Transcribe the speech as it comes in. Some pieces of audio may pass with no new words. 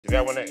Is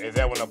that when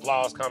the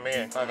applause come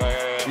in?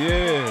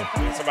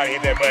 Yeah. Somebody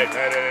hit that button.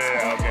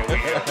 Okay,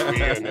 we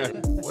here,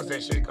 nigga. What's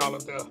that shit called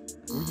up there?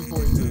 Who's you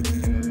pointing to?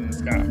 In the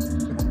sky.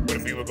 Where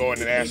the people going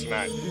to the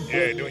astronaut.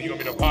 Yeah, you gonna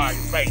be the pod in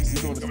space.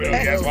 You going to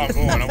Yeah, that's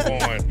where I'm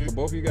going. Were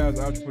both of you guys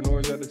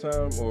entrepreneurs at the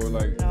time, or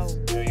like? No.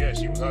 Yeah,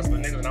 she was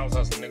hustling niggas and I was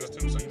hustling niggas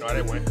too, so you know how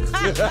that went.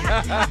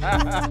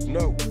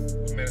 No.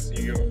 What medicine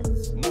you give them?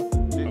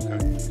 Nothing.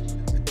 Okay.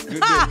 Take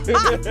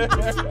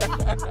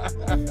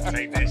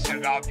that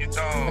sugar off your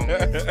tongue.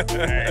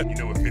 Man, you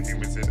know what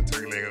 15% of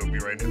turkey leg will be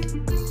right now.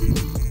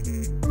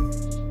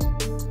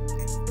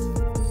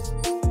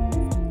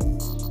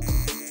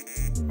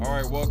 All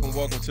right, welcome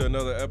to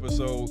another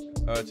episode.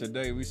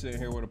 Today we sitting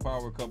here with a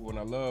power couple, and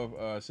I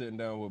love sitting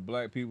down with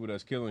black people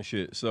that's killing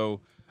shit. So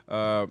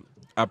I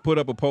put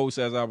up a post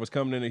as I was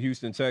coming into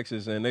Houston,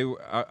 Texas, and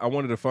I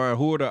wanted to find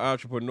who are the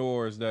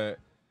entrepreneurs that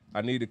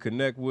I need to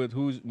connect with,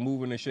 who's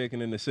moving and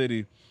shaking in the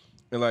city.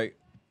 And like,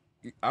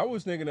 I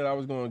was thinking that I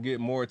was gonna get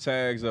more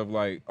tags of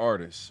like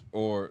artists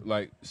or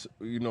like,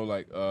 you know,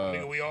 like.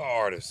 Nigga, we are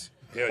artists.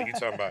 Yeah, you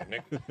talking about,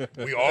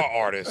 nigga? We are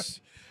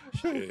artists.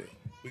 Shit,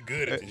 we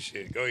good at this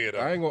shit. Go ahead.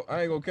 I ain't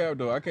gonna cap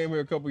though. I came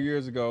here a couple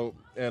years ago,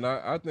 and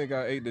I think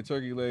I ate the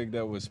turkey leg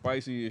that was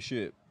spicy as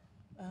shit.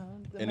 The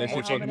And that shit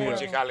mango fucked me up.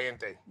 habanero.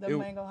 Caliente. The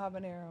mango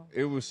habanero.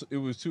 It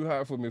was too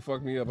hot for me.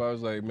 Fucked me up. I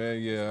was like,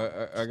 man,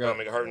 yeah, I got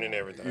Stomach hurting and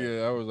everything.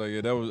 Yeah, I was like,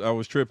 yeah, I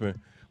was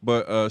tripping.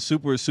 But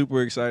super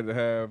excited to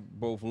have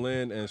both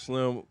Lynn and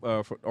Slimm,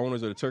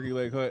 owners of the Turkey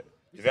Leg Hut.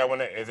 Is that when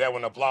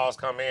the applause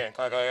come in?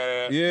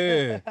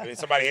 Yeah.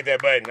 Somebody hit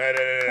that button.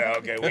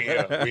 Okay, we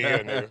here,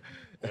 nigga.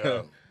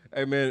 Yeah.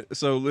 Hey man,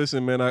 so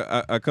listen, man,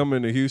 I come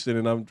into Houston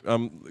and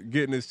I'm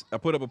getting this. I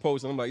put up a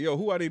post and I'm like, yo,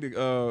 who I need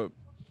to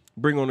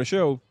bring on the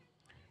show?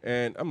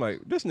 And I'm like,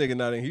 this nigga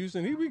not in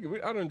Houston.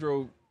 I done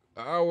drove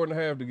an hour and a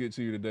half to get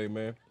to you today,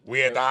 man.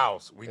 We at the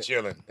house. We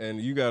chilling.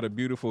 And you got a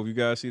beautiful, if you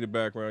guys see the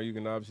background, you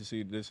can obviously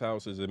see this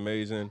house is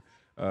amazing.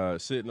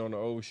 Sitting on the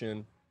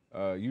ocean.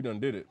 You done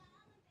did it.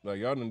 Like,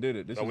 y'all done did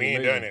it. This No, is we ain't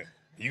amazing. done it.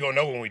 You gonna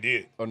know when we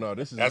did. Oh, no,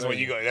 this is That's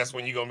amazing.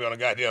 when you gonna be on the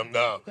goddamn,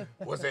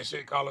 what's that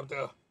shit called up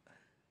there?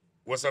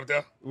 What's up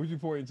there? What you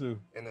pointing to?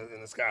 In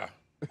the sky.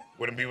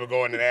 Where them people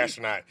going to the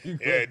astronaut.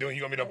 Yeah, you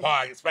gonna be the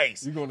pod in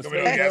space. You going to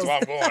space? space? That's where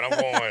I'm going.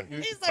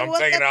 I'm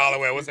taking it all the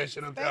way. What's that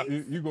shit up there?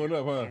 You going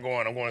up, huh? I'm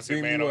going to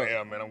see man over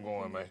here, man. I'm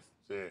going, man.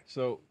 Shit.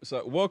 So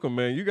welcome,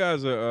 man. You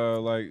guys are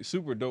like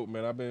super dope,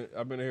 man. I've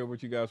been here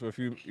with you guys for a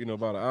few,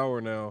 about an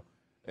hour now,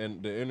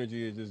 and the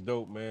energy is just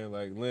dope, man.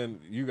 Like Lynn,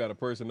 you got a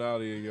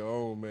personality of your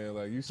own, man.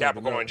 Like you.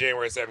 Capricorn,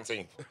 January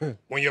 17th.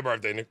 When your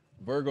birthday, nigga?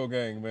 Virgo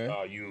gang, man.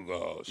 Oh, you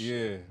go.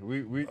 Yeah,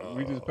 we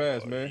just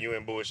passed, man. You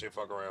and bullshit,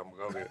 fuck around.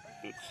 Go ahead.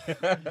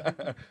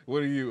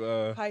 What are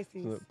you?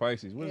 Pisces.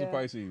 Pisces. What is a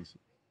Pisces?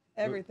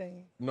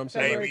 Everything. No, I'm A,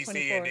 saying B,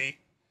 C, and D.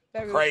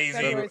 February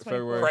February.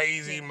 24th.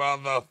 Crazy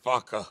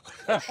motherfucker.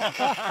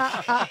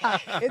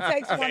 It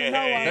takes one to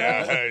know one.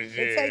 Yeah, Right?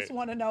 shit. It takes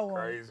one to know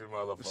one. Crazy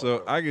motherfucker.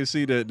 So I can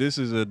see that this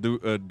is a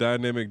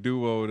dynamic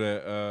duo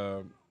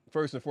that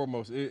first and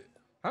foremost,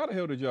 how the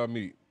hell did y'all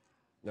meet?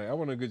 Like I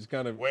want to just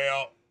kind of.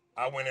 Well,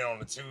 I went in on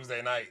a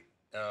Tuesday night,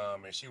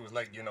 and she was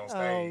late getting on Oh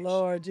stage.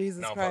 Lord,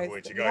 Jesus No, I'm Christ! fucking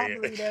with you. Go Not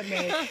ahead. believe that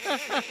man.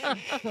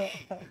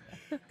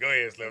 Go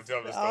ahead, Slim. Tell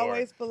me the story.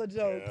 Always full of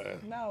jokes. Yeah.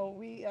 No,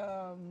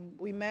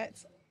 we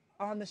met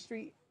on the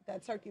street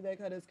that Turkey Leg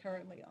Hut is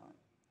currently on.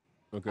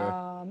 Okay.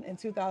 In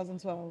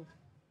 2012.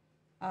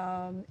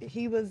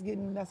 He was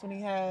getting. That's when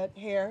he had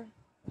hair,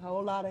 a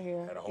whole lot of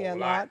hair. Had a He had whole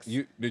lot. locks.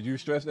 Did you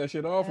stress that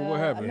shit off or what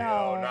happened?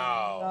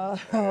 No.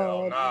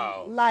 Hell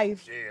no.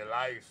 Life. Yeah,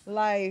 life.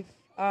 Life.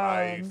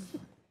 Life.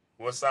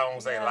 What song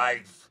say yeah.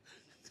 life?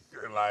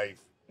 Life.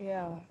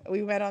 Yeah,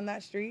 we met on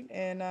that street,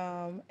 and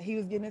he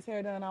was getting his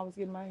hair done. I was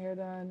getting my hair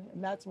done,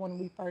 and that's when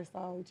we first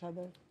saw each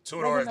other.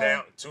 Two doors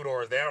down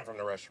from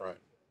the restaurant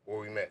where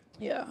we met.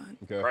 Yeah.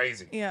 Okay.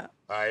 Crazy. Yeah.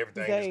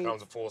 Everything Days. just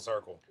comes a full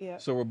circle. Yeah.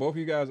 So were both of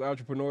you guys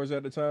entrepreneurs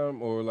at the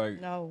time, or like?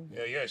 No.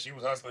 Yeah. She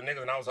was hustling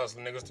niggas, and I was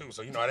hustling niggas too.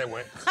 So you know how that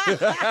went. Fuck is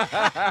you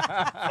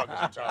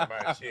talking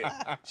about? Shit.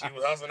 She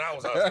was hustling, I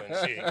was hustling.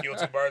 Shit. Kill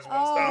two birds with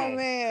one stone.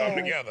 Man.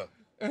 Come together.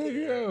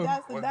 Yeah.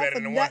 What's better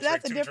than one trick,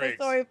 that's a two different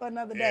tricks? story for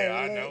another day. Yeah,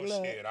 I know.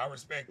 Look, Shit, I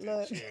respect it.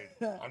 look. Shit.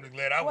 I'm just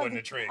glad I wasn't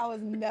a trick. I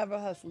was never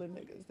hustling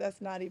niggas.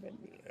 That's not even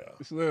me. Yeah.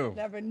 Slim.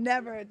 Never.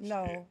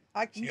 No.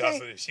 She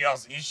hustled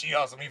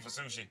me for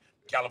sushi.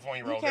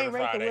 California rolls can't every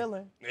rate the Friday.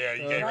 willing. Yeah,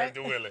 you can't Right? rate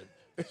the willing.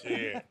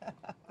 Shit.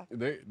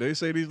 They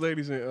say these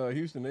ladies in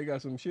Houston, they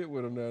got some shit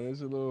with them now. It's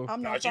a little. I'm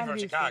No, not she from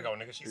Houston. Chicago,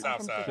 nigga. She I'm south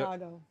from side.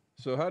 Chicago.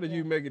 So how did you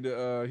Yeah. make it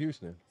to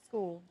Houston?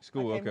 School.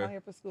 School, I came okay. out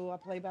here for school. I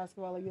played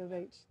basketball at U of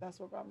H. That's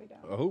what brought me down.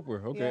 A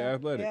hooper, okay, Yeah,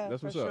 athletic. Yeah,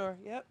 That's for what's up. sure.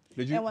 Yep.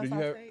 Did you And once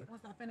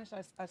I finished,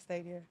 I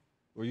stayed here.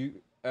 Were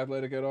you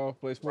athletic at all?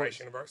 Play sports? Rice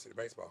University,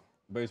 baseball.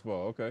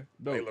 Baseball, okay.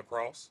 Play Dope.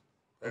 lacrosse.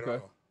 Okay.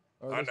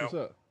 Oh, I that's what's know.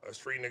 up. A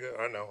street nigga.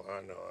 I know.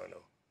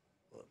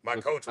 My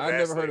coach was I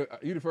never actually, heard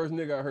of you. The first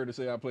nigga I heard to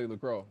say I played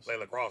lacrosse. play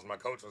lacrosse. My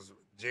coach was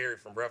Jerry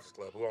from Breakfast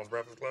Club. Who owns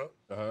Breakfast Club?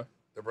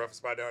 The breakfast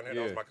spot down there.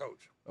 That was Yeah. my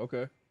coach.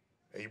 Okay.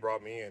 And he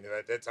brought me in. And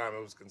at that time,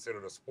 it was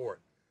considered a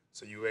sport.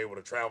 So you were able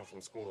to travel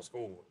from school to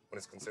school when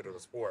it's considered a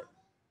sport.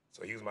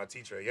 So he was my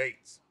teacher at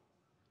Yates.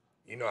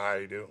 You know how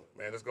they do,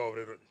 man. Let's go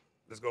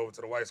over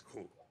to the white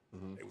school.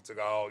 They took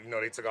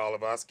all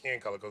of our skin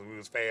color because we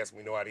was fast and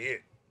we know how to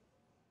hit.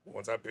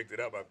 Once I picked it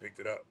up, I picked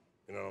it up.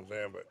 You know what I'm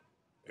saying? But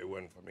it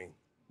wasn't for me.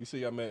 You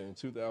see, I met in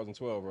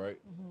 2012, right?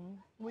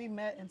 We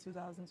met in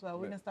 2012.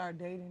 We didn't start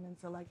dating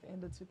until like the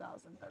end of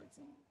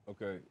 2013.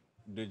 Okay.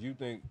 Did you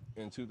think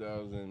in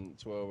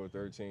 2012 or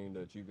 13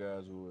 that you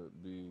guys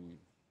would be?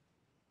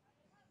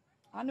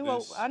 I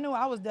knew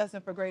I was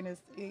destined for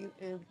greatness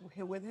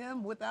with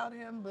him, without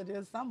him, but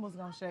something was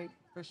gonna shake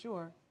for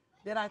sure.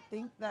 Did I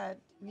think that,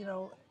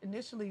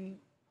 initially,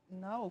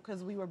 no,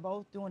 because we were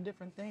both doing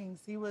different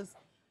things.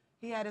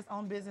 He had his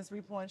own business,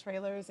 repo and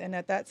trailers, and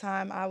at that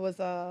time I was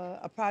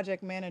a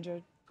project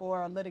manager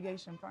for a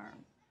litigation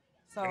firm.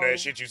 So You know that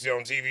shit you see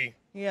on TV?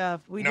 yeah,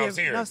 we No, did.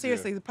 serious. No,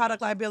 seriously, the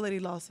product liability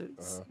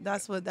lawsuits.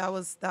 That's what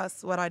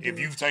I did. If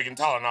you've taken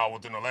Tylenol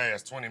within the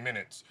last 20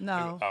 minutes.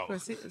 No,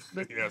 but yeah, serious.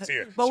 but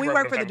She we worked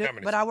work for for them the.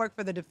 companies. But I work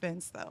for the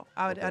defense though.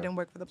 I didn't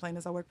work for the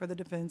plaintiffs. I worked for the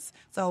defense.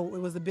 So it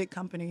was the big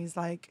companies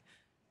like,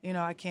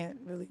 I can't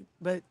really.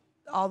 But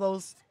all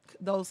those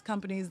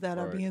companies that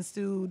are being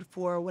sued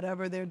for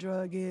whatever their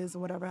drug is or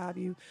whatever have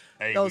you,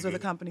 those are the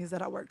companies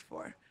that I worked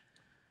for.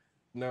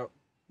 Now,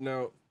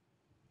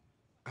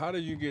 how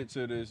did you get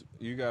to this?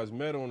 You guys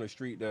met on the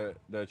street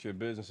that your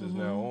business is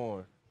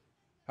now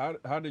on.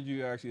 How did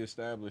you actually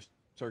establish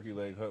Turkey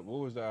Leg Hut?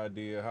 What was the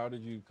idea? How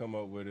did you come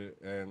up with it?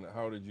 And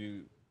how did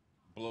you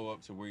blow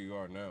up to where you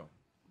are now?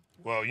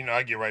 Well,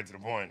 I get right to the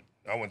point.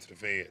 I went to the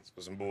feds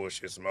for some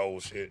bullshit, some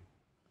old shit.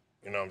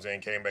 You know what I'm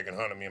saying? Came back and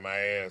hunted me in my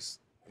ass.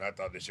 And I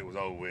thought this shit was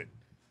over with.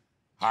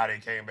 How they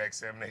came back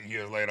 7, 8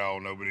 years later, I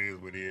don't know, but it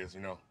is what it is,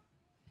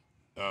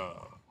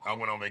 I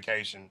went on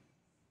vacation.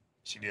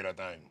 She did her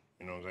thing.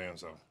 You know what I'm saying?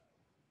 So,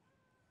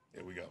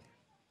 here we go.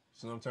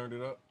 Slim turned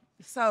it up?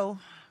 So,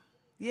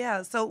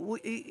 yeah. So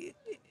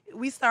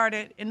we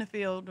started in the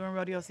field during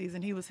rodeo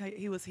season. He was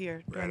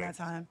here during that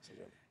time,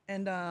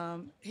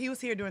 and he was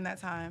here during that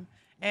time.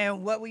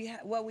 And what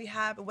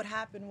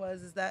happened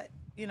was that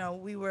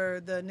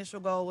the initial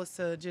goal was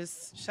to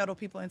just shuttle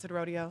people into the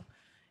rodeo,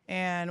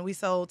 and we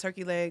sold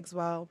turkey legs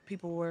while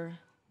people were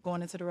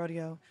going into the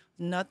rodeo.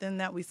 Nothing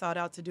that we sought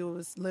out to do. It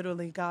was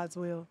literally God's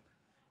will,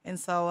 and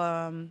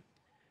so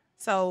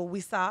we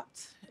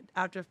stopped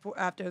after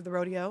the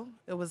rodeo.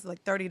 It was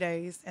like 30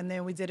 days, and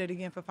then we did it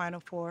again for Final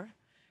Four.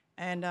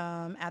 And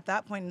at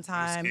that point in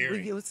time,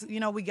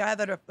 we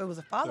gathered. It was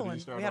a following.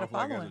 So did you We had a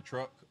start off following. like as a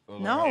truck? Or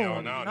No.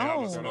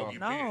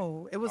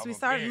 It was we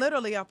started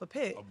literally off a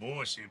pit. A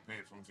bullshit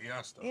pit from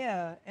Fiesta.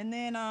 Yeah, and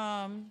then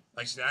Like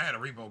I said, I had a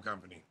repo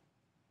company.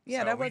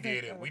 yeah, So that we wasn't.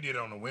 did it. We did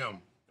it on a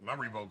whim. My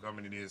repo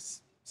company did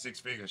 6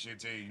 figures. She'll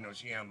tell you,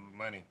 she handled the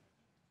money.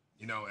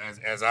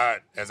 As I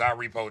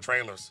repo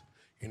trailers,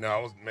 I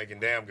was making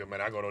damn good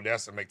money. I go to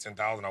Odessa and make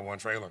 $10,000 on one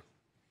trailer.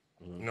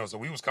 So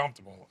we was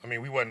comfortable. I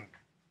mean, we wasn't,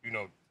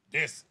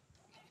 this.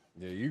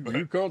 Yeah,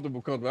 you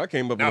comfortable. I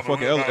came up in No, the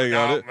fucking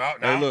elevator.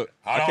 Hey, look,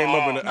 I came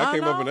up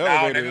in the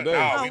elevator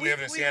today. We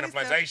lived in Sienna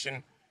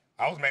Plantation.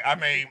 I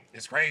made,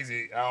 it's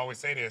crazy. I always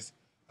say this.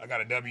 I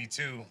got a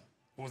W-2.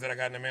 What was that I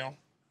got in the mail?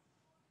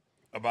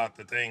 About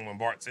the thing when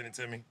Bart sent it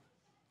to me.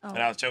 And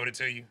I showed it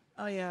to you.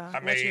 Oh yeah. I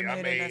made in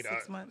that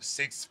 6 months.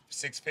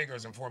 six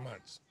figures in 4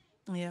 months.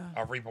 Yeah.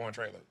 Off repo and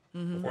trailer.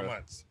 4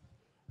 months.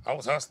 I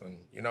was hustling.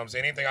 You know what I'm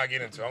saying? Anything I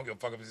get into, I don't give a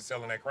fuck if it's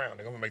selling that crown.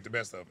 They're going to make the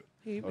best of it.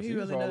 He So really you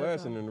was all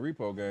does. assing in the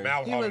repo game. Man, I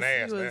was hauling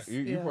ass, man.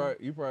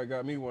 You probably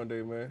got me one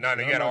day, man. No,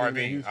 you got an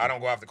RV. I don't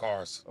go after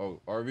cars.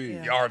 Oh, RV.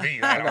 Yeah. Your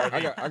RV. I had an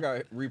RV. I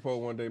got repo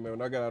one day, man.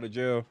 When I got out of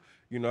jail,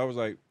 I was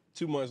like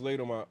 2 months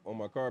late on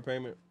my car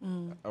payment.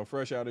 I'm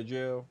fresh out of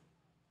jail.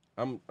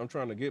 I'm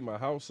trying to get my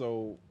house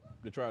sold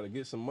to try to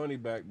get some money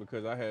back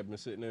because I had been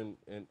sitting in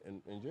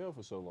jail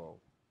for so long.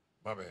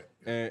 My bad.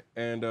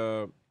 And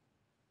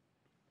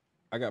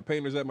I got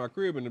painters at my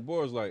crib, and the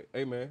boys like,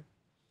 "Hey man,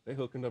 they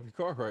hooking up your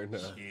car right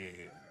now."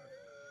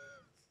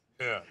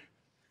 Yeah.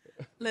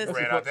 Listen,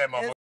 Ran out that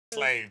motherfucking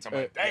slave. I'm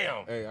like,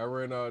 damn. Hey, I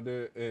ran out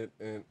there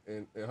and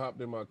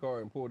hopped in my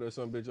car and pulled that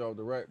son bitch off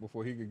the rack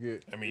before he could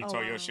get. I mean, you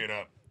tore your shit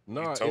up.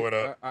 No, you tore it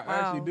up. I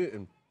actually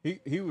didn't.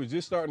 He was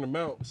just starting to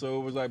mount, so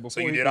it was like before.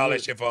 So you did all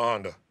that shit for a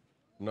Honda?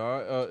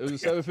 No, it was a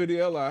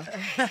 750 Li.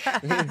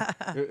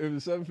 It was a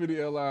 750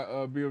 Li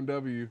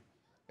BMW,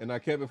 and I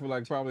kept it for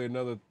like probably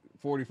another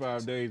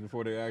 45 days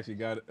before they actually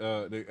got it.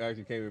 They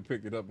actually came and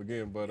picked it up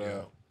again. But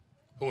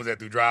who was that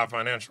through Drive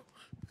Financial?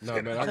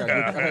 No, man, I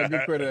had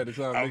good credit at the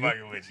time. I'm nigga.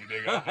 fucking with you,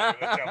 nigga. I'm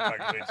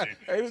fucking with you.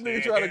 Hey, this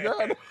nigga trying to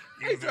grind.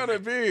 He trying to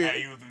big.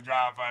 Hey, you was through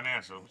Drive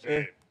Financial.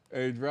 Shit.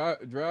 Hey,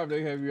 drive.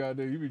 They have you out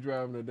there. You be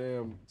driving a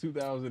damn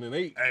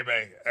 2008. Hey,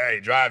 man.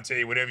 Hey, Drive tell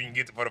you whatever you can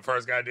get for the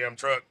first goddamn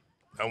truck.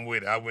 I'm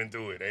with it. I went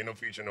through it. Ain't no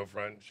future, no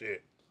front.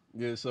 Shit.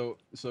 Yeah, so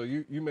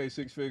you made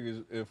 6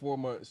 figures in 4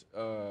 months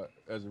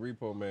as a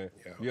repo man.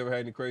 Yeah. You ever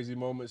had any crazy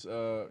moments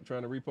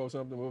trying to repo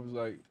something? What was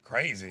like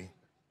crazy?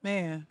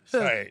 man.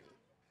 Like,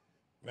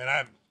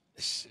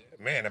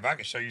 man, if I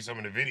could show you some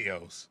of the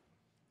videos,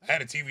 I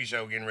had a TV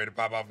show getting ready to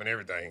pop off and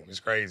everything. It's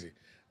crazy.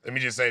 Let me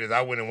just say this.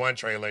 I went in one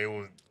trailer. It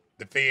was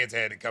the feds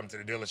had to come to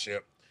the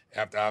dealership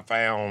after I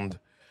found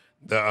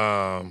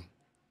the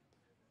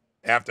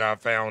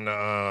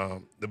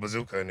the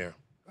bazooka in there.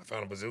 I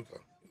found a bazooka.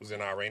 It was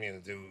in an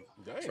Iranian dude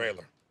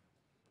trailer.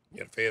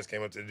 Yeah, the feds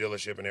came up to the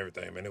dealership and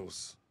everything, man. It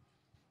was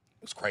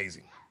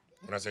crazy.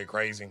 When I say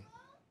crazy.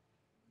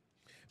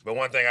 But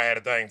one thing I had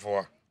a thing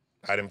for,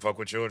 I didn't fuck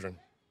with children.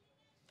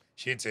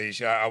 She'd tell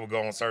you, I would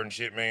go on certain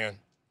shit, man,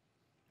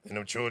 and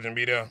them children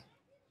be there.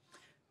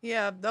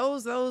 Yeah,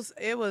 those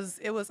it was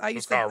I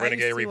used to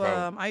Renegade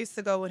Repo. I used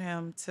to go with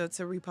him to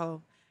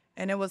repo,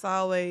 and it was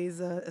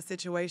always a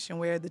situation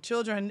where the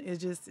children is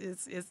just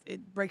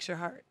it breaks your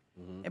heart.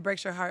 Mm-hmm. It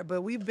breaks your heart.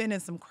 But we've been in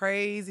some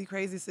crazy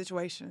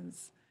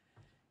situations.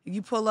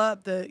 You pull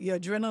up, your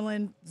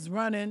adrenaline's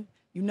running.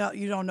 You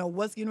don't know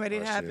what's getting ready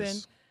to happen.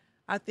 This.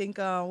 I think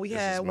we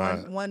had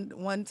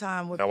one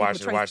time where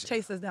people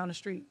chased us down the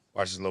street.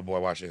 Watch this, little boy.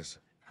 Watch this.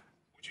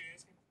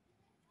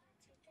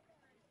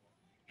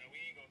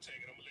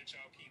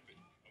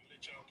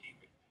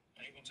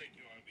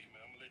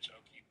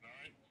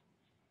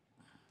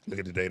 Look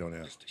at the date on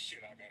that. That's the shit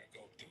I gotta go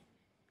through.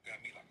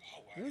 Got me like a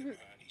whole out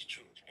behind these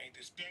children. Ain't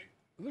this gay?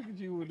 Look at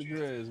you with the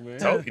dreads, man.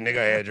 Told you, nigga,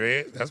 I had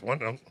dreads. That's one of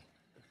them.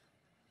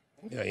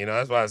 Yeah,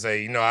 that's why I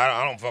say,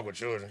 I don't fuck with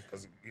children.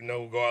 Because,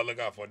 go out look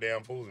out for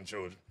damn fools and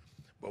children.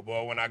 But,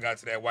 boy, when I got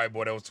to that white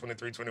boy that was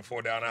 23,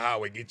 24 down the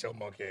highway, get your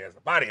monkey ass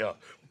up out of here.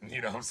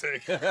 You know what I'm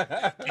saying?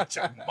 Get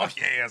your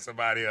monkey ass up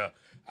out of here.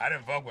 I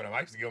didn't fuck with him. I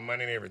used to give him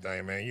money and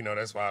everything, man.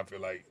 That's why I feel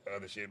like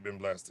other shit been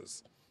blessed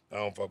us. I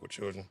don't fuck with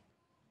children.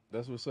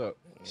 That's what's up.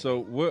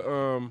 So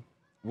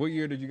what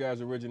year did you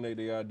guys originate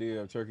the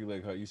idea of Turkey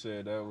Leg Hut? You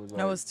said that was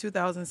that was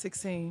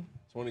 2016.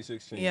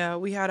 2016. Yeah,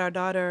 we had our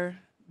daughter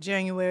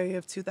January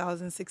of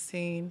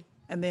 2016,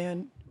 and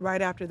then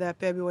right after that,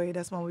 February,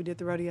 that's when we did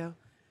the rodeo.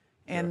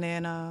 And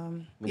then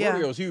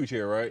rodeo's huge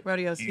here, right?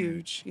 Rodeo's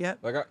huge. Yep.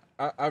 Like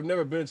I've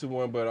never been to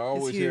one, but I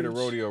always hear the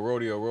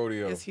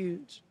rodeo. It's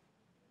huge.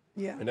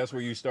 Yeah. And that's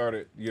where you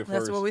started your first.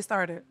 That's where we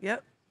started.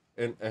 Yep.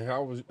 And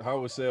how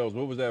was sales?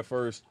 What was that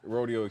first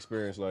rodeo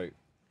experience like?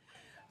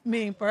 I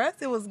mean, for us,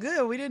 it was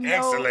good. We didn't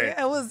Excellent. know.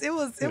 Yeah, it was.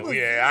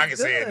 Yeah, I can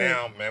say it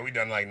now, man. We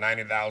done like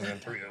 90,000 in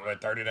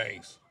 30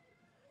 days.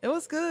 It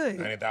was good.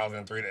 90,000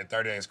 in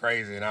 30 days,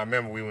 crazy. And I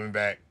remember we went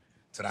back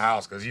to the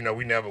house because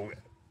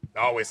I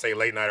always say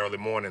late night, early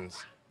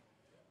mornings,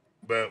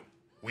 but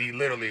we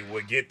literally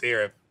would get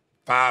there at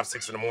 5,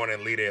 6 in the morning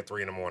and leave there at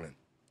 3 in the morning.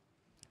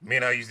 Me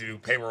and I used to do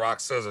paper, rock,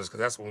 scissors because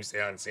that's when we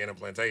stay out in Sienna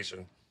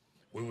Plantation.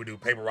 We would do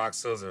paper, rock,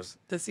 scissors.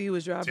 To see who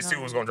was driving To see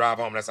who was going to drive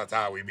home. That's how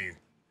tired we'd be.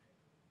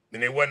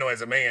 And it wasn't no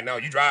as a man. No,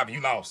 you driving,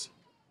 you lost.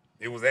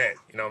 It was that.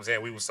 You know what I'm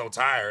saying? We were so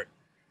tired.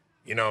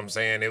 You know what I'm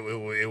saying? It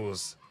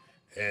was,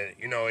 and,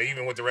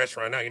 even with the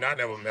restaurant now, I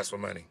never mess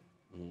with money.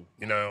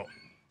 Mm-hmm.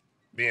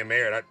 Being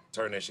married, I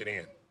turned that shit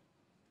in.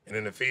 And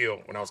in the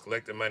field, when I was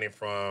collecting money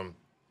from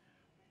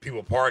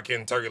people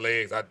parking turkey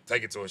legs, I'd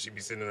take it to her. She'd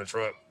be sitting in the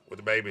truck with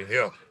the baby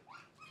here.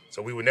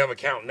 So we would never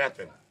count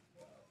nothing.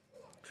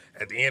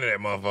 At the end of that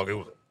motherfucker, it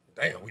was,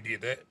 damn, we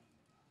did that.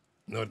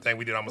 The thing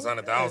we did almost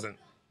 100,000.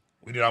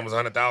 We did almost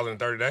 100,000 in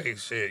 30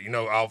 days. Shit,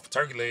 off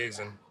turkey legs,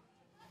 and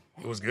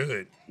it was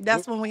good.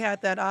 That's when we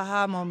had that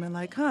aha moment,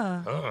 like,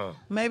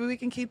 maybe we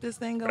can keep this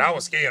thing going. But I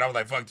was scared. I was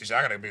like, fuck this shit.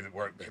 I gotta be at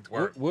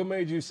work. What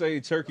made you say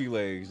turkey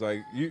legs?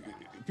 Like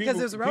because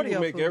there's rodeo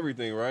people make food.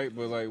 Everything, right?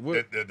 But like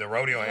what? The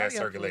rodeo has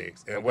turkey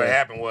legs. And what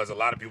happened was a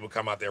lot of people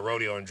come out there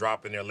rodeo and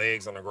dropping their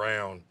legs on the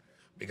ground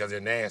because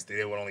they're nasty.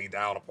 They would only eat the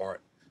outer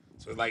part.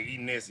 So it's like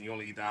eating this and you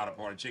only eat the outer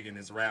part of chicken.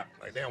 It's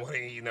wrapped. Like, damn, why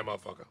ain't you eating that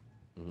motherfucker?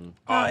 Mm-hmm.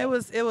 No,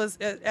 it was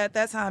at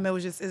that time it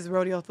was just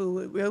rodeo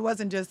food. It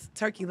wasn't just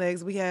turkey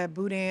legs. We had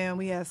boudin,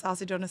 we had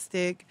sausage on a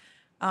stick,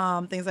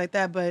 things like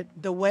that. But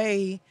the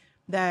way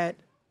that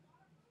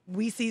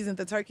we seasoned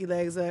the turkey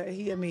legs,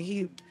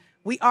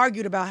 we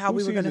argued about how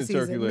we were going to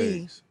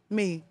season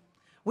me.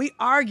 We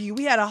argued.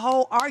 We had a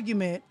whole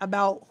argument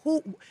about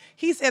who.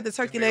 He said the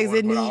turkey legs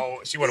didn't need.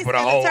 She want to put a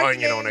whole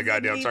onion on that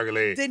goddamn turkey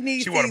leg.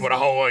 She want to put a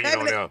whole onion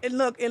on there.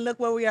 And look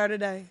where we are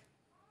today.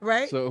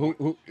 Right? So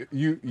who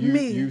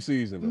you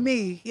seasoned them?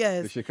 Me,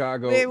 yes. The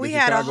Chicago. We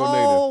had a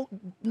whole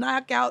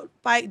knockout,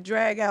 fight,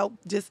 drag out,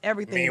 just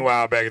everything.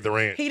 Meanwhile, back at the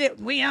ranch.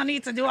 We don't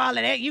need to do all of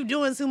that. You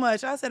doing too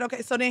much. I said,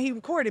 okay. So then he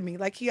recorded me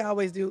like he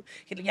always do.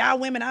 Y'all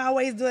women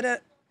always do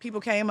that. People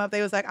came up.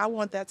 They was like, I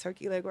want that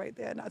turkey leg right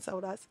there. And I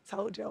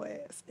told your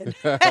ass. And,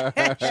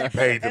 she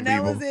paid them and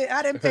that was it.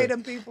 I didn't pay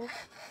them people.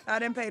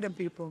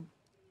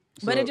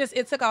 But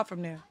it took off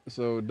from there.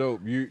 So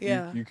dope.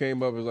 You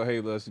came up as like,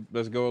 hey, let's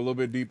go a little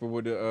bit deeper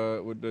with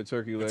the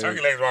turkey legs. The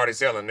turkey legs were already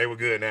selling. They were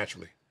good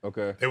naturally.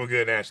 Okay. They were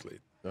good naturally.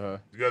 Uh-huh.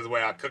 Because of the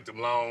way I cooked them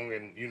long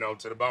and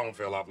to the bone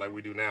fell off like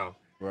we do now.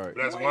 Right.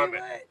 But that's one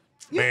man.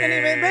 You can't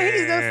even. But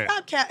he's a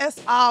stop cat.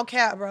 That's all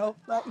cat, bro.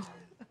 Like,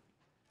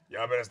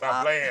 y'all better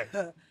stop playing.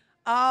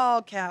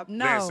 Oh, Cap,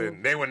 no.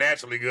 Listen, they were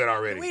naturally good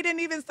already. We hadn't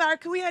even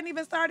started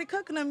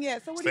cooking them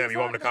yet. So what Slim, are you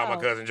want me to call my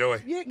about? cousin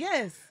Joy?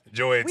 Yes.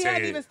 Joy and We tell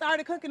hadn't you. even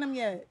started cooking them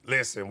yet.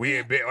 Listen, we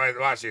had been,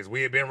 watch this.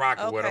 We had been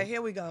rocking with them. Okay,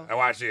 here we go. Now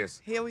watch this.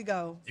 Here we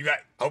go.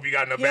 Hope you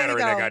got enough Here we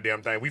battery in that go.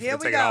 goddamn thing. We Here finna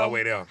we take it all the go.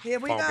 way down. Here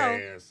we Funk go.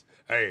 ass.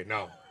 Hey,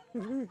 no.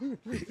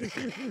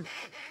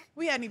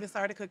 We hadn't even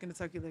started cooking the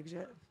turkey legs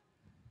yet.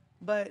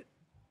 But,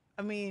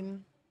 I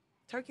mean,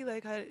 turkey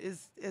leg hut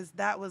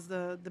that was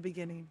the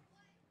beginning.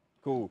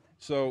 Cool.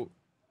 So,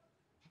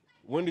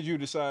 when did you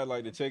decide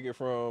like to take it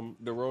from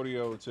the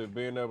rodeo to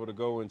being able to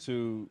go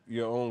into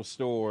your own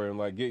store and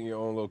like getting your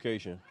own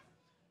location?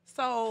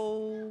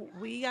 So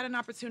we got an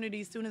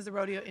opportunity as soon as the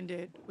rodeo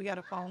ended. We got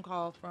a phone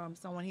call from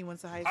someone he went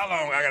to high school. How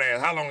long? I gotta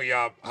ask.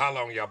 How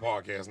long y'all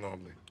podcast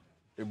normally?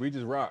 If we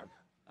just rock.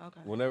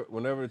 Okay.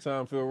 Whenever the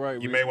time feel right.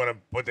 You may want to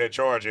put that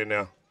charge in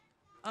there.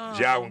 Y'all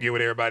gonna get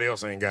what everybody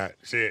else ain't got.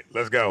 Shit,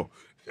 let's go.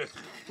 Let's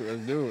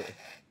do it.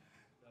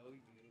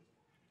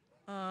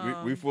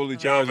 We fully Y'all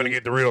charged. finna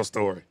get the real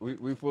story.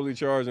 We fully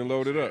charged and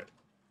loaded up.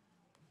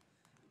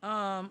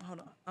 Hold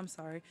on. I'm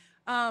sorry.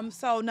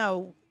 So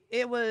no,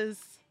 it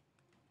was.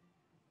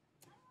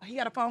 He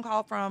got a phone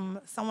call from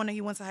someone that he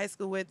went to high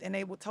school with, and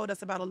they told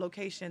us about a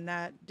location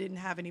that didn't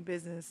have any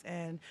business,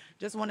 and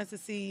just wanted to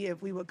see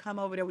if we would come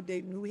over there.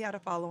 They knew we had a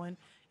following,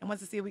 and wanted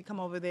to see if we come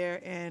over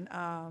there and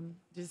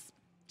just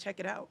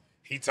check it out.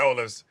 He told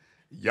us,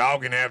 y'all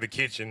can have the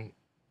kitchen,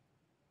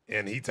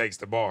 and he takes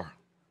the bar.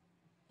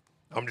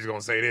 I'm just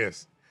gonna say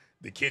this: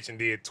 the kitchen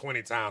did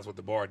 20 times what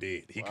the bar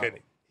did. He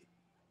couldn't.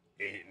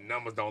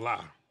 Numbers don't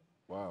lie.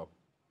 Wow,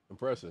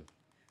 impressive.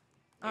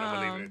 And I'm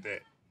gonna leave it at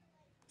that.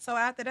 So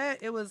after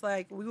that, it was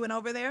like we went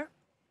over there,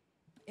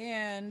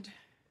 and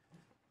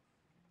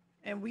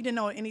we didn't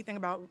know anything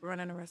about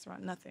running a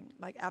restaurant, nothing,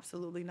 like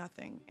absolutely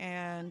nothing.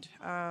 And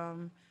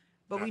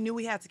but we knew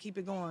we had to keep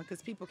it going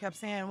because people kept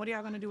saying, "What are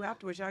y'all gonna do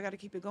afterwards? Y'all got to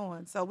keep it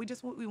going." So we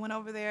went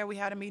over there. We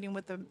had a meeting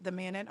with the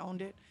man that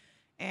owned it,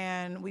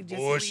 and we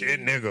just Bullshit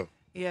nigga.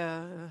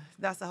 Yeah,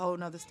 that's a whole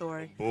nother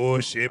story.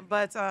 Bullshit.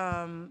 But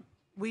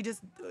we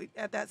just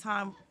at that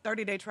time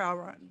 30-day trial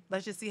run.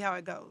 Let's just see how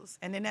it goes.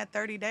 And in that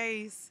 30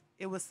 days.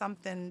 It was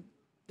something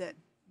that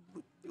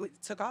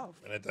took off.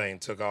 And that thing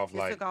took off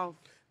like took off.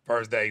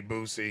 First day,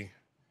 Boosie.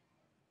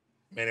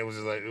 Man, it was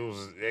just like, it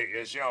was,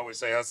 as she always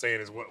say, her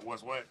saying is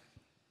what's what?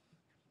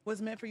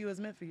 What's meant for you is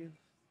meant for you.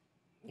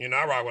 You know,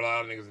 I rock with a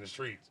lot of niggas in the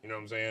streets, you know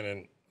what I'm saying?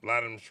 And a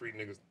lot of them street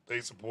niggas, they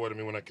supported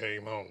me when I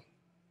came home.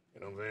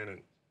 You know what I'm saying?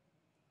 And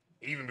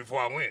even before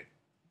I went,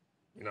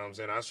 you know what I'm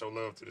saying? I show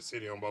love to the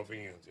city on both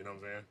ends, you know what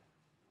I'm saying?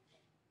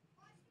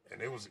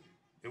 And it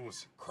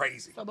was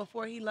crazy. So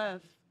before he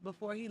left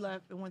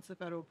and went to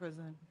federal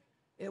prison,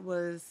 it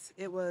was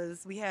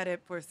we had it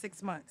for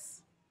 6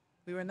 months.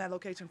 We were in that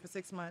location for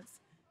 6 months.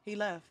 He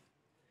left,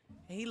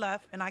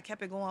 and I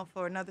kept it going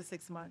for another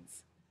 6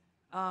 months.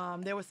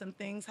 There were some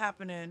things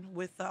happening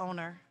with the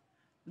owner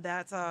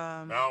that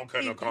I don't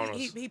cut no corners.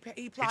 He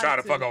tried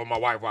to fuck over my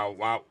wife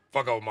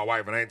fuck over my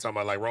wife, and I ain't talking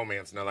about like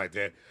romance and nothing like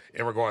that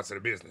in regards to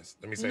the business.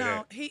 Let me say that.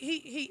 No,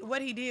 he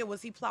what he did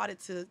was he plotted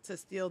to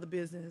steal the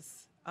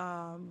business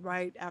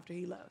right after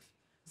he left.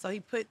 So he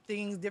put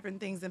different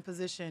things in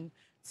position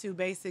to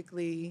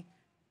basically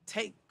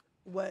take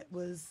what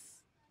was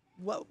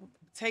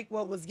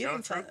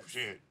given to us.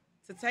 Shit.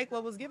 To take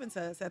what was given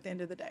to us at the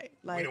end of the day.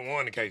 Like We done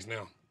won the case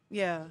now.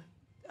 yeah.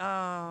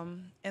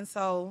 And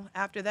so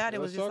after that,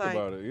 it was just talk like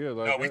about it. Yeah,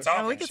 like No, we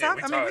talking. we can shit. talk.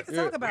 We I mean, we talking.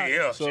 can talk about it.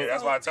 Yeah, So- shit.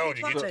 That's why I told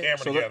you, get your camera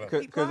together.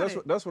 Because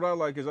that's what I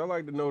like is I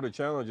like to know the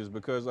challenges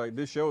because like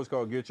this show is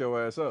called Get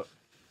Your Ass Up.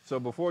 So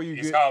before you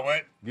It's called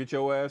what? get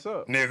your ass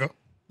up, Nigga.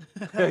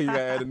 you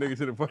gotta add a nigga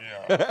to the point.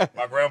 Yeah.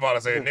 My grandfather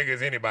said nigga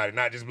is anybody,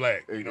 not just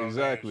black. You know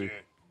Exactly.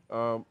 What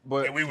I'm saying?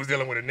 But And we was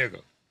dealing with a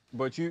nigga.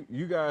 But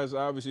you guys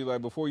obviously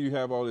like before you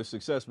have all this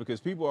success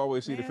because people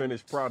always see the Man.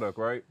 finished product,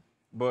 right?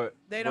 But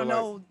They don't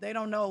know. They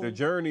don't know. The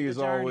journey is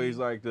always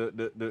like the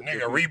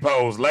Nigga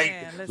repos,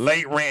 Man, listen.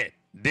 late rent,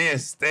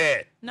 this,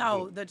 that.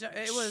 No,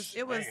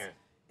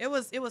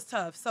 it was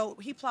tough. So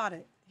he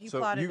plotted. He So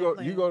plotted. you and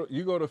go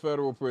planned. to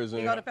federal prison.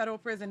 He go to federal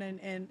prison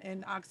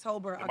in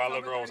October. And my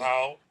little girl was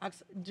how old?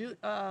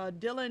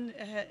 Dylan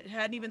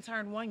hadn't even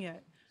turned 1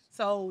 yet.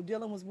 So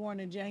Dylan was born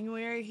in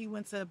January. He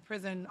went to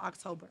prison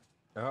October.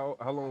 How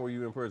long were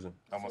you in prison?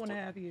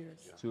 2.5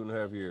 years.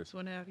 2.5 years.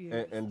 2.5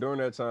 years. And during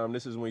that time,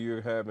 this is when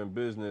you're having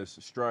business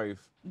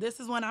strife. This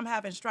is when I'm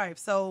having strife.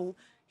 So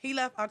he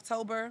left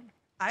October.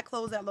 I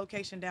closed that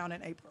location down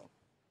in April.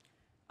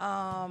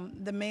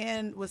 The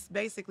man was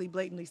basically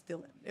blatantly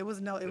stealing. He was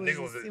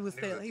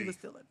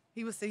stealing.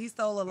 He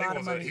stole a lot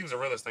of money. He was a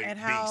real estate and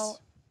beast. how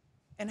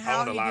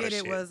Owned a lot he of did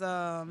it shit. was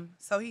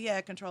so he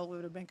had control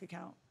over the bank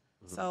account.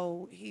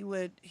 So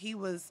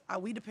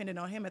we depended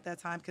on him at that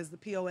time because the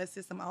POS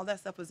system, all that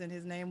stuff was in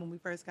his name when we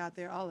first got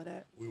there, all of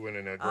that. We went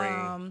in there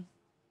green.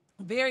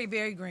 Very,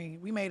 very green.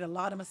 We made a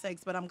lot of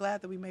mistakes, but I'm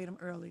glad that we made them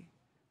early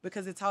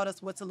because it taught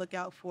us what to look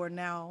out for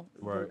now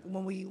Right.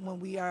 when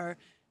we are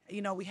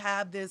we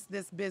have this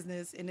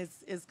business, and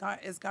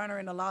it's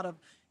garnering a lot of,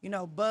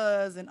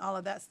 buzz and all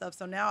of that stuff.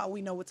 So now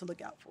we know what to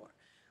look out for.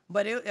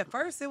 But at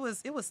first it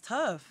was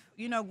tough,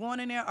 going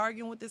in there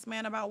arguing with this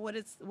man about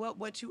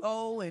what you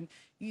owe, and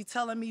you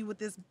telling me with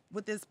this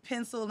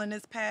pencil and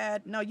this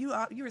pad, no,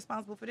 you're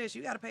responsible for this.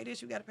 You got to pay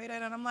this. You got to pay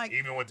that. And I'm like,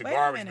 even with the wait a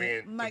garbage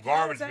minute. being, Like, the how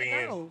garbage does that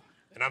being, go?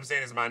 and I'm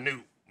saying it's minute,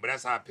 but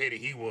that's how petty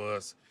he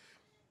was.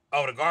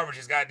 Oh, the garbage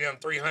is goddamn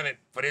 $300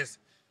 for this.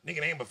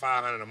 Nigga ain't but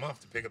 $500 a month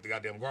to pick up the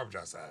goddamn garbage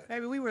outside.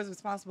 Baby, we were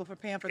responsible for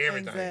paying for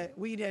Everything. things that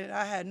we did.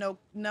 I had no,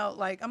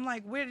 like, I'm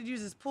like, where did you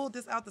just pull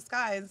this out the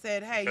sky and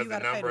said, hey, Because you got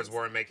the to pay numbers this?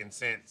 weren't making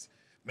sense.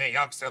 Man,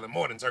 y'all selling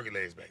more than turkey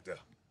legs back there.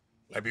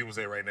 Like people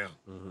say right now.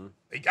 Mm-hmm.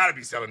 They gotta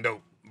be selling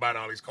dope, buying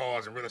all these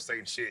cars and real estate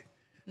and shit.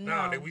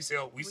 No, No, we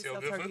sell good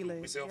turkey food. We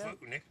legs, sell yeah. food,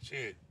 nigga.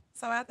 Shit.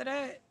 So after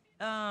that,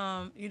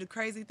 the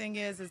crazy thing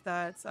is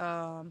that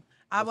I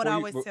would Before you-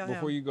 always tell him.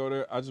 Before you go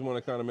there, I just want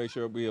to kind of make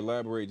sure we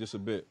elaborate just a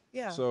bit.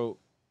 Yeah. So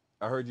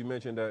I heard you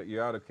mention that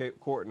you're out of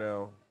court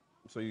now,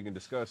 so you can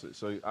discuss it.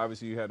 So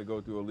obviously you had to go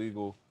through a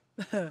legal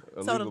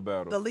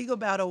battle. The legal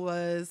battle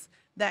was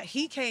that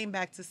he came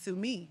back to sue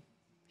me.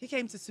 He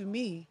came to sue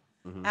me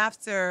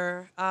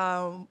after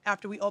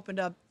we opened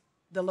up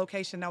the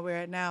location that we're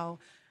at now.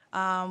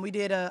 We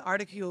did an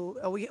article.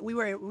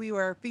 We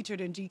were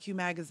featured in GQ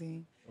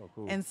magazine. Oh,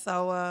 cool. And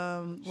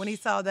so when he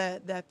saw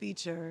that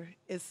feature,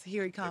 here he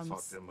They comes.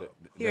 fucked them up.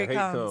 Here The he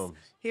hate comes. comes.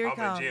 Here he I'm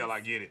comes. in jail, I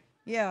get it.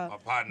 Yeah. My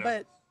partner.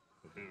 But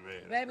Man,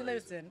 that's baby, crazy.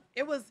 listen,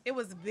 it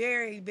was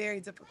very, very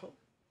difficult.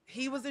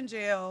 He was in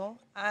jail.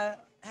 I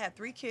had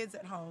 3 kids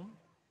at home.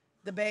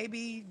 The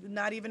baby,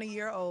 not even a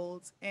year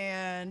old,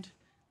 and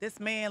this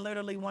man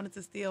literally wanted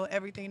to steal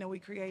everything that we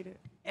created,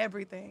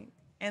 everything.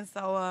 And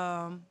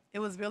so it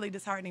was really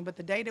disheartening. But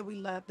the day that we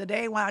left, the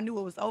day when I knew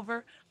it was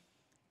over,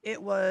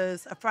 it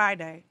was a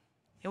Friday.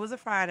 It was a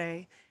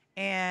Friday.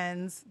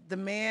 And the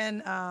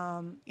man,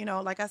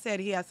 like I said,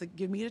 he has to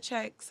give me the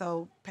check,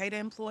 so pay the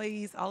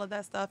employees, all of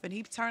that stuff. And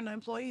he turned the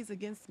employees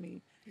against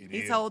me.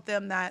 He told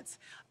them that,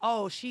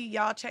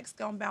 y'all check's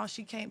gonna bounce,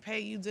 she can't pay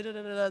you,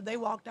 da-da-da-da. They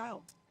walked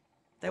out.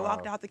 They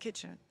walked out the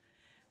kitchen.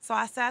 So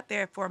I sat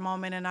there for a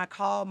moment and I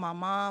called my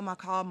mom, I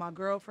called my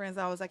girlfriends.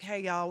 I was like, hey,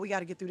 y'all, we got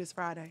to get through this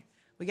Friday.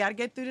 We got to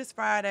get through this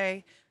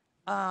Friday.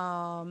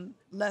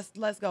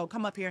 Let's go.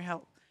 Come up here and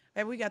help.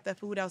 And we got that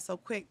food out so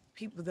quick.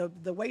 People,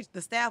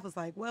 the staff was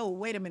like, well,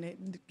 wait a minute.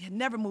 It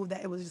never moved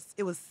that. It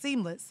was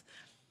seamless.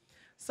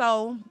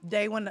 So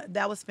day when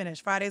that was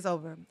finished, Friday's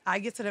over. I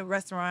get to the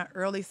restaurant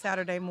early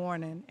Saturday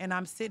morning and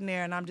I'm sitting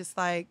there and I'm just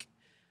like,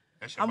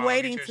 I'm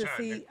waiting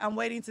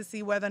to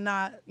see whether or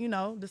not,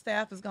 the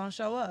staff is gonna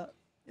show up.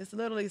 It's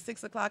literally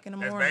 6 o'clock in the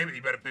That's morning. baby,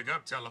 you better pick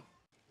up, tell him.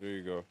 There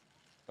you go.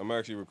 I'm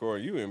actually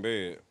recording you in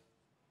bed.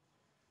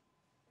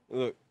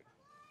 Look,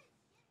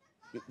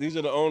 these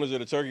are the owners of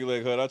the Turkey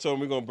Leg Hut. I told them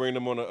we're gonna bring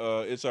them on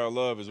the It's Our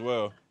Love as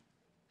well.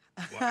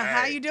 Well,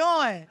 How hey, you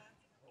doing?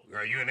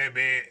 Girl, you in that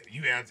bed,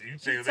 you pick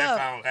up that tough.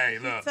 phone. Hey,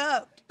 look. What's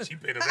up? She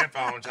picked up that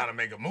phone trying to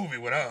make a movie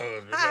with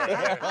her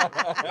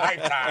husband.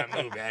 Lifetime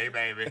movie, hey,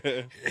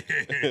 baby.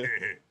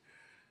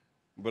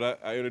 But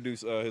I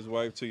introduced his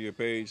wife to your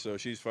page, so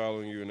she's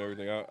following you and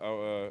everything.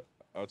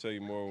 I'll tell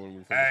you more when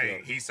we finish Hey,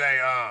 up. he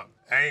say, I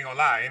ain't gonna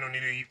lie, ain't no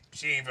need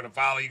she ain't finna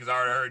follow you because I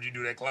already heard you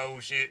do that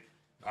clothes shit.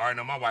 I already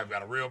know my wife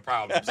got a real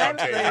problem. So I'm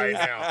telling you right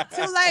now.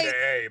 Too late.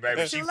 Hey,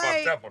 baby, she Too fucked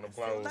late. up on the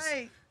clothes. Too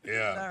late.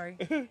 Yeah. Sorry.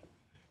 Oh my God.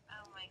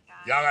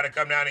 Y'all gotta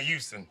come down to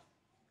Houston.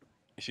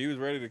 She was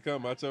ready to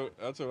come. I told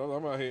her,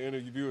 I'm out here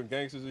interviewing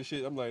gangsters and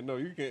shit. I'm like, no,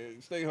 you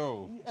can't stay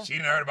home. She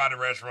done heard about the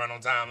restaurant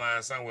on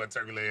Timeline somewhere,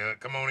 Turkey Leg Hut.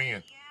 Come on in. Yeah,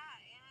 and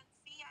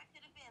see, I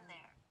could have been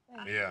there.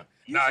 Yeah.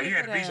 You Nah, should he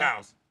at the have. beach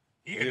house.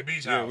 He at the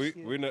beach Yeah, house.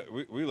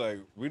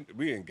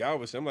 we in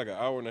Galveston. I'm like an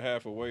hour and a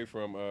half away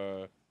from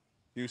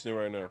Houston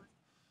right now.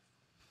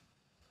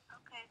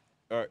 Okay.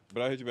 All right,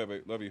 but I'll hit you back,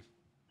 babe. Love you.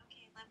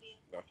 Okay, love you.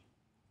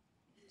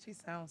 She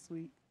sounds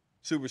sweet.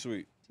 Super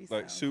sweet. She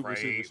Like sounds super,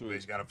 Crazy, super but she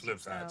sweet. got a flip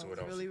side Sounds to it.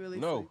 Also. really, really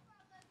No. sweet.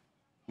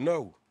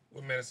 No.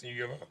 What medicine you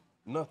give her?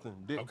 Nothing.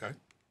 Dick. Okay.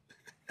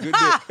 Good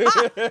dick.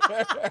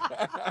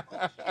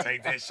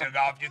 Take that sugar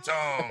off your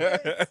tongue.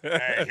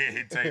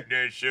 Hey, take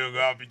that sugar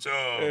off your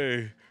tongue.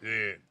 Hey.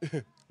 Yeah.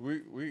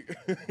 We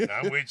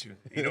I'm with you.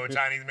 You know what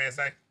Chinese man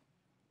say?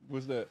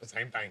 What's that?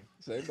 Same thing.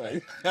 Same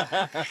thing. Look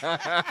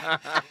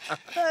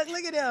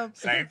at him.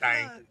 Same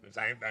thing.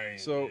 Same thing.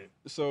 So Yeah.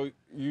 so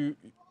you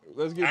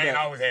let's get I ain't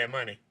back. always had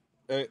money.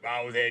 Hey, I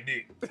always had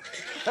dick.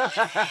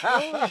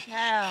 Oh,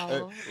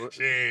 child.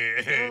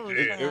 Shit.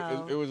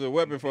 Oh, it was a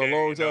weapon for a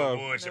long No time.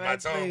 bullshit. Right, My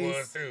tongue please.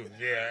 was too.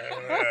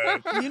 Yeah.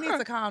 You need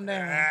to calm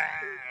down.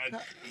 No.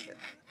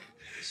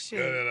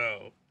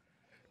 Shit.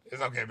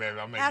 It's okay, baby.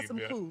 I'll make Have you some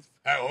feel. proof.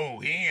 Oh,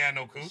 he ain't had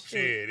no coop.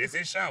 Shit. It's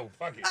his show.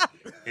 Fuck it.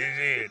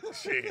 It's it.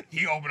 Shit.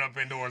 He opened up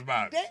Pandora's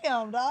box.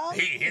 Damn, dog.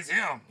 It's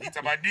him. He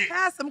talking about dick.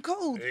 Have some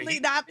cool. Hey, Please,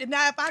 now if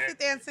I sit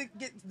there and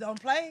don't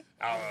play,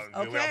 We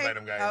don't Okay. play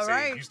them guys. All See,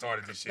 right. You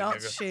started this shit, Don't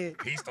nigga.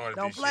 shit. He started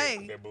Don't this play. shit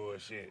with that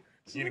bullshit.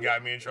 You done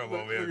got me in trouble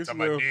over here Look at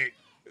talking about Slim. dick.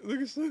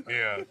 Look at Slim.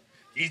 Yeah.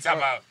 He talking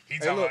about. He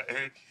talking look.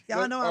 about.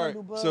 Y'all know All how right, to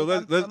do bugs. so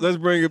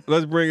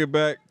let's bring it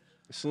back.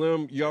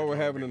 Slim, y'all were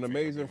having an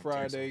amazing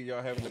Friday.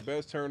 Y'all having the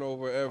best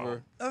turnover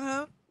ever.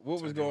 Uh-huh.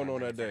 What was going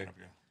on that day?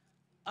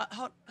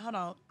 Hold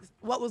on.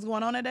 What was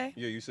going on that day?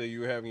 Yeah, you say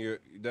you were having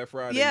that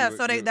Friday. Yeah, you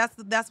were, so you-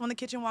 that's when the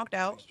kitchen walked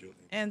out,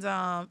 and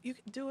you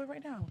can do it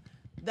right now.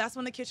 That's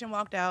when the kitchen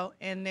walked out,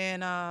 and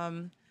then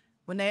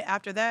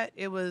after that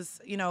it was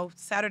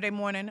Saturday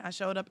morning. I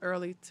showed up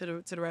early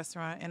to the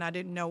restaurant, and I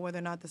didn't know whether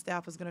or not the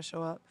staff was gonna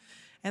show up,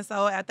 and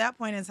so at that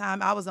point in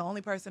time I was the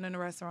only person in the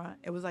restaurant.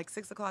 It was like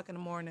 6:00 in the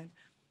morning,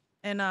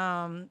 and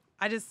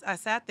I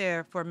sat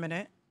there for a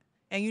minute,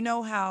 and you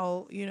know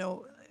how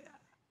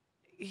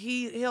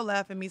he'll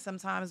laugh at me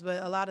sometimes,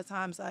 but a lot of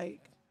times, like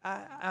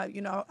I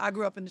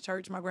grew up in the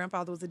church. My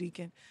grandfather was a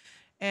deacon,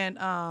 and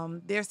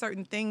there's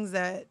certain things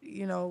that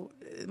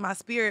my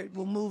spirit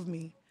will move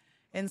me,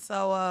 and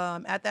so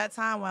at that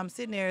time when I'm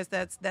sitting there, it's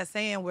that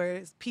saying where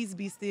it's peace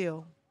be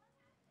still,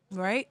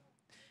 right?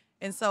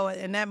 And so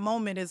in that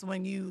moment is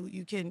when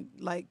you can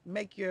like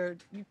you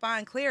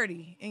find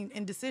clarity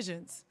in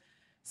decisions.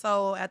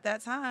 So at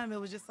that time, it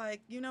was just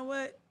like, you know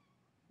what,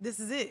 this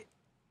is it.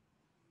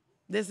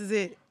 This is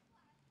it.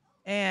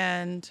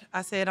 And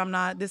I said, I'm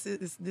not. This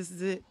is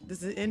it.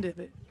 This is the end of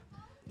it.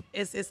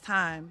 It's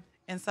time.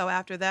 And so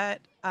after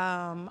that,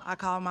 I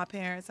called my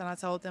parents and I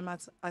told them,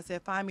 I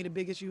said, find me the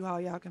biggest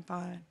U-Haul y'all can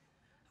find.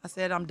 I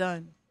said, I'm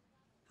done.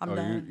 I'm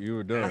done. You were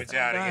Let done. me tell you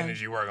how the done.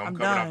 energy work. I'm I'm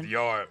coming off done. the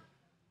yard.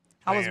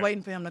 I was playing-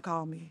 waiting for him to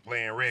call me.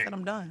 Playing I Rick. said,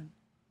 I'm done.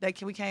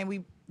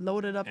 We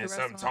loaded up And the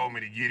something restaurant. told me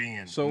to get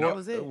in. So No, That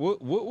was it.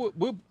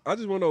 What? I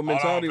just want to know all I'm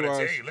mentality gonna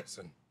wise. tell you,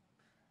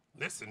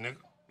 listen, nigga.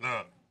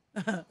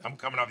 Look, I'm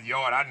coming off the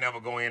yard. I never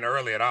go in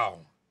early at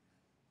all.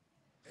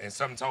 And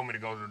something told me to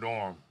go to the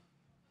dorm.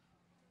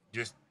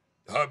 Just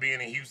her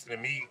being in Houston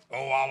and me,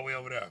 all the way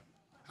over there.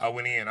 I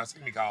went in. I said,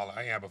 let me call her.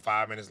 I ain't have but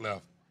 5 minutes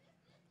left.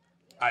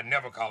 I'd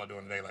never call her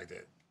during the day like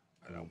that.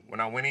 When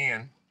I went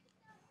in,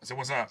 I said,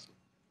 what's up?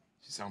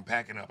 She said, I'm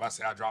packing up. I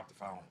said, I dropped the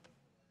phone.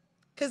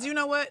 Because you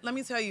know what? Let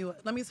me tell you.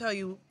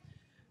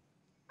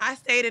 I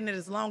stayed in it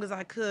as long as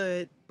I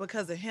could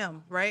because of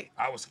him, right?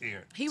 I was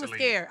scared. He to was leave.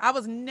 scared. I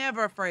was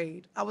never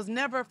afraid. I was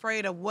never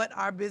afraid of what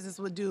our business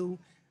would do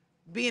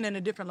being in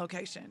a different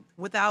location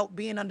without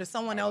being under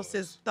someone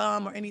else's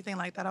thumb or anything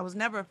like that. I was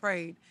never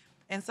afraid.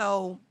 And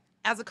so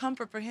as a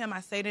comfort for him,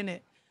 I stayed in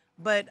it.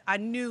 But I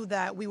knew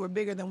that we were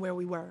bigger than where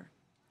we were,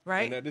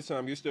 right? And at this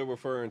time, you're still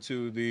referring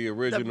to the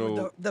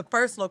original. The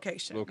first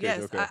location.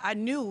 Yes, okay. I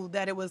knew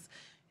that it was.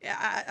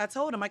 I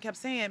told him. I kept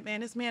saying, "Man,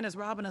 this man is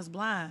robbing us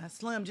blind.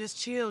 Slim, just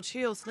chill,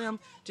 Slim.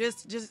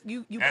 Just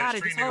you As got a it.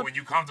 street Just nigga, hold, when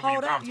you comfortable,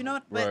 hold you up. You know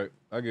what? But Right,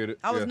 I get it.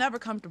 I was Yeah. never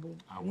comfortable.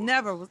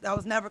 was. I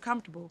was never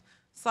comfortable.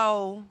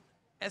 So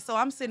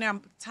I'm sitting there,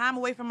 I'm time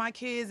away from my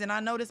kids, and I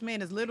know this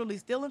man is literally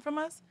stealing from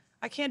us.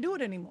 I can't do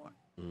it anymore.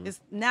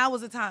 It's now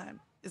is the time.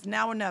 It's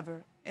now or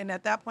never. And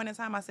at that point in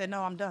time, I said,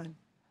 no, I'm done.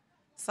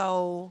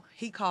 So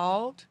he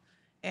called,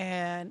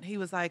 and he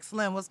was like,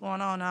 Slim, what's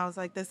going on? And I was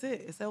like, that's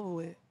it. It's over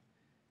with.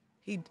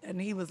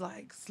 He was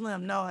like,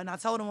 Slim, no. And I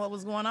told him what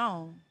was going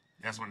on.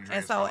 That's when the And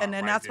dreads so, fell and out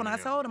then right that's there, when I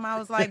yeah. told him, I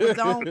was like,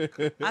 don't,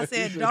 I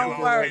said, don't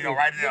Hello, worry. hey,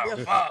 right there.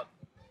 Fuck.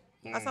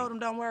 I told him,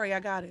 don't worry, I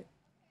got it.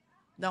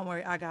 Don't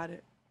worry, I got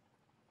it.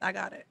 I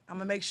got it. I'm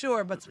gonna make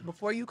sure, but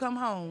before you come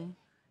home,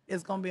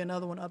 it's gonna be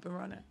another one up and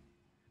running.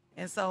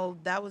 And so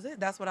that was it.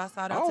 That's what I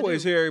started I to do.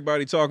 always hear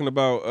everybody talking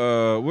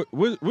about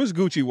what's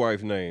Gucci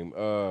wife's name?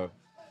 Is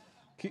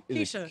it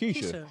Keisha.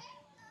 Keisha.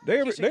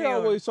 Keisha They Gayor.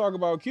 always talk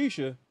about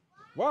Keisha.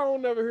 Why I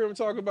don't never hear them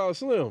talk about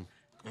Slim?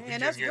 Man,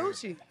 that's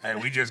Gucci. Hey,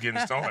 we just getting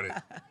started.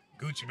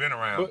 Gucci been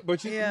around.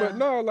 Yeah. But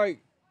no, like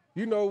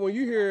when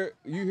you hear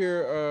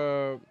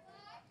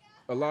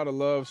a lot of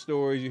love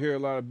stories, you hear a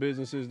lot of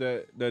businesses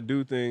that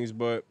do things,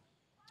 but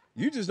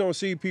you just don't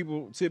see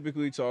people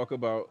typically talk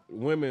about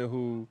women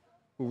who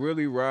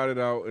really ride it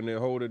out and then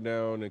hold it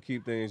down and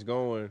keep things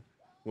going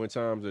when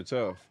times are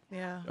tough.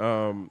 Yeah.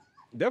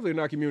 Definitely in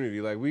our community,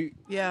 like we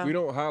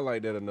don't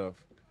highlight that enough.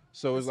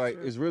 So it's like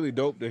true. it's really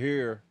dope to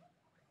hear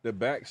the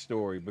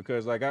backstory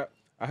because like I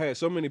had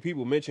so many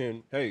people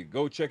mention, hey,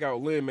 go check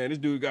out Lynn, man. This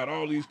dude got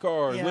all these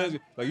cars. Yeah. Lynn's,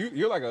 like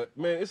you're like a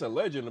man. It's a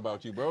legend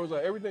about you, bro. It's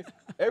like everything.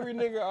 Every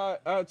nigga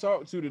I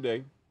talked to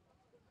today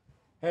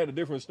had a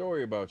different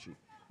story about you.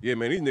 Yeah,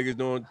 man. These niggas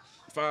doing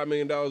 $5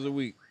 million a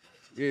week.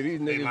 Yeah, these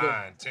They niggas.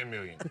 lying, 10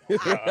 million. They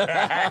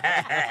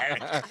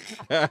lied.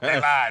 Don't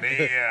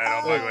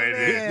fuck with man.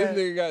 This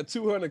nigga got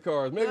 200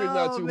 cars. Maybe it's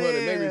not Oh, 200.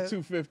 Maybe man. it's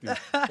 250.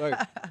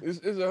 Like it's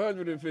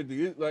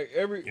 150. It's like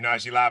every. You know how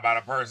she lied about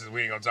her purses?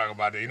 We ain't gonna talk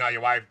about that. You know how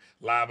your wife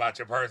lied about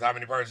your purse? How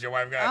many purses your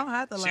wife got? I don't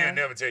have to lie. She'll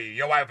never tell you.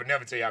 Your wife would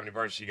never tell you how many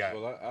purses she got.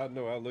 Well, I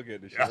know. I look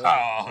at this shit.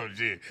 Oh,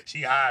 shit.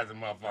 She hides a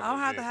motherfucker. I don't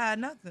have to hide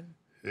nothing.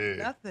 Yeah.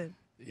 Nothing.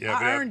 Yeah,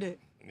 but I earned it.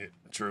 Yeah,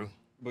 true.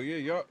 But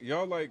yeah,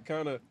 y'all like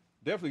kind of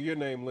definitely your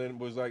name, Lynn,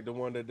 was like the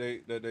one that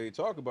they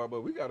talk about.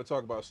 But we got to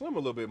talk about Slim a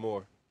little bit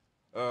more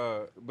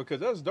because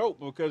that's dope.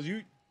 Because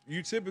you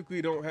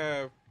typically don't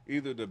have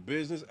either the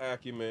business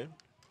acumen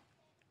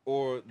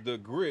or the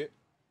grit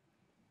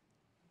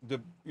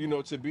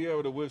to be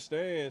able to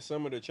withstand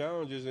some of the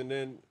challenges, and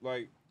then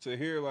like to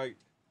hear like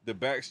the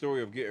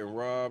backstory of getting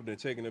robbed and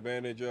taken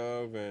advantage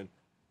of,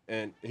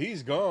 and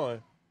he's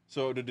gone.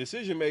 So the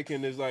decision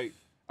making is like,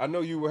 I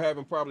know you were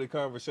having probably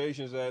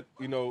conversations that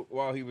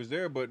while he was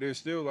there, but there's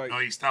still like No,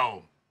 he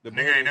stole. The Nigga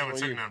ain't burden never is on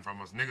took you. nothing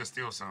from us. Nigga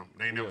steal something.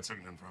 They ain't never took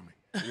nothing from me.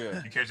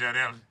 yeah, You catch that,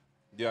 Alex?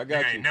 yeah, I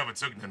got Nigga you. ain't never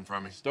took nothing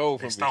from me. Stole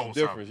They from me. stole It's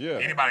different, something.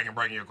 yeah. Anybody can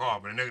break in your car,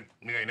 but a nigga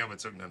ain't never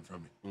took nothing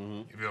from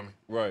me. You feel me?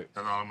 Right.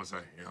 That's all I'm gonna say.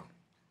 Yeah.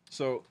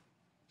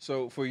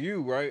 So for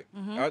you, right?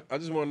 I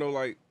just want to know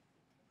like,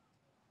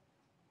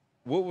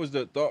 what was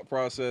the thought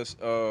process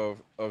of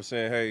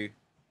saying, hey,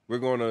 we're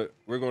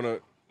gonna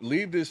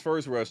leave this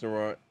first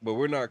restaurant, but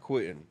we're not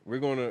quitting. We're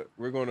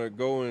gonna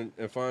go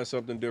and find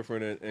something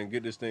different and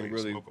get this thing Wait,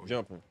 really smoke on you.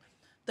 jumping.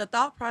 The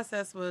thought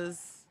process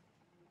was,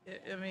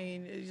 I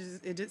mean,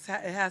 it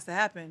has to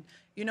happen.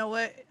 You know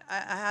what?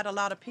 I had a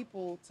lot of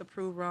people to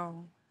prove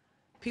wrong.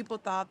 People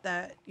thought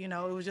that it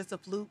was just a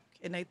fluke,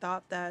 and they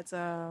thought that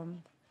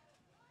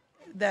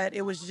that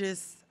it was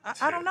just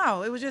I don't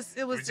know. It was just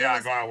it was. Let me tell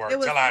you how God work.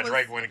 Tell how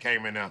Drake when it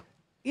came in now.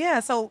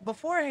 Yeah, so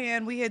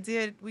beforehand we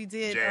did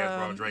Jazz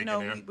brought Drake in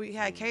there. we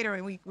had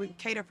catering. We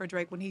catered for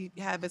Drake when he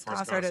had his First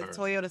concert at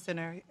concert. Toyota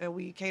Center.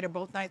 We catered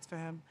both nights for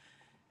him.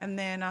 And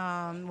then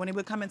when he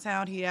would come in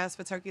town, he asked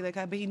for turkey leg,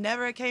 but he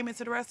never came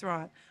into the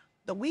restaurant.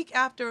 The week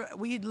after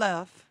we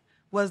left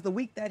was the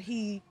week that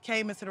he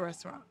came into the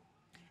restaurant.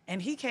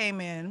 And he came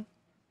in,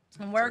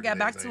 and word Turkey got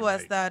back legs to ain't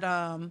us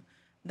right.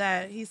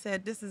 that he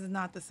said, this is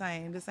not the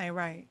same. This ain't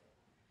right.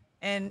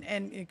 And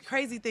the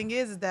crazy thing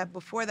is that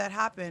before that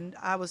happened,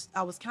 I was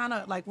kind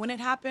of like, when it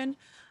happened,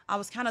 I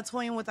was kind of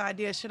toying with the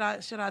idea, should I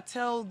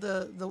tell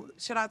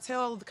should I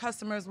tell the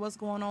customers what's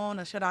going on,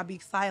 or should I be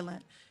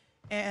silent?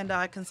 And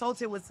I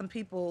consulted with some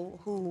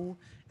people who,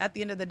 at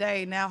the end of the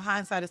day, now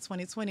hindsight is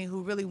 2020,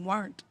 who really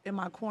weren't in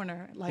my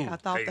corner like I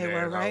thought they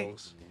were, right?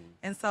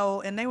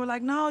 Assholes. And they were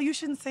like, no, you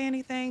shouldn't say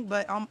anything,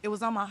 but it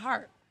was on my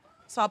heart.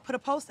 So I put a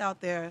post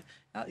out there.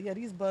 Yeah,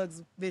 these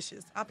bugs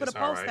vicious. I put It's a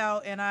post all right.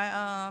 out, and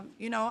I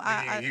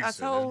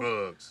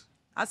Bugs.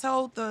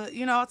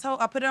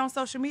 I put it on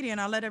social media,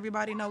 and I let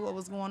everybody know what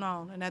was going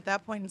on. And at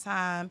that point in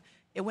time,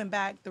 it went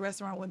back. The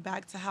restaurant went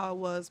back to how it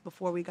was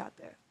before we got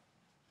there.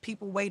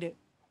 People waited.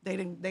 They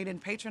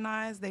didn't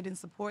patronize. They didn't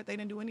support. They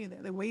didn't do any of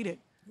that. They waited.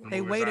 They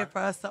move waited inside? for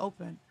us to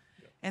open.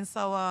 And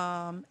so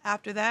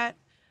after that,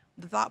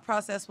 the thought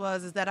process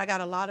is that I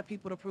got a lot of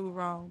people to prove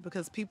wrong,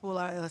 because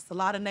it's a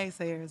lot of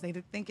naysayers. They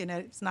thinking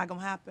that it's not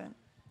gonna happen.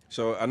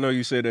 So I know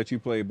you said that you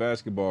played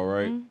basketball,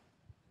 right?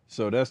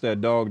 So that's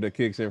that dog that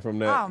kicks in from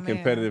that Oh, man.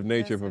 competitive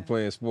nature from Listen.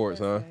 playing sports,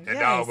 huh? That Yes.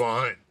 dog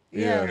gonna hunt.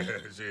 Yeah.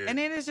 Shit. And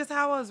then it's just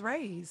how I was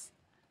raised.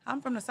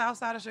 I'm from the south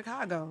side of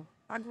Chicago.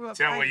 I grew up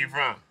Tell me where fighting. you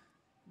from.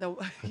 The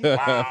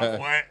Wild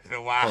what?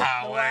 The wild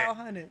what? Wild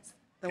Hunnets.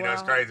 You know,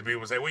 it's crazy.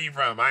 People say, where you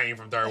from? I ain't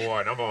from Third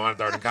Ward. I'm from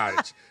 130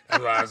 Cottage.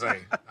 That's what I say.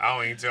 I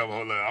don't even tell them,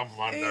 hold up, I'm from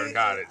 130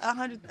 Cottage.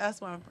 100.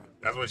 That's where I'm from.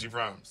 That's where she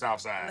from,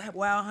 South Side.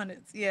 Wild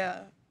Hunnets.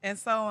 Yeah. And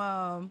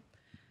so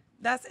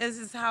it's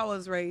just how I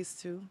was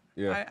raised too.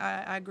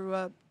 Yeah. I grew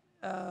up.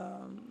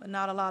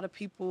 Not a lot of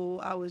people.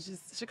 I was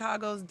just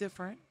Chicago's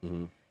different,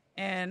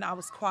 and I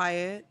was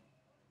quiet,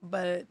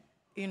 but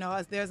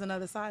there's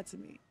another side to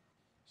me.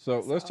 So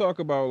let's talk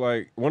about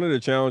like one of the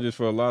challenges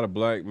for a lot of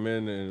black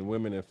men and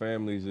women and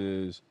families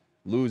is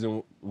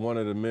losing one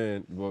of the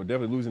men. Well,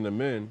 definitely losing the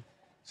men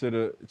to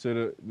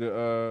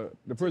the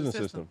prison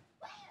system.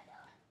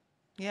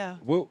 Yeah.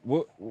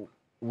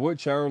 What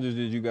challenges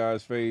did you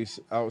guys face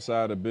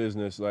outside of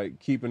business, like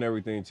keeping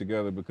everything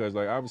together? Because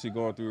like obviously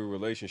going through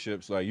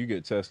relationships, like you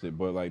get tested,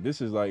 but like this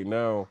is like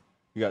now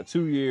you got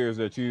 2 years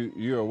that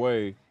you're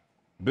away.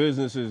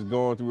 Business is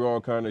going through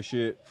all kind of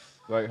shit.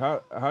 Like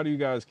how do you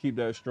guys keep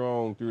that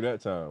strong through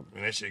that time?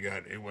 Man,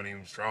 it wasn't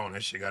even strong.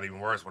 That shit got even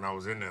worse when I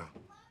was in there.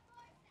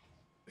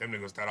 Them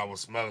niggas thought I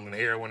was smuggling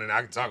heroin, and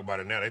I can talk about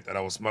it now. They thought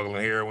I was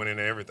smuggling heroin and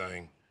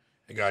everything.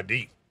 It got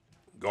deep.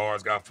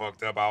 Guards got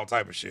fucked up, all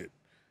type of shit.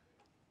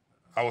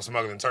 I was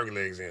smuggling turkey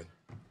legs in,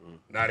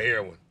 not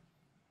heroin.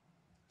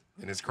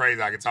 And it's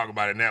crazy. I can talk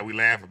about it now. We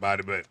laugh about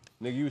it, but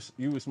Nigga,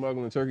 you was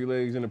smuggling turkey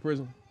legs in the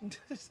prison?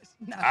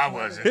 I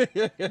wasn't.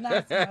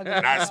 Not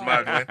smuggling. Not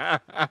smuggling.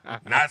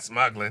 Not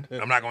smuggling.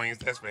 I'm not going to use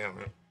that's for him.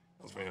 Man.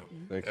 That's for him.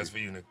 Thank That's you. for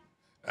you, nigga.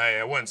 Hey,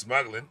 I wasn't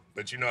smuggling,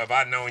 but if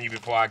I'd known you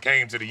before I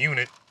came to the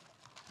unit,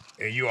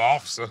 and you an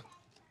officer,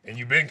 and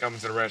you been coming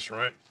to the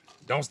restaurant,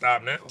 don't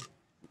stop now.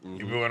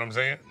 You feel what I'm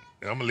saying?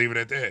 And I'm gonna leave it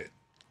at that.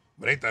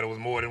 But they thought it was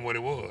more than what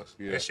it was.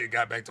 Yeah. That shit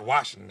got back to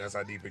Washington. That's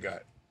how deep it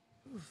got.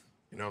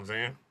 You know what I'm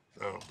saying?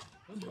 So,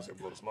 what's that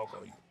blow the smoke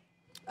on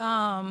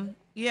you?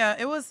 Yeah,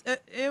 it was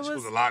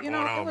was a lot going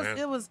on, man.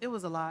 It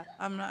was a lot.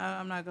 I'm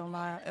not gonna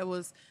lie. It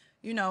was,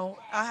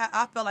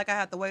 I felt like I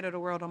had the weight of the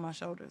world on my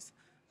shoulders.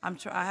 I'm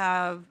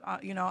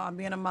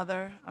being a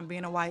mother. I'm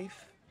being a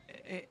wife.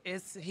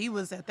 He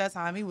was at that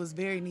time. He was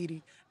very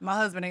needy. My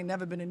husband ain't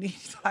never been a needy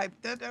type.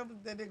 That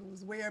nigga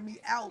was wearing me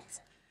out.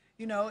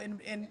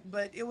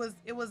 But it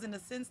was in the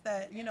sense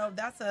that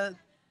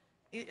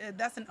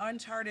that's an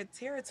uncharted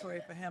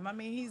territory for him. I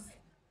mean,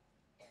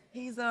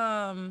 he's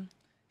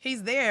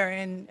there,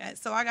 and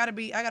so I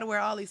gotta wear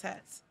all these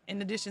hats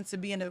in addition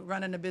to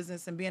running a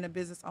business and being a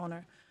business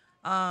owner.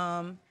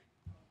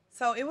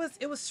 So it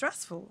was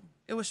stressful.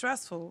 It was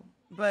stressful,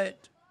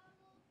 but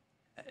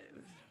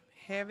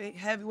heavy.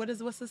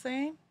 What's the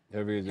saying?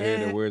 Heavy is the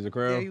head that wears the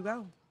crown. There you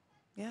go.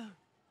 Yeah.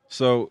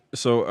 So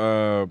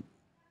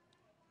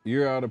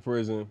you're out of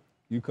prison.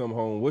 You come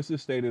home. What's the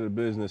state of the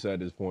business at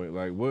this point?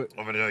 Like what?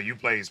 Over there, you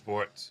played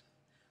sports.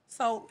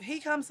 So he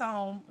comes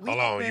home. Hold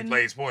on, you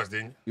played sports,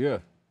 didn't you? Yeah.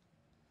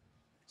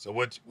 So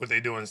what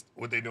they doing?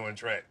 What they doing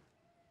track?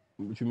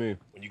 What you mean?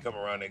 When you come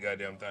around that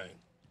goddamn thing,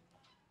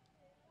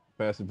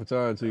 Pass the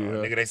baton to you, huh?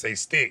 nigga, they say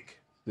stick.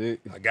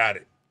 Stick. I got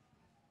it.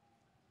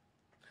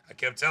 I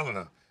kept telling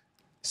her,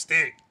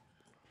 stick.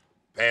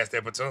 Pass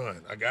that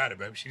baton. I got it,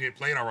 baby. She did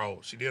play her role.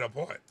 She did her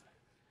part.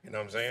 You know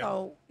what I'm saying?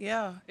 So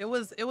yeah, it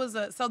was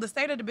so the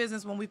state of the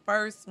business when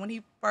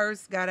he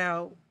first got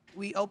out,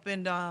 we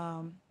opened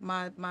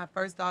my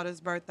first daughter's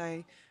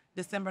birthday,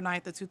 December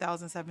 9th of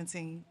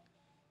 2017.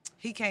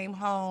 He came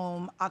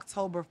home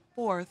October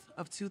 4th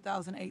of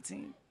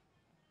 2018.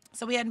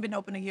 So we hadn't been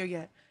open a year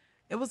yet.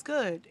 It was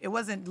good. It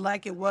wasn't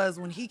like it was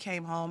when he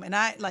came home. And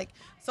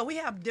so we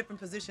have different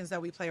positions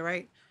that we play,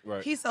 right?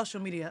 Right. He's social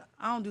media.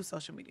 I don't do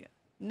social media.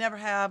 Never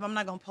have. I'm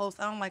not gonna post.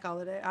 I don't like all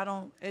of that. I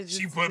don't. It's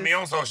She just, put me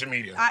on social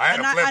media. I had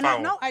and a flip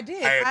phone. No, I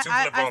did. I had two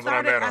flip phones when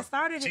I met her.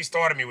 started. She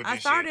started me with this I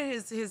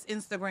started shit. his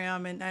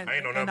Instagram and I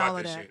ain't know nothing and all about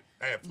of this that. shit.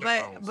 I had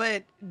flip phones.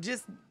 But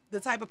just the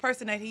type of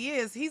person that he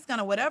is, he's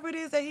gonna whatever it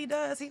is that he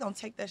does, he gonna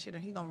take that shit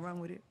and he gonna run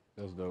with it.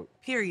 That's dope.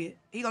 Period.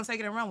 He gonna take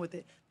it and run with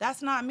it.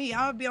 That's not me.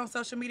 I would be on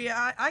social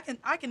media.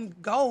 I can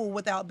go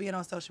without being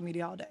on social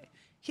media all day.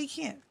 He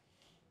can't.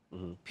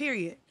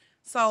 Period.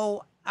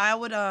 So I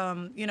would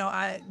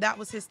that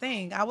was his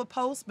thing. I would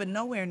post, but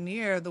nowhere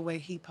near the way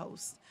he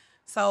posts.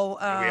 So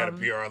we had a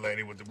PR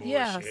lady with the bullshit.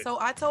 yeah. So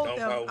I told Don't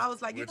them, post. I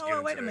was like, you Let's know get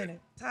what? Wait a into that.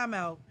 minute. Time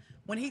out.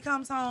 When he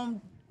comes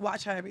home,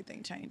 watch how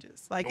everything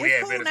changes. Like We had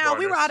it's cool business now.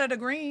 We were partners. out of the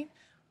green.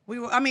 We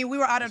were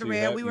out of the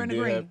red. We were in the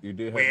green. You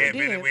did have. We had,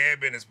 did. we had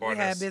business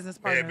partners. had business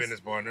We had partners. business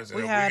partners.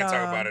 We And had, we can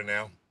talk about it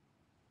now.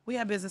 We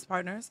had business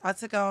partners. I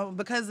took on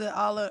because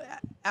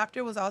after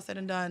it was all said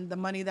and done, the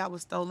money that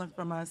was stolen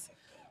from us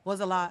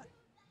was a lot.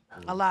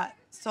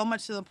 So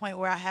much to the point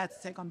where I had to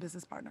take on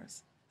business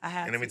partners. I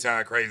had And let me to. tell you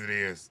how crazy it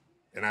is.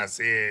 And I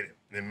said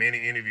in many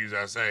interviews,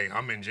 I say,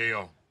 I'm in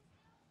jail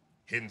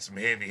hitting some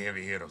heavy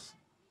hitters.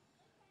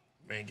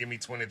 Man, give me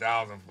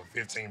 $20,000 for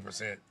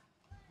 15%.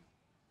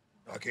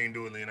 I can't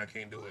do it, Lynn. I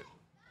can't do it.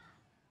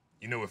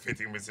 You know what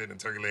 15% in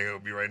turkey leg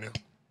would be right now?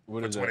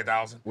 What For is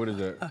 20,000. What is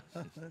that?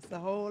 That's a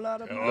whole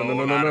lot of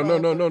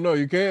money. No.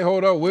 You can't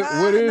hold up. What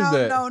is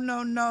that?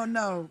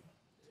 No.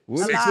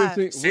 What A is lot.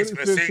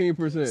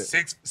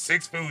 15%?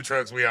 Six food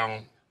trucks we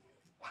own.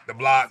 The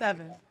block.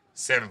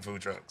 7.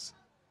 Food trucks.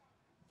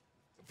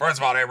 First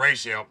of all, that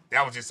ratio,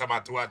 that was just something I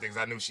threw out there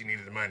because I knew she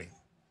needed the money.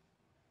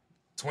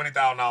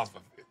 $20,000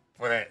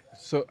 for that.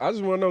 So I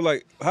just want to know,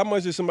 like, how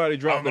much did somebody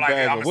drop the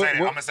bag? I'm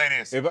going to say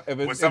this. If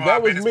With some of that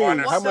our was business me,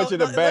 partners- how much of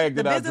the bag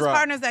did I The business drop?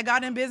 partners that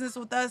got in business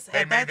with us They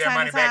at made that their time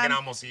money back in time,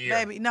 almost a year.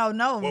 Baby, no,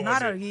 What was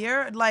not a it?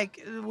 year.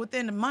 Like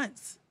within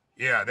months.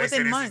 Yeah, they Within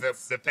said this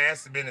months. is the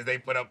fastest business. They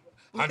put up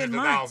hundreds of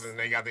months. thousands and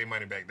they got their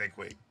money back that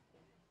quick.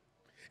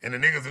 And the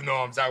niggas who know what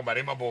I'm talking about,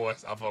 they my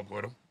boys. I fuck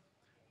with them.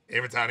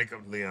 Every time they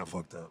come to Leon, I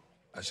fucked up.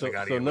 I should So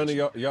have got none with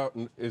of you.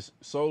 y'all, it's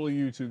solely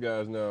you two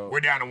guys now. We're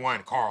down to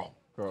one, Carl.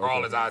 Carl, Carl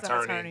okay. is our He's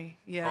our attorney. attorney,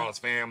 yeah. Carl's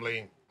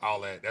family, all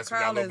that. That's who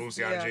Carl got Lil is-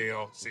 Boosie out of yeah.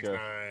 jail,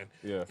 6'9".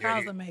 Yeah.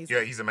 Carl's he- amazing.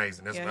 Yeah, he's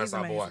amazing. That's, Yeah, that's he's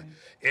our boy. amazing.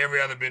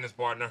 Every other business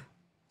partner,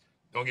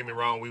 don't get me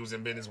wrong, we was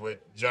in business with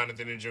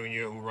Jonathan and Jr.,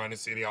 who run the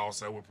city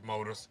also with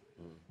promoters.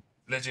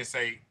 Let's just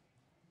say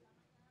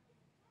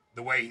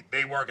the way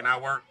they work and I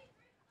work,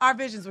 Our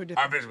visions were our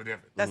different. visions were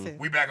different. That's it.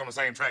 We back on the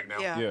same track now.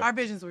 Yeah. Yeah. Our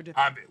visions were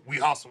different. We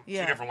hustle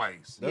Yeah. two different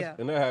ways. Yeah.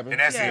 And that happened. And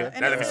that's Yeah, it.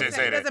 and Let it me just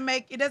say that. it doesn't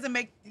make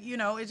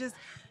it just.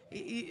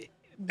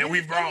 And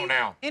we've grown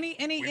now. Any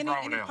We've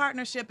grown now.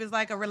 partnership is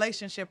like a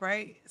relationship,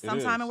 right?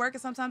 Sometimes is. it works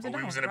and sometimes it When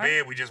don't. we was in the right?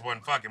 bed, we just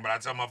wasn't fucking. But I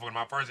tell motherfucker in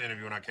my first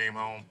interview when I came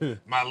home,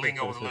 my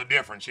lingo was a little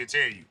different. She'll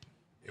tell you.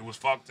 It was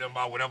fucked up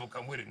about whatever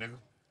come with it, nigga.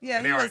 Yeah,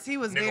 And he they was like, he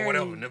was nigga, very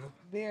whatever, nigga.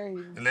 very.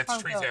 And let the punked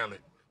streets up. handle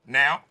it.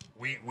 Now,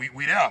 we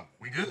there.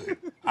 We good.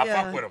 I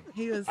Yeah, fuck with him.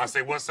 he was- I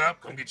say, what's up?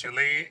 Come get your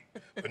leg.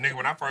 But nigga,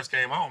 when I first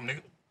came home,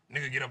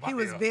 nigga get up out He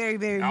was here. very,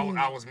 very mean.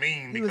 I was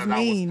mean He was because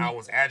mean. I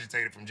was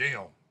agitated from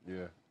jail.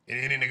 Yeah. And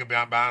any nigga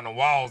behind the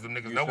walls, them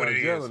niggas You know what start it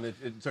is. yelling,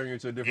 it turned you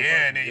into a different Yeah,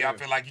 person. and then y'all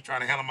feel like you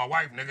trying to handle my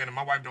wife, nigga, and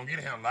my wife don't get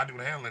handled. I do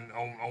the handling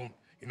on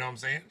you know what I'm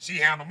saying? She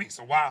handled me,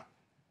 so why?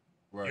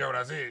 Right. You heard what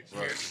I said?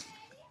 Right. This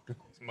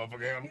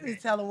motherfucker handled me. You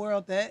tell the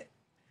world that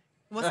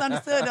what's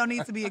understood don't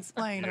need to be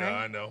explained, Yeah, I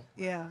right? know.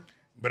 Yeah.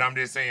 But I'm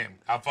just saying,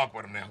 I fuck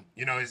with him now.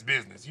 You know, it's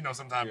business. You know,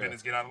 sometimes Yeah.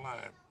 business get out of line.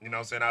 You know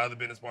what I'm saying? Our other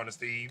business partner,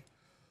 Steve,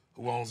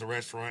 who owns a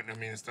restaurant,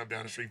 and stuff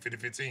down the street,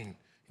 5015. You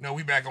know,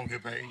 we back on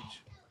good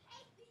page.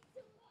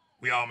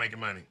 We all making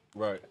money.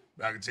 Right.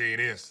 But I can tell you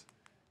this,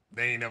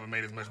 they ain't never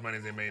made as much money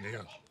as they made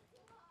here.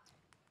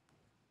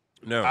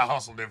 No. I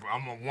hustle different.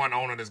 I'm a one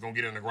owner that's gonna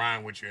get in the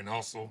grind with you and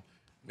hustle.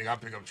 Nigga, I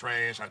pick up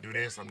trash. I do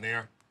this. I'm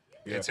there.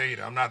 Yeah. I tell you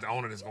that I'm not the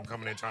owner that's gonna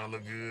come in there trying to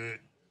look good,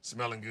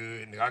 smelling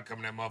good. Nigga, I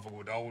come in that motherfucker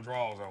with the old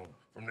drawers on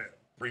from the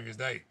previous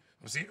day.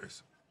 I'm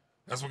serious.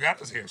 That's what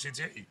got us here. She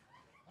tell you.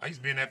 I used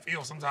to be in that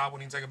field. Sometimes I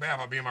wouldn't even take a bath.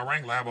 I'd be in my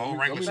Wrangler. I have a whole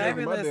Wrangler shirt.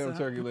 Baby, my listen. damn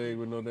turkey leg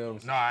with no damn.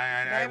 No,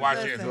 I ain't wash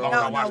it. As long as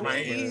I wash my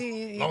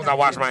hands. As long as I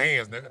wash my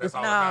hands, nigga. That's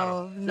all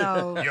that matters.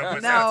 No. You ever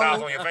put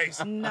sanitizer on your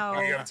face? No.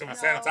 You ever put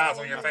sanitizer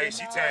on your face?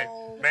 She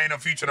tell man, no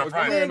future, no Come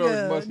front. in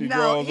those musty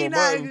drawers he on not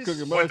my even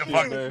cooking my What the shit,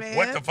 fuck? man.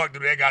 What the fuck do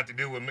that got to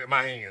do with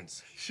my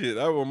hands? Shit,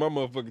 I want my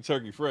motherfucking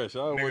turkey fresh. I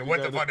don't Nigga, want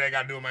what the fuck that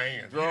got to do with my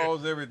hands?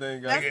 Draws,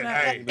 everything. That's Got not,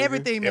 hey,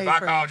 everything If made I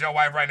for called your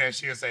wife right now,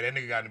 she'll say that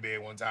nigga got in the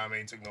bed one time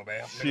and ain't took no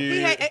bath.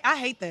 Shit. I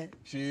hate that.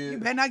 You Shit.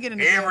 better not get in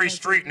the Every bed.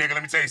 street, nigga,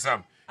 let me tell you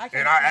something.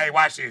 Hey,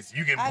 watch this.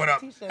 You can I put have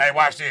up. t-shirts. Hey,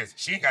 watch this.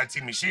 She ain't got to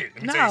teach me shit.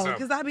 Let me tell you No, something.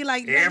 because I be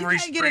like, Every you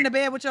can't get in the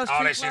bed with your street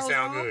all that shit clothes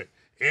sound on. good.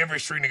 Every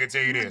street nigga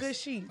tell you Good this.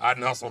 sheets. I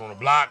done hustled on the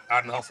block.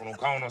 I done hustled on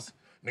corners.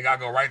 Nigga, I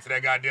go right to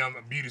that goddamn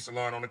beauty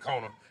salon on the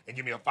corner and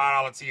give me a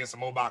 $5 tea and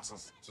some more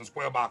boxers, some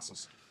square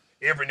boxers.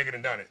 Every nigga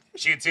done it.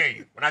 She'll tell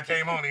you. When I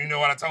came on, you know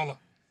what I told her?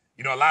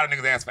 You know, a lot of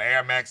niggas ask for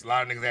Air Max. A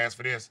lot of niggas ask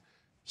for this.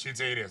 She'll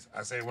tell you this.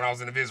 I say, when I was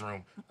in the visit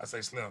room, I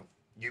say, Slim,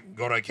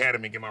 go to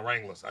Academy and get my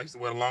Wranglers. I used to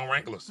wear the long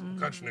Wranglers.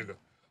 Country nigga.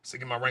 So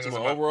get my Wranglers.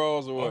 Some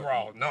overalls or what?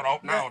 Overall.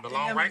 No, the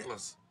long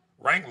Wranglers.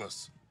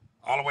 Wranglers.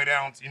 All the way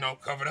down,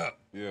 covered up.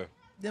 Yeah.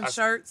 Them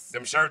shirts.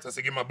 Them shirts. I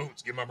said, get my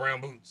boots. Get my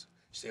brown boots.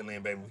 She said,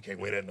 Lynn, baby, we can't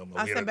wear that no more.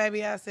 I said,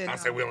 baby, I said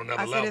we're on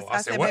another I said, level.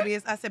 I said, what?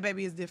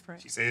 baby, it's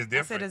different. She said, it's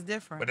different. I said, it's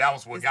different. But that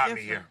was what It's got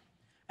different. me here.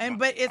 And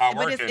but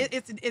working.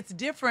 it's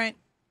different.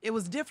 It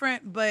was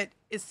different, but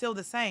it's still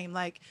the same.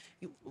 Like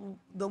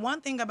the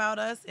one thing about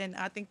us, and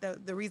I think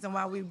the reason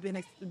why we've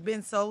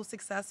been so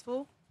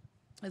successful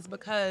is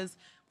because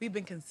we've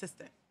been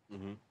consistent.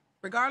 Mm-hmm.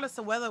 Regardless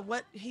of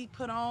what he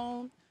put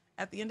on,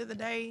 at the end of the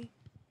day,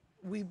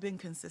 we've been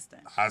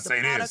consistent. I say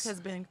the product this. has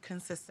been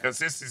consistent.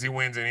 Consistency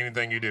wins in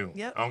anything you do.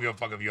 Yep. I don't give a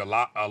fuck if you're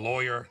a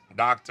lawyer,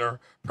 doctor,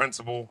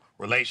 principal,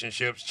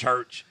 relationships,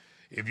 church.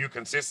 If you're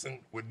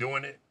consistent with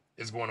doing it,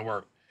 it's going to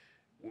work.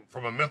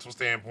 From a mental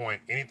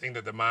standpoint, anything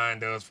that the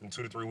mind does from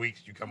 2 to 3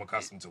 weeks, you become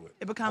accustomed to it.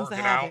 It becomes Working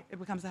a habit. out, It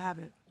becomes a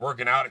habit.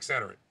 working out,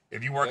 etc.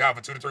 If you work out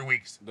for 2 to 3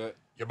 weeks,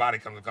 your body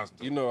comes accustomed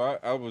to it. You know,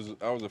 I was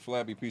a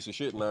flabby piece of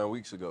shit 9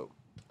 weeks ago.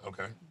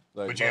 Okay.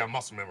 Like, But you have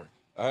muscle memory.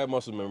 I had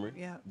muscle memory.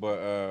 Yeah.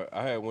 But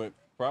I had went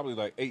probably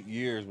like 8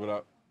 years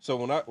without. So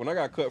when I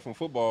got cut from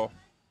football,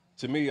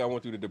 to me, I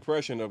went through the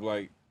depression of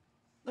like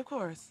Of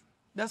course.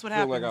 That's what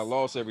feeling happens. like I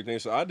lost everything.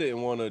 So I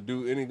didn't want to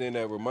do anything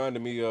that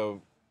reminded me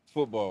of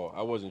football.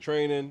 I wasn't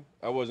training.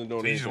 I wasn't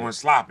doing So you just anything. went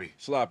sloppy.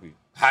 Sloppy.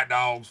 Hot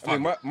dogs, I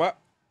mean, fucking.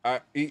 I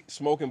eat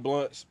smoking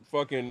blunts,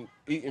 fucking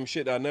eating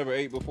shit I never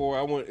ate before.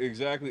 I went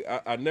exactly.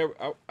 I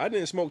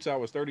didn't smoke till I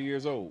was 30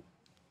 years old.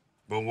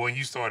 But when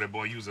you started,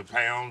 boy, you was a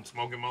pound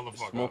smoking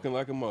motherfucker. Smoking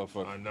like a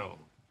motherfucker. I know.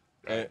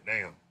 And-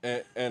 Damn.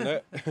 And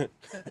that,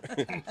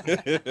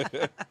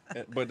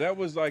 but that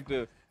was like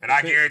the. And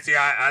I guarantee,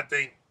 I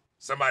think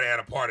somebody had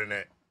a part in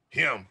that.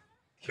 Him.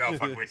 Y'all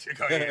fuck with you.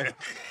 Go ahead.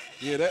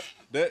 Yeah, that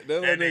That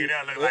little nigga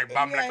that look like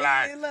Bum Black Yeah,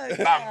 Clyde. he look-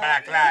 Bum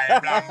Black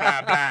Clyde. Blah,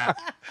 blah, blah.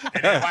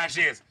 And then watch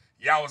this.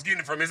 Y'all was getting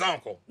it from his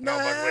uncle. No,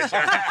 fuck with you.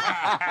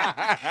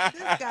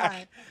 This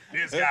guy.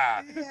 This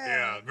guy. Yeah.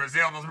 Yeah.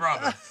 Griselda's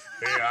brother.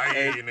 Yeah, I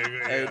hear you,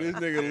 nigga. Hey, Yeah. this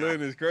nigga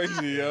Lynn is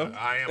crazy, yo.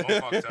 I am.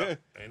 I'm fucked up.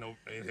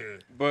 Ain't here.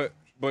 But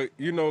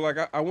you know, like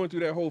I went through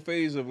that whole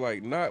phase of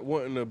like not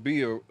wanting to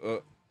be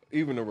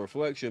even a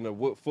reflection of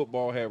what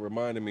football had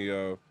reminded me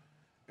of,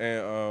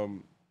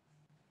 and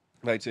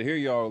like to hear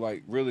y'all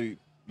like really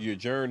your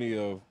journey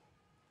of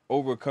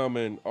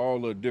overcoming all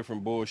the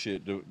different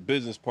bullshit, the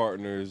business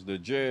partners, the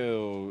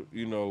jail,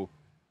 you know,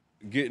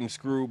 getting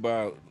screwed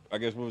by, I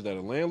guess, what was that,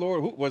 a landlord?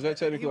 Who was that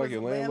technically, like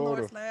your landlord?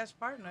 Landlord /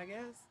 partner, I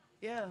guess.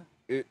 Yeah.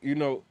 You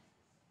know,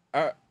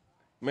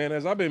 man,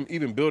 as I've been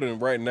even building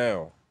right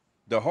now,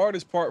 the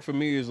hardest part for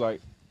me is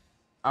like,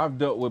 I've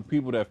dealt with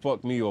people that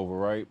fucked me over,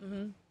 right?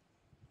 Mm-hmm.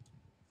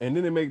 And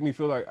then it makes me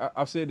feel like,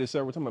 I've said this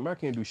several times, like, man, I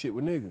can't do shit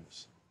with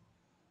niggas.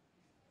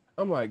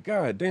 I'm like,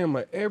 God damn,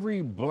 like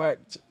every black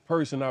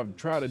person I've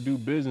tried to do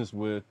business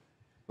with,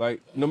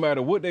 like no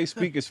matter what they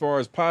speak as far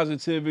as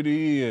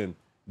positivity and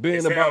being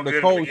It about sound the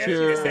good.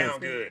 culture, It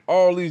sound good.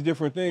 all these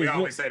different things. We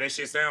always say that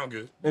shit sound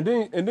good. And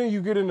then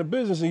you get into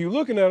business and you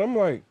looking at it, I'm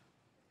like,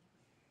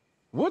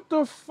 what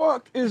the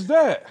fuck is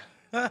that?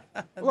 The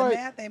Like,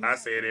 math ain't I math.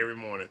 say it every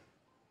morning.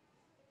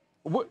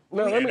 What?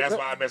 Now, And that's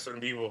why I mess with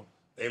them people.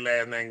 They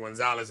last name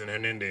Gonzalez and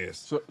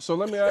Hernandez. So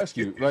let me ask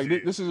you, like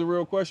this is a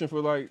real question for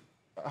like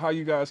how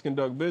you guys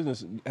conduct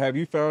business. Have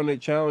you found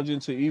it challenging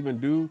to even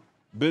do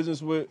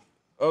business with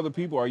other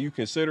people? Are you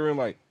considering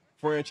like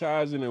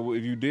franchising? And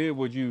if you did,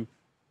 would you?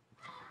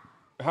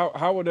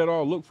 How would that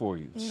all look for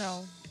you?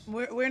 No,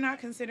 we're not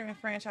considering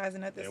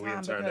franchising at this And we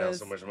time done turned down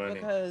so much money.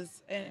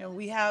 because and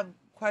we have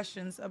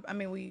questions. I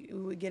mean, we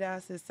would get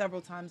asked this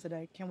several times a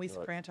day. Can we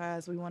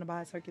franchise? We want to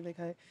buy a circular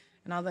cut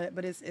and all that,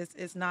 but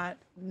it's not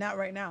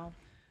right now,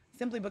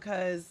 simply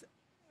because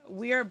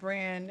we are a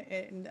brand,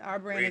 and our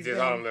brand Read has this.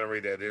 Hold on, been. let them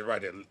read that. It's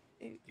right there.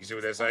 You see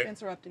what they Stop say?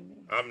 interrupting me.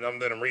 I'm letting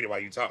them read it while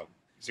you talk. You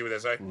see what they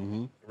say?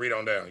 Mm-hmm. Read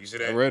on down. You see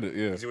that? I read it,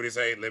 yeah. You see what they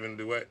say? Live and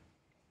do what?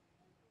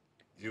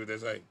 You see what they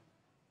say?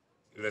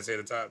 See what they say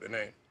at the top? The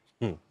name.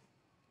 I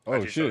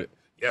Oh just showed shit. it.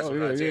 That's Oh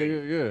what I tell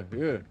you.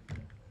 yeah.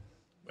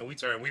 And we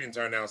didn't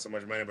turn down so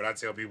much money, but I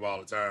tell people all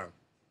the time.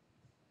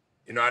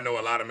 You know, I know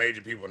a lot of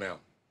major people now,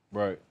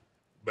 Right.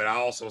 but I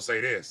also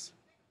say this: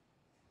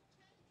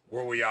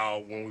 where were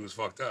y'all when we was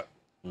fucked up?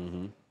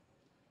 Mm-hmm.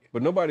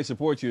 But nobody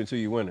supports you until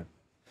you winning.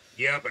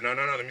 Yeah, but no.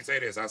 Let me say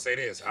this. I say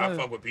this. I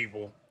fuck with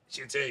people.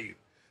 She'll tell you.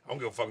 I don't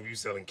give a fuck if you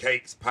selling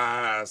cakes,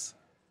 pies.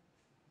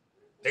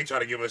 They try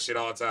to give us shit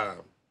all the time.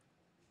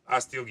 I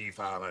still give you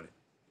 500.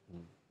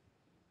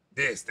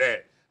 This,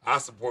 that. I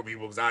support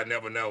people because I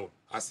never know.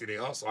 I see they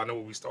hustle. I know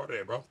where we started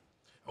at, bro.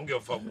 I don't give a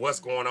fuck what's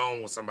going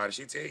on with somebody.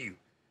 She'll tell you.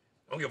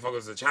 I don't give a fuck if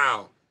it's a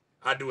child.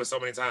 I do it so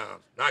many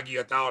times. Now I give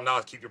you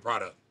 $1,000, keep your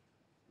product.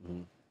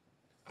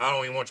 I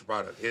don't even want your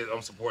product.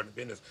 I'm supporting the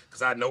business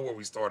because I know where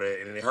we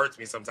started at, and it hurts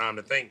me sometimes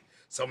to think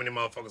so many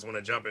motherfuckers want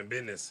to jump in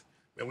business.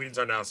 Man, we done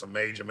turned down some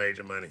major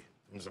money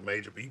from some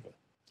major people.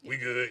 We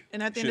good.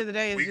 And at the end of the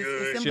day, it's we just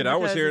good. it's simply Shit, I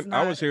was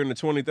because it's hearing not-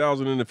 the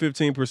 20,000 and the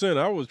 15%.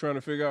 I was trying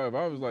to figure out if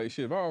I was like,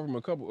 shit, if I offer them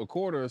a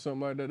quarter or something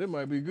like that, it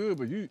might be good.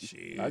 But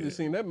I just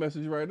seen that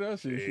message right there.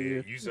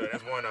 Shit. You said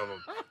that's one of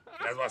them.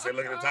 That's why I said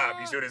look at the top.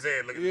 You should have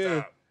said look at Yeah. the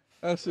top.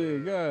 I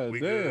said, God We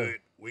damn. good.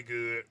 We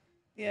good.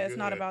 Yeah, it's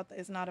not good. about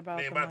it's not about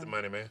It ain't the about the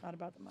money, man. It's not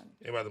about the money.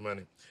 Ain't about the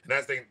money.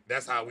 And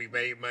that's how we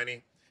made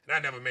money. And I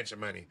never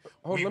mentioned money.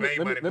 Hold We on, made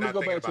money, let me not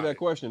go thinking back to about that it.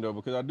 question though,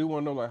 because I do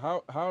want to know like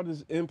how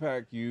does it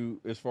impact you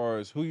as far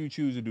as who you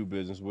choose to do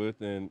business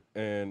with and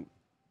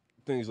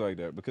things like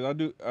that. Because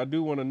I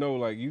do want to know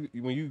like you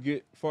when you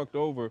get fucked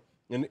over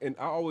and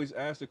I always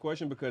ask the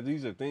question because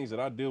these are things that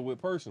I deal with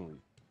personally.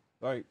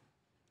 Like,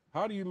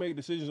 how do you make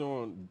decisions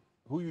on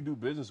who you do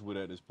business with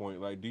at this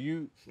point? Like, do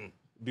you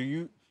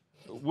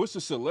what's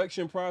the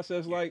selection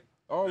process like?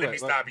 All Let that. me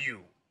stop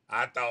you.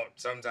 I thought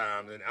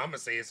sometimes, and I'm gonna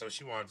say it so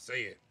she wanted to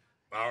say it.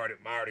 I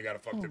already got a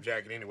fucked up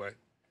jacket anyway.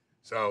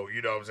 So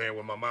you know what I'm saying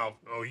with my mouth.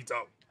 Oh, he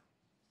talk.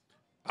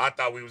 I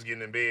thought we was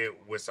getting in bed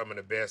with some of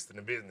the best in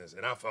the business,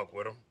 and I fuck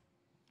with them.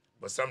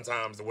 But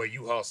sometimes the way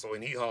you hustle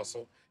and he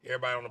hustle,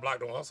 everybody on the block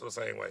don't hustle the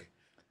same way.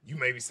 You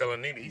may be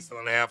selling it, he's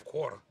selling a half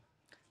quarter.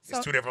 It's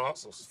So- two different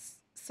hustles.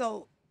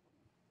 So,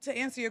 to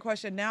answer your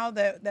question, now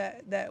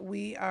that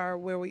we are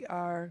where we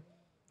are,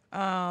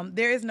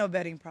 there is no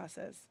vetting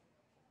process.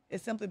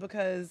 It's simply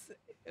because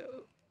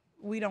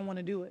we don't want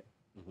to do it.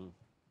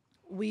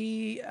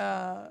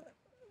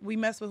 We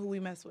mess with who we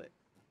mess with.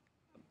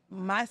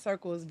 My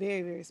circle is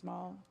very, very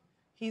small.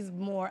 He's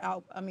more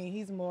out. I mean,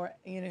 he's more.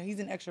 He's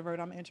an extrovert.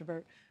 I'm an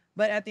introvert.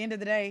 But at the end of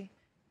the day,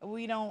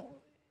 we don't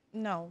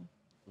know.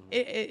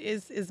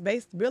 It's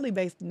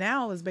based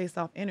now is based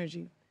off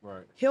energy.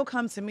 Right. He'll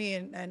come to me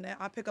and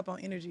I pick up on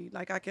energy.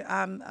 Like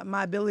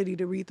my ability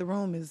to read the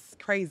room is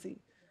crazy.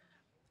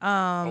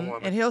 woman.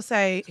 And he'll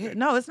say,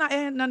 no, it's not. It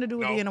had nothing to do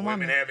with No, being a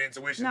women woman. have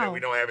intuition that No. we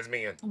don't have as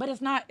men. But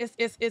it's not.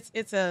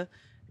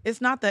 It's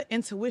not the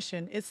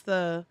intuition. It's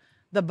the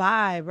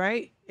vibe,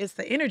 right? It's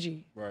the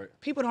energy. Right.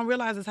 People don't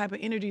realize the type of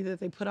energy that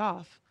they put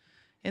off,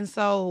 and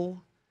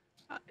so,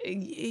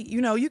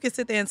 you can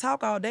sit there and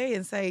talk all day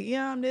and say,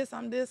 yeah, I'm this.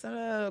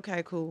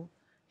 Okay, cool.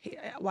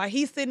 While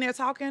he's sitting there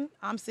talking,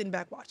 I'm sitting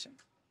back watching.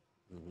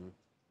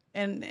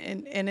 And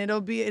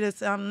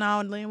it's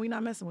no, Lynn, we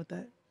not messing with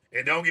that.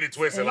 And don't get it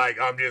twisted like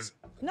I'm just.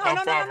 No, I'm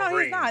no, far no, no, from he's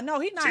green. not. No,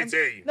 he's not. She'll tell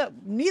you. Look,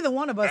 neither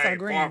one of us Hey, are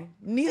green. far-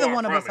 Neither far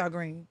one of from us it. are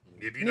green.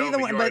 If you know Neither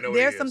me, one. you already But know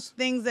there's what it some is.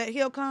 things that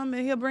he'll come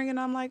and he'll bring, and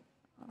I'm like,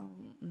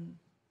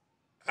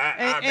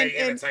 I may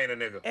and- entertain a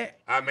nigga.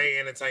 I may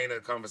entertain a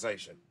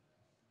conversation.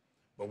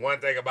 But one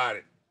thing about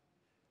it,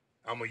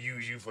 I'm gonna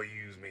use you for you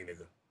use me,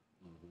 nigga.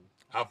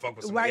 I'll fuck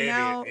with some right heavy.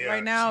 now, Yeah,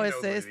 right now, she it's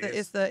knows the what it's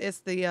it the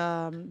is.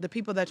 it's the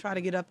people that try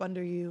to get up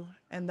under you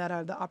and that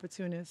are the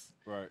opportunists.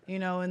 Right.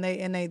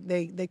 And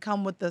they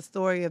come with the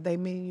story of they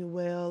mean you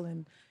well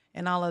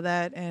and all of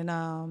that and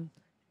And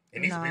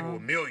these are people no.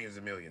 with millions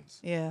and millions.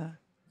 Yeah.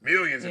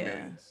 Millions and Yeah.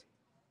 millions.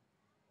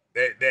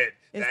 That the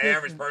It's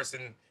average different.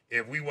 person,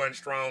 if we wasn't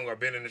strong or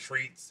been in the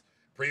streets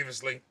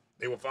previously,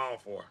 they would fall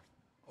for.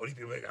 Oh, these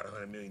people ain't got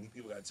 100 million. These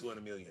people got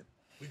 200 million.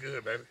 We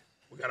good, baby.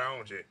 We got our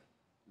own shit.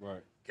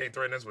 Right. Can't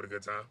threaten us with a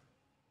good time.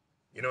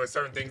 It's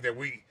certain things that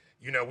we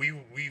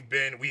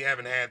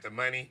haven't had the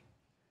money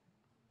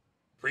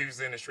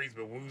previously in the streets,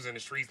 but when we was in the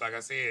streets, like I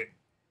said,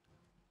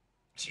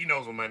 she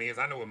knows what money is.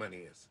 I know what money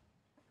is.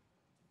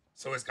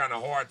 So it's kind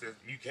of hard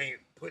you can't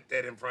put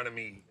that in front of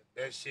me.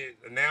 That shit.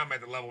 And now I'm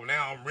at the level.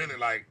 Now I'm really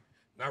like,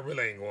 I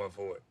really ain't going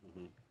for it.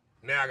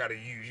 Now I got to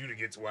use you to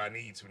get to where I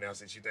need to. Now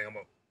since you think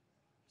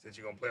since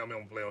you're gonna play on me,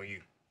 I'm gonna play on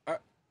you.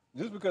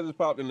 Just because it's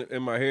popped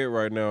in my head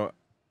right now,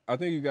 I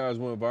think you guys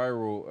went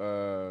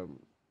viral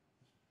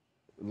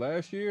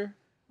last year.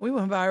 We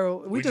went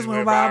viral. We just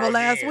went viral viral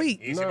last again.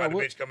 week. You see No, about the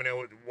what- bitch coming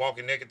in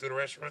walking naked through the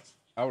restaurants?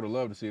 I would have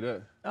loved to see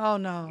that. Oh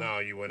no. No,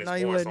 you wouldn't. No,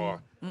 It's you porn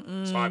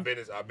wouldn't. star.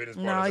 So our business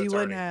No, partner's you attorney.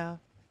 wouldn't have.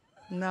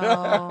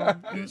 No.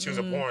 She was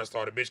a porn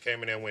star. The bitch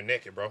came in there and went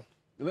naked, bro.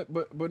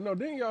 But no,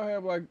 didn't y'all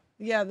have like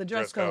Yeah, the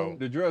dress code.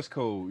 the dress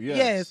code? Yes.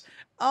 Yes.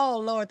 Oh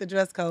Lord, the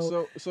dress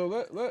code. So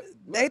let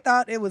They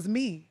thought it was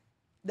me.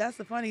 That's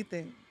the funny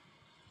thing.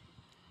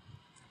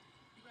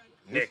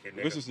 Naked,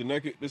 nigga. this is the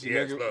naked. This is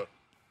Yes, naked. look.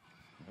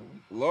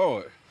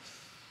 Lord.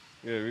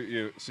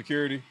 Yeah.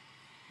 Security.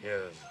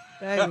 Yes.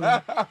 Baby.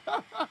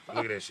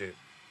 Look at that shit.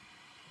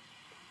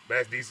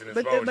 That's decent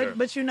exposure.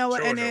 But you know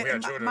what? Children. And We then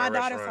had children my in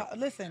our daughter restaurant. saw.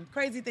 Listen,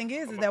 crazy thing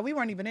is that we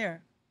weren't even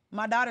there.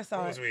 My daughter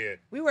saw Who was it. we at?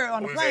 We were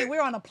on a Who was plane. at? We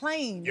were on a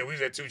plane. Yeah, we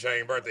was at 2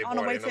 Chainz birthday On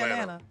the party way in to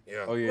Atlanta. Atlanta.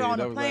 Yeah. Oh yeah. We were on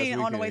that a was plane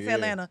last on the way weekend, to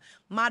Atlanta.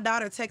 My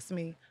daughter texted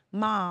me,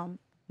 Mom,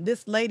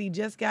 this lady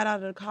just got out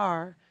of the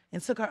car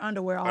and took her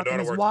underwear off daughter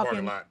and is worked the parking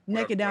walking lot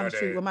naked with down her the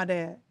street dad. with my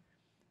dad.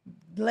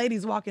 The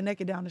lady's walking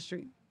naked down the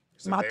street.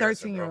 It's My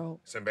embarrassing, bro. 13-year-old.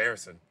 It's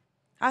embarrassing.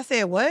 I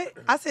said, what?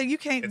 I said, you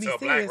can't It's be a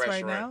black serious right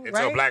restaurant. now, It's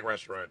right? a black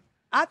restaurant.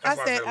 I That's why I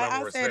said, said level I of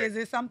said, respect. is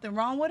there something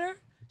wrong with her?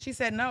 She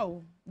said,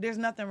 no, there's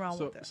nothing wrong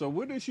with her. So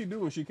what did she do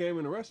when she came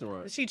in the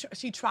restaurant?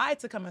 She tried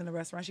to come in the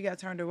restaurant. She got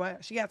turned away.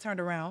 She got turned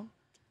around.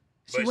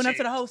 She But went up she-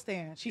 to the host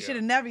stand. She Yeah. should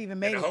have never even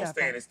made And it the host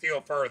that far. stand is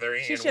still further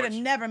in. She should have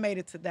which- never made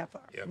it to that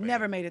far. Yeah, man.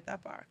 Never made it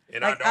that far.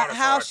 And our Like daughter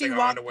how saw her she take her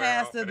walked underwear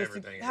past off and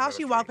everything in how the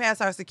she middle of walked the street.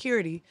 past our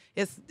security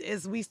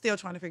is we still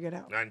trying to figure it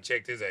out. I done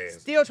checked his ass.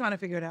 Still trying to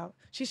figure it out.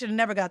 She should have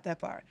never got that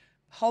far.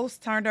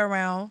 Host turned her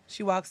around.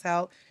 She walks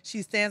out.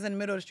 She stands in the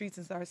middle of the streets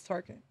and starts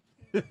twerking.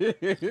 Well,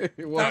 Starts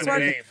Well,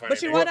 twerking. ain't funny,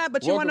 But you man. want that?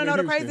 But you want to Welcome know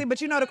to the crazy? Houston.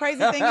 But you know the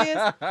crazy thing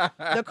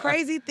is, the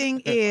crazy thing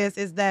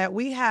is that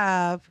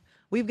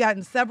we've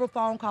gotten several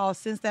phone calls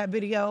since that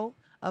video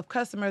of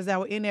customers that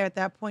were in there at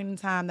that point in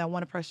time that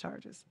want to press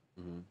charges.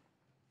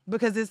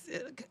 Because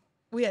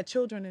we had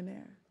children in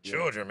there.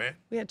 Children, man.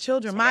 We had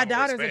children. Some My level of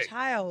daughter's a respect.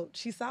 child.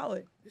 She saw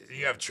it.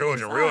 You have children,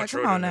 She saw real it.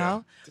 children. Come on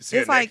now. To see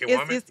It's a like naked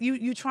woman. it's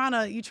you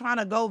trying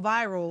to go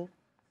viral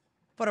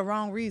for the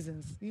wrong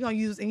reasons. You're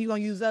gonna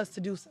use us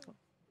to do so.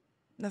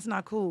 That's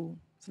not cool.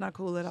 It's not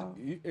cool at all.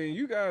 And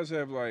you guys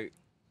have like,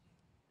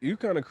 you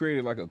kind of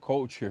created like a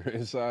culture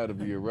inside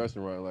of your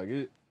restaurant. Like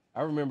it,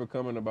 I remember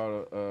coming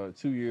about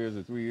 2 years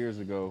or 3 years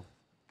ago.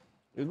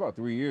 It's about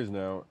 3 years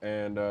now,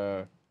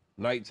 and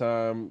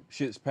nighttime,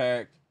 shit's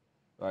packed.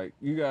 Like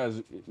you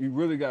guys, you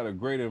really got a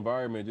great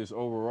environment just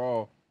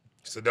overall.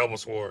 It's a double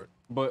sword.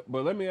 But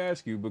let me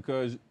ask you,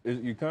 because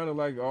you kind of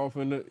like off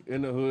in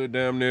the hood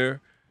down there.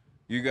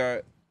 You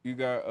got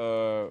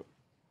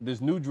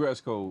this new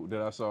dress code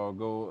that I saw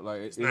go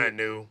like It's not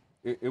new.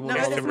 It No, went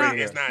It's all the over ring.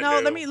 the It's not No,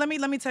 new.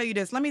 let me tell you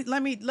this. Let me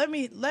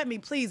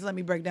please let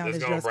me break down Let's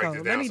this go dress break code.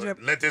 this Let down. me So drip-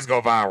 let this go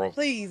viral.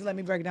 Please let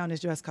me break down this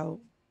dress code.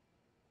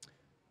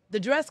 The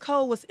dress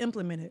code was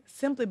implemented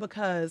simply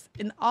because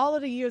in all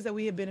of the years that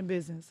we have been in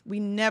business, we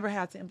never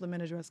had to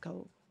implement a dress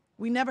code.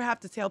 We never have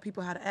to tell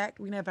people how to act.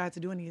 We never had to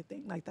do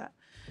anything like that.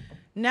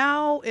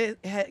 Now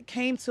it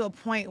came to a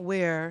point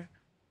where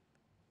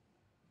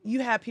you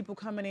have people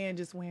coming in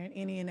just wearing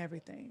any and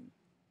everything.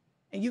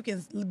 And you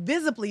can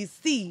visibly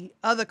see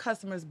other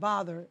customers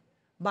bothered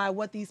by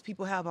what these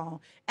people have on.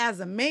 As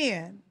a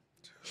man,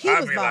 he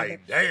I'd was be bothered.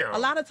 like, damn. A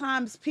lot of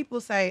times people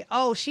say,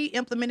 "Oh, she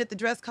implemented the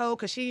dress code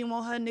because she didn't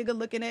want her nigga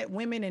looking at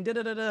women and da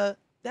da da da."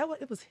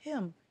 It was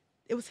him.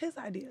 It was his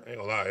idea. I ain't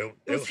gonna lie.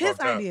 It was his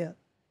fucked up. idea.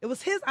 It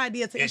was his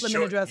idea to It's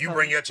implement a dress you code.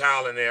 bring your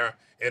child in there,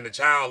 and the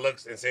child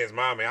looks and says,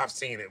 "Mommy, I've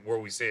seen it where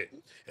we sit,"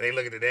 and they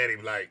look at the daddy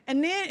be like,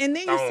 And then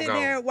you Thong sitting on.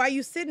 there while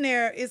you sitting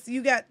there,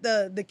 you got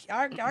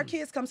our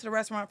kids come to the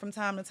restaurant from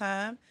time to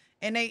time,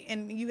 and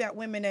you got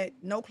women that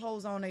no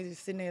clothes on, they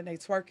just sitting there and they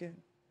twerking.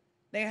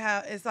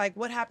 It's like,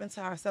 what happened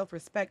to our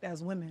self-respect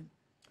as women?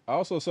 I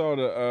also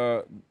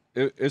saw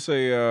it's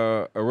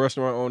a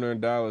restaurant owner in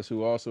Dallas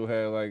who also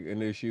had like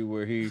an issue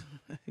where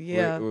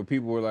Yeah. where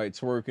people were like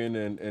twerking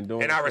and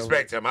doing. and I stuff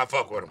respect him. I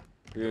fuck with him.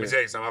 Yeah. Let me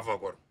tell you something. I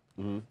fuck with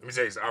him. Let me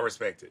tell you something. I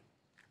respect it.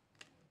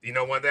 You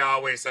know one thing I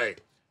always say,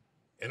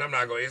 and I'm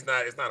not going. It's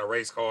not a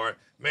race card,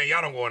 man.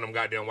 Y'all don't go in them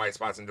goddamn white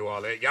spots and do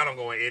all that. Y'all don't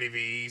go in Eddie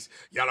V's.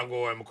 Y'all don't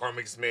go in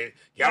McCormick Smith.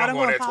 Y'all don't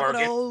go in that Papa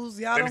twerking. Do's.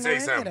 Y'all Let don't me go tell you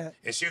into something. that.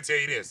 And she'll tell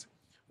you this: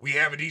 we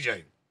have a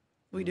DJ.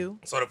 We do.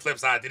 So the flip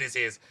side to this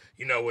is,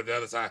 with the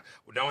other side,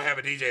 we don't have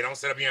a DJ. Don't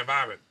set up your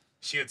environment.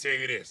 She'll tell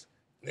you this: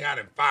 they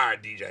done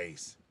fired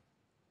DJs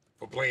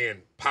for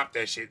playing pop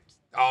that shit,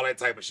 all that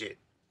type of shit.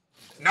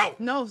 No.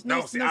 See, I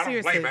don't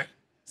seriously. play, man.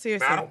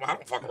 Seriously. Man, I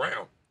don't fuck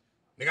around.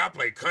 Nigga, I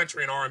play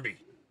country and R&B.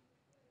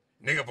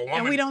 Nigga, for woman,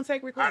 And we don't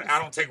take requests. I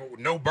don't take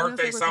no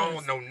birthday take song,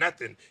 requests. no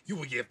nothing. You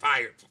would get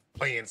fired for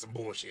playing some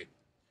bullshit.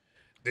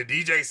 The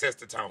DJ sets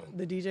the tone.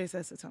 The DJ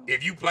sets the tone.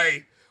 If you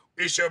play,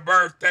 it's your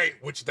birthday,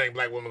 what you think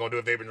black women gonna do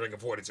if they've been drinking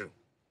 42?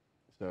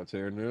 Start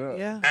tearing it up.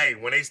 Yeah. Hey,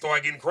 when they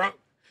start getting crunk,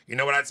 you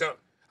know what I tell?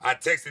 I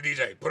text the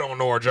DJ, put on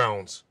Nora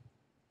Jones.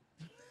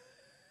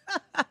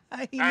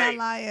 He Hey. not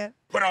lying.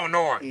 Put on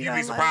Nora. He You not be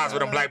like surprised that.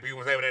 when them black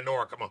people say that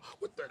Nora come on.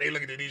 They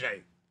look at the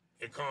DJ.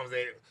 It comes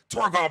there.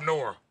 Twerk off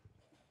Nora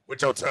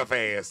with your tough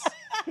ass.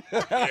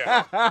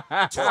 Yeah.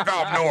 Twerk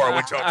off Nora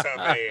with your tough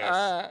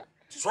ass.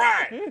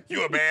 Try it.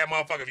 You a bad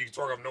motherfucker if you can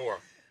twerk off Nora.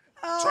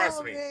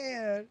 Trust me.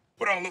 Man.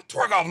 Put on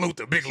twerk off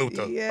Luther, big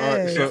Luther.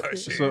 Yes. All right,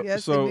 so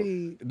Yes, so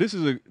indeed. this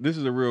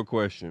is a real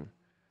question.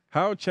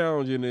 How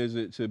challenging is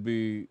it to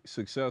be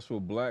successful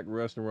black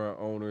restaurant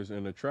owners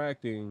and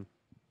attracting?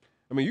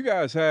 I mean, you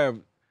guys have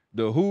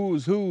the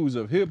who's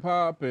of hip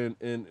hop and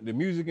the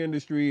music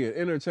industry and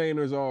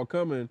entertainers all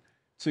coming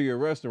to your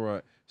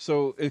restaurant.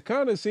 So it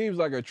kind of seems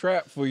like a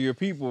trap for your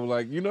people,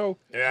 like, you know.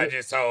 Yeah, I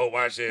just told,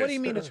 watch this. What do you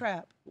mean a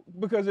trap?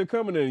 Because they're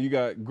coming in, you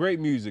got great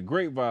music,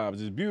 great vibes.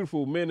 It's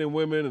beautiful men and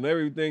women and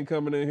everything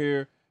coming in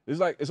here.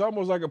 It's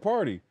almost like a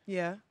party.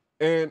 Yeah.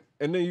 And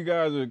then you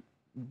guys are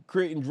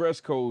creating dress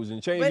codes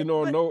and changing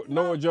But- Noah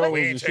no, Jones We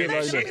and ain't shit changing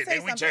like shit. that. Let me say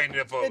We something. changed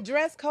it for The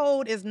dress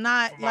code is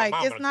not my like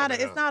mama it's to not come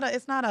a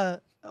it's not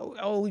a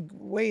oh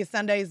we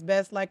Sunday's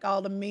best like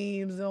all the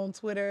memes on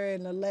Twitter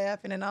and the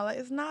laughing and all that.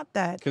 It's not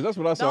that. Because that's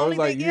what I The saw. I was only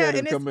like, thing- you yeah, had to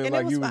and come in and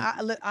like it was you was.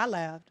 fun. I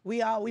laughed.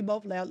 We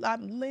both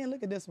laughed. Lynn,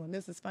 look at this one.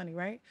 This is funny,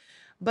 right?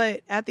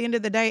 But at the end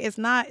of the day, it's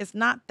not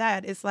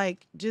that. It's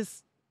like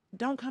just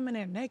don't come in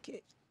there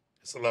naked.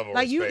 it's a level of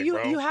Like respect,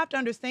 bro. you have to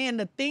understand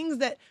the things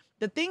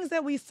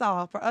that we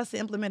saw for us to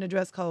implement a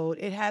dress code.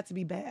 It had to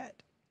be bad.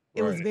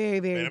 It was Right. very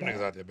very Man, them niggas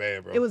bad. out there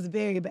bad, bro. It was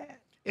very bad.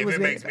 It if was it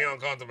very makes bad. me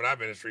uncomfortable, I've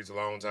been in the streets a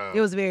long time.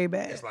 It was very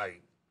bad. It's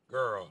like,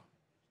 girl,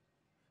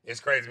 it's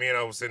crazy. Me and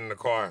I was sitting in the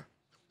car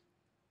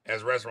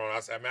as a restaurant.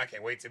 I said, man, I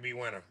can't wait to be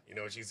winter. You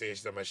know what she said?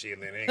 She said, my shit,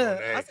 Lynn, ain't gonna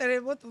I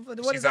said, what She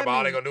does said, that all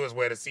they mean? gonna do is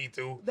wear the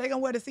see-through. They gonna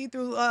wear the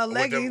see-through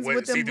leggings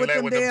with them see-through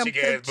damn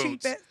cheap-ass cheap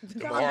boots. ass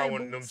Them hard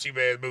one, them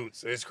cheap-ass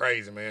boots. It's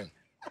crazy, man.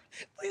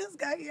 This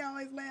guy, he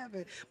always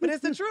laughing, but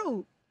it's the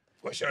truth.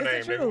 What's your It's the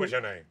name, nigga? truth. What's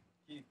your name?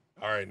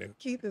 All right, nigga.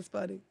 Keith is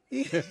funny.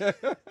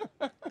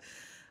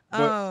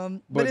 But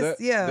but it's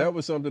that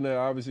was something that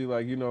obviously,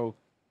 like, you know,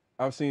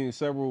 I've seen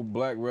several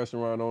black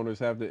restaurant owners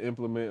have to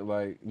implement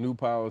like new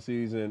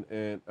policies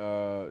and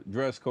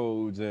dress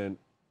codes and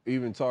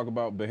even talk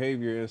about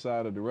behavior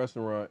inside of the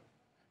restaurant.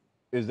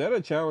 Is that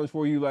a challenge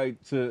for you,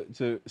 like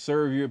to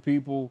serve your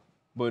people,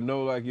 but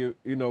know like you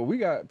know we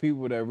got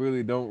people that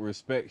really don't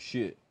respect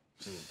shit.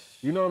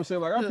 You know what I'm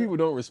saying? Like our people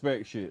don't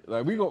respect shit.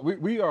 Like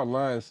we are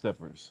line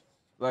steppers.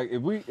 Like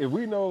if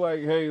we know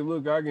like, hey,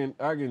 look, I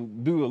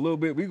can do a little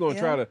bit. We gonna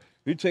try to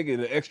take it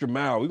an extra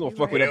mile. We gonna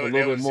fuck it up a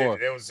little bit more.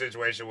 There was a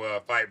situation where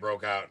a fight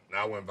broke out and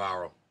I went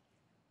viral.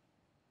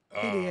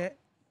 he did.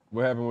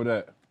 What happened with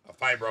that? A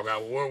fight broke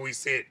out where we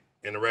sit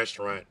in the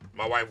restaurant.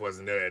 My wife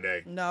wasn't there that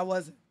day. No, I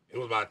wasn't. It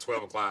was about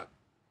 12 o'clock.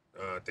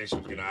 I think she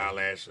was getting her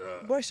eyelash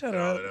Boy, shut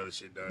and all up. that other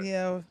shit done.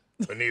 Yeah.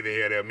 But neither here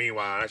nor there.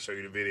 Meanwhile, I show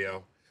you the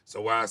video.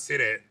 So where I sit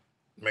at,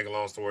 make a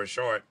long story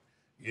short,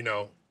 you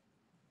know,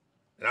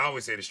 and I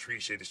always say the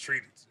street shit. The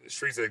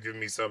streets have given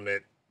me something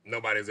that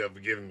nobody's ever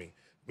given me.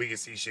 We can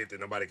see shit that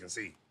nobody can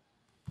see.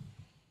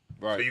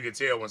 Right. So you can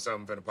tell when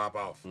something finna pop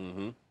off.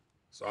 Mm-hmm.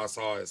 So I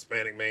saw a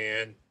Hispanic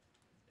man,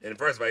 and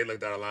first of all, he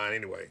looked out of line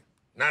anyway.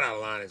 Not out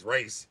of line as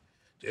race,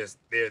 just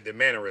their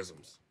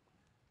mannerisms.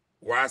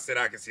 Where I sit,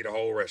 I can see the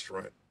whole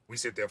restaurant. We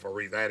sit there for a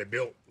reason. I had it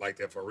built like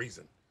that for a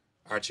reason.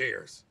 Our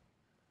chairs.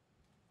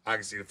 I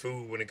can see the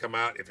food when it come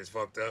out, if it's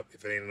fucked up,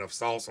 if it ain't enough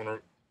sauce on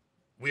it.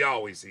 We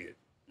always see it.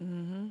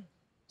 Mm-hmm.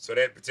 So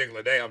that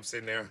particular day, I'm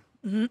sitting there.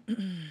 I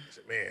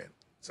said, man,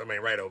 something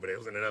ain't right over there. It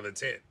was in another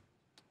tent.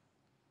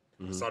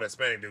 I saw that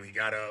Hispanic dude. He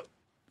got up.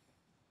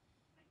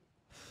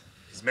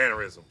 His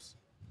mannerisms.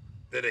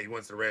 That day, he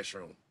went to the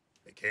restroom.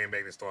 They came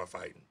back and started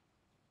fighting.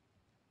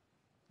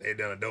 They had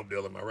done a dope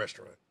deal in my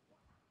restaurant.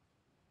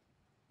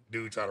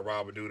 Dude tried to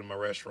rob a dude in my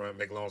restaurant,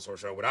 make a long story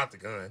short, without the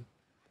gun.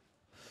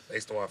 They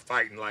started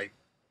fighting like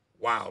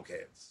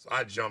wildcats. So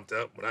I jumped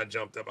up. When I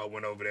jumped up, I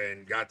went over there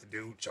and got the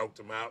dude, choked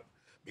him out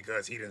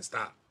because he didn't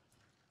stop.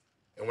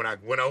 And when I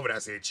went over there,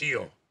 I said,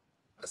 chill.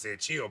 I said,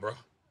 chill, bro.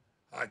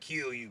 I'll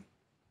kill you.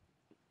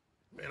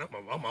 Man, I'm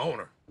an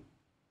owner.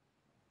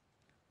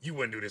 You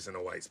wouldn't do this in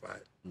a white spot.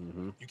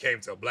 Mm-hmm. You came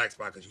to a black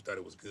spot because you thought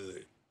it was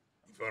good.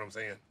 You feel what I'm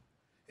saying?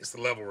 It's the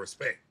level of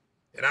respect.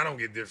 And I don't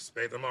get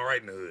disrespect. I'm all right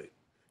in the hood.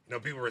 You know,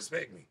 people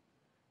respect me.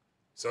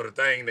 So the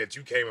thing that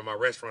you came in my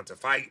restaurant to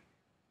fight,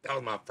 that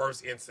was my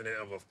first incident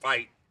of a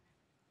fight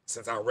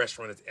since our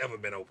restaurant has ever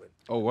been open.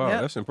 Oh wow,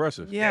 Yep. that's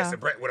impressive. Yeah.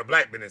 That's with a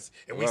black business.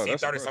 And we Wow, see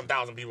that's 30-some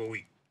thousand people a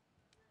week.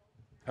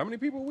 How many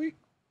people a week?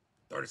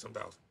 30-some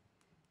thousand.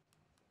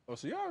 Oh,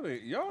 so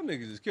y'all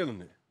niggas is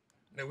killing it.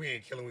 No, we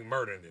ain't killing, we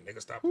murdering it.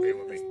 Nigga, stop playing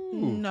with me.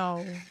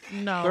 No.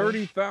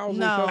 30,000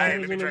 No. customers Hey, let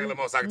me in a drink a week? little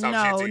more so I can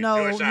talk shit to you. No,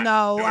 Do a shot.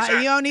 no, Do a shot.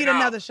 you don't need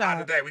another shot.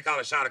 Not today. We call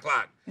it shot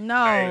o'clock.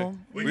 No. Hey,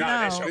 we call it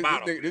that no. show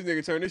bottle. This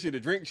nigga turned this shit to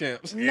drink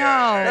champs. No.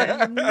 Yeah,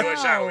 hey, no. we do a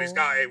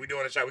shot. We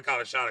doing a shot. We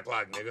call it shot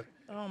o'clock, nigga.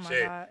 Oh my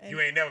Shit, God. you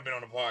ain't never been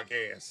on a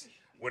podcast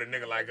with a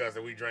nigga like us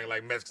that we drink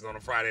like Mexicans on a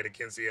Friday at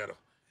Quinceañera.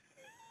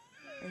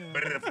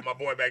 But it is for my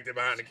boy back there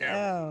behind the camera.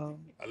 Oh.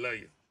 I love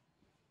you.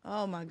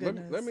 Oh my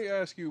goodness. Let me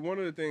ask you, one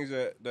of the things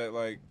that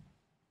like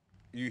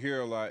you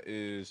hear a lot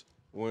is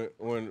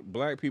when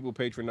black people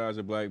patronize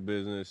a black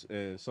business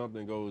and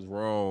something goes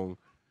wrong,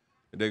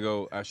 they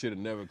go, I should have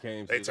never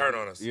came. They turn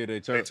on us. Yeah, they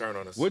They turn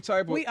on us. What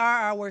type of We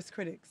are our worst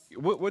critics.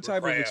 what type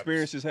of crabs.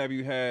 experiences have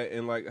you had,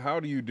 and like how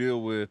do you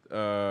deal with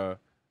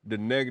the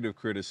negative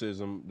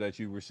criticism that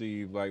you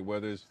receive, like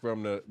whether it's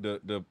from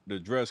the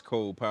dress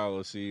code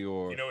policy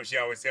or You know what she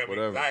always tell me? 'Cause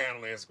whatever. I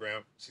handle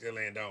Instagram. She said,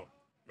 Lynn, don't.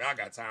 Man, I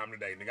got time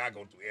today, nigga. I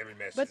go through every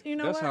message. But you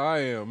know That's what? how I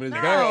am. It's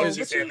No, bad. She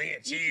but said, you- Lynn, you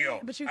chill.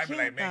 can't- but you I be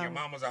like, can't, man, your though.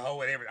 mama's a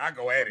hoe and everything. I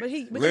go at it. But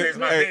he- but It's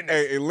my Hey,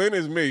 business. hey, Lynn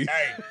is me.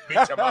 Hey,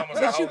 bitch, your mama's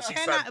a But hoe. you She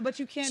cannot. suck. But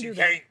you can't She do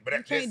can't. that. But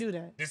You can't do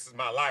that. This is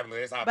my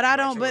livelihood. That's how But feed I my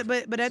don't.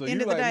 children. But at So the end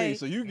you of the like me. day,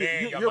 So you Man,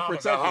 get your you're mama's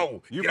a protective.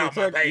 hoe. You're Get off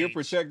my protective. You're page.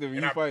 protective.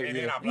 And You I- fight. and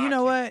then Yeah. I block you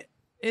know what?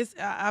 It's.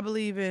 I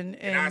believe in.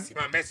 And I see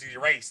my message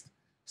erased.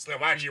 Slim,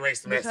 why did you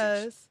erase the message?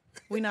 Because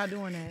we're not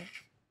doing that.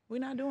 We're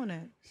not doing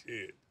that.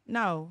 Shit.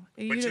 No.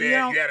 But you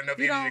had enough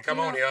energy to come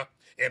on here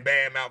and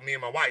badmouth me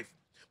and my wife.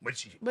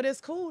 But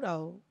it's cool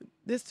though.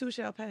 This too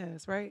shall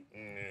pass, right?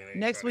 Ain't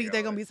Next funny, week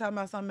they're y'all. gonna be talking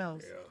about something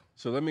else. Yeah.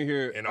 So let me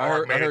hear. And the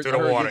arc made it through the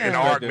water. And the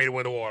arc made it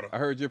with the water. I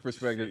heard your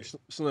perspective,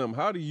 Slim.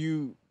 How do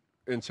you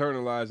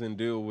internalize and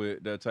deal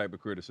with that type of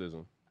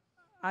criticism?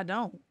 I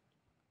don't.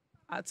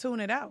 I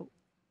tune it out.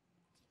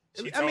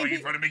 She I told mean, you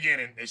from the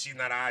beginning that she's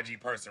not an IG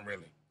person,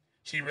 really.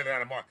 She really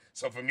not a mark.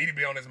 So for me to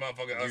be on this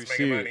motherfucker, us You making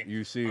see money, it.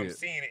 You see I'm it.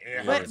 seeing it. And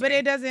it But hurts but me.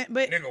 it doesn't.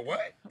 But Nigga,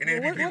 what? And then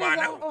it be what people I is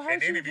that? know. Oh,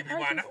 And then it be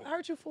people I know.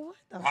 Hurt you for what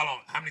though? Hold on.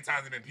 How many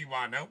times have been people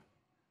I know?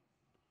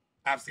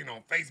 I've seen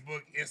on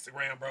Facebook,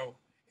 Instagram, bro.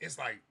 It's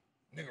like,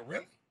 nigga,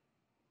 really?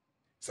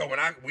 So when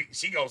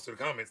she goes to the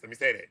comments, let me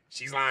say that.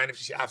 She's lying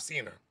if I've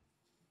seen her.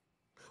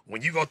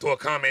 When you go through a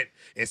comment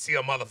and see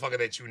a motherfucker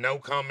that you know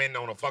commenting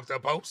on a fucked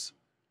up post,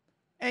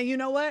 And you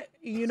know what?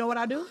 You know what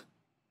I do?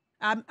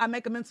 I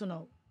make a mental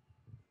note.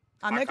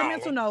 I make a call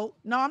mental him. note.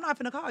 No, I'm not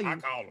finna call you. I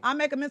call him. I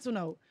make a mental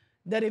note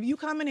that if you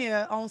come in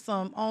here on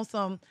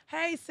some,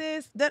 hey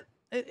sis,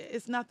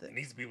 it's nothing. and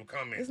these people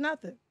comment. It's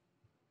nothing.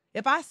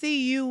 If I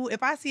see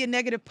a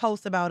negative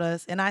post about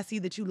us and I see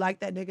that you like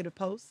that negative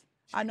post,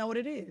 I know what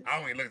it is. I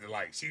don't even look at the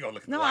likes. She gonna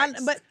look at the No,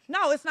 likes. but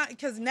no, it's not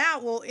because now,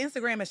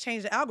 Instagram has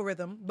changed the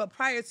algorithm. But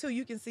prior to,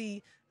 you can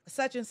see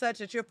such and such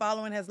that you're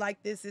following has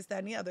liked this, that,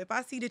 and the other. If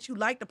I see that you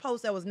liked the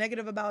post that was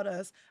negative about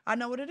us, I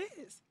know what it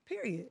is.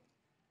 Period.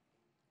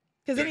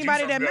 Because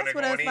anybody that mess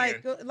with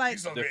us, like You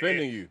so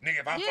Defending bad. you. Nigga,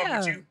 if I fuck Yeah.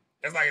 with you,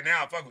 that's like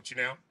now I fuck with you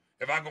now.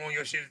 If I go on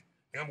your shit,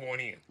 I'm going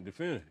in.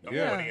 Defend. I'm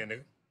Yeah. going in,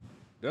 nigga.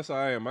 That's how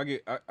I am.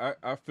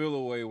 I feel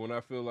a way when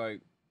I feel like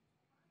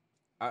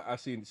I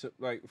see,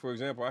 like, for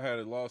example, I had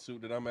a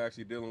lawsuit that I'm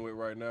actually dealing with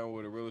right now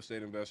with a real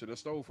estate investor that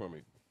stole from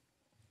me.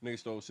 Nigga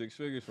stole 6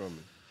 figures from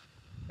me.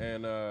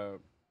 And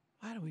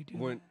why do we do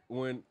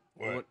when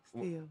What?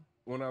 Still.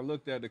 when I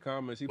looked at the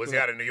comments, he Was put he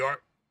up- out of New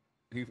York?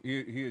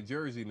 he a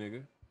Jersey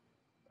nigga.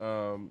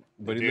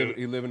 But Dude.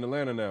 he live in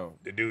Atlanta now.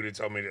 The dude that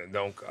told me that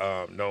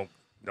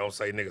don't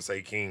say nigga,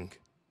 say king.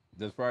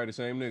 That's probably the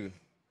same nigga.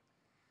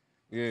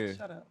 Yeah.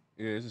 Shut up.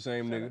 Yeah, it's the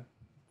same nigga.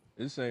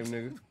 It's the same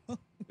nigga.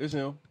 It's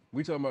him.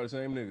 We talking about the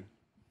same nigga.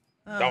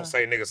 Don't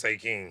say nigga, say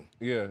king.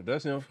 Yeah,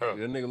 that's him. Huh.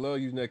 That nigga love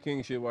using that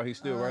king shit while he's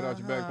still right out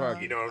your back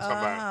pocket. You know what I'm talking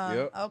about?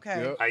 Yep.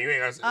 Okay. Yep. You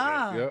ain't gotta say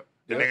that. Yep.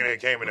 The nigga that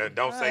came in there,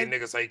 don't say Right.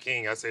 nigga, say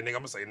king. I said nigga, I'm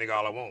gonna say nigga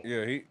all I want.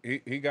 Yeah,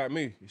 he got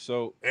me.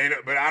 So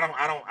But I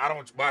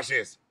don't watch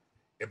this.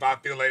 If I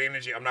feel that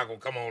energy, I'm not gonna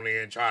come on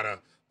there and try to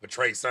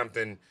portray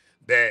something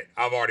that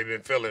I've already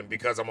been feeling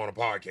because I'm on a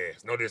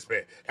podcast. No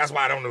disrespect. That's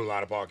why I don't do a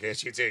lot of podcasts.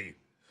 She'll tell you.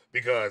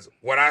 Because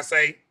what I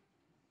say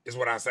is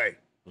what I say.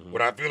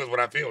 What I feel is what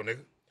I feel, nigga.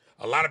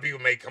 A lot of people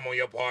may come on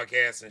your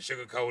podcast and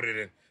sugarcoat it,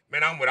 and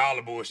man, I'm with all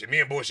the bullshit. Me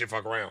and bullshit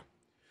fuck around.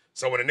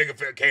 So when a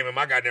nigga came in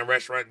my goddamn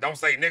restaurant, don't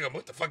say nigga.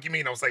 What the fuck you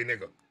mean don't say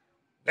nigga?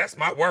 That's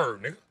my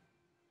word, nigga.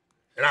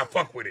 And I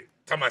fuck with it.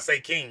 Talking about say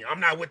king. I'm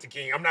not with the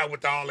king. I'm not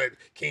with all that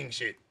king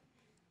shit.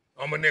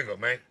 I'm a nigga,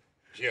 man.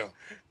 Yeah.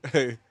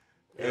 hey,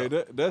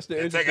 that's the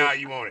And take it interesting. how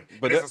you want it.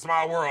 But But it's that- a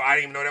small world. I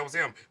didn't even know that was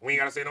him. We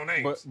ain't gotta say no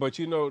names. But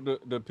you know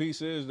the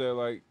piece is that,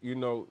 like, you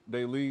know,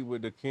 they lead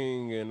with the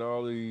king and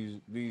all these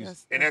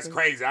and that's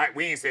crazy.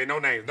 We ain't saying no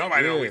names.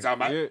 Nobody know what we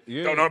talking about.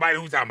 yeah. Don't nobody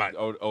who we talking about.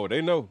 oh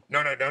they know.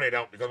 No, they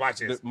don't. Because watch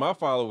this. My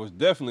followers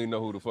definitely know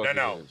who the fuck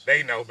No, he is.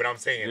 they know. But I'm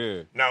saying,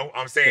 Yeah. no,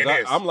 I'm saying 'Cause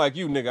this. I'm like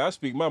you, nigga. I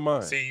speak my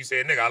mind. See, you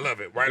said nigga, I love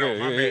it. Right yeah, on,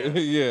 my yeah, man.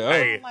 yeah.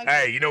 Hey,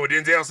 hey, you know what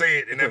Denzel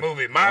said in that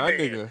movie? My My man.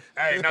 nigga.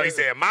 Hey, no, he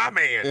said my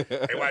man.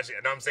 Hey, watch it.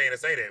 And I'm saying to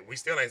say that. We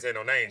still ain't saying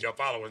no names. Your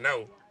followers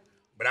know.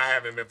 But I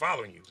haven't been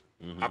following you.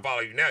 I follow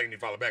you now. You need to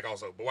follow back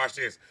also. But watch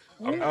this.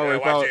 I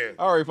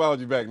already followed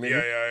you back, nigga.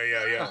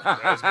 Yeah.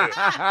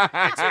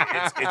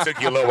 That's good. It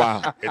took you a little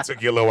while. It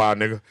took you a little while,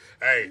 nigga.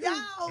 Hey, Yo, no,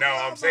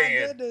 oh I'm my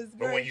saying, goodness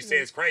but when you say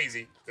gracious. it's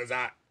crazy, because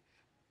I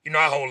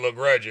hold little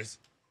grudges,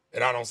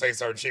 and I don't say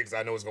certain shit because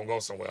I know it's gonna go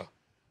somewhere.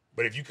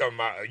 But if you come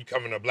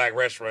in a black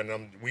restaurant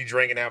and we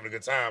drinking, having a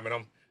good time, and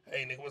I'm,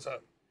 hey nigga, what's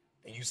up?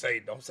 And you say,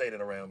 don't say that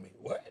around me.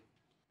 What?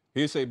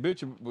 He'd say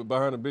bitch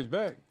behind a bitch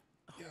back.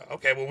 Yeah,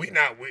 okay, well we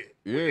not with.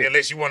 Yeah.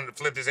 Unless you wanted to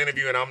flip this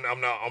interview and I'm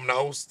the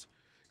host,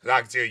 because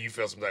I can tell you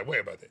feel some type of way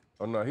about that.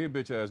 Oh no, he a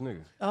bitch ass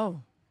nigga.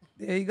 Oh,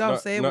 there you go.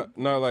 Say it.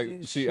 Like,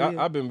 Shit. see,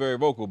 I've been very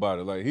vocal about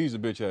it. Like, he's a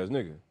bitch ass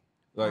nigga.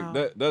 Like,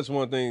 Wow. that's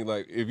one thing.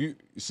 Like, if you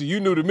see, you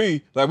new to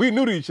me, like, we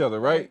new to each other,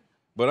 right?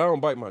 But I don't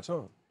bite my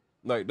tongue.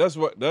 Like, that's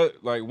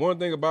like one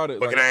thing about it.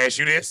 But like, can I ask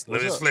you this?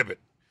 What's Let's just up? flip it.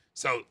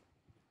 So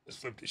Let's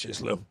flip this shit,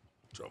 Slim.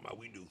 Talking about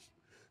we do.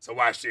 So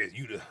watch this.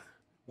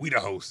 We the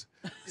host.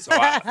 So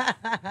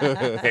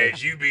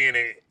as you being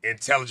an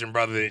intelligent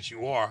brother that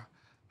you are,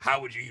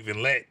 how would you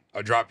even let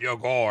or drop your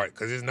guard?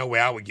 Because there's no way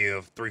I would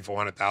give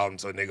 $300,000-$400,000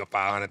 to a nigga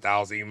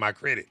 $500,000 even my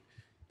credit.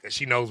 Because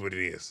she knows what it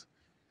is.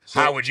 So,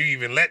 how would you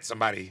even let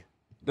somebody?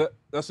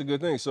 That's a good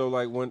thing. So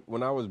like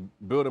when I was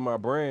building my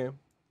brand,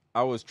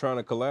 I was trying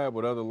to collab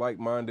with other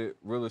like-minded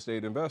real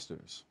estate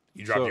investors.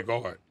 You drop your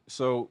guard.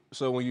 So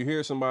when you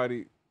hear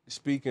somebody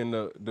speaking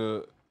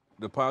the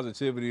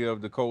positivity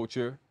of the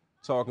culture,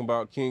 talking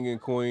about king and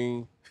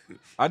queen,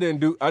 I didn't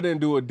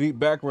do a deep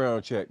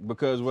background check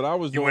because what I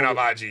was doing. You went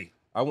off IG.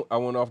 I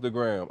went off the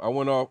gram. I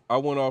went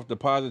off the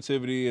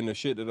positivity and the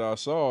shit that I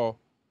saw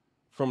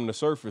from the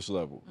surface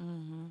level.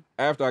 Mm-hmm.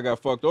 After I got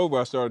fucked over,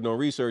 I started doing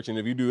research, and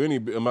if you do any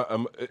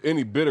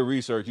bit of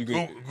research, you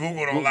can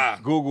Google don't lie.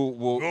 Google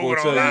will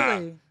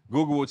tell you.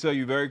 Google will tell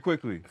you very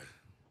quickly.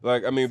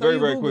 Like, I mean, very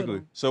quickly.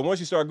 Them. So once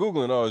you start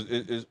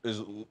Googling,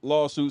 it's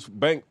lawsuits,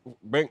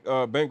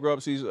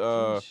 bankruptcies,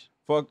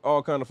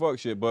 all kind of fuck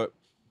shit. But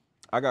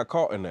I got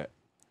caught in that,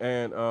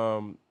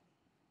 and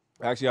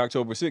actually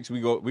October 6th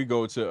we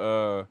go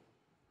to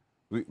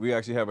we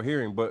actually have a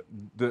hearing. But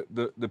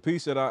the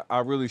piece that I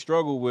really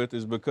struggle with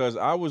is because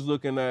I was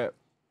looking at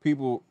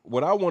people.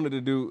 What I wanted to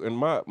do, and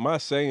my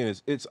saying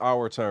is, it's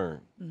our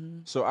turn. Mm-hmm.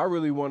 So I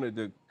really wanted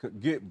to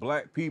get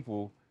black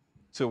people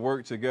to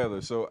work together.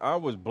 So I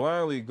was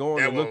blindly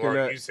going and looking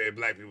at. You said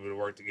black people to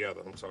work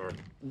together. I'm sorry.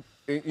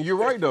 You're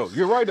right though.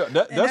 You're right though.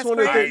 That's one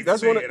of the things.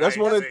 That's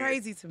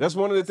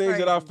one of the things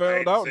that I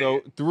found out though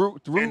through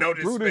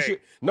this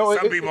shit. No,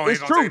 some people ain't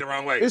gonna take it the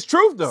wrong way. It's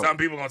truth though. Some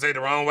people gonna take it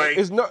the wrong way.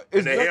 It's not.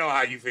 It's the hell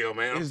how you feel,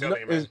 man. I'm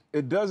telling you, man.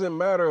 It doesn't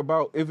matter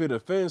about if it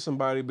offends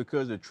somebody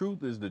because the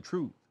truth is the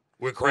truth.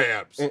 We're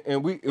crabs.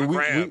 And we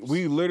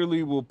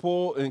literally will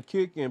pull and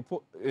kick and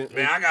pull.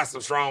 Man, I got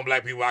some strong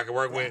black people I can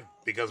work with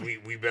because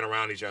we've been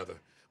around each other.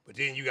 But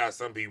then you got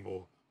some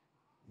people,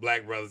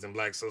 black brothers and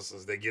black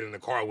sisters, that get in the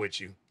car with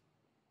you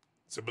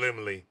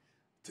subliminally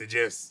to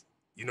just,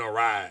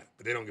 ride,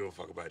 but they don't give a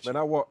fuck about you.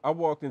 Man, I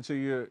walked into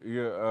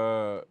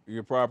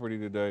your property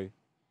today,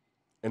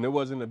 and there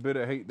wasn't a bit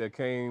of hate that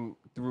came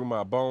through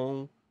my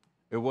bone.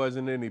 It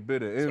wasn't any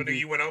bit of envy. So then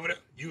you went over there?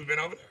 You've been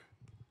over there?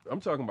 I'm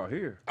talking about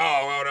here.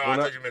 Oh, no, I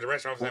thought you meant the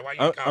restaurant. I was like,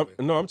 why you coming?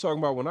 No, I'm talking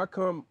about when I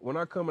come and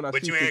I see.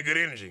 But you had good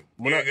energy.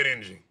 You had good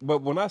energy.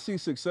 But when I see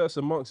success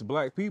amongst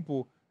black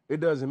people, it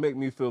doesn't make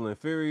me feel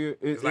inferior.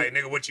 It's like,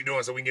 nigga, what you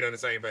doing so we can get on the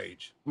same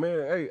page?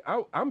 Man, hey,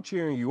 I'm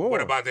cheering you on.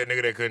 What about that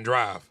nigga that couldn't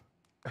drive?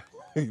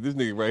 This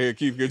nigga right here,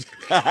 Keith.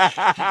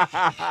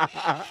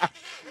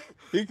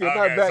 He could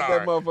not back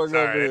that motherfucker up.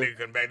 Sorry, that nigga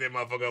couldn't back that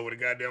motherfucker up with a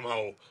goddamn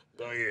hole.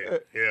 Go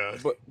ahead. Yeah.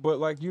 But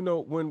like,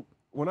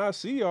 when I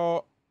see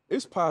y'all,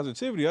 it's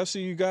positivity. I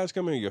see you guys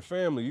coming in, your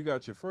family, you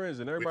got your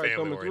friends, and everybody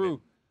coming through.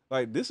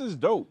 Like, this is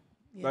dope.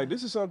 Yeah. Like,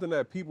 this is something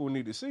that people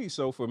need to see.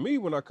 So for me,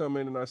 when I come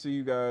in and I see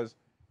you guys,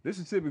 this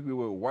is typically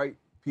what white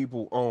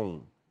people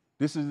own.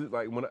 This is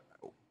like when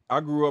I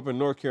grew up in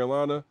North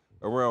Carolina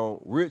around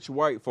rich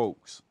white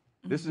folks.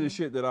 This is the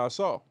shit that I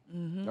saw.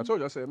 Mm-hmm. I told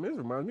you, I said, man, this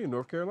reminds me of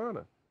North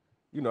Carolina.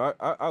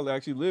 I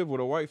actually lived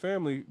with a white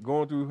family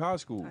going through high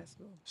school.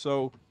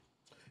 So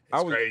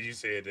it's crazy you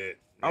said that.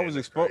 Man,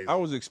 I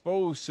was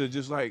exposed to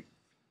just like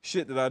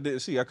shit that I didn't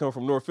see. I come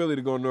from North Philly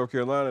to go to North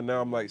Carolina.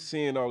 Now I'm like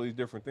seeing all these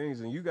different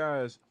things, and you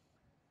guys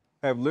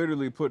have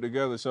literally put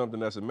together something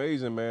that's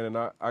amazing, man.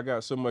 And I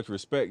got so much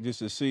respect just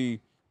to see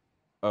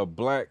a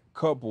black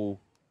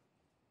couple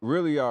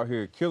really out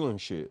here killing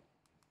shit,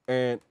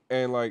 and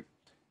like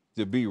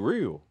to be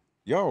real,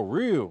 y'all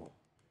real.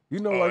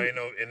 Ain't no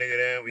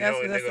nigga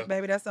that.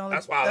 Baby, that's the only.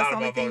 That's why a lot of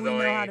motherfuckers don't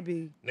know how to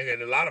be.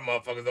 Nigga, a lot of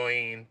motherfuckers don't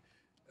even.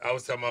 I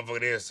was telling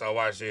motherfucker this, so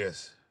watch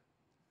this.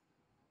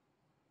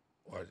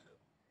 Watch.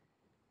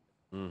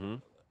 Mm-hmm.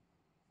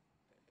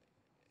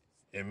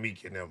 And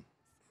Meek and them.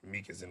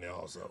 Meek is in there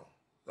also.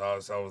 So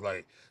I was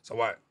like, so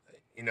what?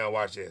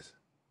 Watch this.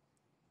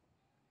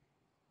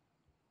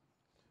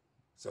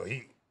 So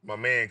my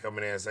man come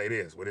in there and say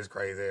this with his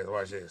crazy ass.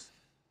 Watch this.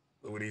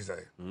 Look what he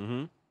say.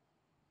 Mm-hmm.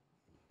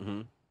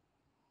 Mm-hmm.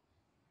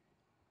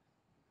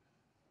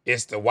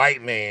 It's the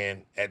white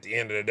man at the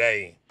end of the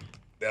day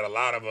that a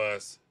lot of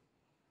us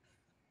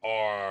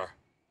are,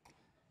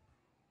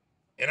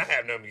 and I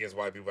have nothing against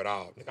white people at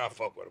all. I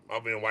fuck with them.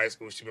 I've been in white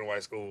schools, she's been in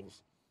white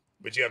schools.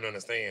 But you have to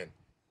understand,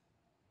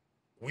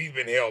 we've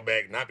been held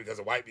back not because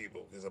of white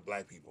people, because of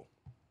black people.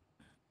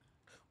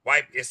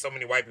 It's so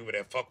many white people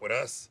that fuck with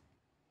us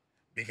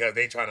because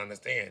they trying to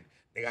understand,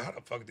 nigga, how the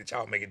fuck did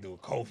y'all make it through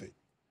COVID?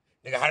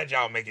 Nigga, how did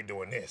y'all make it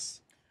doing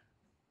this?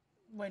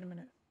 Wait a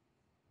minute.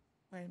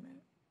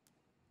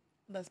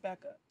 Let's back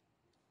up.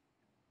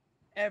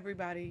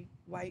 Everybody,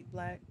 white,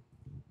 black,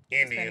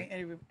 Indian,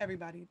 Hispanic,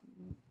 everybody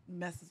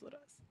messes with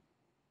us.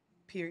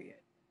 Period.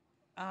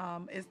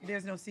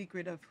 There's no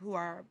secret of who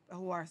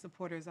our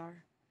supporters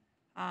are,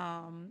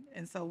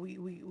 and so we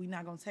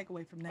not gonna take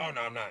away from that. Oh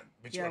no, I'm not.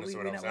 But you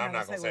understand what I'm saying. I'm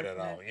not gonna say that at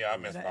all. Yeah, I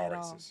mess with all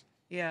races.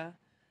 Yeah.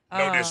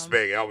 No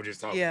disrespect. I was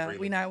just talking freely.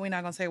 we're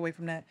not gonna take away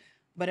from that.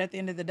 But at the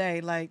end of the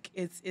day, like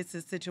it's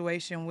a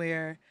situation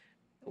where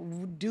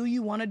do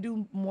you want to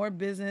do more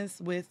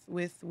business with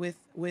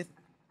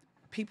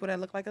people that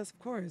look like us? Of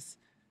course.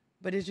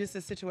 But it's just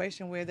a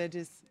situation where they're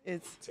just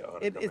it's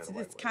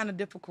kind of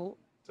difficult.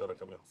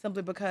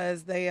 Simply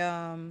because they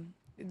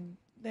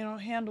don't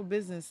handle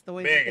business the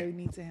way that they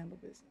need to handle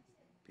business.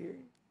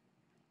 Period.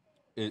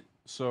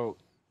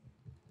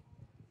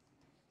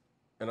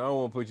 And I don't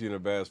want to put you in a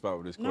bad spot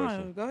with this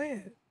question. No, go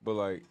ahead. But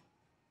like,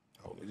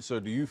 so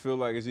do you feel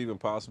like it's even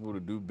possible to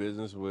do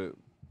business with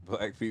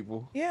Black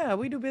people? Yeah,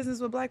 we do business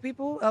with Black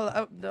people.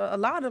 A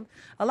lot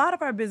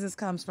of our business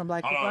comes from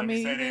Black people. Hold on, let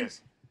me say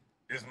this.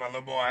 This is my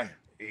little boy.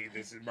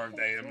 This is his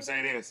birthday. Let me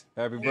say this.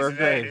 Happy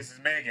birthday. This is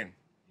Megan.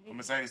 I'm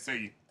gonna say this to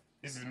you.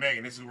 This is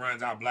Megan. This is who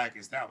runs our Black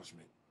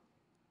establishment.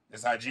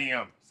 That's our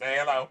GM. Say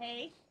hello.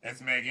 Hey. That's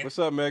Megan. What's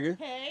up, Megan?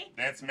 Hey.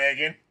 That's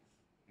Megan.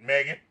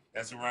 Megan.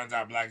 That's who runs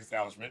our Black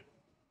establishment.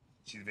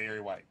 She's very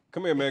white.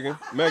 Come here, Megan.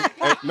 Megan,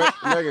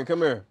 Megan, come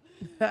here.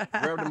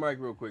 Grab the mic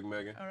real quick,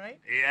 Megan. All right.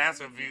 Yeah, that's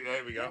what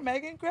there we go.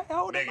 Megan,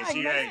 hold Megan, the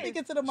mic. Don't speak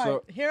into the mic.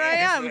 So- Here I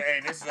am.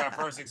 This is our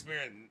first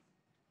experience.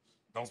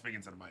 Don't speak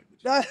into the mic.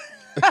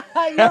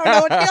 You don't know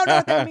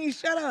what that means.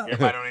 Shut up.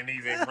 Everybody on their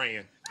knees ain't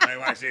praying. Hey,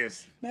 watch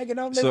this. Megan,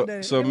 don't listen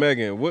to So it.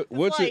 Megan,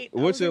 what's it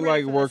wasn't like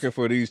ready for this. working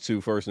for these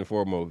two first and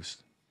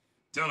foremost?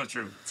 Tell the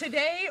truth.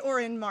 Today or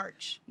in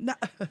March? No.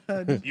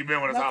 You've been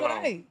with us how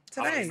long? Today.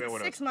 How long you been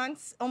with 6 us?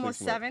 months, almost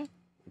 6 months. 7.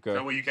 Okay.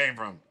 So where you came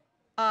from?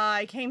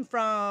 I came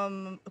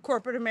from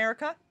corporate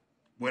America.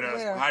 With us.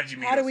 Where? How did you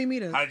meet us? How do we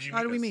meet us? How did you meet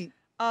How do we us? meet?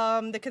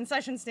 The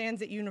concession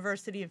stands at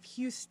University of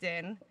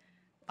Houston.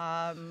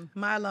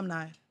 My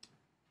alumni.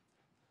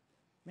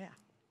 Yeah.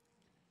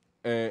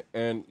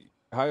 And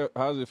how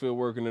does it feel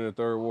working in the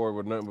third ward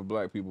with nothing but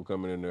Black people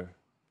coming in there?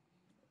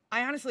 I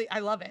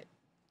love it.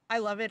 I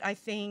love it. I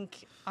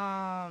think,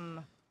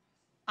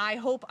 I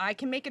hope I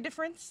can make a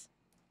difference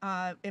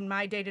in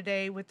my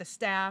day-to-day with the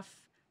staff,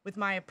 with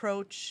my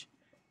approach,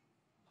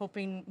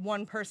 hoping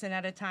one person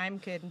at a time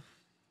could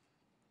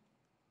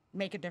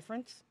make a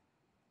difference.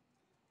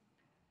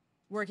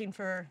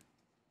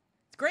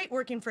 It's great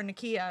working for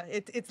Nakia.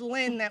 It's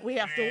Lynn that we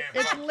have to. Man,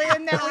 It's fuck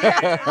Lynn that we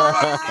have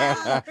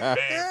to.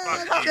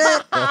 Man, fuck you.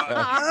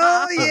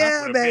 Oh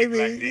yeah, With a big black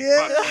baby. dick.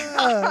 Yeah.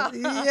 Fuck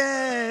you.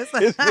 Yes.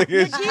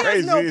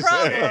 Nakia's no he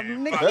said.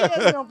 problem.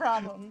 Nakia's no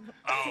problem.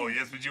 Oh,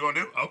 that's what you gonna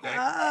do? Okay.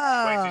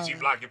 Ah. Wait till she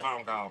block your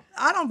phone call.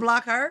 I don't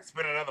block her.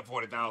 Spend another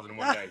 40,000 in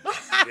one day.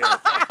 Yeah,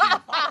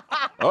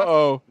 fuck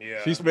Uh-oh.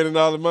 Yeah. She's spending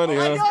all the money,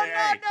 huh?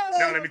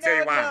 No, let me tell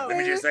you why. Let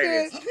me just say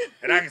this.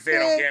 And I can say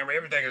it on camera.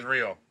 Everything is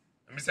real.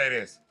 Let me say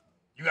this.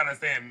 You gotta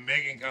understand,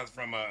 Megan comes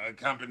from a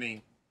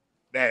company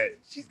that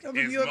She's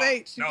coming from is U of mo-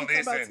 H. She's No, talking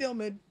about listen.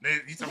 Tillman.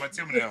 You talking about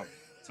Tillman now.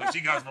 So she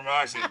comes from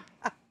our shit.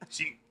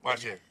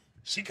 Watch it.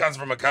 She comes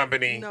from a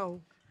company No.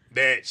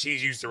 that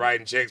she's used to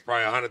writing checks,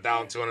 probably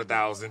 100,000,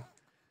 200,000.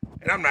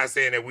 And I'm not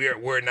saying that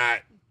we're not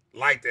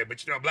like that,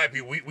 but you know, Black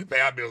people, we pay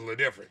our bills a little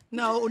different.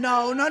 No. Excuse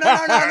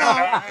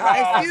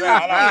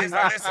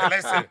me.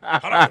 Listen.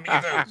 Hold on,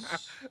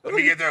 let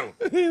me get through.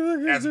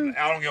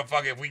 I don't give a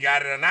fuck if we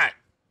got it or not.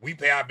 We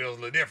pay our bills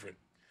a little different.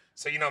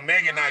 So, you know,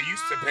 Megan not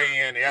used to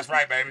paying. That's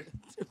right, baby.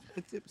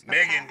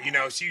 Megan, you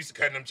know, she used to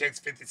cutting them checks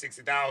 50,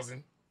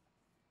 60,000.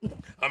 I'm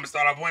gonna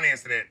start off one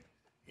incident.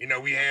 You know,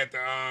 we had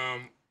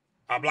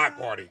our block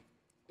party.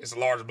 It's the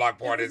largest block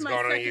party that's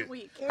going on here.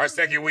 Her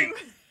second week.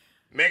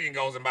 Megan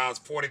goes and buys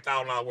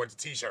 $40,000 worth of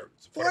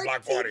t-shirts for the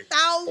block party.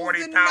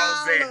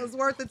 $40,000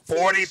 worth of t-shirts.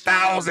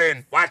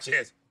 40,000. Watch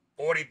this.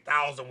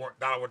 $40,000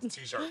 worth of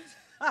t-shirts.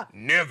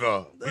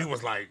 Nigga, we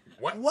was like,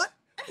 what? What?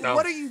 The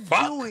What are you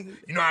fuck? doing?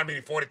 You know how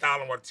many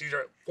 40,000 worth of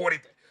t-shirts? 40.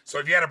 So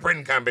if you had a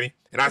printing company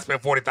and I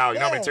spent 40,000, you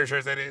know how many Yeah.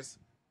 t-shirts that is?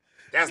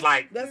 That's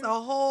like. That's a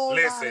whole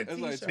Listen, lot of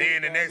t-shirts.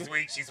 then the next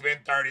week she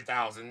spent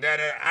 30,000.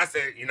 I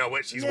said, you know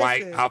what? She's Listen.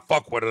 white. I'll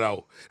fuck with her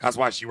though. That's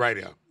why she right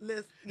there.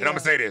 Listen, And I'm gonna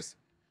say this.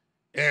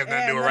 It has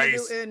nothing to do with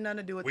race. It had nothing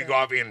to do with We that. go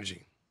off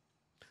energy.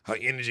 Her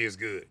energy is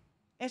good.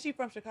 And she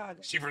from Chicago.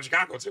 She from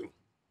Chicago too.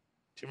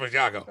 She from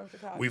Chicago. From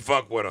Chicago. We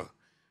fuck with her.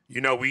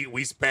 You know,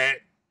 we spat.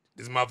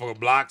 This motherfucker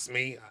blocks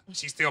me.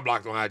 She still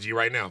blocked on IG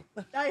right now.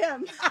 I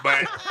am.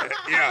 But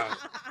yeah,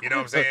 you know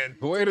what I'm saying?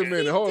 Wait a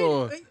minute, hold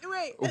on.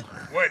 Wait.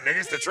 What, nigga?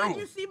 It's the Did you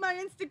truth. see my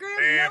Instagram?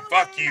 Man, No,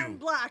 fuck man, you. I'm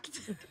blocked.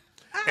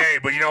 Hey,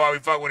 but you know why we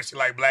fuck with her? She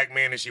like black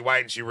men and she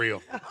white and she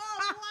real.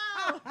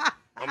 Oh,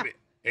 wow.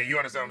 And you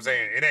understand what I'm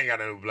saying? It ain't got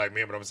nothing to do with black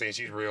men, but I'm saying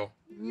she's real.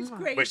 He's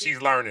crazy. But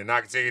she's learning.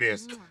 I can tell you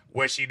this.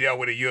 What she dealt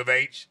with at U of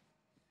H,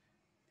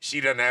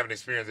 she doesn't have an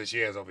experience that she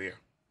has over here.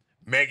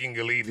 Megan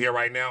can leave here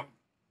right now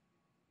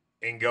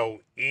and go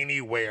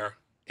anywhere,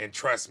 and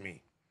trust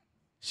me,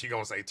 she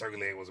gonna say Turkey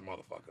Leg was a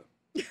motherfucker.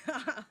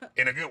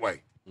 In a good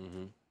way.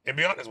 Mm-hmm. And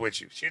be honest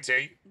with you, she'll tell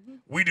you.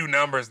 We do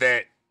numbers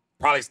that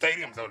probably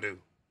stadiums don't do.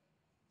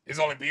 It's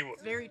only people.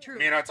 Very true.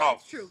 Me and her talk.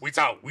 It's true. We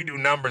talk. We do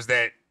numbers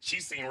that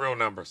she's seen real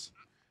numbers.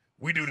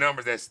 We do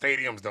numbers that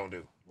stadiums don't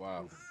do.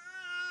 Wow.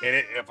 And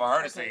if for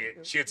her to say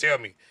it, she'll tell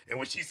me. And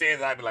when she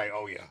says, I'd be like,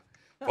 oh yeah.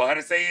 For her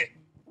to say it,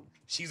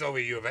 she's over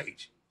at U of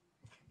H.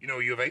 You know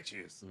what U of H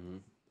is. Mm-hmm.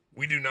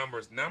 We do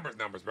numbers,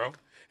 bro.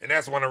 And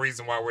that's one of the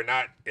reasons why we're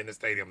not in the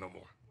stadium no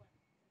more.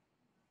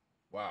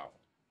 Wow.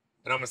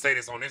 And I'm going to say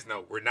this on this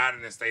note. We're not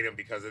in the stadium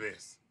because of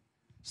this.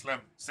 Slim,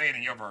 say it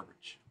in your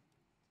verbiage.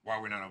 Why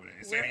we're not over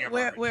there. Say it in your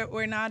verbiage.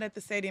 We're not at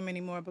the stadium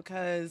anymore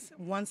because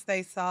once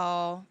they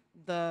saw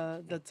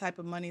the type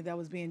of money that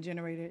was being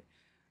generated,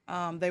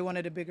 they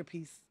wanted a bigger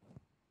piece.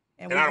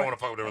 And I don't want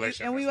to fuck with the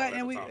relationship.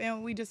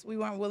 We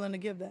weren't willing to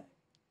give that.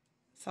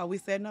 So we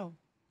said no.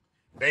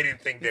 They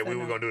didn't think that we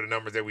were going to do the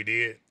numbers that we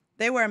did.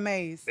 They were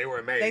amazed.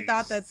 They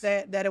thought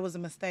that it was a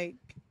mistake.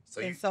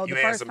 So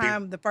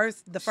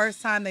the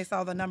first time they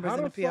saw the numbers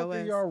in the POS. How the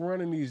fuck are y'all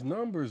running these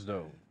numbers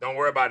though? Don't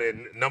worry about it.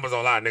 Numbers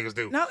don't lie, niggas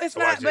do. No, it's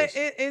not. But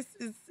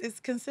it's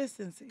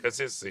consistency.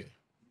 Consistency.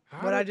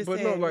 What I just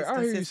said. No, like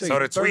I hear you say. So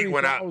the tweet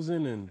went out.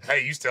 And...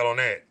 Hey, you still on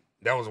that?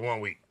 That was 1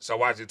 week. So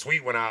watch the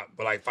tweet went out,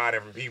 but like 5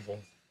 different people.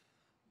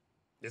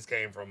 This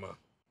came from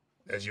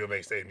that's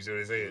UMA Stadium. You see what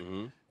they said?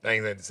 Mm-hmm.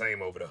 Things ain't the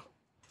same over there.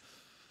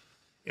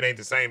 It ain't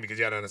the same because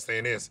you gotta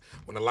understand this.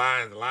 When the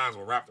lines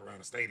were wrapped around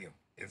the stadium,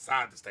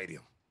 inside the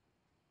stadium.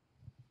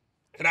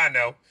 And I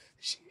know,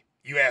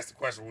 you asked the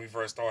question when we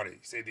first started. You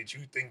said, did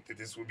you think that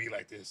this would be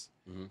like this?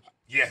 Mm-hmm.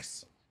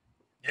 Yes.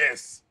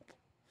 Yes.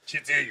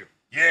 She'll tell you.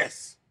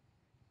 Yes.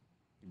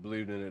 You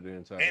believed in it the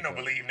entire Ain't no time.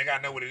 believe, nigga.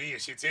 I know what it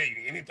is. She'll tell you.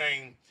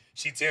 Anything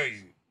she tell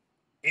you,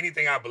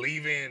 anything I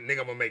believe in, nigga,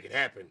 I'm gonna make it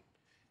happen.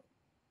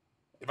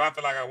 If I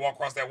feel like I walk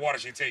across that water,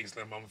 she'll tell you,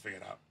 Slim, I'm gonna figure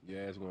it out.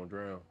 Your ass gonna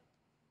drown.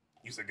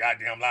 You said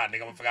goddamn lie, nigga. I'm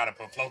gonna figure out how to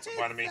put floats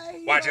up under me.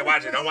 Watch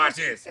it. Don't watch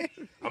this.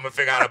 I'm gonna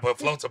figure out how to put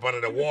floats up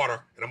under the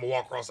water, and I'm gonna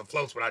walk across the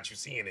floats without you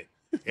seeing it.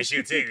 And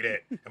she'll tell you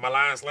that. Am I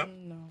lying,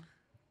 Slim? No.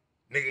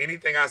 Nigga,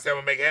 anything I say I'm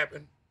gonna make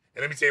happen.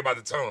 And let me tell you about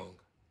the tongue.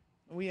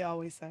 We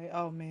always say,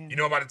 oh man. You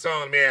know about the tongue?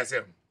 Let me ask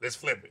him. Let's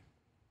flip it.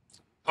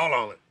 Hold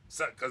on.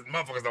 Because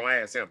motherfuckers don't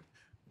ask him.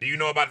 Do you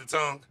know about the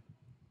tongue?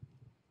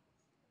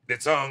 The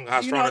tongue,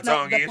 how strong the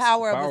tongue is? The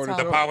power of the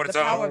tongue. The power of the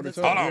tongue. Power of the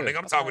tongue. Hold on, nigga.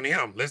 I'm talking to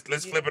him.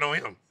 Let's flip it on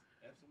him.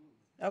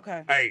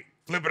 Okay. Hey,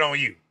 flip it on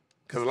you.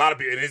 Because a lot of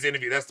people, in this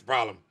interview, that's the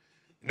problem.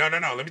 No.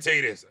 Let me tell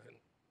you this.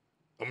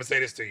 I'm going to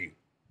say this to you.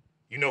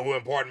 You know who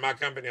important in my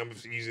company? I'm going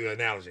to use an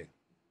analogy.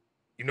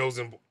 You know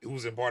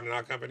who's important in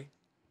our company?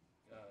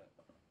 God.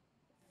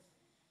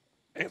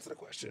 Answer the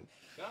question.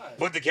 God.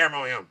 Put the camera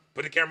on him.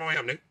 Put the camera on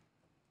him, nigga.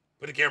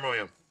 Put the camera on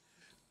him.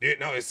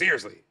 No,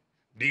 seriously.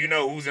 Do you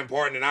know who's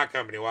important in our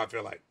company? What I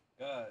feel like?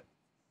 God.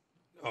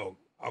 Oh,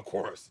 of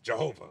course.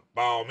 Jehovah,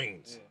 by all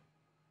means. Yeah.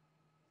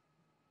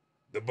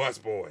 The bus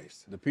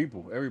boys. The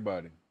people,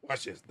 everybody.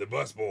 Watch this. The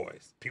bus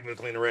boys. People that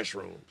clean the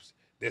restrooms.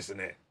 This and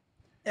that.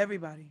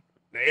 Everybody.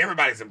 Now,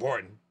 everybody's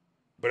important.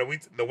 But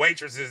the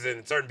waitresses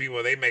and certain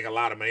people, they make a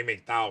lot of money. They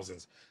make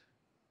thousands.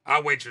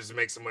 Our waitresses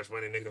make so much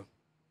money, nigga.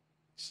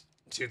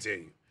 She'll tell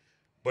you.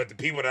 But the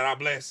people that I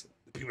bless,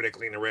 the people that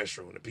clean the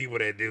restroom, the people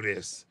that do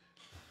this,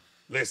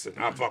 listen,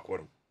 I fuck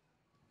with them.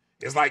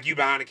 It's like you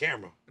behind the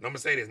camera. And I'm going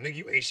to say this, nigga,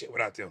 you ain't shit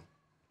without them.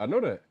 I know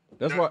that.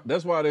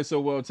 That's why they're so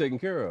well taken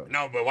care of.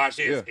 No, but watch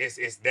this.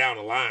 Yeah. It's down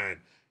the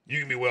line. You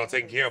can be well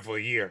taken care of for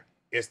a year.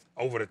 It's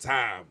over the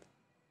time.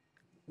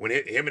 When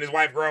him and his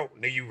wife grow,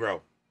 then you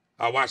grow.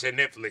 I watch that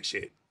Netflix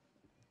shit.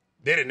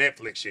 They're the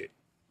Netflix shit.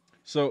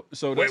 So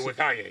wait, with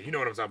Kanye, you know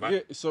what I'm talking about?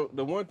 Yeah. So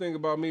the one thing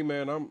about me,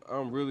 man,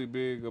 I'm really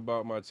big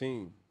about my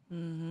team.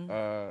 Mm-hmm.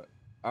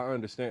 I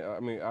understand. I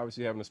mean,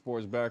 obviously having a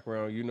sports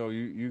background, you know,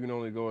 you can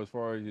only go as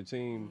far as your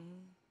team.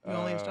 You're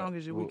only as strong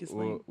as your weakest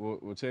link.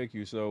 Will take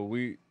you. So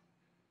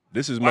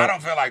this is I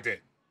don't feel like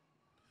that.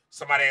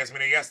 Somebody asked me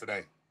that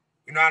yesterday.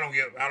 You know, I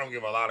don't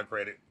give a lot of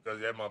credit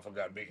because that motherfucker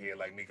got a big head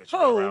like me because she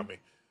around me.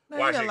 No,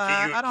 watch it.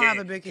 I don't have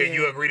a big head. Can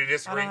you agree to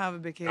disagree? I don't have a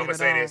big head. I'm gonna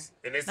say this,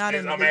 and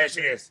I'm gonna ask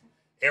you this: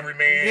 every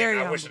man,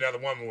 I wish another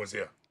woman was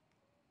here.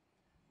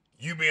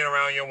 You being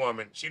around your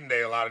woman, she done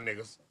dated a lot of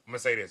niggas. I'm gonna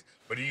say this,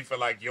 but do you feel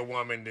like your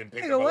woman didn't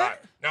pick up a lot?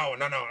 No,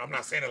 I'm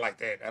not saying it like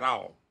that at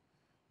all.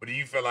 But do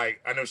you feel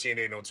like, I know she ain't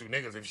dating no 2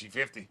 niggas if she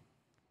 50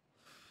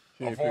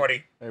 or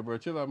 40. Hey, bro,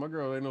 chill out. My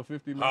girl ain't no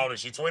 50. Man. How old is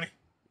she, 20?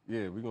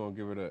 Yeah, we gonna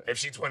give her that. If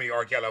she 20,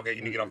 R. Kelly, okay,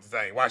 you need to get off the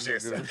thing. Watch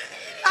this.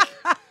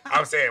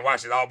 I'm saying,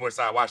 watch this. All boys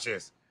side, watch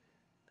this.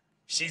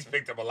 She's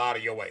picked up a lot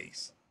of your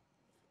ways.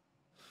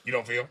 You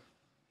don't feel?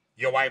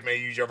 Your wife may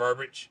use your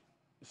verbiage.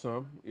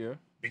 Some, yeah.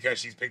 Because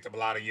she's picked up a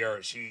lot of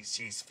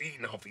she's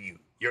feeding off of you,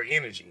 your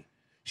energy.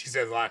 She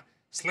says a lot.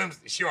 Slim,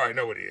 she already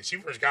know what it is. She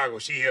from Chicago,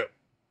 she hip.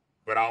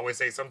 But I always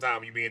say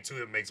sometimes you being too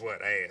hip makes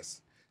what?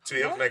 Ass. Too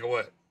hip make a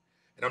what?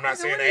 And I'm not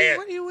saying the ass.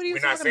 We're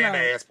not saying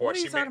the ass part. What are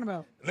you talking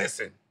about?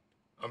 Listen,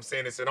 I'm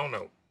saying this, I don't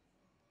know.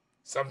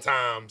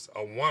 Sometimes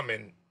a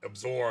woman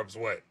absorbs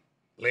what?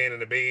 Laying in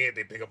the bed,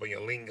 they pick up on your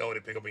lingo, they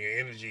pick up on your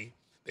energy,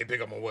 they pick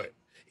up on what?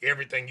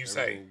 Everything you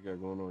say. You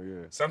got going on,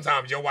 yeah.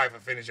 Sometimes your wife will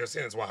finish your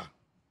sentence. Why?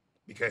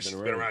 Because she's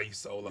been around you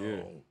so long.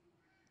 Yeah.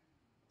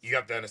 You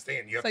have to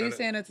understand. So you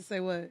saying that to say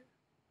what?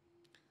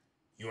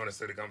 You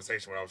understood the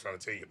conversation what I was trying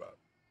to tell you about.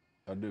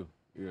 I do,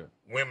 yeah.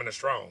 Women are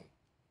strong.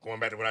 Going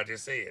back to what I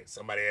just said.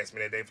 Somebody asked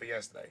me that day for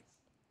yesterday.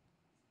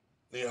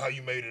 Lynn, how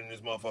you made it in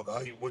this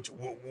motherfucker?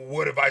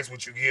 What advice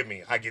would you give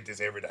me? I get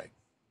this every day.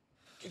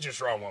 Get your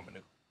strong woman,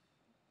 nigga.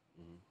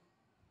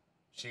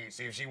 See,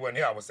 if she wasn't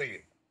here, I would say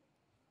it.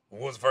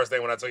 What was the first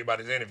thing when I told you about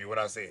this interview? What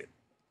I said?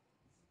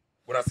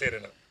 What I said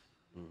in it?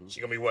 She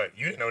gonna be what?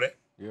 You didn't know that?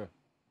 Yeah.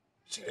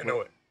 She didn't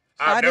know it.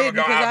 I I've never did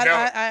gone. because I don't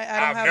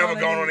I've have never on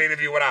gone any- on an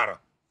interview without her.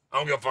 I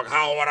don't give a fuck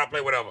how hard I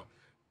play, whatever.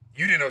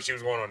 You didn't know she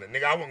was going on it,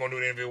 nigga. I wasn't gonna do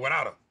the interview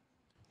without her.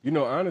 You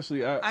know,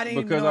 honestly, I didn't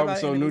even because know I about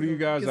was so new to you interviews.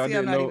 guys, You I see,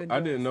 I'm didn't not know. even I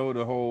doing didn't this. know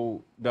the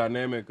whole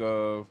dynamic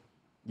of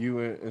you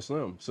and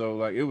Slim. So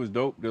like, it was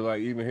dope to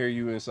like even hear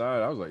you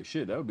inside. I was like,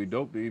 shit, that would be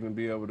dope to even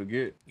be able to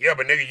get. Yeah,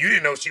 but nigga, you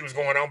didn't know she was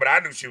going on, but I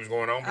knew she was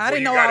going on. I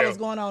didn't before know you got I here. was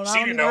going on. I She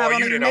don't didn't even know, have or on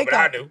you any didn't know, but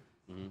I makeup.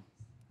 knew.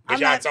 I'm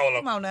Bitch, I not- told her.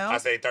 come on now. I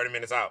said 30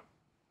 minutes out.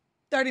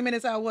 30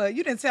 minutes out what?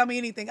 You didn't tell me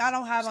anything. I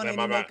don't have on Slim,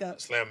 any makeup.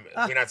 Slim,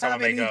 we're not talking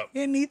Have makeup.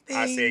 Anything.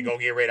 I said go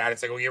get ready. I didn't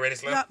say go get ready,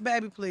 Slim. No,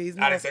 baby, please.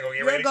 I didn't say go get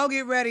Your ready. go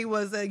get ready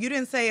was you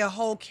didn't say a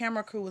whole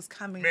camera crew was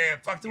coming. Man,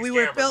 fuck these we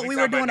were cameras. we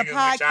were talking doing a about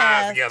niggas with your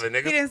eyes podcast. together,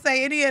 nigga. He didn't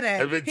say any of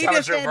that. He He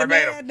just said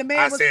verbatim. the man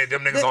I was, said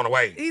them niggas on the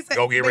way. He said,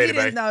 Go get but ready, he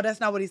didn't- baby. No, that's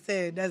not what he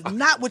said. That's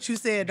not what you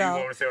said, Do you dog.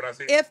 want me to say what I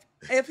said?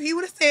 If he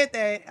would have said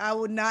that, I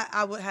would not.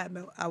 I would have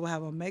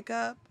on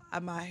makeup.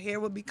 My hair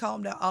would be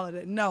combed out. All of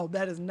that. No,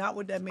 that is not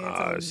what that man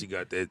told me. She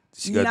got that.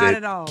 She got Not that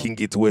at all.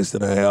 kinky twist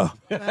in her hair.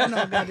 I don't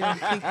know goddamn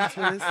kinky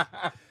twist.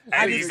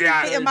 Hey, do you see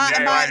how? My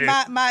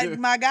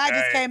guy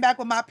just Hey. came back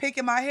with my pick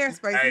and my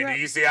hairspray. Hey, You do know?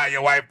 you see how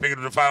your wife picked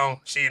up the phone?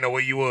 She didn't know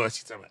where you was.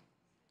 She talking about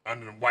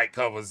under them white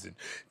covers and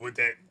with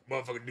that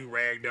motherfucking do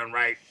rag done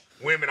right.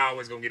 Women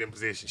always gonna get in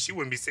position. She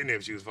wouldn't be sitting there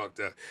if she was fucked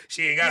up.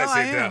 She ain't gotta No,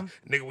 I sit there. am.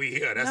 Nigga, we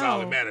here. That's No, all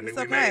that matters. it's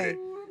Nigga, we okay. made it.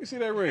 You see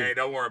that ring? Hey,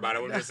 don't worry about it.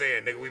 I'm just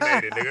saying, nigga, we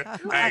made it,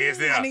 nigga. Hey, it's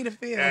there. I need to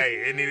feel.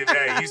 Hey, it needed.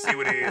 Hey, you see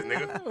what it is,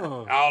 nigga.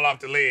 All off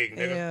the leg,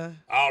 nigga. Yeah.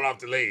 All off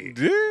the leg.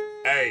 Damn.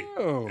 Hey,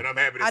 and I'm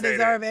happy to I say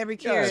deserve that. every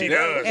God, carrot She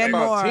does. and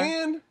about more.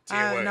 10?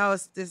 I what? know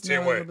it's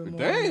Ten a what? little bit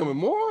more. Damn, and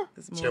more?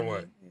 It's more. Ten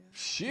what? Yeah.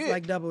 Shit. It's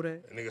like double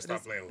that. That nigga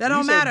stop playing with That me.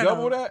 don't said matter.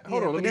 double though. that?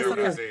 Hold Yeah, on, let but me that's That's what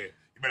I okay. said.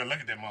 You better look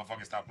at that motherfucker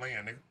and stop playing,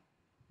 nigga.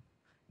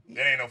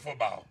 That ain't no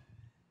football.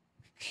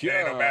 That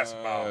ain't no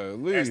basketball.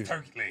 Golly. That's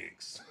turkey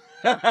legs.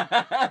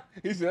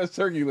 He said that's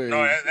turkey leg.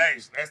 No,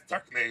 that's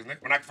turkey legs,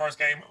 nigga. When I first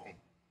came home,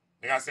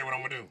 nigga, I said what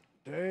I'm gonna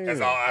do. Damn.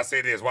 That's all I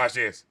said is, watch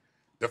this.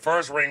 The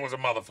first ring was a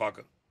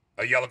motherfucker.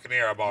 A yellow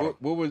canary I bought her.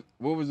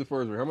 What was the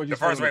first ring? How much you The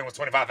first spent? ring was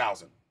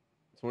 25,000.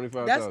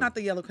 25,000. That's not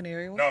the yellow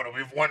canary one. No,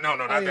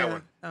 not Oh, that yeah.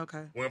 one.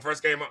 Okay. When it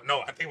first came up,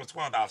 no, I think it was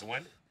 12,000,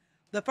 wasn't it?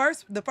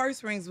 The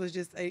first rings was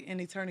just an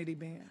eternity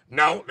band.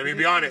 No, let me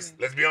be honest.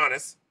 Let's be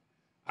honest.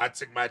 I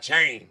took my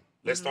chain.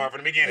 Let's start from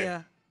the beginning.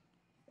 Yeah.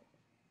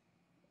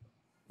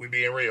 We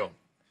being real.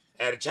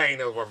 I had a chain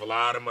that was worth a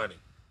lot of money.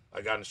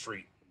 I got in the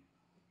street.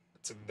 I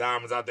took the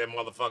diamonds out that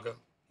motherfucker,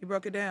 He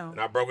broke it down.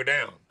 and I broke it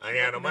down. I ain't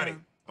had no Broke it money.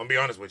 down. I'm gonna be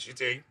honest with you,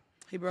 tell you.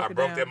 He broke I it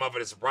broke down. that motherfucker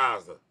to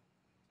surprise her.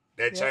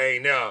 That Yeah.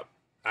 chain up,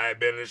 I had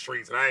been in the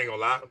streets, and I ain't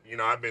gonna lie. You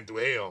know, I've been through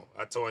hell.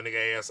 I tore a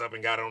nigga ass up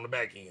and got it on the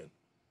back end.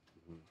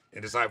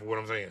 And decipher what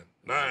I'm saying.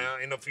 Nah,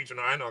 ain't no future.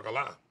 No, I ain't not gonna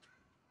lie.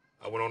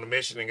 I went on the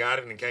mission and got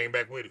it and came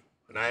back with it.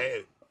 And I had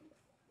it.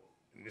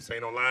 And this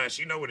ain't no lying.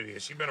 She know what it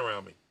is. She been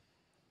around me.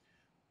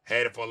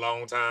 Had it for a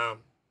long time.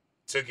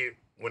 Took it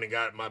when it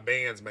got my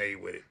bands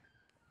made with it.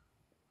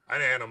 I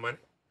didn't have no money.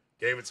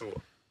 Gave it to her.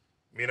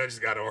 Me and I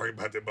just got to worry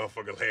about that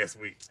motherfucker last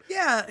week.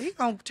 Yeah, he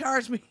gonna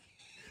charge me.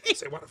 I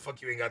said, why the fuck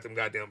you ain't got them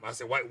goddamn? I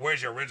said,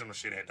 where's your original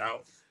shit at,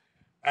 dog?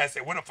 I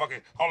said, what the fuck?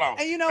 Hold on.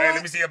 And you know hey, what?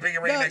 let me see your pinky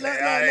ring. Look, next look,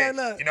 hey,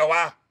 look. You know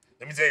why?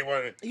 Let me tell you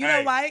what. You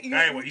know why?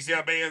 You see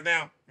how bands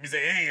now? Let me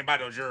say, it ain't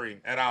about no jury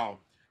at all.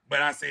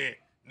 But I said,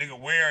 nigga,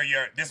 where are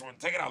your, this one,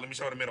 take it out. Let me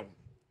show the middle one.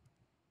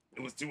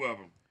 It was two of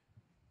them.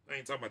 I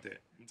ain't talking about that.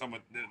 I'm talking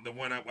about the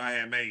one I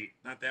had made.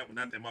 Not that one,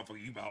 not that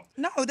motherfucker you bought.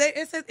 No,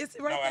 it's right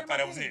No, I there. thought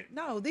that was it.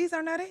 No, these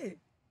are not it.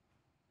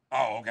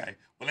 Oh, okay.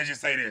 Well, let's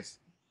just say this.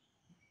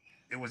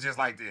 It was just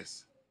like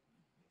this.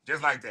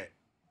 Just like that.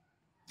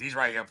 These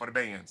right here for the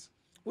bands.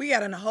 We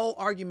got in a whole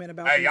argument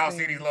about. Hey, these y'all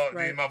things, see these little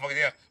right? these motherfuckers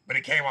here? But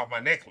it came off my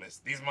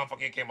necklace. These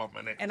motherfuckers came off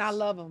my necklace. And I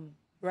love them,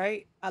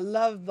 right? I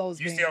love those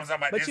You bands. see what I'm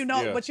talking about? But This- you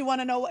know, Yeah. but you want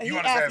to know what You he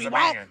understand asked it's me a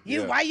why band.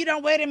 Yeah. why you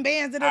don't wear them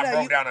bands? I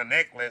broke down a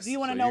necklace. Do you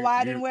want to So know you- why I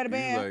you- didn't wear the you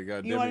band? like,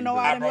 God you damn want it, to know you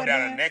why I I didn't wear broke the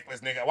down a band? necklace,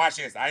 nigga. Watch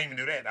this. I didn't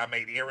even do that. I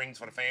made earrings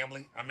for the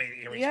family. I made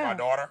earrings for Yeah. my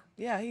daughter.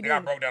 Yeah, he Nigga, I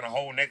did. broke down a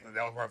whole necklace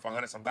that was worth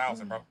 100-some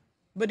thousand, bro.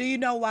 But do you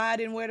know why I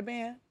didn't wear the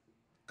band?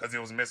 Because it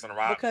was missing a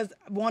rock. Because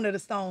one of the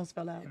stones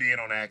fell out. You did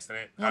on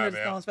accident. One of the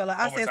stones fell out.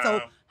 I said,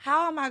 so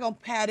how am I gonna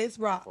pat this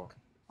rock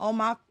on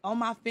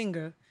my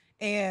finger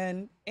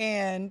and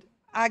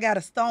I got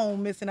a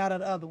stone missing out of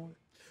the other one.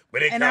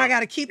 And I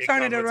gotta keep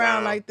turning it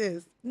around like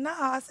this. No,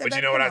 I said. But you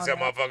baby, know what I come tell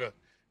on now. motherfucker?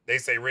 They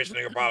say rich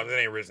nigga problems. It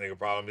ain't rich nigga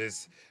problems.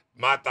 It's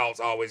my thoughts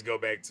always go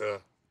back to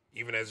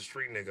even as a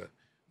street nigga.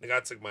 Nigga, I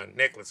took my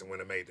necklace and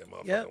went and made that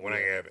motherfucker Yep. when I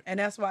have it. And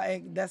that's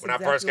why that's When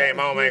exactly I first came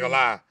why it's home, I ain't gonna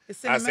lie.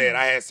 It's I said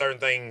sentimental. I had certain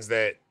things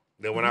that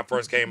when I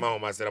first came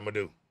home, I said I'm gonna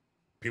do.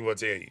 People will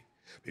tell you.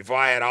 Before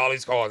I had all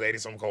these cars,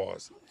 80-some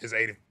cars. It's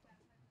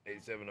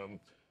 87 of them.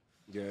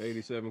 Yeah,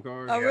 87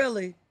 cars. Oh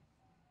really,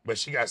 But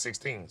she got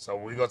 16, so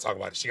we gonna talk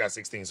about it. She got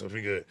 16, so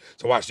we good.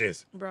 So watch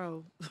this.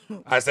 bro?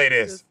 I say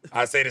this.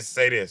 I say this to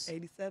say this.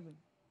 87.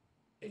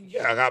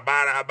 Yeah, I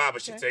buy,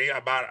 but she tell you I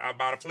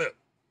buy a flip.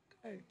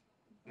 Okay.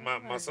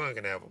 My son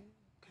can have them.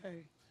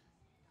 Okay.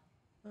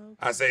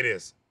 I say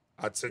this.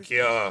 I took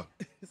care of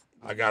her.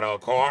 I got her a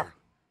car.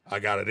 I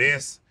got her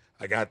this.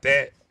 I got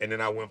that. And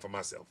then I went for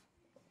myself.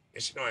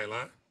 And she know I ain't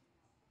lying.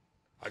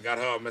 I got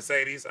her a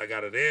Mercedes. I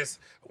got her this.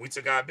 We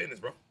took our business,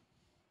 bro.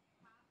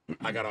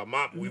 I got our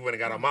mom. We went and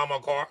got our mama a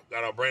car.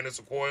 Got our brand new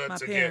Sequoia. My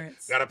took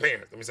parents. Got our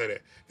parents. Let me say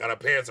that. Got our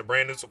parents a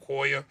brand new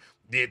Sequoia.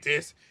 Did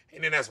this.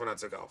 And then that's when I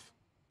took off.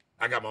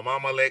 I got my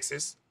mama a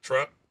Lexus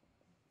truck.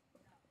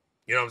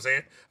 You know what I'm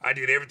saying? I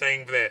did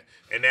everything for that.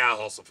 And now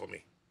I hustle for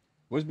me.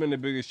 What's been the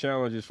biggest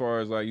challenge as far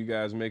as like you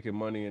guys making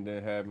money and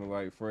then having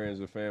like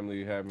friends or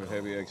family having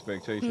heavy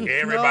expectations?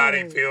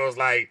 Everybody No. feels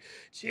like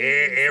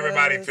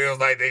everybody feels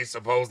like they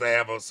supposed to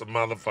have some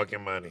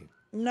motherfucking money.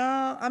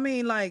 No, I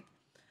mean like,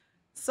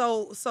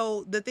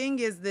 so the thing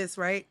is this,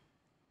 right?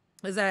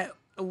 Is that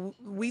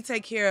we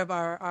take care of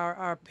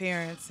our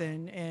parents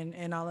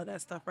and all of that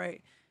stuff,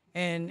 right?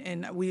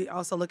 And we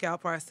also look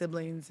out for our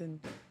siblings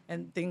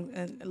and things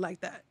and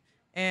like that.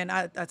 And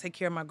I take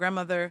care of my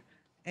grandmother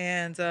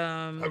and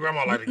My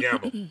grandma like to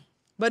gamble.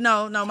 but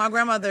no, my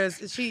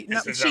grandmother's she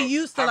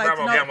used to my like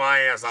grandma no, gamble my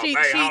ass off. she-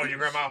 Hey, she- how old are you,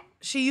 grandma?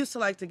 she used to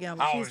like to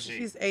gamble. How old is she?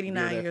 She's Yeah,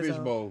 89 that years old.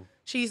 fishbowl.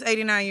 She's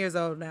 89 years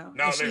old now.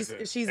 No, And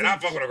listen. she's and I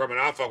fuck with her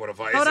grandma. I fuck with her.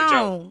 For, hold it's a joke.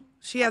 on.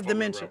 She has fuck with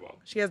dementia. grandma.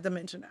 She has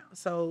dementia now,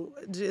 so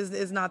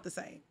it's not the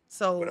same.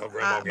 So, But her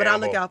grandma but I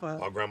look gamble. out for her.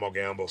 Her grandma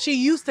gamble. She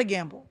used to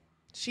gamble.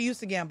 She used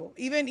to gamble.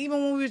 Even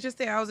when we was just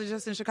there, I was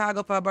just in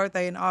Chicago for her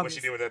birthday in What August.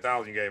 she did with that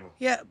 1,000 you gave her?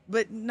 Yeah,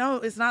 but no,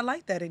 it's not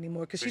like that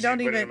anymore because So she she don't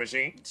put it in even. the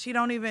machine? She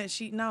don't even.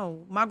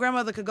 No. My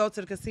grandmother could go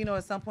to the casino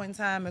at some point in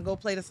time and go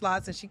play the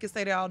slots, and she could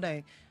stay there all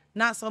day.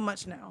 Not so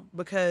much now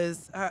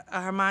because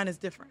her mind is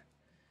different.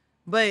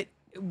 But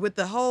with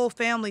the whole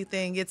family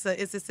thing, it's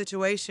a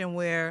situation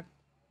where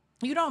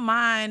you don't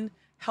mind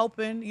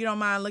helping, you don't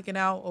mind looking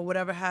out or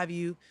whatever have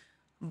you.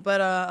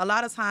 But a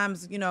lot of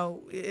times, you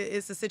know,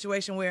 it's a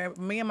situation where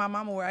me and my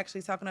mama were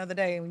actually talking the other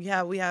day, and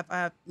I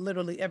have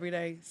literally every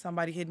day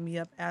somebody hitting me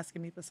up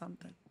asking me for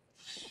something,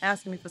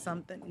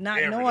 not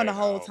Every knowing day, the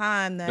whole dog.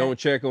 time that. Don't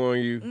check on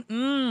you.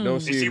 Don't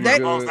see She if put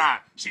you a post good. out.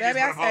 She Baby,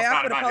 just put a I post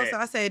out put a about post that.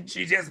 out. I said,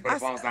 She just put a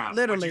post out.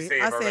 Literally, What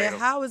you I said, said, verbatim.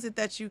 how is it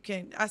that you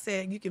can? I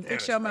said, you can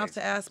fix Yeah, your that's mouth crazy.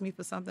 to ask me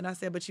for something. I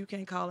said, but you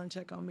can't call and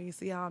check on me and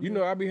see how I'm You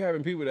doing. know, I be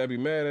having people that be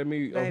mad at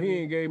me. Oh, Baby. he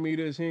ain't gave me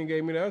this. He ain't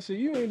gave me that. I said,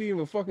 you ain't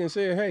even fucking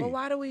said hey. Well,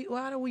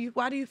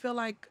 why do you feel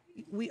like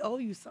we owe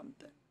you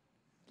something?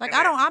 Like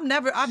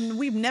And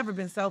we've never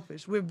been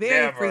selfish. We're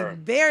very Never. free,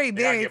 very, And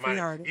I very get money.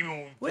 free-hearted.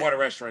 Even before the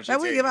restaurant, she Like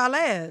we tell give you. our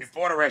last.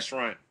 Before the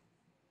restaurant.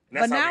 And But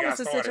that's how now we got it's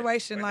a started.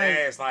 situation But like- now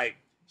it's like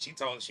she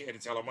had to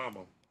tell her mama.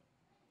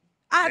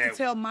 I had Yeah, to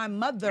tell my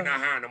mother. We're not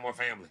hiring no more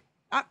family.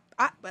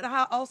 But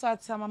I also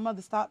had to tell my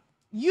mother, stop.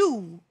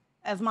 You,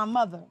 as my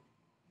mother,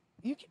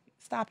 you can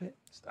stop it.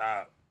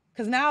 Stop.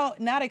 Because now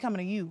they coming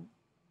to you.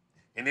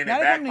 And then it Now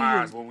they come to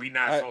backfires you. when we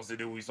not supposed to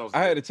do what we supposed to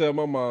I do. had to tell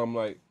my mom,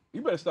 like,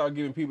 you better start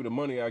giving people the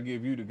money I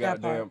give you to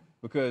That part. goddamn,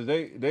 because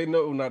they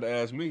know not to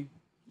ask me.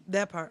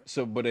 That part.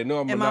 So, but they know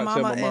I'm And gonna my not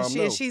mama, tell my mom and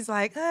no. she's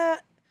like,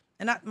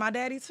 my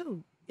daddy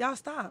too. Y'all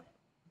stop.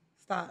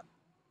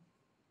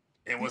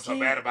 And what's You so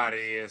can't- bad about it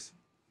is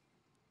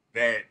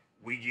that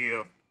we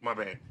give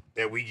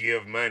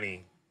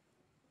money.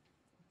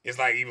 It's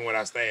like even with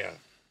our staff,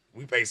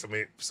 we pay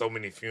so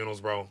many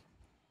funerals, bro.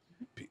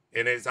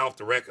 And it's off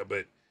the record,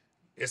 but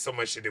it's so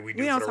much shit that we do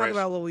We for don't the talk rest.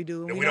 about what we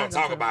do. And we not don't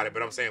gonna talk about it,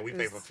 but I'm saying we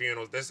pay for It's-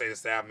 funerals. Let's say the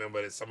staff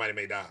member that somebody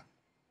may die.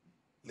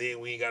 Lynn,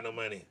 we ain't got no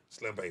money.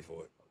 Slim pay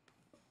for it.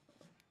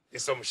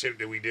 It's so much shit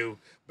that we do,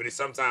 but it's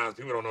sometimes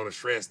people don't know the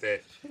stress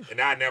that.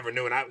 And I never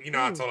knew. And I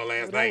told her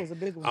last that night. was a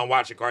big one. I'm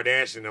watching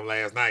Kardashian them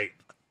last night,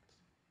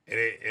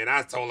 and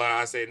I told her,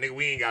 I said, nigga,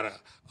 we ain't got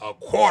a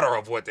quarter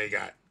of what they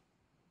got,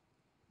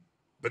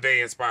 but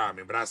they inspire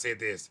me. But I said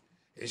this,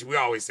 and we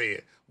always say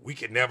it. We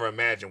can never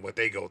imagine what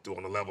they go through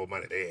on the level of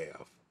money they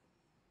have.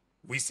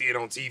 We see it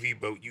on TV,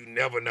 but you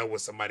never know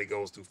what somebody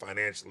goes through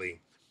financially,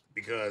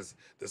 because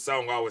the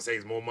song always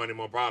says more money,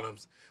 more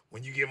problems.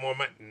 When you get more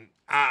money,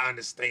 I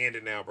understand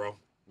it now, bro.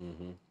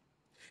 Mm-hmm.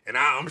 And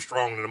I'm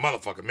strong than a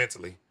motherfucker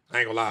mentally. I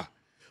ain't gonna lie.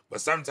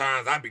 But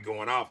sometimes I be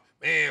going off,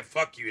 man,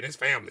 fuck you and his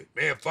family.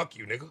 Man, fuck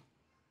you, nigga.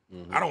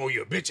 Mm-hmm. I don't owe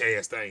you a bitch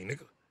ass thing,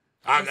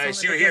 nigga.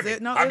 She'll hear me.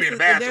 I be in the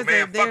bathroom,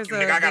 man, fuck you,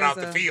 nigga. I got off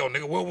the field,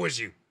 nigga. Where was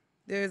you?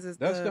 There's this.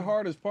 That's the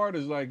hardest part.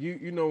 Is like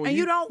you know when And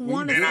you don't when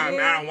wanna And say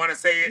I don't want to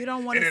say it. You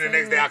don't wanna And then the say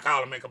next day it. I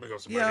call him, man, come and go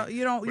some Yeah, money.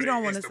 you don't But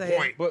wanna it's the say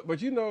it. point.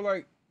 But you know,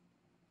 like,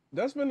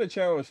 that's been the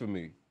challenge for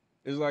me.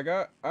 It's like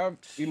I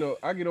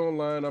get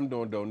online, I'm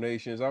doing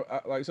donations. I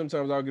like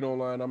sometimes I'll get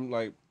online, I'm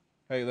like,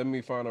 hey, let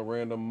me find a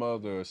random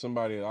mother or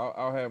somebody.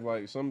 I'll have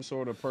like some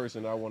sort of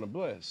person I want to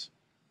bless,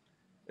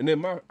 and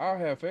then I'll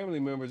have family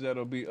members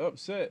that'll be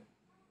upset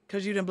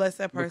Because you didn't bless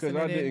that person.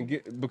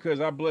 because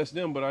I blessed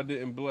them, but I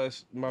didn't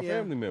bless my Yeah.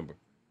 family member,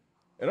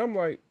 and I'm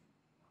like,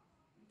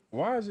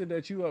 why is it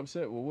that you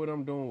upset with what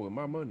I'm doing with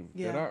my money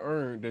that Yeah. I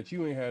earned that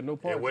you ain't had no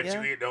part? And what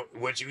Yeah.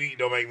 you eat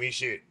don't make me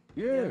shit.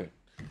 Yeah.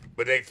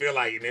 But they feel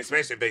like, and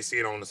especially if they see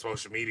it on the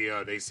social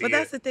media, they see But it.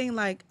 that's the thing.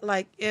 Like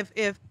if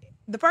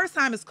the first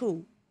time is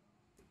cool.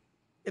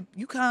 If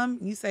you come,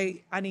 you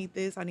say, I need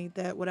this, I need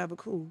that, whatever,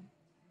 cool.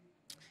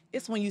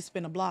 It's when you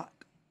spin a block.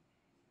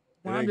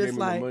 And Where they I'm gave just me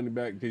my like, money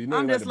back because you know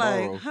I'm you like just to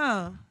like, borrow.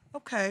 huh,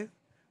 okay.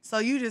 So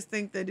you just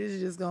think that this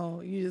is just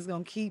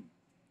gonna keep,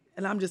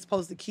 and I'm just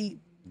supposed to keep.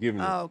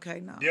 Giving it. Oh, okay,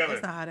 no, Yeah,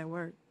 that's but- not how that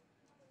works.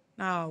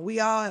 No, we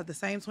all have the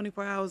same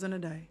 24 hours in a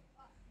day.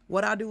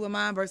 What I do with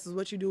mine versus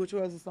what you do with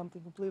yours is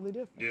something completely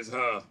different. This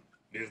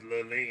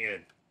little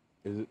Lynn.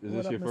 Is What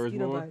this up, your first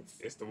mosquito one? bites?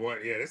 It's the one.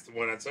 Yeah, that's the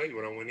one I tell you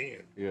when I went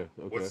in. Yeah. Okay.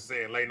 What's it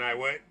saying? Late night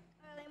what?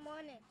 Early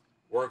morning.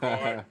 Work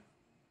hard.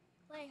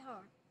 Play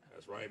hard.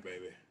 That's right,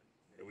 baby.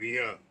 We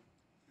here.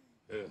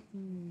 Yeah,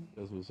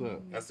 That's what's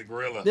up. that's the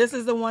gorilla. This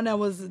is the one that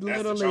was the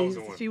literally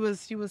chosen one. she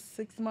was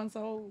 6 months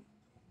old.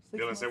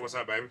 Dylan, say what's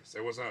up, baby. Say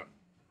what's up.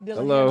 Dylan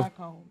Hello. here back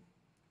home.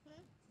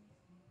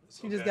 It's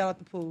She just okay. got out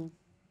the pool.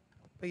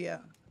 But yeah,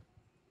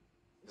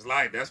 It's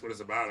life. That's what it's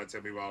about. I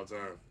tell people all the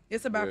time.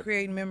 it's about Yeah.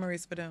 creating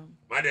memories for them.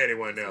 My daddy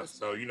wasn't there,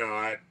 so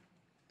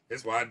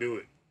that's why I do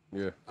it.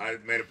 Yeah. I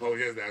made a post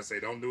yesterday. I say,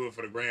 don't do it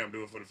for the gram,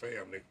 do it for the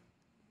family.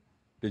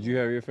 Did you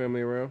have your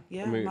family around?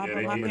 Yeah, I mean, my, yeah,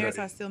 they my do. parents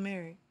are still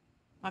married.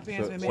 My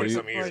parents So- been so married you-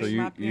 for 40 so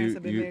you- My parents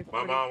have been you- married for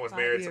My mom was 45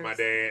 married to my years.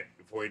 dad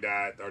before he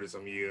died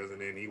 30-some years, and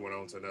then he went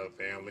on to another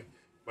family.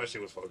 My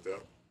shit was fucked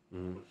up.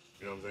 Mm-hmm.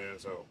 You know what I'm saying?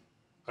 So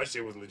her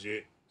shit was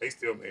legit. They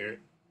still married.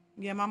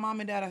 Yeah, my mom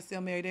and dad are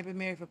still married. They've been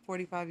married for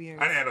 45 years.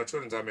 I didn't have no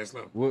children until I met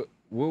Slim. What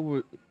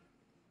would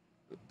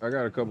I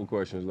got a couple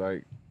questions.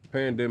 Like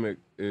pandemic,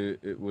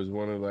 it was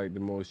one of like the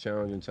most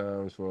challenging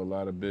times for a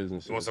lot of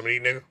businesses. You want some to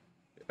eat, nigga?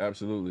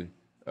 Absolutely.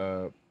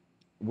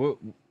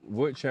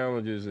 What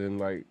challenges and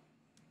like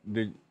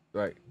did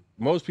like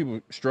most people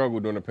struggle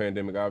during the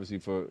pandemic, obviously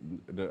for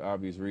the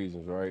obvious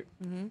reasons, right?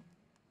 Mm-hmm.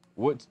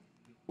 What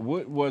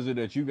was it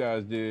that you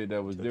guys did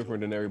that was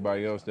different than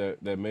everybody else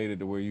that made it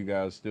to where you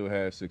guys still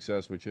had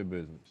success with your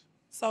business?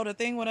 So the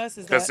thing with us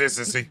is that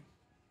Consistency.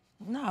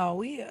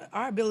 no,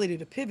 our ability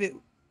to pivot.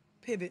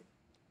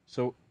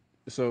 So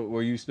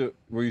were you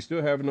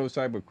still having those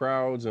type of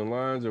crowds and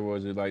lines, or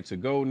was it like to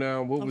go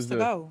now? What was to the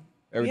go.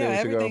 everything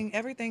Yeah, was to go?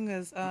 everything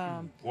is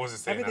What was it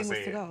saying I everything was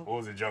to said? go. What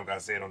was the joke I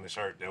said on the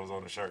shirt that was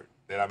on the shirt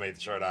that I made the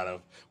shirt out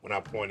of when I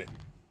pointed?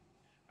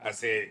 I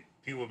said,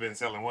 people have been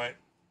selling what?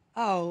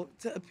 Oh,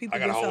 people I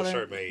got been a whole selling.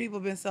 shirt made. People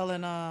been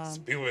selling.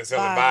 People been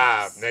selling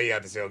vibes. vibes. Now you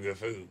have to sell good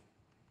food.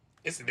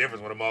 It's the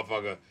difference when a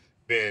motherfucker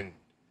been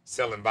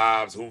selling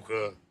vibes,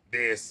 hookah,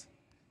 this.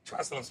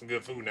 Try selling some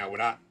good food now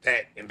without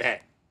that and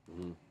that.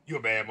 Mm-hmm. You a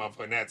bad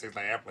motherfucker. Now it tastes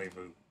like airplane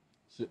food.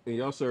 And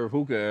y'all serve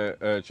hookah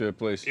at your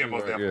place Yeah, too,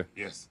 most right? definitely.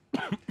 Yes.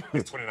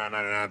 It's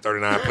 $29.99,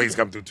 $39. Please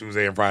come through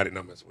Tuesday and Friday.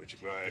 No mess with you.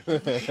 Go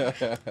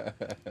ahead.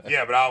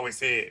 Yeah, but I always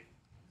said,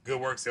 good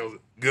work sells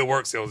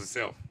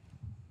itself.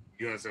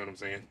 You understand what I'm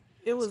saying?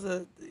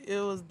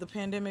 The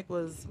pandemic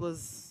was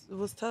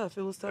tough.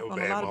 It was tough It was on a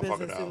bad, lot of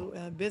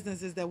motherfucker,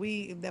 businesses. Businesses that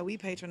we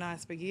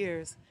patronized for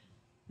years,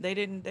 they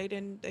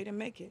didn't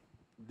make it.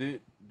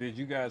 Did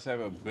you guys have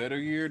a better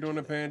year during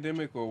the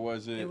pandemic, or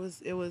was it? It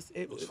was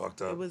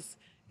fucked up.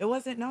 It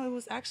wasn't. No, it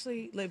was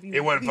actually. Like, It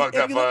wasn't fucked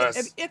up for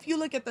us. If you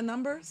look at the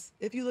numbers,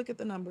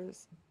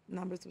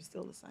 numbers were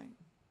still the same.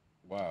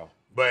 Wow.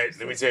 But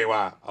let me tell you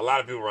why. A lot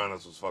of people around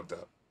us was fucked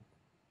up.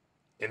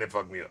 And it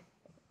fucked me up.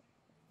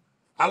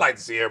 I like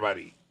to see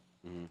everybody eat.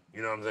 Mm-hmm.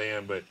 You know what I'm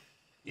saying? But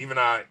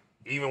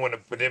even when the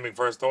pandemic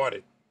first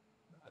started,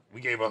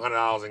 we gave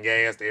 $100 in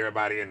gas to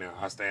everybody in there,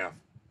 our staff.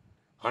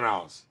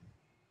 $100.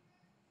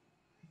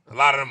 A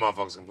lot of them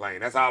motherfuckers complain.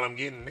 That's all I'm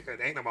getting.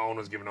 Nigga, ain't no my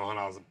owners giving no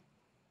 $100.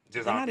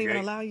 Just They're out not the even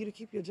gate. allowing you to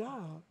keep your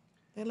job.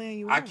 They're letting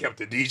you. I out. kept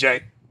the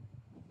DJ.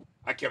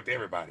 I kept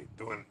everybody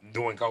doing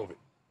COVID.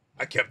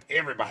 I kept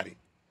everybody.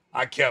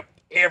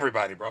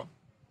 Bro.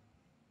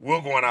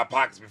 We'll go in our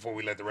pockets before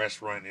we let the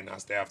restaurant and our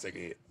staff take a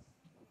hit.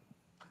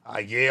 I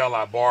yell,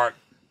 I bark,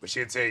 but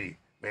she'll tell you,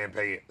 man,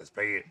 pay it. Let's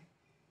pay it.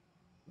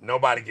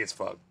 Nobody gets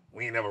fucked.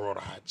 We ain't never wrote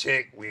a high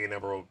check.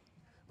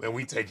 Man,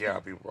 we take care of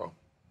our people, bro.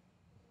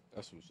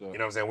 That's what's up. You know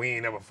what I'm saying? We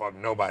ain't never fucked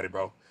nobody,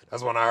 bro.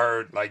 That's when I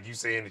heard, like, you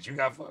saying that you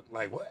got fucked.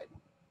 Like, what?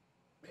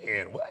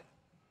 Man, what?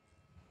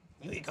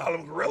 You ain't call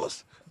them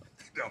gorillas?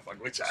 Don't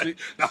fuck with y'all.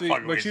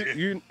 But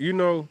you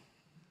know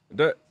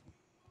that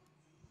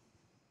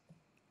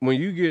when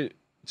you get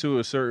to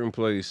a certain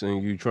place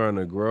and you trying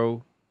to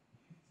grow,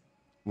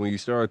 when you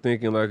start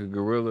thinking like a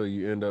gorilla,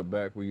 you end up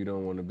back where you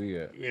don't want to be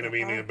at. You end up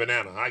eating a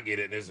banana. I get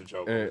it. It's a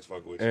joke. Let's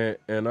fuck with you.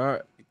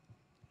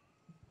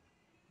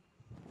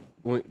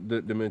 When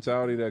the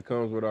mentality that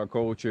comes with our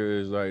culture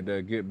is like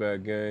that get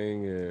back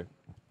gang, and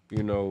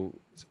you know,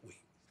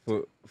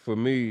 for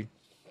me,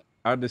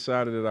 I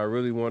decided that I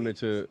really wanted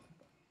to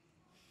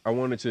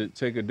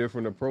take a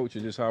different approach to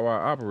just how I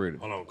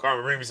operated. Hold on.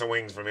 Carmen, bring me some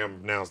wings from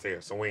him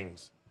downstairs. Some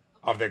wings.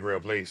 Off that grill,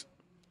 please.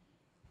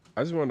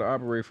 I just wanted to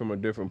operate from a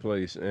different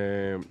place,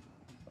 and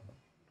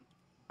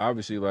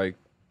obviously, like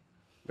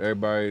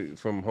everybody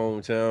from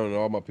hometown and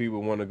all my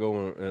people want to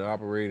go and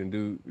operate and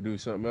do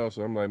something else.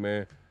 So I'm like,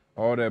 man,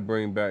 all that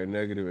bring back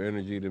negative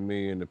energy to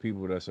me and the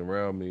people that's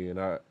around me. And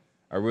I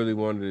really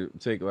wanted to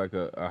take like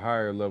a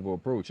higher level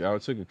approach. I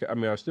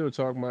still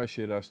talk my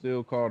shit. I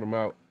still called them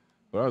out.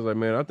 But I was like,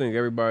 man, I think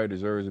everybody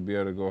deserves to be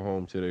able to go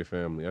home to their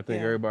family. I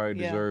think everybody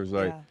deserves,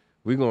 like,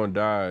 we going to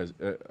die.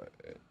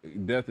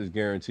 Death is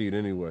guaranteed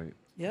anyway.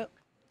 Yep.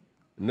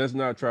 And let's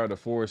not try to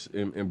force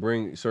and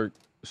bring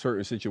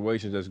certain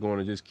situations that's going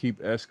to just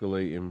keep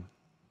escalating.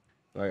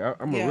 Like,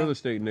 I'm a real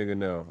estate nigga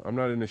now. I'm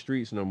not in the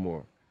streets no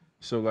more.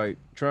 So, like,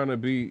 trying to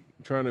be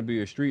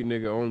a street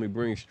nigga only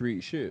brings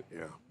street shit.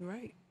 Yeah.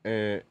 Right.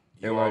 And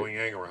like, when you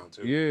hang around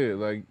too. Yeah,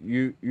 like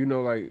you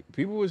know, like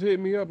people was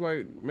hitting me up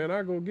like, man,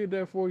 I go get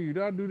that for you.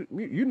 I do.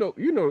 You know.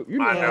 I know.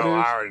 How it is.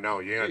 I already know.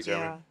 You ain't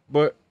tell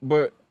me.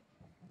 But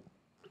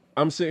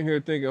I'm sitting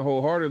here thinking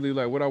wholeheartedly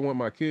like what I want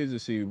my kids to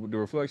see, the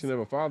reflection of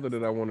a father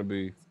that I want to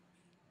be.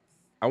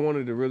 I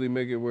wanted to really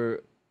make it where,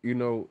 you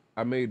know,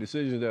 I made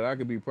decisions that I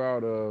could be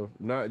proud of,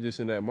 not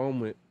just in that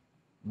moment,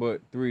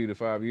 but 3 to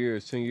 5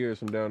 years, 10 years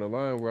from down the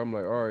line, where I'm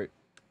like, all right,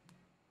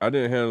 I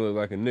didn't handle it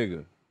like a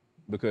nigga.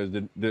 Because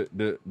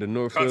the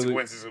North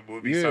consequences Philly,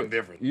 would be something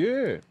different.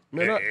 Yeah,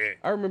 man.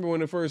 I remember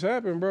when it first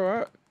happened,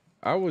 bro.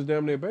 I was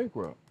damn near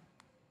bankrupt.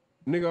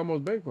 Nigga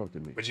almost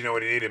bankrupted me. But you know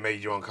what it did? It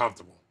made you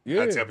uncomfortable.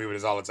 Yeah. I tell people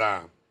this all the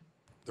time.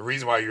 The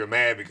reason why you were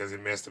mad because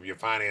it messed up your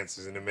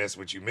finances and it messed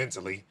with you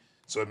mentally,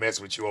 so it messed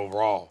with you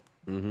overall.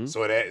 Mm-hmm.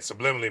 So it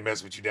subliminally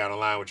messed with you down the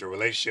line with your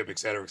relationship, et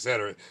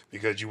cetera,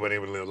 because you weren't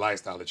able to live the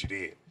lifestyle that you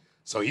did.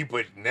 So he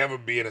put never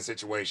be in a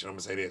situation, I'm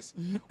gonna say this,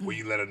 where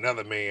you let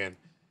another man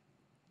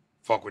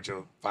fuck with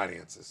your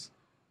finances.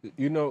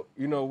 You know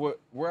what?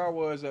 Where I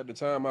was at the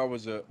time, I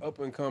was a up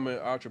and coming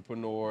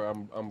entrepreneur.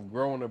 I'm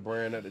growing a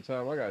brand at the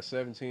time. I got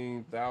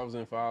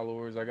 17,000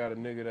 followers. I got a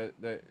nigga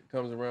that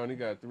comes around. He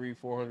got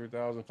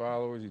 300,000-400,000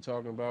 followers. He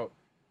talking about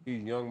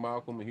he's young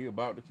Malcolm and he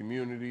about the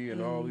community and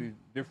all these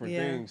different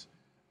things.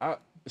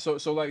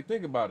 So like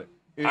think about it.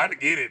 I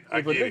get it.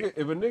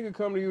 If a nigga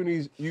come to you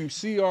and you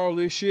see all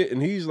this shit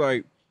and he's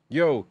like,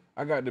 yo,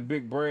 I got the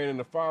big brand and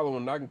the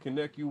following, I can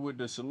connect you with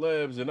the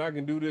celebs and I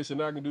can do this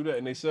and I can do that,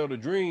 and they sell the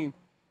dream,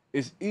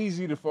 it's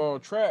easy to fall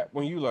trap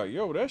when you like,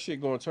 yo, that shit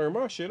gonna turn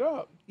my shit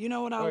up. You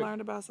know what I learned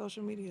about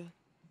social media?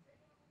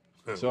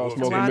 So I'm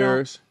smoking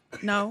mirrors.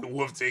 No.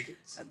 Wolf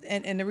tickets.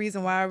 And the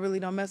reason why I really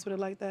don't mess with it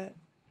like that,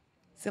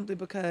 simply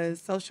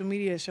because social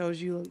media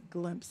shows you a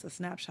glimpse, a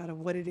snapshot of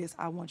what it is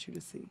I want you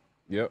to see.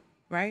 Yep.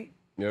 Right?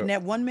 Yep. In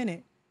that 1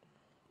 minute.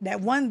 That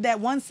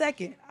one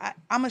second, I'm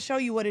gonna show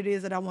you what it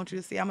is that I want you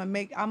to see.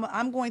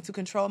 I'm going to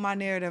control my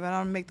narrative, and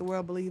I'm gonna make the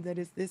world believe that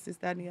it's this,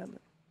 that, and the other.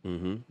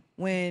 Mm-hmm.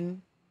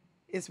 When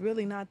it's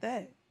really not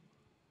that.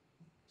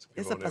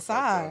 It's a It's a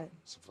facade.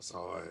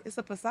 facade. It's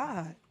a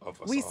facade. A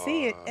facade. We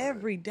see it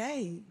every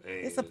day.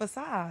 It's a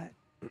facade.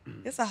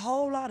 It's a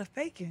whole lot of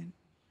faking.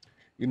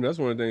 You know, that's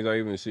one of the things I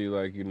even see,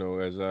 like, you know,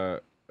 as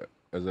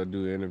I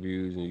do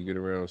interviews and you get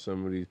around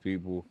some of these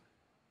people,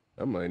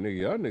 I'm like, nigga,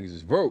 y'all niggas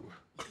is broke.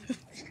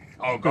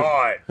 Oh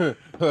God! I'm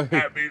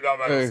not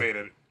gonna say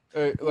that.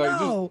 Hey,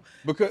 like No.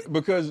 just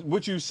because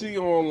what you see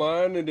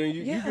online and then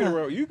you get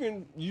around,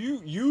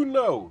 you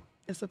know.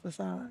 It's a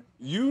facade.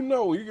 You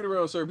know, you get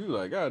around certain people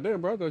like, God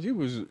damn, bro, I thought you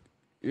was,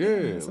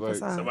 it's a like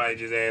facade. Somebody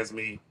just asked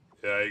me,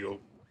 there you go.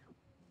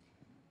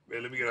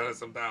 Man, let me get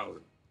 100,000.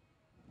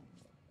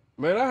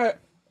 Man,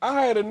 I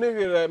had a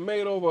nigga that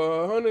made over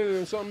 $100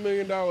 and something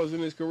million in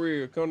his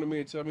career come to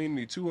me and tell me he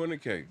need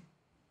 $200K.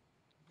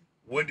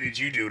 What did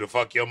you do to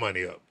fuck your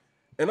money up?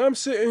 And I'm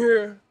sitting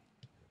here,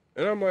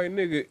 and I'm like,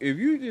 nigga, if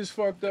you just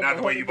fucked up, Not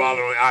the way you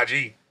balling on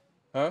IG.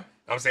 huh?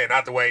 I'm saying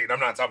not the way. I'm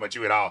not talking about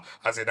you at all.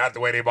 I said not the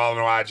way they balling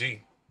on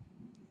IG.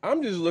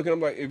 I'm just looking. I'm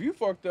like, if you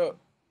fucked up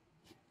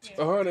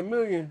 $100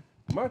 million,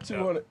 my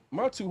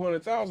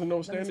 200,000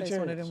 don't stand a taste chance.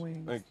 one of them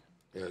wings. Thank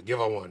Yeah, give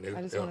her one, nigga.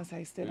 I just want to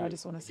taste it. I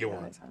just want to see Get how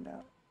one. it turned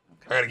out.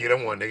 I gotta get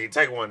them one, nigga.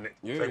 Take one.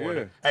 Yeah, Take one.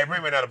 yeah. Hey,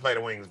 bring me another plate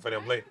of wings for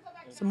them, plate.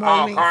 Some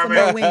more wings. Some Carmen.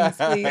 more wings,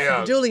 please.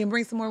 Yeah. Julian,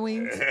 bring some more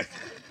wings.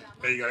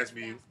 There you go. That's for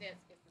you.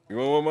 You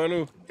want one,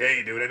 Manu? Yeah,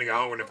 you do. That nigga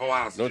hungry in 4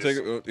 hours. Don't take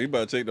it. He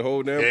about to take the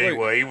whole damn Yeah, plate.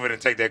 well, he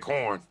wouldn't take that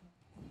corn.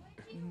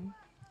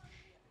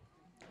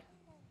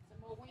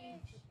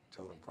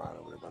 Tell him fried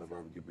over there by the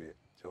barbecue pit.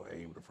 Tell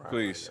Abe to fry.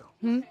 Please.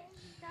 Right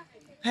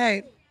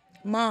Hey,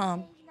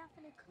 Mom,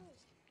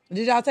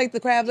 did y'all take the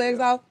crab legs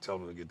off? tell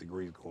him to get the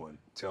grease going.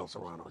 Tell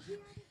Serrano.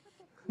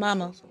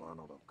 Mama,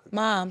 Serrano to cook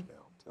Mom. now.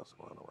 Tell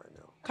Serrano right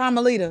now.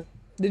 Carmelita,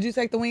 did you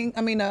take the wing?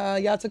 I mean,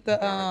 y'all took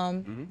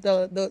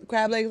the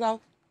crab legs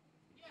off?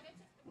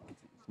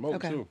 Smoke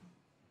Okay. too.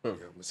 Yeah,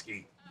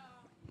 mesquite.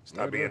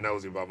 Stop being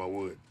nosy about my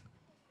wood.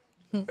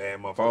 Bad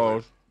motherfucker.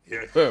 Pause.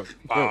 Yeah.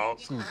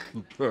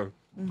 Pause.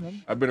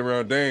 I've been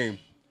around Dame.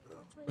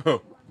 He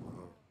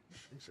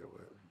said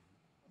what?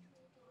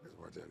 That's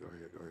right there. Go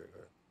ahead.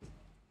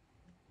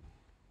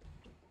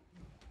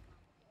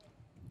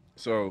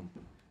 So,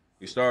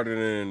 you started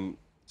in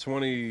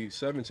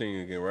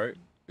 2017 again, right?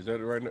 Is that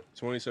right?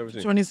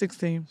 2017.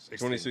 2016.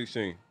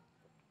 2016.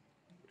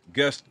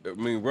 Guess. I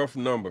mean, rough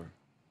number.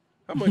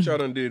 How much y'all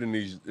done did in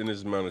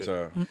this amount of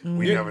time?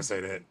 We never say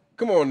that.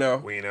 Come on now.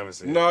 We ain't never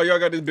seen. No, y'all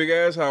got this big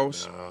ass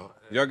house. No.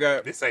 Y'all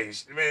got. This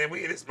ain't, man,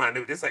 this my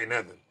new, this ain't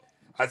nothing.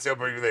 I tell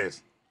people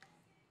this.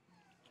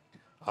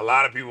 A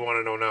lot of people want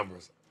to know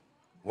numbers.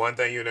 One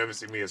thing you never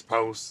see me is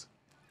posts.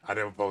 I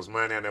never post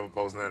money. I never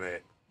post none of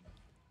that.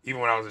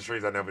 Even when I was in the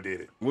streets, I never did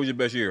it. What was your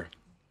best year?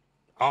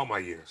 All my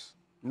years.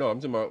 No, I'm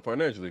talking about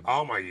financially.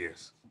 All my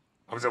years.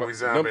 I'm saying we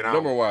sound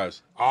Number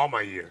wise. All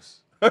my years.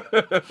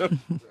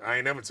 I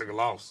ain't never took a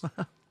loss.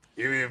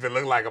 Even if it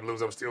look like I'm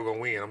losing, I'm still gonna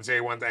win. I'm gonna tell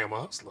you one thing, I'm a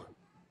hustler.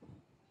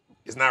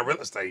 It's not real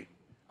estate.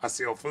 I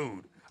sell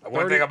food.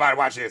 One thing about it,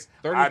 watch this.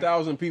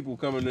 30,000 people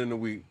coming in a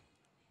week.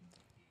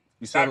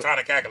 You Stop trying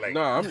to calculate.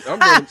 No, I'm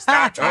doing.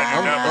 Stop trying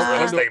to do numbers,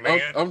 real estate,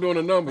 man. I'm doing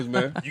the numbers,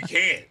 man. You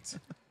can't.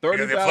 30,000 because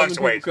it people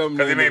fluctuates. coming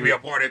Because in it may a be a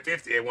week. party at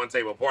 50 at one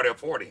table, a party at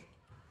 40.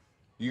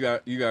 You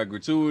got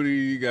gratuity.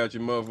 You got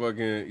your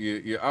motherfucking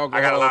your alcohol.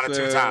 I got a lot of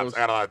sales.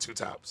 two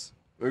tops.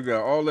 We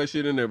got all that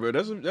shit in there, bro.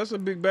 That's a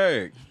big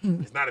bag.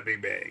 It's not a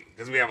big bag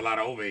because we have a lot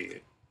of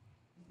overhead.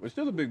 It's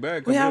still a big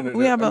bag. We have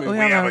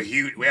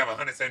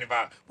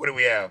 175. What do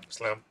we have,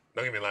 Slim?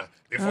 Don't give me a line.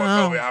 Before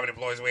COVID, how many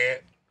employees we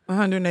had?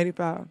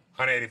 185.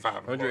 185.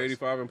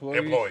 185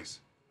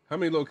 employees. How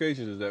many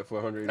locations is that for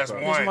 185? That's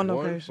Just one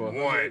location. For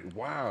 100?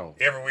 Wow.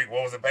 Every week,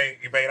 what was the pay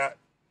you paid out?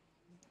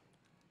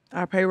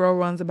 Our payroll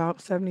runs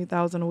about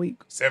 70,000 a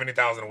week,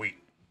 70,000 a week.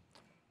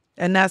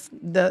 and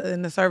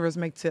the servers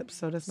make tips,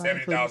 so that's not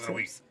including 70,000 a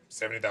week. tips.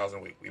 70,000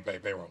 a week. We pay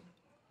payroll.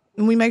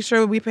 And we make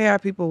sure we pay our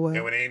people And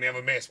well. when they ain't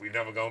never missed, we've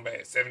never gone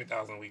bad.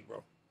 70,000 a week,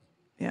 bro.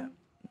 Yeah.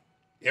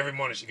 Every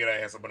morning she get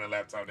her ass up on that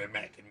laptop, that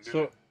Mac. Can you do So,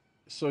 it?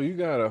 so you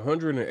got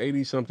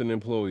 180 something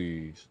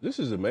employees. This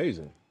is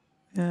amazing.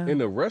 Yeah. In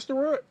the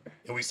restaurant?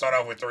 And we start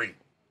off with 3.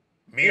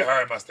 Me and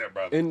her and my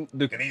stepbrother. And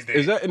he's dead.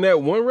 is that in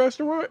that one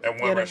restaurant? That one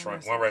Yeah, that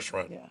restaurant. One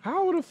restaurant. Yeah.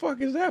 How the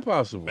fuck is that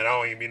possible? Man, I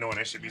don't even be knowing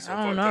that should be so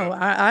I don't fucked know.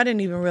 up. I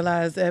didn't even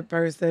realize at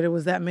first that it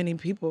was that many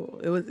people.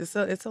 It's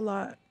a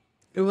lot.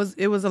 It was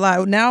a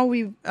lot. Now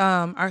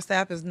our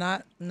staff is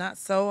not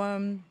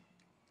so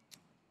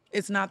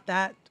it's not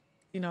that,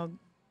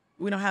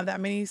 we don't have that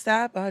many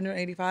staff,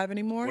 185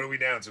 anymore. What are we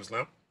down to,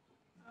 Slim?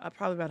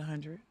 Probably about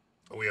 100.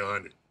 Are we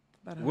 100?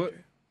 About 100. What?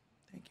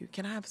 Thank you.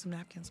 Can I have some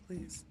napkins,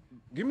 please?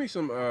 Give me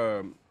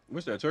some,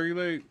 what's that, turkey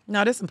leg?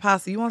 No, this some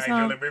pasta. You want Hey,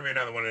 some? Julian, bring me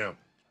another one of them.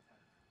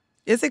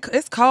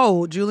 It's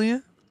cold,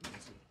 Julian.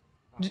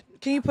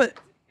 Can you put?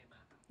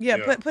 Yeah,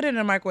 Yeah. put it in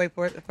the microwave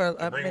for a Bring minute,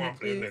 one for them.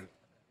 please. niggas.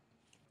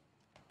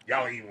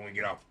 Y'all eat when we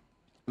get off.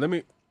 Let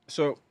me,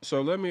 so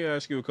let me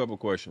ask you a couple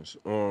questions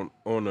on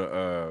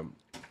the,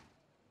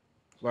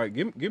 like,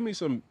 give me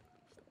some,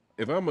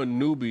 if I'm a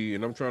newbie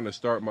and I'm trying to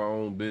start my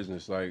own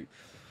business, like,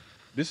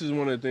 this is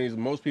one of the things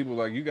most people,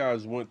 like, you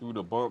guys went through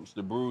the bumps,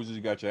 the bruises,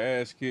 you got your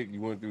ass kicked,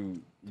 you went through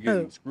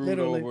getting screwed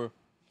Literally. over.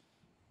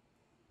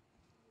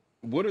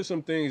 What are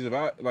some things, if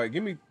I, like,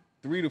 give me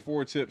 3 to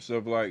 4 tips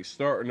of, like,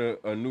 starting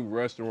a new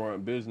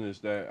restaurant business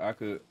that I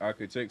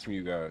could take from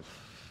you guys?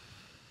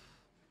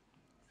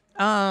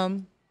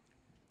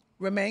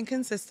 Remain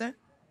consistent.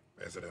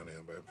 Pass it down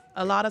there, baby.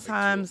 A lot of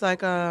times, like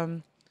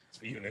It's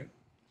for you, nigga.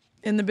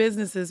 in the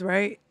businesses,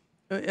 right?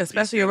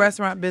 Especially a Steal it.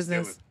 restaurant Steal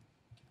business. it.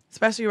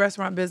 Especially a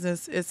restaurant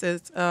business,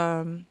 it's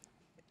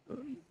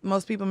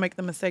most people make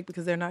the mistake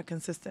because they're not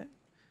consistent.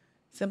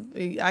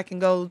 Simply, I can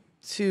go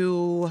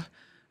to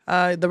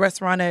the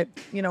restaurant at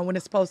when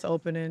it's supposed to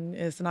open and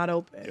it's not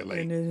open, You're late.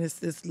 and then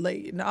it's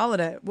late, and all of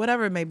that,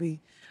 whatever it may be.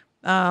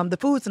 The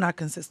food's not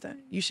consistent.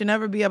 You should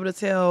never be able to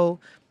tell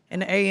in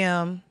the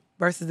AM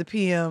versus the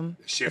PM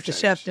Shift if the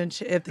chef change.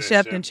 didn't if the The chef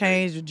chef didn't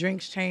change, the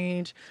drinks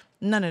change,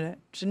 none of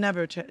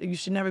that. You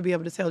should never be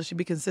able to tell. It should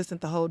be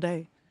consistent the whole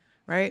day,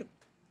 right?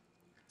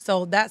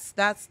 So that's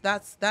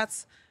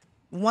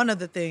one of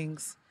the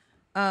things.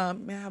 May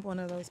I have one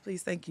of those,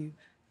 please? Thank you.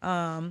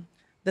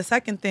 The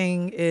second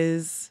thing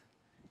is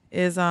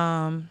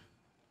I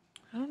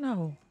don't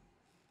know.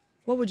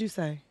 What would you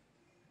say?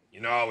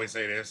 You know, I always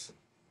say this.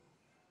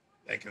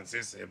 That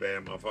consistency,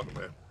 bad motherfucker,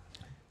 man.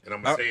 And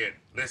I'm gonna say it.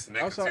 Listen,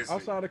 that consistency.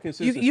 Outside of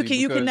consistency, You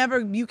can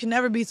because-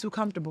 never be too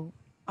comfortable.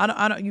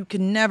 I don't. You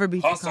can never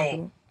be too Hustle.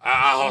 comfortable. I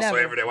hustle Never.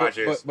 every day. Watch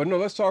this. But no,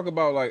 let's talk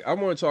about, like, I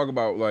want to talk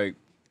about, like,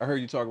 I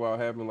heard you talk about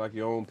having, like,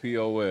 your own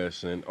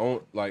POS and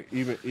own, like,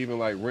 even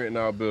like renting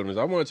out buildings.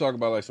 I want to talk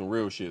about, like, some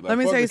real shit. Like, Let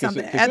me fuck tell you the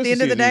something. consistency At the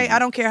end of the is day, easy. I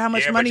don't care how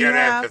much yeah, money but you you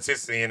gotta have have.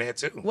 consistency in that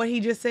too. What he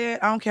just said,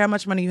 I don't care how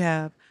much money you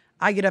have.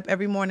 I get up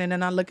every morning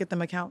and I look at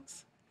them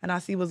accounts and I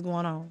see what's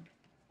going on.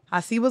 I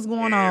see what's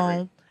going Yeah,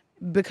 on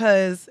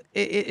because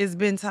it's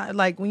been time.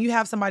 Like when you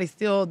have somebody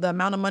steal the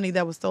amount of money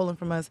that was stolen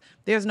from us,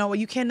 there's no way.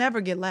 You can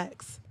never get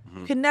lax.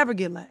 You can never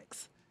get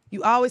lax.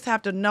 You always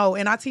have to know.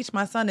 And I teach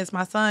my son this.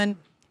 My son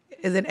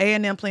is in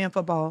A&M playing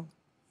football.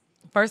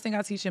 First thing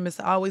I teach him is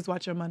to always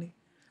watch your money.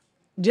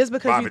 Just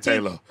because Bobby you think,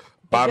 Taylor.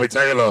 Bobby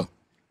Taylor.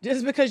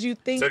 just because you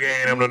think Took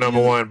A&M to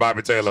number 1.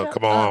 Bobby Taylor. Shut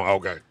Come on.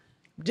 Okay.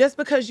 just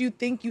because you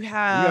think you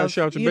have, You gotta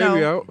shout your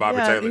baby out. Bobby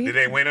Taylor. Did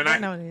they win tonight? I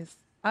know it is.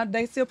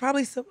 They still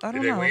probably still. I don't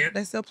Did they know. win?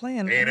 They still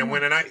playing. A&M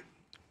win tonight?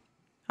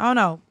 I don't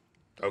know.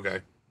 Okay.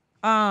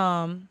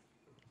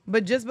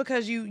 But just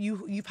because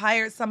you've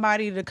hired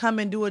somebody to come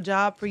and do a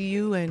job for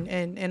you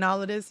and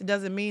all of this, it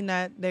doesn't mean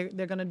that they're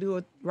gonna do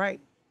it right.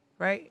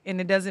 And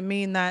it doesn't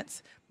mean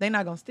that they're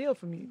not gonna steal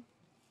from you.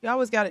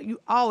 You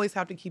always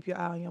have to keep your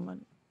eye on your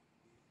money.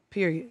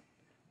 Period.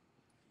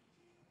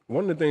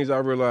 One of the things I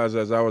realized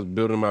as I was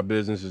building my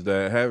business is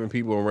that having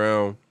people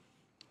around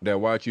that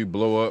watch you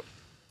blow up,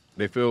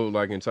 they feel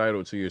like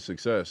entitled to your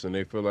success, and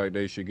they feel like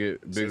they should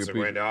get bigger Sense of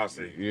people.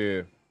 grandiosity.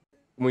 Yeah,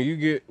 when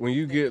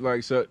you get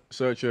like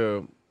such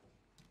a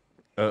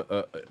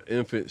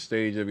infant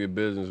stage of your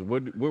business,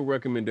 what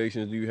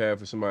recommendations do you have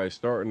for somebody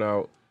starting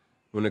out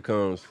when it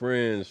comes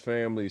friends,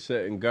 family,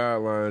 setting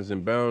guidelines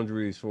and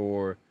boundaries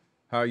for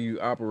how you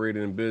operate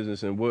in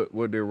business and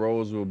what their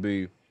roles will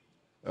be?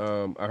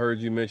 I heard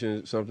you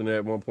mention something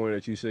at one point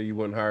that you said you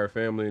wouldn't hire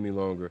family any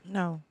longer.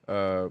 No,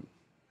 I'm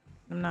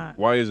not.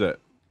 Why is that?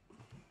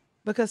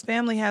 Because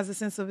family has a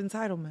sense of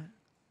entitlement.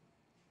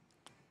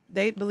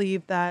 They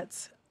believe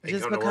that They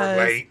just come to work because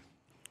late.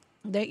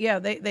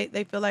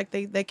 they feel like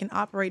they can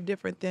operate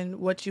different than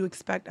what you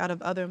expect out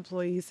of other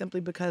employees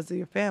simply because of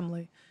your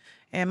family.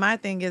 And my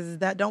thing is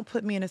that don't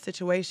put me in a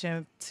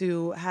situation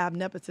to have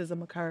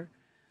nepotism occur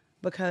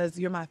because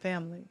you're my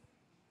family.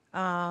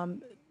 No,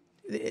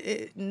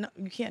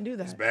 you can't do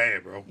that. It's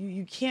bad, bro.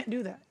 You can't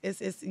do that.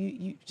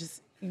 You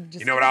just.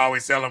 You know what I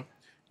always tell them?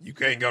 You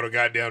can't go to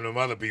goddamn them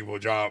other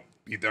people's job,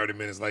 be 30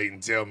 minutes late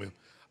and tell me,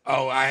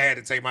 oh, I had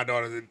to take my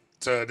daughter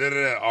to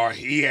da-da-da, or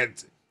he had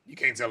to. You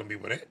can't tell them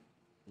people that.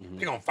 Mm-hmm.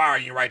 They're going to fire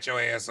you and write your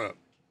ass up.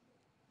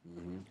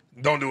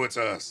 Mm-hmm. Don't do it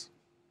to us.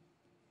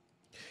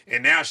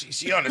 And now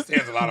she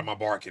understands a lot of my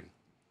barking.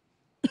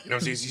 You know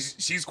what I'm saying?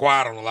 She's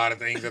quiet on a lot of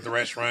things at the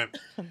restaurant,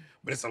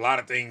 but it's a lot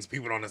of things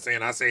people don't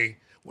understand. I say,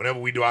 whenever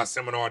we do our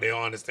seminar, they'll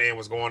understand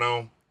what's going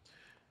on.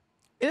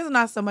 It is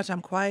not so much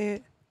I'm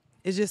quiet.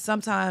 It's just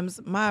sometimes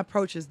my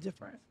approach is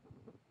different.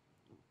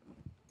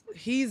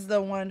 He's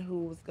the one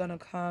who's gonna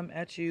come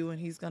at you and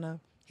he's gonna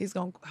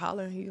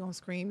holler, he's gonna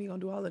scream, he's gonna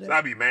do all of that. So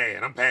I be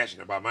mad. I'm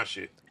passionate about my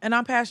shit. And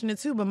I'm passionate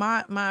too, but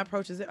my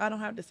approach is I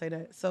don't have to say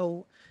that.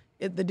 So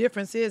the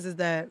difference is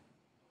that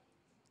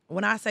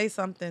when I say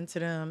something to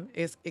them,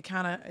 it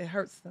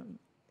hurts them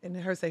and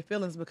it hurts their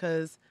feelings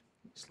because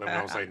Slim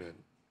don't say nothing.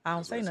 I don't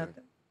That's say what I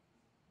nothing.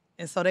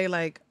 And so they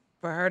like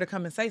for her to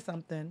come and say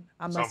something,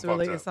 I must Something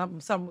really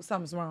fucked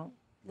something's wrong.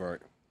 Right.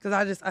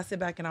 Because I sit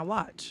back and I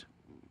watch.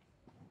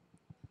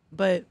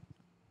 But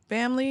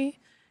family,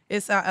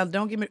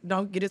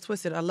 don't get it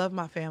twisted. I love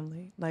my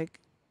family. Like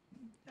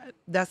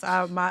that's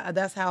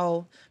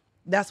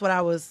what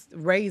I was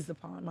raised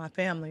upon. My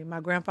family. My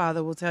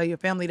grandfather will tell you,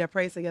 family that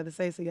prays together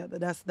stays together.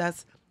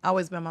 That's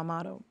always been my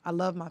motto. I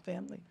love my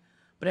family,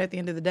 but at the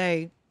end of the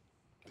day,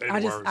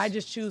 I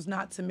just choose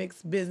not to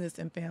mix business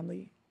and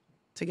family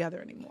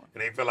together anymore.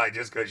 And they feel like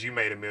just because you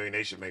made $1 million,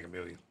 they should make $1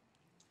 million.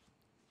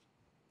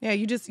 Yeah,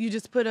 you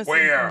just put us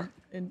Where?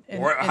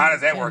 How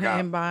does that work out?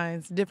 In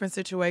binds, different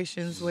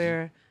situations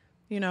where,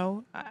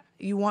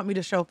 you want me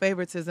to show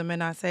favoritism,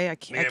 and I say I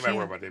can't. Me ain't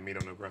worry about that meat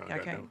on the ground. I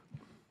goddamn. can't.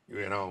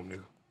 You at home,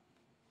 nigga.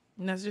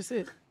 And that's just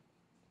it.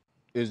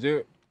 Is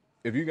there,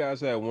 if you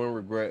guys had one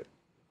regret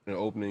in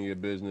opening your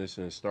business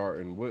and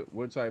starting,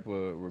 what type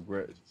of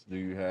regrets do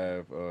you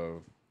have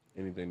of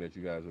anything that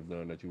you guys have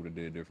done that you would have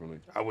did differently?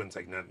 I wouldn't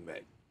take nothing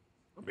back.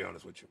 I'll be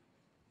honest with you.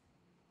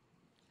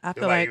 I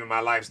Feel feel like like even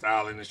my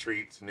lifestyle in the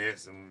streets and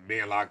this and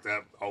being locked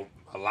up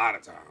a lot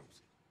of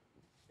times,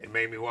 it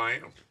made me who I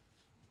am.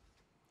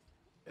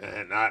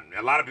 And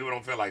a lot of people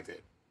don't feel like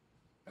that.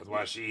 That's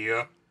why she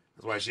here.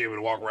 That's why she able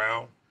to walk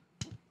around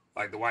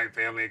like the white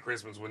family at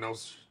Christmas with no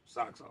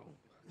socks on,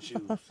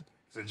 shoes.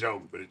 It's a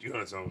joke, but you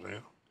understand what I'm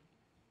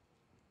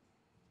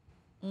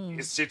saying?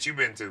 It's shit you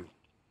been to.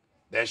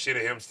 That shit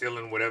of him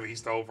stealing whatever he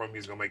stole from you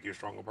is gonna make you a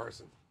stronger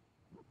person.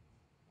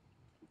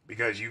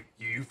 Because you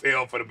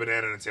fell for the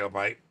banana in the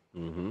tailpipe,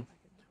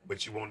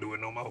 but you won't do it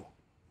no more.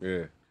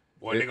 Yeah.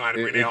 Boy, they're gonna have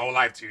to bring their whole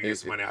life to you to get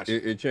some money out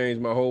you. It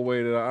changed my whole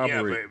way that I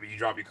operate. Yeah, but you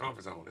drop your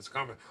comfort zone. It's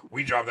comfort.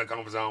 We dropped that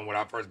comfort zone with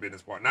our first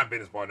business partner, not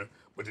business partner,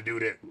 but to do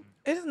that.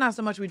 it's not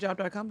so much we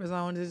dropped our comfort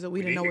zone; it's that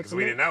we didn't know what to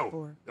we look didn't know.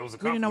 for. There was a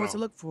We didn't know what comfort to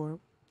zone. look for.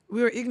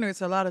 We were ignorant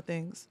to a lot of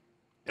things.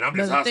 And I'm But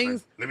just the hustling.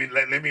 things- Let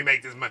me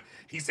make this money.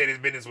 He said his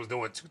business was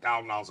doing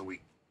 $2,000 a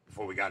week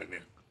before we got in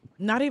there.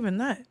 Not even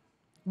that.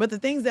 But the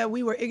things that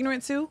we were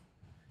ignorant to,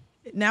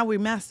 now we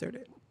mastered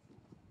it.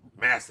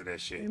 Master that We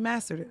shit.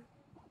 mastered it.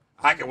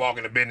 I can walk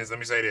in the business. Let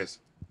me say this.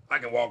 I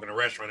can walk in a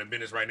restaurant and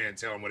business right now and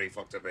tell them where they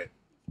fucked up at.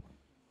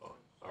 Oh,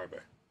 all right,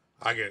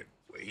 baby.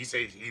 He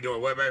said, he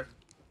doing what, baby?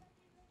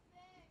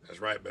 That's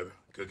right, baby.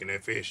 Cooking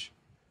that fish.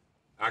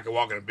 I can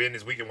walk in a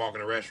business. We can walk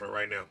in a restaurant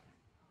right now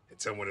and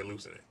tell them where they're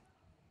losing it.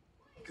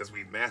 Because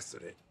we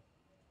mastered it.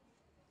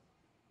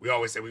 We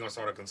always say we're going to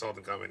start a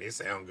consulting company. It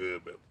sound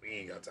good, but we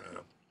ain't got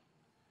time.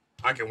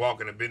 I can walk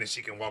in a business.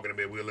 She can walk in a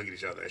bed. We'll look at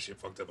each other. That shit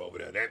fucked up over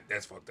there.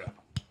 That's fucked up.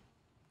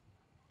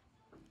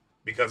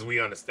 Because we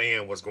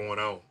understand what's going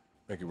on.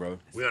 Thank you, brother.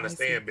 We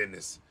understand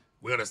business.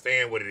 We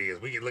understand what it is.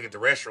 We can look at the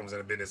restrooms in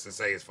a business and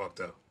say it's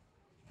fucked up.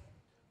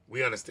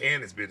 We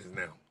understand this business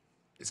now.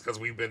 It's because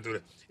we've been through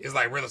it. It's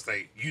like real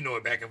estate. You know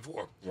it back and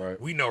forth. Right.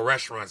 We know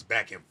restaurants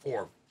back and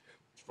forth.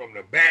 From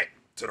the back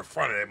to the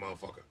front of that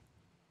motherfucker.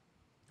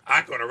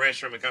 I go to the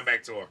restroom and come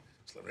back to her.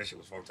 Slim, that shit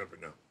was fucked up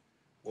enough.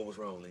 What was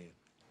wrong, Lynn?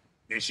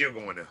 Then she'll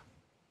go in there.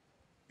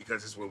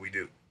 Because this is what we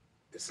do.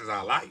 This is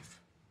our life.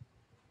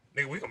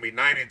 Nigga, we gonna be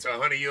 90 to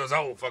 100 years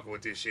old fucking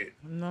with this shit.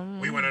 No.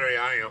 We went in there,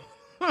 I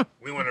am.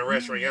 We went to a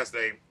restaurant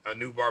yesterday, a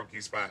new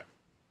barbecue spot.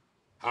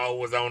 How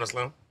old was the owner,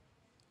 Slim?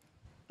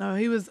 No,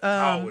 he was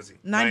How old was he?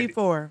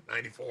 94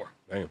 94.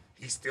 Damn.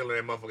 He's still in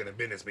that motherfucker in a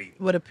business meeting.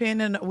 with a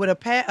pen and with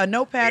a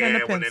notepad and a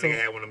When that pencil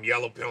nigga had one of them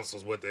yellow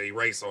pencils with the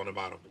eraser on the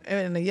bottom.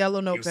 and a yellow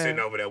He was sitting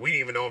notepad. over there. We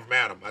didn't even know him from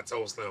Adam. I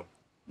told Slim.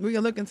 We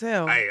can look and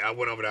tell. Hey, I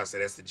went over there. I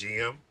said, that's the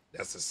GM,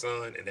 that's the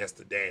son, and that's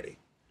the daddy.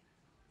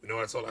 You know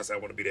what I told him? I said, I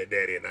want to be that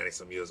daddy at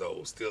 90-some years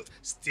old.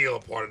 Still a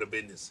part of the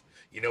business.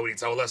 You know what he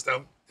told us,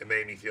 though? It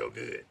made me feel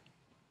good.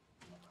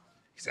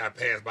 He said, I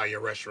pass by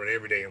your restaurant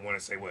every day and want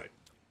to say what?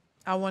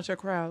 I want your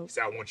crowd. He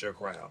said, I want your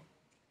crowd.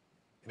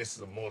 And this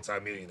is a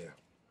multi-millionaire.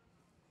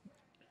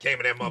 Came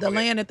in that motherfucker. The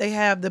land that they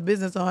have the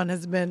business on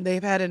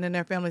they've had it in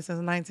their family since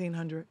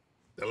 1900.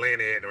 The land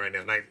they had right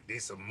now,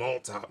 these are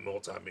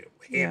multi-million,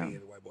 heavy Yeah.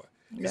 as a white boy.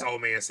 This Yeah.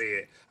 old man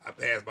said, I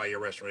pass by your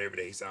restaurant every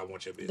day. He said, I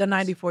want your business. The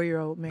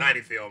 94-year-old man.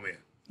 90-year-old man.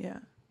 Yeah.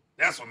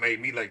 That's what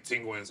made me like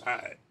tingle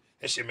inside.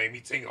 That shit made me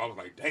tingle. I was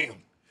like, damn.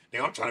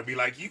 Now I'm trying to be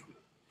like you.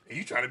 And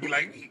you trying to be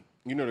like me.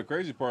 You know, the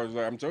crazy part is,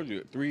 like I told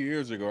you, 3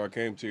 years ago, I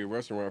came to your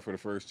restaurant for the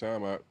first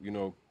time. I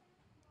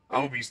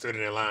hope you stood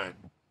in that line.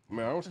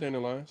 Man, I don't stand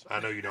in lines. I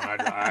know you don't.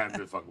 I have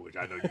been fucking with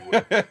you. I know you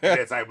would. You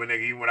that type of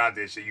nigga. You went out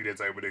there shit. You that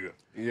type of nigga.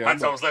 Yeah, I I'm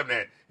told Slim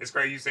that. It's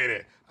crazy you say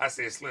that. I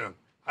said, Slim.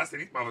 I said,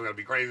 these motherfuckers gotta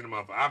be crazy in the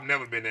motherfucker. I've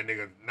never been that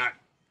nigga, not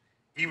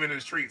even in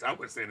the streets. I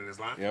wouldn't stand in this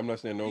line. Yeah, I'm not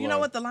standing no line. You know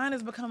what? The line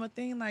has become a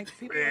thing. Like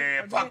people.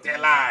 Man, fuck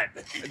that line.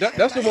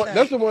 That's the one.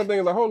 That's the one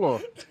thing. Like, hold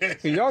on.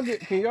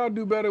 Can y'all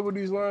do better with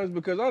these lines?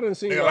 Because I didn't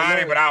see Nigga, line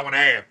ain't but hour and a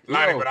half.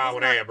 Line ain't but hour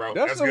and a half, bro.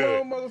 That's That's the good.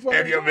 wrong motherfucking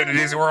Have you ever been to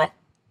time. Disney World?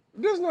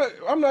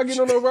 I'm not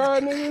getting on no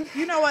ride, nigga.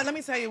 You know what? Let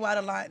me tell you why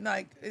the line.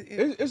 Like.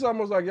 It's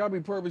almost like y'all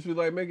be purposely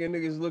like making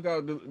niggas look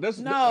out. No,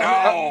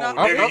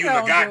 nigga, you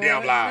the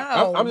goddamn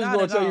lie. I'm just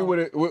gonna tell you what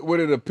it That's because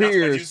you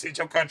appears. sit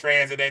your country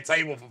ass at that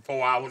table for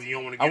 4 hours and you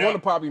don't want to I get want to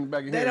up. pop you in the back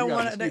of your They head. don't You got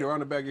wanna- a mosquito on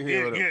the back of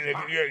your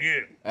head.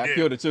 Yeah. I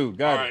killed it too. All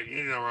Got right, it. you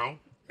ain't no wrong.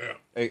 Yeah.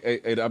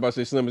 Hey, I'm about to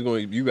say Slim is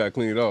going. You got to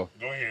clean it off.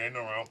 Go ahead, ain't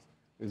no wrong.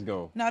 It's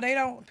gone. No, they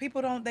don't.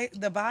 People don't.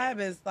 The vibe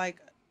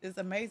is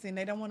amazing.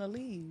 They don't want to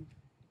leave.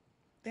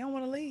 They don't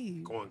want to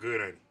leave. Going good,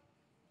 ain't it?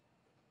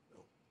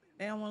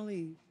 They don't want to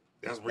leave.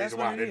 That's the That's reason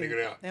what why it that is. nigga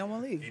there. They don't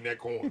want to leave. Eating that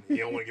corn. He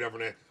don't want to get up from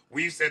that.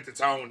 We set the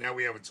tone. Now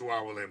we have a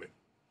 2-hour limit.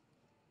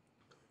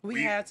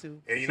 We had to.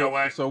 And you know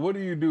what? So what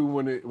do you do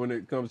when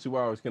it comes 2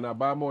 hours? Can I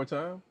buy more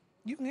time?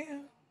 You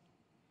can.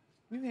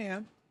 You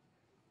can.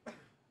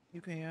 You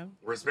can.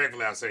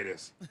 Respectfully, I say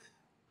this.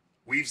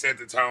 We've set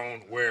the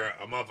tone where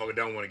a motherfucker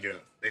don't want to get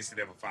up. They sit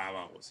there for 5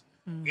 hours.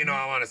 You know,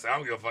 I want to say, I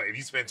don't give a fuck. If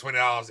you spend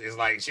 $20, it's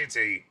like, shit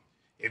to you.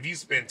 If you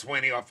spend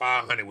 20 or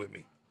 500 with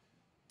me,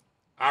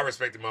 I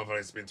respect the motherfucker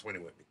that spend 20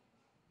 with me.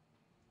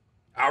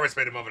 I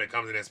respect the motherfucker that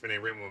comes in and spend their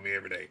rent with me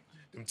every day.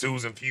 Them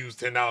twos and fews,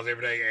 $10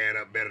 every day add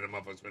up better than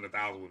motherfucker spend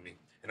 $1,000 with me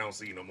and I don't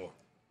see you no more.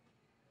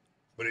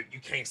 But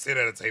you can't sit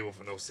at a table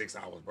for no 6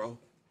 hours, bro.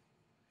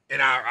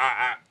 And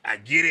I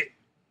get it,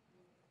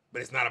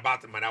 but it's not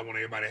about the money. I want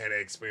everybody to have that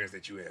experience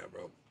that you have,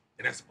 bro.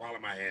 And that's the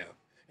problem I have.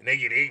 And they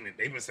get ignorant.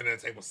 They've been sitting at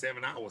the table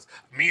 7 hours.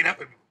 Me and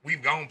Up,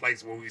 we've gone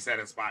places where we sat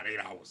at a spot 8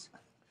 hours.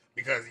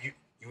 Because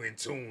you in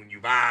tune, you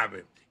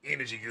vibing,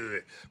 energy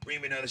good.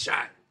 Bring me another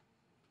shot.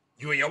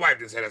 You and your wife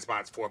just had that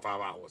spot 4 or 5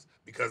 hours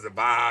because the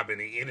vibe and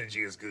the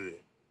energy is good.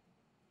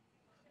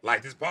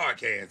 Like this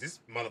podcast, this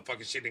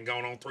motherfucking shit done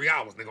gone on 3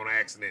 hours, nigga, on an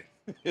accident.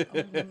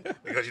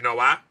 Because you know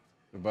why?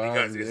 The vibes,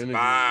 Because the it's energy,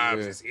 vibes,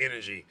 yeah. it's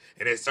energy.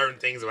 And there's certain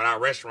things that our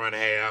restaurant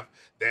have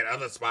that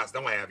other spots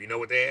don't have. You know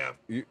what they have?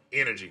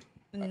 Energy.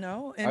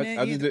 No, and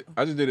I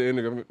just did an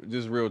interview.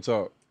 Just real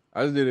talk.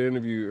 I just did an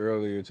interview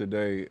earlier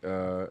today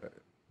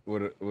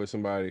with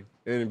somebody.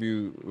 The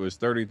interview was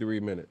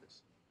 33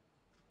 minutes.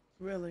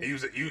 really.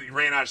 You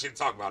ran out of shit to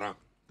talk about, huh?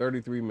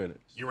 33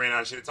 minutes. You ran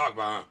out of shit to talk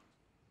about, huh?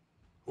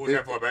 Who was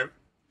that for, baby?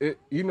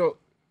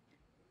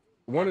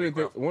 One of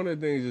the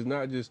things is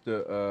not just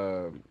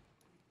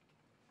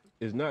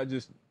it's not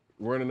just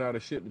running out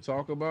of shit to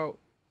talk about,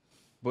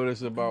 but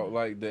it's about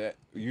like that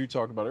you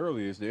talked about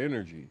earlier. It's the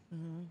energy.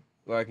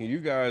 Like, and you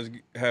guys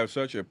have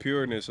such a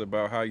pureness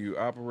about how you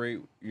operate.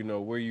 You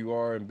know where you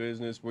are in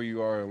business, where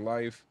you are in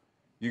life.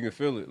 You can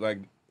feel it, like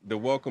the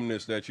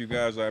welcomeness that you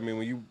guys. I mean,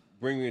 when you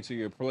bring me into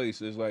your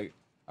place, it's like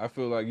I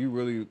feel like you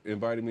really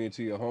invited me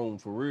into your home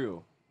for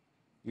real.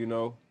 You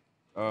know.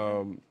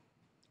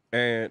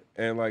 And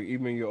like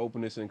even your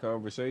openness in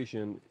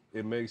conversation,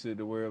 it makes it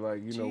to where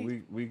like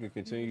we can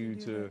continue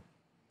to.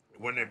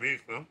 Wasn't that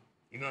big, huh?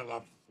 You know,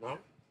 like, huh?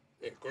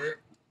 That crib.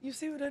 You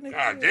see what that nigga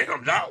God did?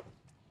 damn, dog.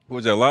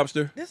 Was that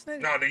lobster? This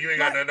nigga. No, you ain't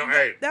got nothing.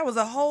 Hey, That was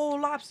a whole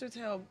lobster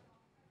tail.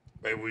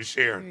 baby, we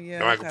sharing. Yeah,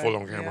 No, I can okay. pull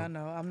on camera. Yeah, I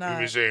know. I'm We not.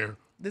 be sharing.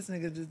 This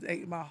nigga just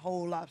ate my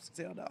whole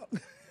lobster tail, dog.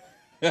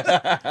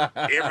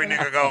 Every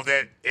nigga goes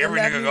that. Every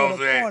Left nigga you goes in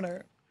through a that.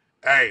 corner.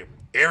 Hey,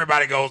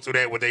 everybody goes through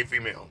that with their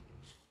female.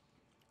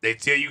 They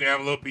tell you can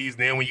have a little piece,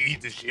 then when you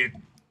eat the shit,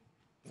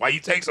 why you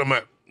take so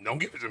much? Don't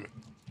give it to me.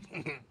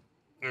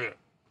 Yeah,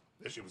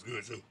 that shit was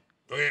good too.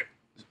 Go ahead.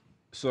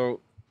 So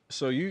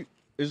you,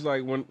 it's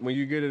like when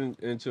you get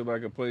into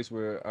like a place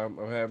where I'm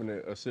having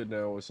a sit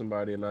down with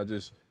somebody and I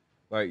just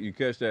like you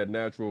catch that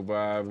natural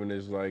vibe and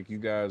it's like you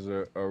guys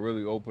are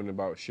really open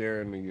about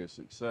sharing your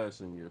success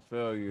and your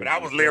failures. But I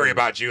was leery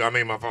about you. I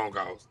made my phone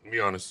calls. To be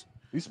honest,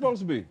 You supposed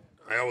to be.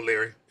 I was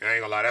leery. I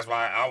ain't gonna lie. That's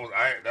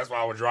why that's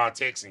why I was dry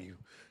texting you.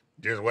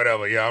 Just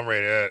whatever. Yeah, I'm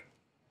ready.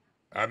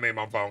 I made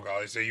my phone call.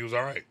 They said you was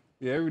all right.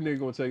 Yeah, every nigga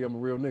gonna tell you I'm a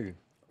real nigga.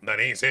 No,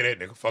 they ain't say that,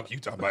 nigga. Fuck you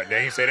talking about.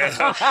 They ain't say that.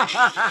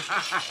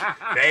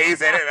 They ain't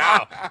say that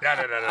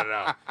at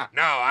all. No.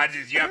 No,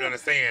 you have to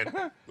understand,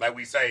 like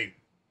we say,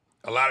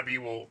 a lot of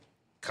people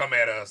come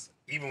at us,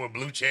 even with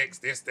blue checks,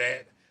 this,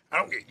 that. I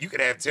don't get, you could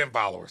have 10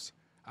 followers.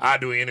 I'll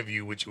do an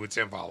interview with you with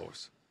 10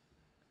 followers.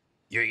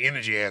 Your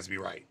energy has to be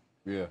right.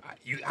 Yeah.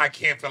 I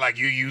can't feel like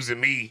you're using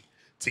me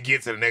to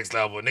get to the next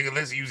level. Nigga,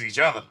 let's use each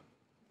other.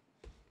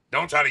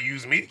 Don't try to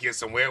use me to get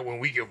somewhere when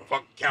we can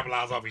fucking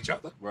capitalize off each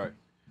other. Right.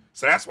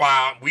 So that's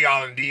why we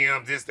all in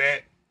DMs, this,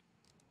 that.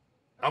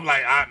 I'm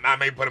like, I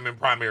may put him in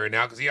primary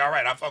now because he all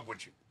right. I fuck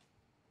with you.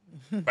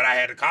 But I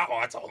had to call.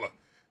 I told her.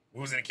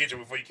 We was in the kitchen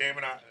before you came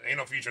in. Ain't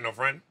no future, no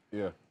friend.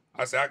 Yeah.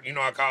 I said,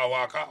 I call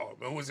while I call.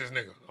 Man, who is this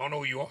nigga? I don't know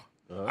who you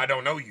are. I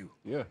don't know you.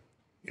 Yeah.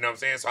 You know what I'm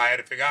saying? So I had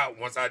to figure out,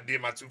 once I did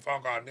my 2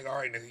 phone calls, nigga, all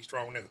right, nigga, he's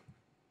strong nigga.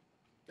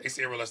 They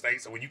said real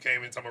estate. So when you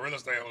came in talking about real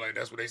estate, I'm like,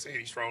 that's what they said.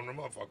 He's strong the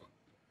motherfucker.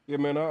 Yeah,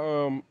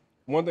 man.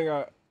 One thing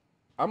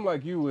I'm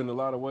like you in a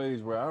lot of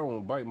ways where I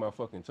don't bite my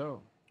fucking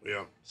tongue.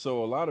 Yeah.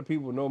 So a lot of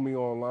people know me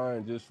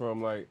online just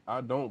from like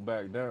I don't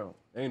back down.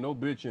 Ain't no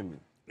bitch in me.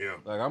 Yeah.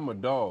 Like I'm a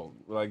dog.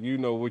 Like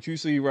what you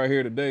see right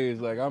here today is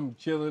like I'm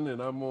chilling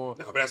and I'm on.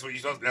 No, but that's what you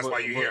supposed. That's why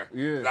you here.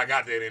 Yeah. 'Cause I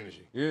got that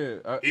energy.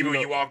 Yeah. Even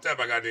when you walked up,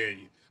 I got that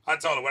energy. I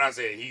told her what I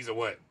said. He's a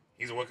what?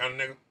 He's a what kind of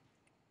nigga?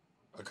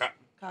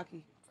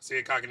 Cocky. I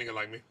said cocky nigga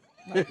like me.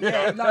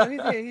 Yeah, no,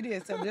 he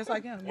did. So just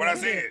like him. What Yeah, I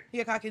said. He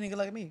a cocky nigga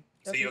like me.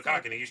 That's See, you're a what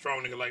he cocky nigga. You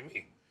strong nigga like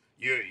me.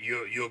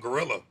 You're a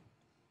gorilla.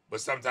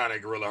 But sometimes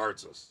that gorilla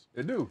hurts us.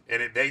 It do.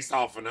 And they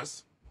soften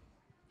us.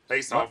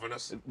 They soften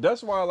us.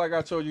 That's why, like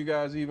I told you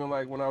guys, even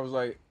like when I was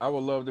like, I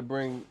would love to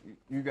bring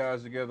you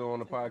guys together on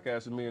the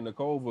podcast with me and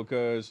Nicole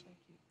because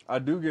I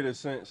do get a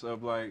sense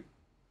of like,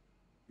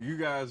 you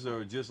guys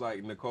are just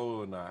like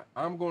Nicole and I.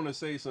 I'm going to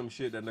say some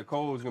shit that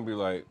Nicole's going to be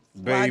like,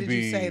 baby. Why did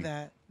you say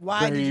that?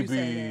 Why did you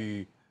say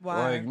that?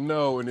 Why? Like,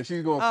 no. And then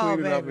she's going to clean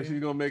it up and she's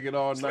going to make it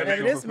all nice.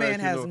 Baby, this man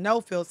has no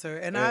filter.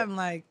 And I'm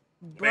like,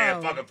 bro.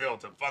 Man, fuck a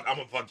filter. I'm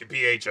going to fuck your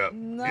pH up.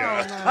 No,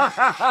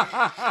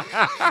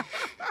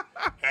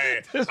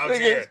 Hey, This I'm nigga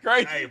saying, is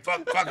crazy. hey,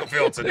 fuck a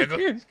filter, This nigga.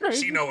 nigga is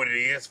crazy. She know what it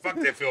is. Fuck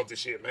that filter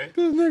shit, man.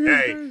 nigga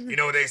is Hey, crazy. you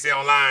know what they say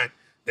online?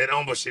 That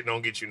humble shit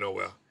don't get you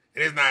nowhere.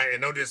 And it's not,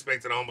 and no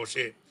disrespect to the humble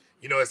shit.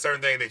 You know, it's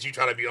certain things that you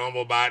try to be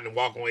humble about and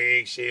walk on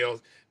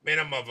eggshells. Man,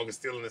 that motherfucker's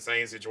still in the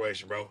same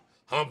situation, bro.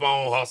 Hump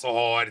on, hustle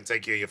hard, and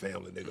take care of your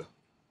family, nigga.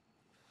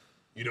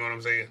 You know what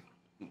I'm saying?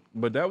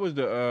 But that was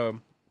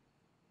the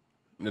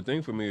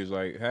thing for me is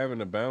like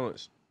having a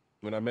balance.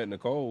 When I met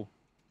Nicole,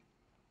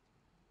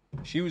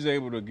 she was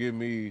able to give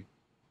me,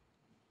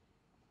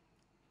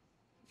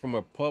 from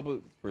a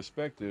public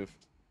perspective,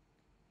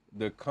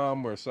 the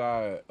calmer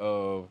side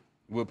of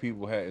what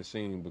people hadn't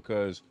seen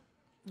because,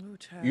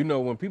 you know,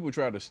 when people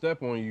try to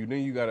step on you,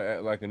 then you got to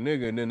act like a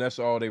nigga, and then that's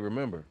all they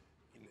remember.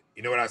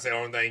 You know what I said? The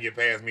only thing get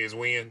past me is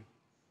when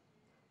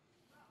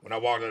I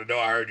walked out the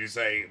door, I heard you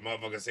say,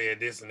 motherfucker said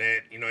this and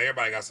that. You know,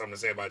 everybody got something to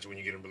say about you when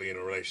you get in a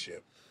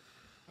relationship.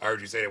 I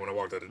heard you say that when I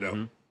walked out the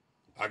door.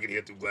 I could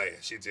hear through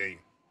glass. She'd tell you.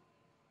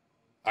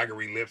 I could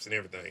read lips and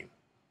everything.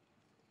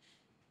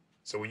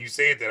 So when you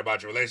said that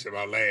about your relationship,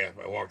 I laughed.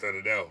 I walked out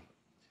the door.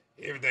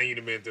 Everything you'd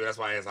have been through, that's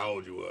why I asked how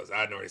old you was.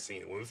 I'd already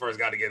seen it. When we first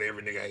got together,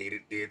 every nigga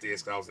hated, did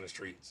this because I was in the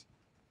streets.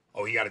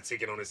 Oh, he got a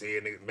ticket on his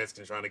head, niggas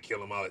Mexicans trying to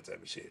kill him, all that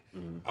type of shit.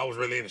 I was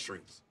really in the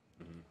streets.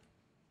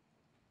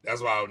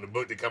 That's why when the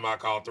book that come out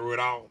called Through It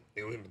All,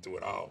 it went through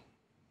it all.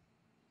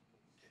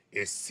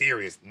 It's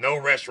serious. No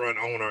restaurant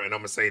owner, and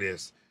I'm going to say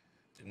this,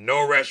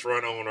 no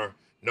restaurant owner,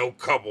 no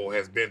couple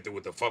has been through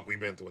what the fuck we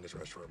been through in this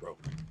restaurant, bro.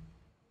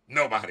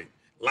 Nobody.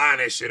 Line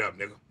that shit up,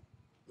 nigga.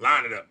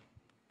 Line it up.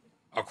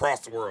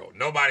 Across the world.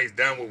 Nobody's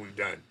done what we've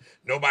done.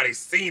 Nobody's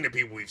seen the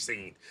people we've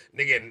seen.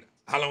 Nigga,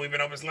 how long we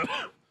been open, Slim?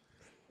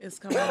 It's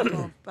coming up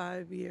on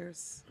 5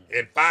 years.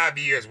 In 5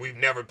 years, we've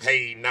never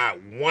paid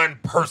not one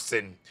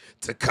person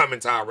to come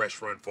into our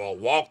restaurant for a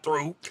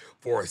walkthrough,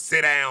 for a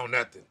sit down,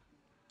 nothing.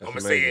 I'm going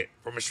to say it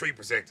from a street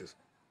perspective.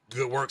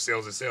 Good work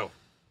sells itself.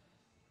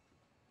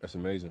 That's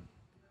amazing.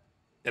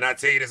 And I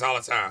tell you this all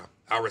the time.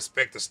 I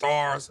respect the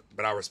stars,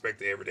 but I respect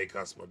the everyday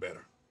customer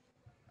better.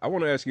 I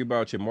want to ask you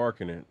about your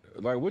marketing.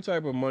 Like, what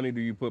type of money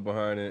do you put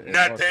behind it?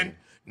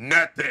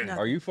 Nothing.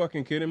 Are you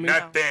fucking kidding me?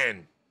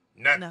 Nothing.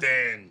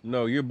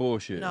 No, you're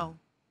bullshit. No,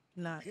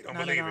 not. You don't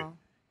not believe at it. all.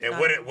 And Not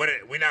what at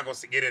it, we're not going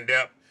to get in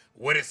depth,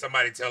 What did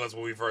somebody tell us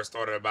when we first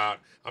started about,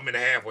 I'm in the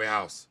halfway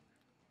house?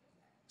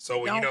 So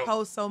when Don't you know,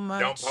 post so much.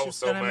 don't post it's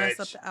so gonna mess up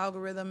much. the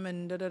algorithm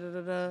and da da da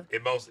da da.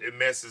 It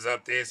messes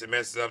up this, it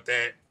messes up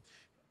that.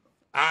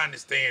 I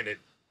understand it.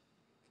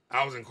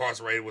 I was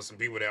incarcerated with some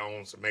people that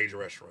own some major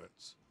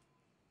restaurants,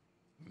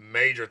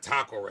 major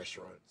taco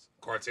restaurants,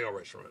 cartel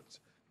restaurants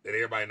that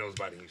everybody knows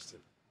about in Houston.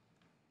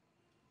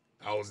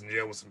 I was in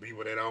jail with some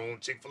people that own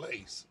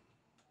Chick-fil-A's,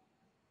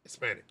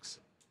 Hispanics.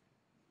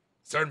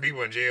 Certain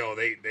people in jail,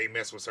 they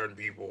mess with certain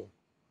people.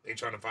 They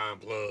trying to find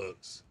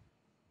plugs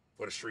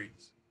for the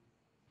streets.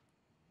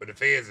 But the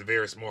feds are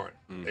very smart.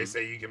 Mm-hmm. They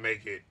say you can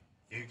make it.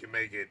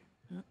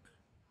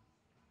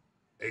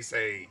 They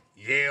say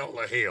Yale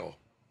or hell.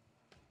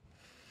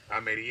 I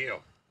made a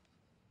Yale.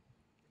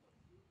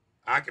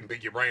 I can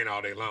pick your brain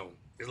all day long.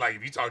 It's like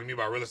if you talk to me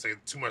about real estate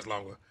too much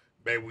longer,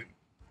 baby,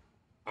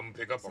 I'm gonna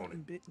pick up on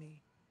it. Bit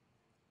me.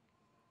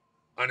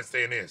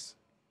 Understand this.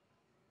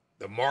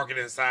 The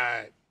marketing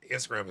side,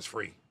 Instagram is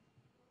free.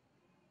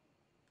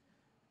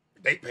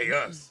 They pay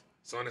us.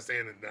 So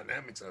understand the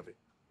dynamics of it.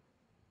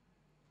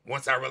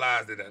 Once I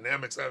realized the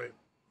dynamics of it,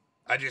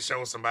 I just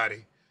showed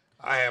somebody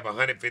I have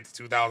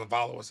 152,000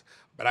 followers,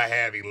 but I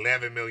have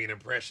 11 million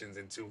impressions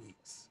in 2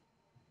 weeks.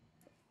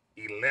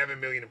 11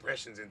 million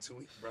impressions in 2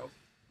 weeks, bro.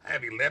 I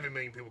have 11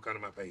 million people come to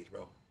my page,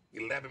 bro.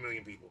 11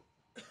 million people.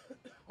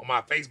 On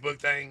my Facebook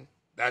thing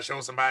that I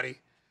showed somebody,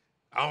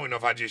 I don't even know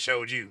if I just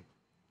showed you.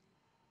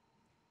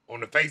 On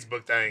the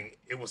Facebook thing,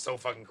 it was so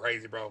fucking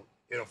crazy, bro.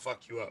 It'll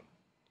fuck you up.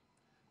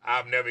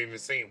 I've never even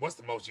seen, what's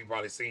the most you've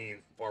probably seen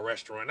for a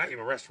restaurant? Not even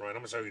a restaurant. I'm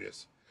going to show you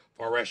this.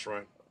 For a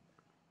restaurant.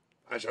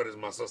 I showed this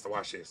to my sister.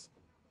 Watch this.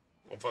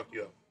 I'm going to fuck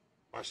you up.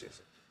 Watch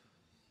this.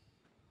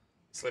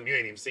 Slim, you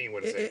ain't even seen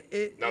what it's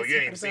at. No, you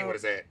ain't even seen what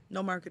it's at.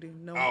 No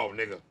marketing. No. Oh,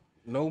 nigga.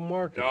 No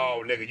marketing.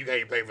 No, nigga. You can't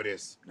even pay for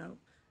this. No.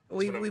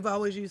 We've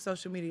always used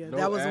social media. No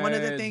that was ads, one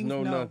of the things.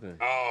 No, nothing.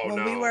 Oh, when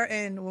no.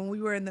 when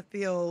we were in the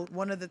field,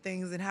 one of the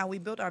things and how we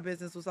built our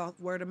business was off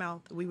word of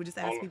mouth. We would just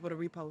ask people to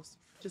repost.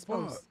 Just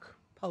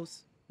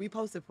post.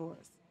 Repost it for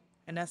us.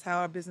 And that's how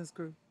our business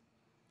grew.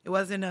 It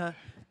wasn't a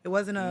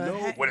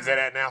No. What is that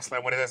at now,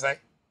 Slim? What does that say?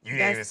 You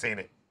ain't even seen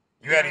it.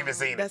 You hadn't even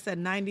seen it. That's at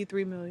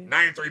 93 million.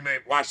 93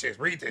 million. Watch this.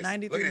 Read this.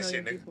 93 Look at this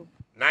million shit, nigga. people.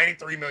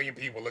 93 million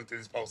people looked at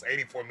this post.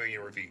 84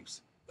 million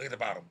reviews. Look at the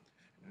bottom.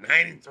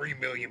 93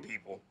 million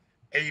people.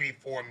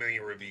 84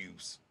 million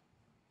reviews.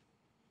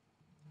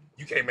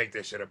 You can't make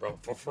that shit up, bro.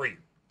 For free.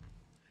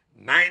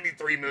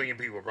 93 million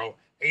people, bro.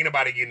 Ain't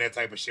nobody getting that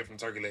type of shit from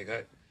Turkey Leg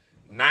Hut.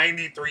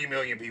 93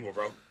 million people,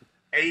 bro.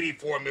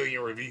 84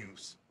 million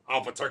reviews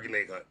off of Turkey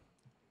Leg Hut.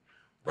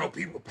 Bro,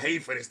 people pay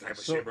for this type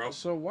of shit, bro.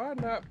 So why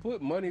not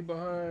put money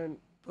behind?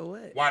 For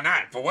what? Why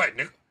not? For what,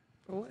 nigga?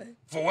 For what?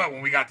 For what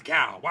when we got the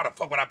cow? Why the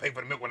fuck would I pay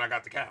for the milk when I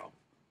got the cow?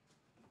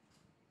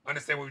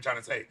 Understand what we're trying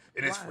to say.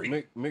 It is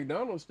free.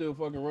 McDonald's still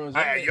fucking runs.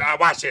 I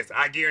watch this.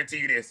 I guarantee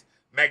you this.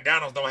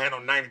 McDonald's don't have no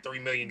 93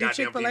 million Do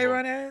goddamn Chick-fil-A people.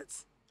 run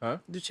ads? Huh?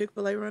 Do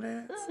Chick-fil-A run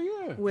ads?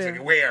 Yeah.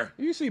 Where?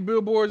 You see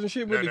billboards and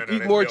shit with No, the eat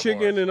that's more billboards.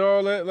 chicken and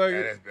all that,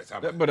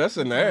 like. But that's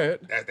an ad.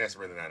 That's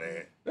really not an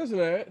ad. That's an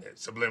ad.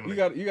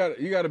 Subliminally.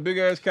 You got a big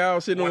ass cow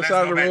sitting on the Let's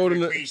side go of the back road to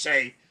and the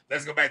cliche.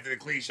 Let's go back to the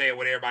cliche of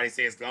what everybody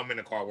says. I'm in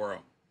the car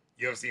world.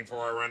 You ever seen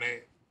Ferrari run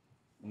ad?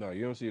 No,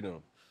 you don't see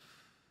them.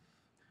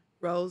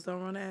 Rose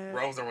don't run ads.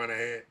 Rose don't run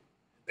ad.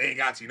 They ain't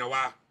got you. You know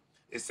why?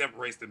 It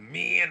separates the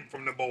men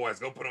from the boys.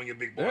 Go put on your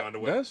big boy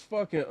underwear. That's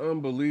fucking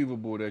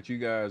unbelievable that you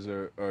guys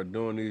are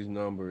doing these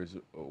numbers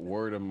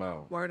word of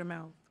mouth. Word of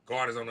mouth.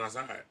 God is on our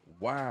side.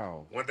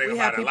 Wow. One thing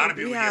about it, a lot of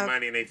people get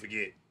money and they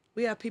forget.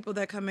 We have people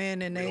that come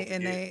in and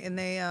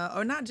they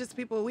or not just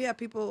people. We have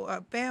people,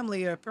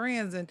 family or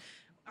friends, and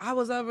I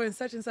was over in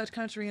such and such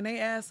country, and they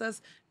asked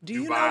us, "Do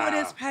you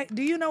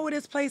know what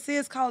this place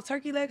is called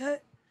Turkey Leg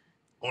Hut?"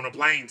 On a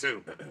plane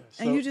too.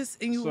 And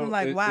you were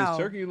like, "Wow." Is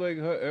Turkey Leg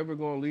Hut ever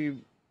gonna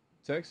leave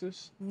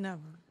Texas? Never.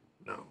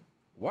 No.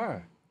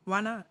 Why?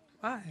 Why not?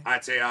 Why?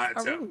 I'm scared. I'm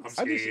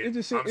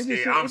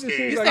scared. I'm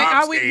scared.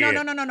 Are we?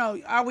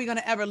 No. Are we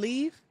gonna ever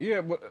leave?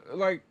 Yeah, but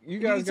like you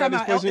guys talking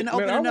got this place. about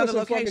open Man, I want another some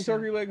fucking location.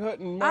 Turkey Leg Hut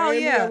in Miami. Oh,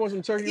 yeah. I want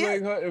some Turkey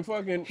Leg Hut and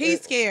fucking.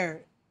 He's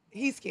scared.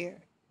 He's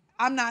scared.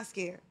 I'm not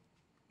scared.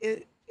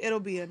 It'll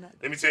be enough.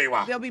 Let me tell you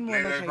why. There'll be more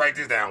Let's locations. break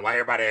this down. Why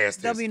everybody asks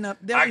this? There'll be I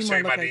more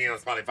exchanged my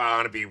locations. DMs probably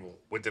 500 people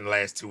within the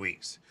last 2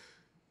 weeks.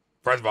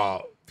 First of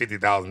all,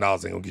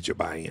 $50,000 ain't gonna get you a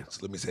buy-in.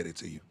 So let me say that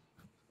to you.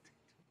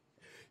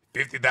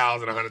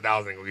 $50,000,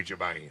 $100 ain't gonna get you a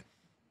buy-in.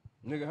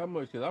 Nigga, how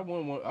much? Cause I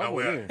want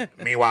one.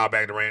 Meanwhile,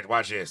 back to ranch.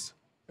 Watch this.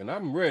 And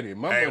I'm ready.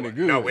 My money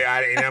good. No, it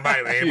ain't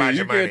about your you money.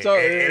 can't talk-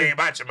 It ain't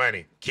about your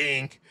money.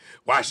 King,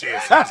 watch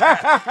this. Hey,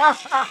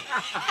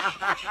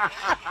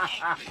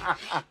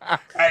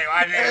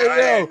 watch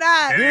this.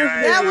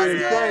 That was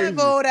good,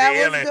 boo.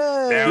 That was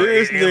good.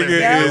 This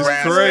nigga is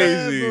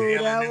crazy.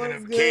 That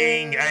was good.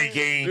 King, hey,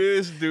 King.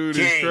 This dude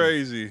is King.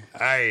 crazy.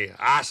 Hey,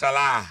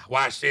 Ashallah,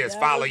 watch this.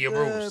 Follow was your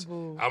good, rules.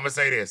 boo. I'm going to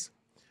say this.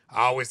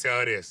 I always tell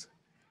her this.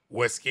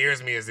 What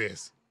scares me is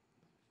this.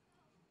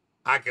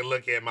 I can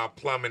look at my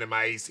plumbing and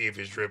my AC if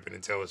it's dripping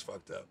and tell it's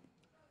fucked up.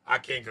 I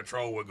can't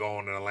control what going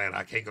on in Atlanta.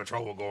 I can't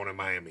control what going on in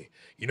Miami.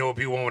 You know what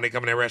people want when they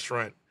come in that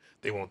restaurant?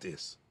 They want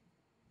this.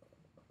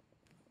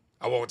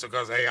 I walk to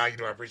cousin, hey, how you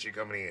doing? I appreciate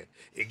you coming in.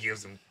 It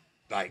gives them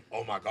like,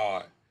 oh my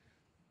God.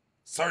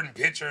 Certain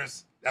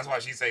pictures, that's why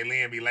she say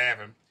Lynn be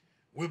laughing.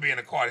 We'll be in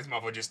the car, this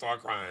motherfucker just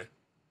start crying.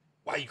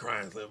 Why you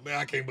crying, Slim? Man,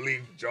 I can't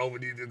believe Jehovah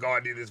did this,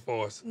 God did this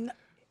for us. No,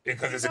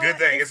 because it's a good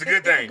thing. It's a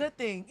good thing. It's a good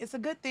thing. It's a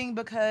good thing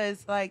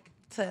because like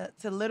to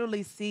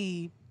literally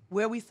see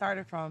where we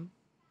started from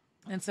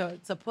and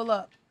to pull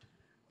up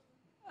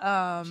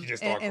and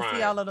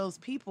see all of those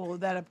people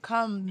that have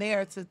come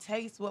there to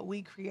taste what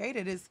we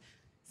created is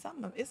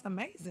something. It's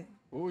amazing.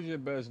 What was your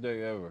best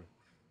day ever?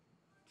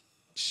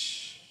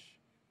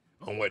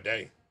 On what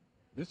day?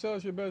 Just tell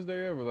us your best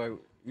day ever. Like,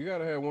 you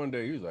gotta have one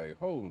day you was like,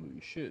 holy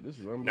shit, this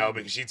is unbelievable. No,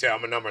 because she tell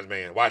I'm a numbers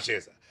man. Watch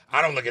this.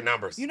 I don't look at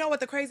numbers. You know what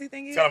the crazy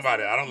thing is? Tell them about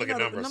it. I don't look at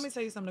numbers. Let me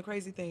tell you something. The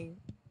crazy thing.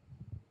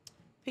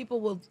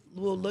 People will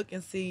look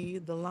and see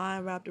the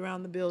line wrapped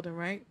around the building,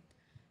 right?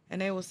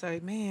 And they will say,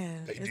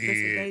 "Man,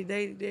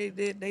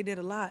 they did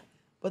a lot."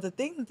 But the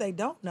thing that they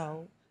don't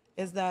know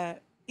is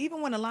that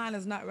even when the line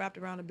is not wrapped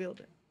around the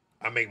building,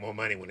 I make more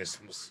money when it's.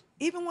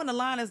 Even when the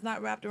line is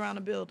not wrapped around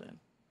the building,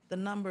 the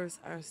numbers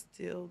are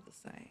still the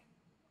same.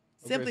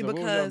 Simply so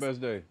because. what was your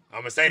best day? I'm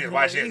gonna say this.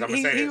 Watch this. I'm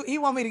gonna say this. He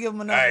want me to give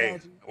him a number. Hey,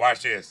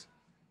 watch this.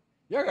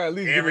 Y'all gotta at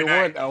least Every give me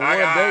night, one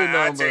day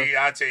number.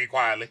 I'll tell you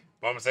quietly.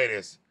 But I'm gonna say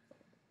this.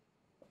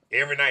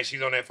 Every night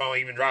she's on that phone,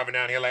 even driving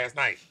down here last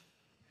night.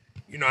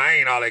 You know, I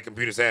ain't all that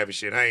computer savvy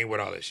shit. I ain't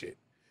with all that shit.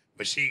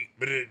 But she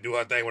do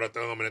her thing with her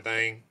thumb and the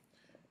thing.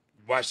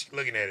 While she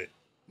looking at it,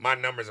 my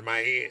numbers in my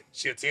head,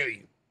 she'll tell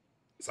you.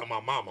 It's on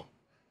my mama.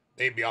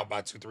 They'd be off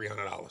by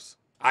 $200-300.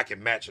 I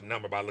can match a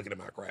number by looking at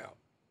my crowd.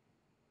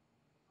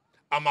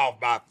 I'm off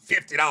by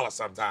 $50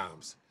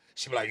 sometimes.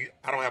 She be like,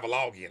 I don't have a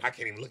login. I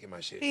can't even look at my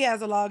shit. He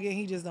has a login.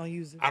 He just don't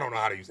use it. I don't know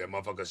how to use that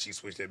motherfucker because she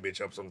switched that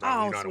bitch up sometimes.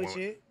 I you don't know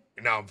switch it.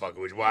 No, I'm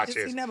fucking with you. Watch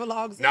this. He never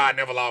logs in. No, I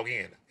never log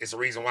in. It's the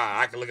reason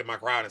why. I can look at my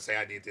crowd and say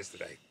I did this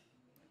today.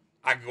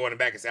 I can go in the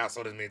back and say I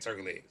sold this many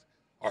turkey legs.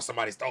 Or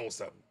somebody stole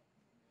something.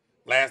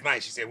 Last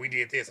night she said we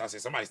did this. I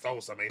said somebody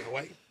stole something. Ain't no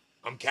way.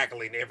 I'm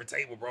calculating every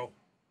table, bro.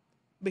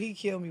 But he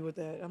killed me with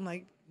that. I'm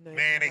like, no,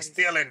 man, they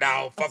stealing,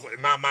 dog. Fuck with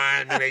my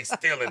mind, man. They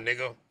stealing,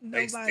 nigga.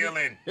 They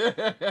stealing.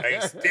 They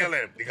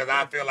stealing because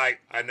I feel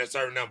like I know a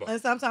certain number.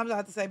 And sometimes I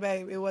have to say,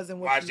 babe, it wasn't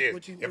what you.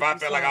 What you if I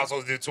felt like I was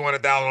supposed to do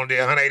 200,000 on day,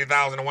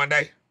 180,000 in one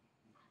day,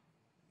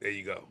 there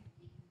you go.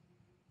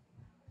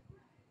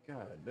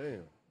 God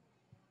damn.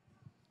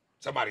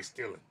 Somebody's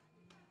stealing.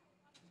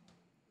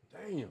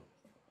 Damn.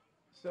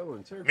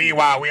 Selling turkey.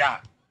 Meanwhile, we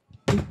out.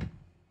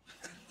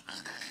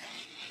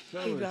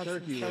 Selling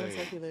turkey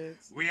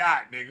legs. We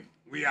out, nigga.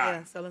 We out.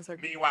 Yeah, selling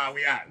turkey. Meanwhile,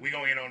 we out. We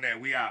gonna end on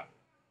that. We out.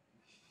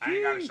 I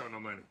ain't gotta show no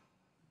money.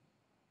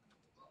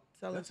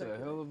 That's a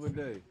hell of a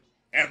day.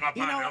 As my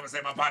partner, I'm gonna say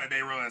my partner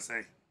Day Run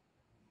say,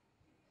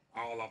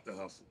 all off the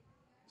hustle.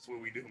 That's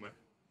what we do, man.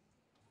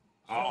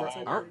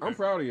 I'm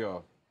proud of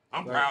y'all.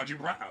 I'm proud. You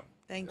proud.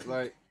 Thank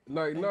you.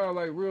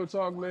 Like real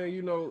talk, man.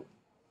 You know,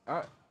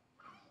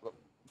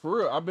 for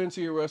real, I've been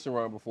to your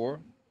restaurant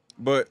before,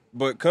 but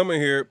coming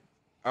here,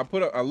 I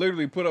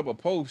literally put up a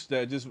post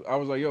that I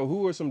was like, yo,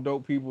 who are some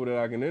dope people that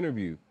I can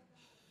interview,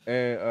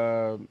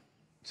 and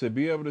to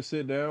be able to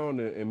sit down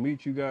and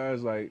meet you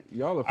guys, like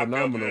y'all are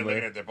phenomenal, man.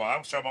 Looking at that,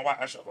 I showed my wife.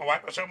 I showed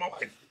my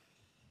wife.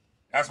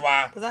 That's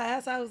why. Because I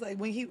asked, I was like,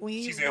 when he.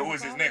 She said, "Who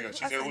is this nigga?"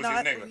 She said, "Who's this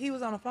nigga?" He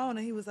was on the phone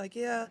and he was like,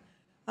 "Yeah."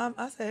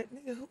 I said,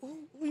 "Nigga,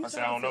 who you talking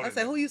to?" I don't know. I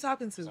said, "Who you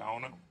talking to?" I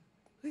don't know.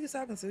 Who you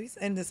talking to?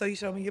 And so you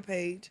showed me your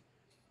page,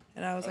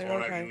 and I was like,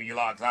 "Okay." You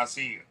lock, 'cause I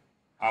see you.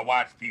 I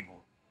watch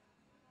people.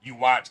 You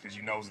watch because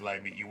you know it's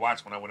like me. You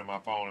watch when I went in my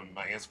phone and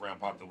my Instagram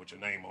popped up with your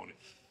name on it.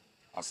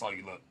 I saw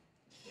you look.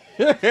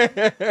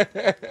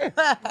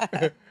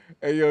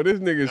 Hey, yo, this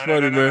nigga's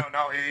funny, man.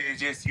 No,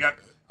 it's just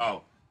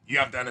you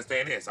have to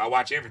understand this. I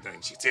watch everything.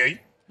 She tell you.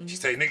 She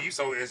say, nigga, you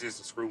so it's just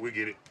a screw. We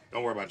get it.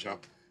 Don't worry about y'all.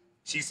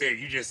 She said,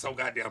 you just so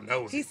goddamn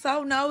nosy. He's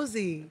so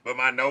nosy. But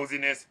my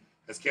nosiness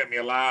has kept me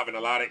alive in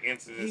a lot of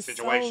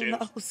situations.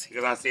 So nosy.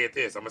 Because I said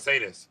this. I'm going to say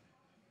this.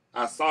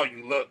 I saw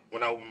you look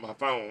when I opened my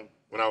phone,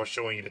 when I was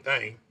showing you the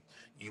thing.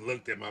 You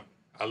looked at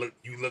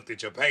you looked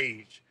at your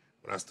page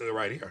when I stood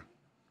right here.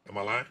 Am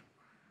I lying?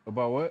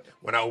 About what?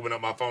 When I opened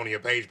up my phone and your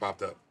page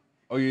popped up.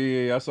 Oh,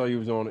 yeah. I saw you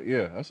was on it.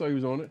 Yeah, I saw you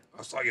was on it.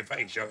 I saw your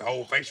face, your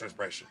whole facial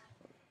expression.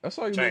 I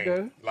saw you look at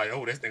it. Like,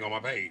 oh, this thing on my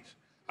page.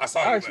 I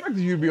saw you. I expected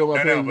you to be on my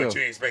page. No, but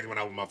you ain't expected when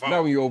I opened my phone.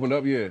 Not when you opened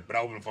up, yeah. But I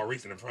opened it for a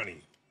reason in front of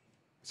you.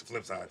 It's a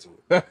flip side to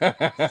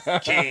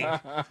it. King.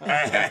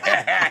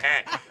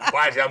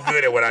 Watch, I'm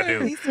good at what I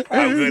do.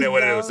 I'm good at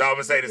what I do. So I'm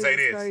going to say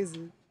this.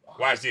 Crazy.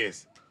 Watch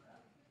this.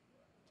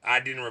 I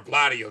didn't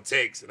reply to your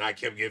text, and I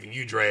kept giving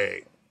you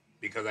drag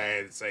because I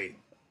had to say,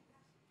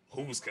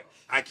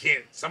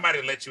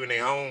 somebody let you in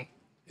their home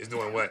is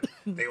doing what?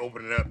 They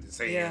open it up and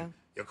say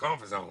your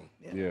comfort zone.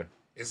 Yeah.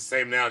 It's the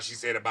same now she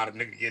said about a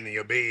nigga getting in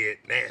your bed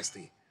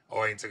nasty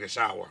or ain't took a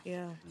shower.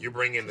 Yeah. You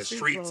bring in the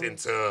streets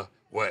into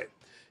what?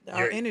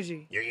 our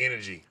energy Your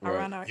energy.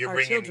 around our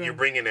You're children.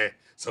 bringing that.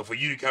 So for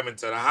you to come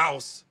into the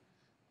house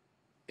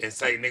and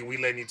say, nigga, we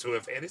letting you to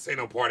it. And this ain't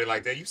no party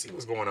like that. You see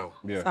what's going on.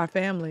 It's our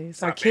family.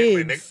 It's our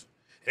family, kids. nigga.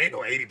 There ain't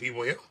no 80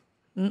 people here.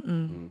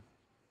 Nigga,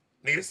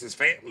 this is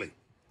family.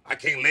 I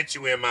can't let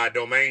you in my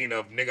domain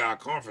of nigga our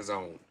comfort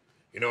zone.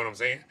 You know what I'm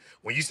saying?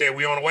 When you said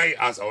we on the way,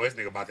 I said, oh, this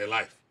nigga about that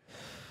life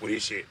with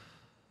his shit.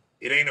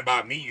 It ain't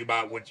about me. You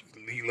about what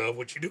you love,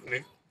 what you do,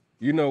 nigga.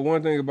 You know,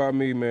 one thing about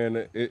me,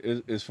 man,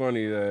 it's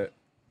funny that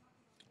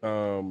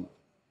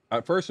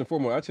first and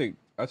foremost,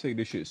 I take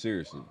this shit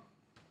seriously.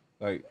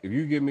 Like, if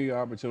you give me the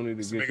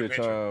opportunity to get your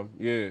time,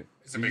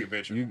 it's a bigger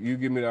picture. You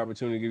give me the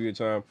opportunity to give you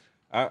time.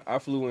 I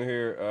flew in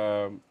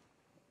here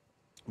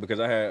because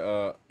I had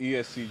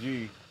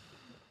ESCG.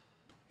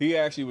 He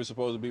actually was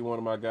supposed to be one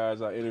of my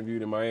guys I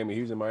interviewed in Miami.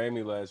 He was in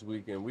Miami last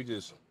week, and we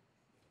just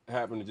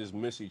happened to just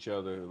miss each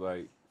other,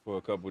 like, for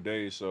a couple of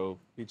days. So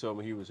he told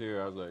me he was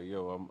here. I was like,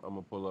 yo, I'm going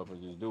to pull up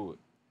and just do it.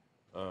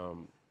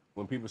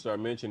 When people start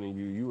mentioning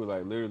you, you were,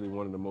 like, literally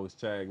one of the most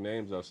tagged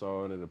names I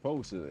saw in the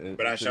post.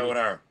 But I showed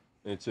her.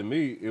 And to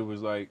me, it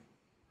was like,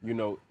 you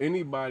know,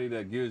 anybody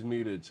that gives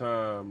me the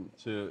time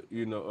to,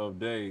 you know, of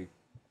day,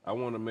 I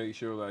want to make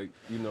sure, like,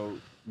 you know,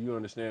 you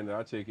understand that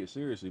I take it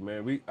seriously,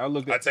 man.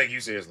 I take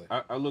you seriously.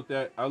 I looked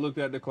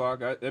at the clock.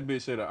 That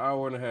bitch said 1.5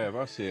 hours.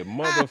 I said,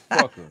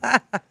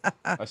 motherfucker.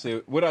 I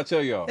said, what I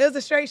tell y'all? It was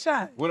a straight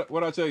shot.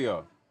 What I tell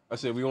y'all? I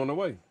said, we on the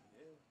way.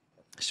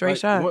 Straight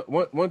shot.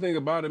 One thing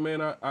about it,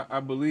 man, I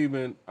believe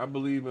in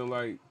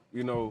like,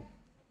 you know,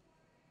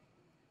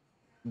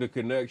 the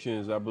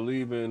connections. I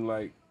believe in,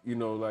 like, you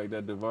know, like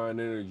that divine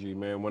energy,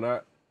 man.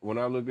 When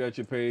I looked at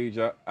your page,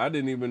 I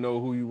didn't even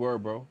know who you were,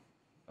 bro.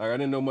 Like, I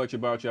didn't know much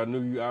about you. I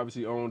knew you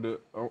obviously owned the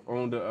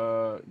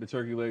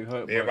Turkey Leg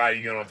Hut. Everybody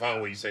you get on the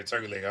phone with, you say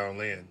Turkey Leg on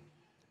Lynn.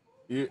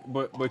 Yeah,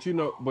 but you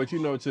know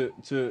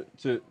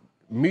to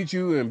meet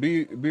you and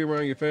be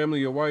around your family,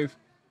 your wife,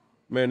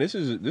 man, this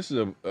is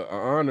a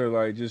honor.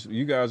 Like, just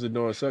you guys are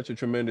doing such a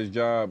tremendous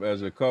job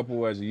as a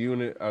couple, as a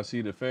unit. I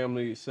see the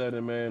family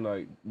setting, man,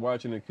 like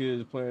watching the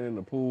kids playing in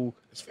the pool.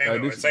 It's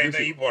family. Like, Same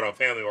thing you brought on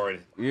family already.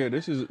 Yeah,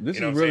 this is you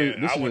know really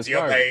this I is went to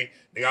your inspiring. page.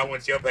 Nigga, I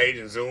went to your page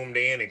and zoomed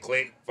in and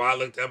clicked. Before I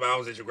looked up, I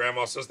was at your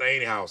grandma's sister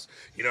Annie's house.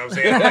 You know what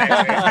I'm saying?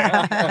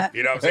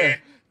 You know what I'm saying?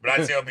 But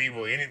I tell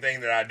people,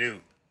 anything that I do,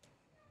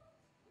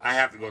 I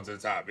have to go to the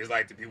top. It's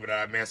like the people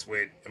that I mess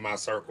with in my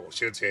circle.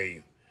 She'll tell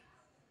you.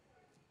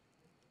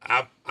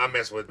 I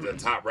mess with the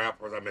top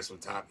rappers. I mess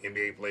with top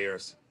NBA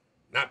players,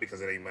 not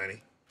because of their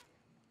money.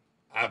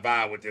 I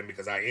vibe with them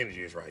because our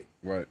energy is right.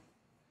 Right.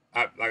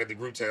 Like at the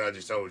group chat I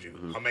just told you,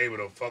 I'm able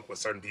to fuck with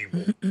certain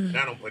people, and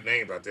I don't put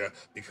names out there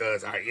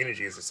because our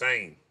energy is the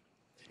same.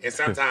 And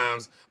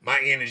sometimes my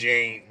energy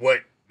ain't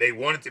what they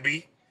want it to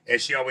be,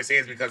 as she always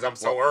says, because I'm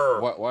so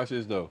Watch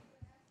this though.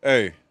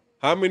 Hey,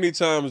 how many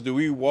times do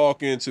we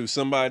walk into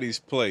somebody's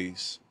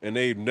place and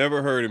they've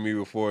never heard of me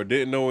before,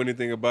 didn't know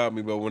anything about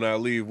me, but when I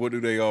leave, what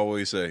do they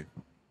always say?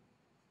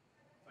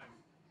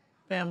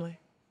 Family.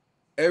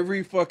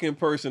 Every fucking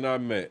person I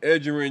met,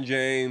 Edgerrin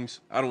James,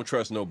 I don't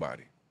trust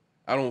nobody.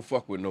 I don't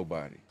fuck with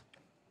nobody.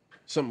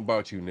 Something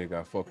about you, nigga,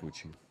 I fuck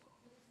with you.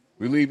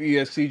 We leave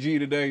ESCG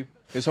today.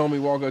 His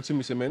homie walk up to me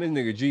and said, man, this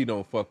nigga G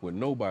don't fuck with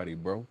nobody,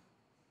 bro.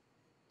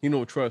 He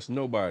don't trust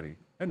nobody.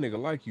 That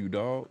nigga like you,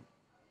 dog.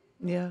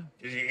 Yeah.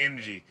 It's your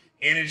energy.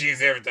 Energy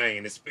is everything.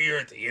 And the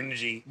spirit, the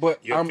energy,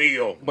 you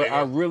feel. But nigga.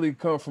 I really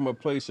come from a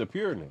place of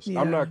pureness.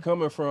 Yeah. I'm not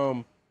coming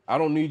from, I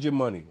don't need your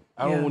money.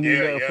 I don't need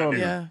that from you.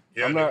 Yeah.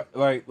 I'm not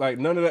like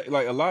none of that.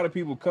 Like, a lot of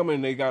people come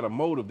in, they got a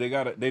motive.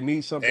 They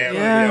need something.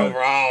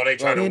 Overall, they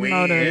try to win.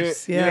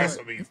 Motives, yeah. That's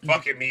what be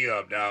fucking me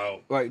up,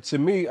 dog. Like, to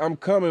me, I'm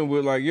coming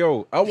with like,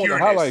 yo, I want to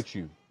highlight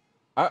you.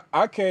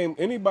 I came,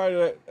 anybody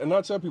that, and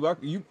I tell people,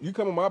 you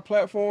come on my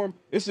platform,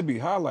 it's to be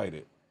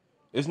highlighted.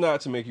 It's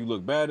not to make you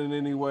look bad in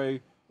any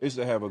way. It's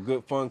to have a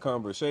good, fun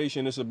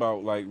conversation. It's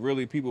about, like,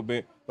 really people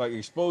being, like,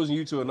 exposing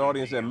you to an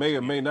audience that may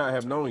or may not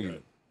have known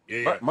you.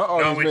 Yeah. My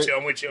audience.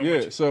 I'm with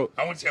you. So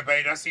I went to your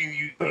page. I seen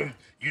you.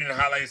 You didn't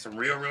highlight some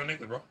real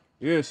niggas, bro.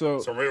 Yeah, so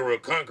some real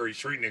concrete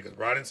street niggas,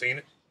 bro. I didn't seen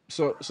it.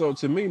 So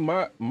to me,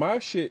 my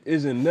shit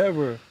isn't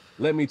never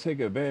let me take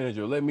advantage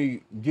or let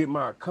me get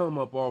my come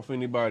up off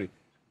anybody.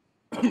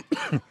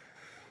 I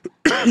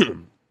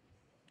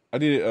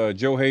did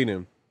Joe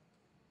Hayden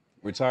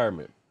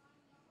retirement.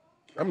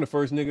 I'm the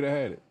first nigga that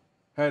had it.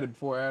 Had it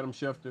before Adam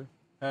Schefter.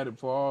 Had it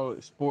before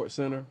all Sports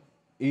Center,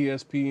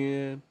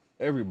 ESPN,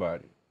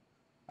 everybody.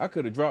 I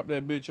could have dropped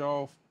that bitch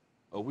off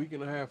a week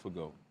and a half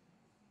ago.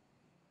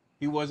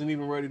 He wasn't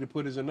even ready to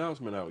put his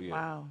announcement out yet.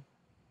 Wow.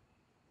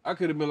 I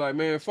could have been like,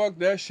 man, fuck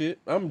that shit.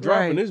 I'm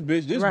dropping this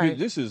bitch.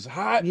 This is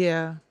hot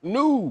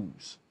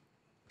news.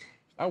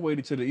 I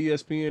waited till the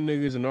ESPN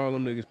niggas and all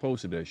them niggas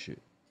posted that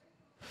shit.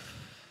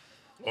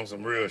 On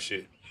some real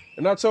shit.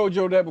 And I told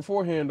Joe that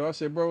beforehand, though. I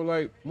said, bro,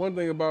 like, one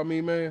thing about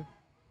me, man,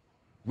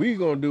 we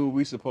gonna do what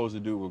we supposed to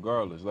do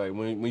regardless. Like,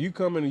 when you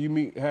come in and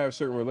you have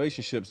certain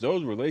relationships,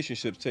 those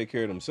relationships take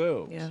care of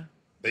themselves. Yeah.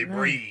 They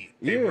breathe.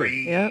 They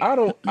breathe. Yeah.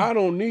 I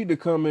don't need to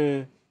come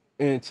in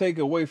and take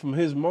away from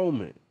his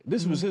moment.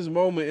 This was his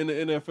moment in the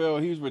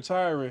NFL. He was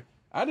retiring.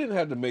 I didn't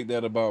have to make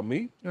that about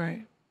me,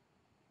 Right.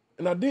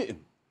 and I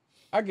didn't.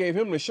 I gave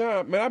him the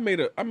shine. Man,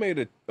 I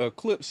made a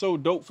clip so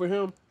dope for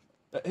him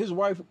that his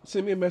wife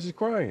sent me a message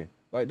crying.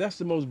 Like, that's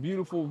the most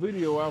beautiful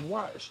video I've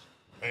watched.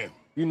 Damn.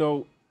 You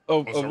know,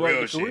 of some like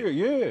real the shit. career.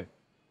 Yeah.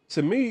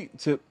 To me,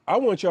 I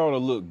want y'all to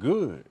look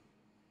good.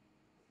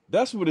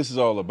 That's what this is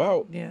all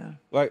about. Yeah.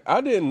 Like,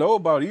 I didn't know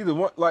about either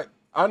one. Like,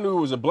 I knew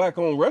it was a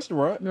black-owned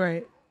restaurant,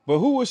 Right. but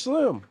who was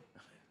Slim?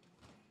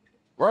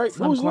 Right?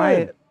 Slim Who's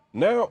Quiet.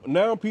 Slim?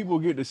 Now people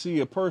get to see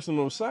a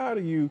personal side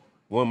of you.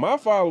 When my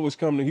followers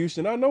come to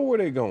Houston, I know where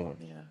they're going.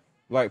 Yeah.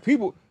 Like,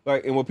 people,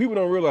 like, and what people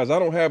don't realize, I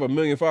don't have 1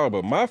 million followers,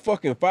 but my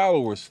fucking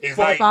followers, It's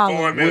fuck, like Follow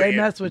 4 you. million. They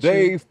mess with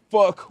they you.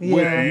 fuck with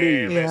Yeah. me.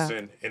 Man, Yeah.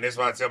 listen, and that's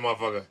why I tell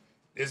motherfucker,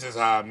 this is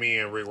how me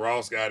and Rick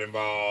Ross got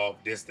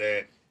involved, this,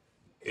 that.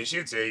 It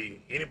should tell you,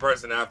 any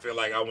person that I feel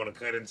like I want to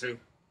cut into,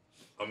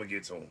 I'm going to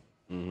get to them.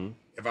 Mm-hmm.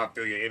 If I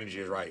feel your energy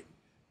is right.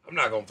 I'm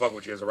not going to fuck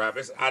with you as a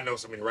rapper. I know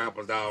so many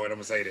rappers, dog, and I'm going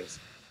to say this.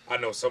 I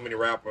know so many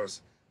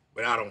rappers,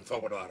 but I don't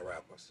fuck with a lot of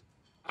rappers.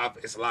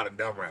 It's a lot of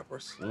dumb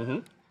rappers. Mm-hmm.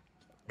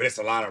 But it's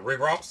a lot of Rick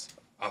Ross.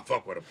 I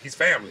fuck with him. He's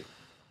family.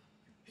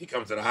 He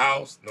comes to the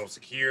house, no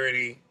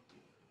security,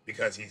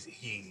 because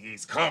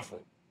he's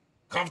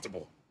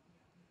comfortable.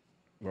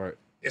 Right.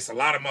 It's a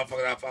lot of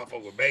motherfuckers I fuck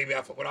with. Baby,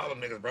 I fuck with all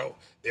them niggas, bro.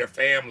 They're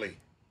family.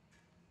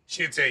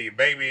 She'll tell you,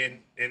 baby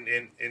and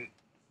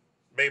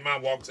baby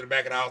mom walked to the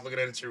back of the house looking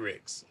at the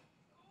T-Rex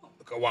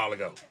a while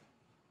ago.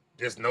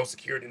 There's no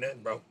security,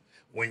 nothing, bro.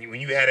 When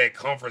you had that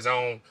comfort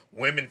zone,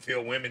 women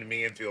feel women,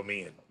 men feel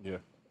men. Yeah.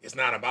 It's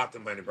not about the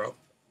money, bro.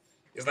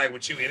 It's like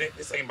with you in it.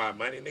 This ain't about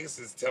money. Niggas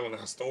is telling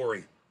a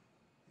story.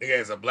 Nigga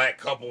is a black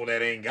couple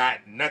that ain't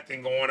got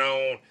nothing going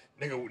on.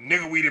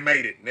 Nigga, we done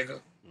made it, nigga.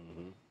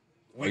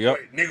 We done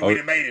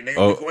made it,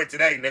 nigga. We quit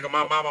today, nigga.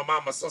 My mama,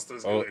 my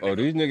sister's good. Oh,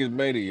 these niggas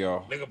made it,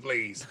 y'all. Nigga,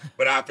 please.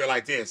 But I feel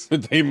like this.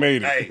 They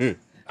made it. Hey,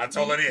 I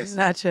told her this.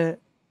 Not yet.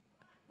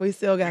 We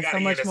still got so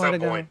much more to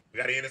go. We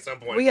gotta end at some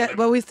point.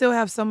 But we still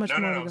have so much No,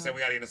 more I'm to go. saying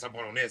we gotta end at some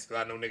point on this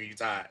because I know, nigga, you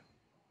tired.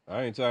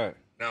 I ain't tired.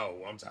 No,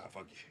 I'm tired.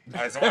 Fuck you.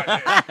 All right, so I'm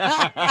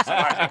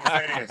gonna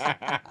say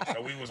this.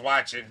 So we was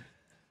watching.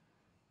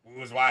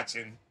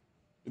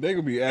 They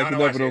gonna be acting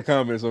no, up in no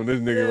comments on this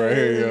nigga right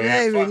here, yo. Yeah.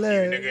 Baby, Fuck you, look.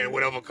 nigga, and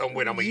whatever come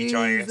with, I'm gonna eat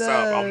your ass Jesus.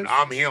 up.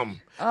 I'm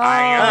him. Oh,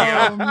 I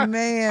am him.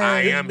 man.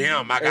 I am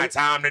him. I got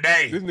time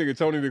today. This nigga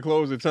Tony the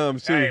close at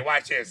times too. Hey,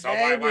 watch this.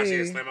 Somebody watch Baby.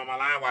 this. Slim on my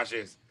line. Watch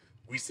this.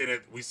 We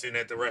sitting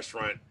at the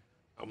restaurant.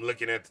 I'm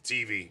looking at the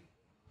TV.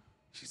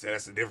 She said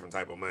that's a different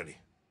type of money.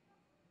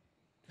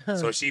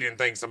 So she didn't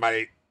think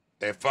somebody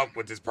that fucked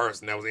with this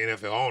person that was an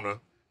NFL owner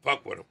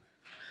fuck with him.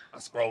 I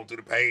scrolled through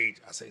the page.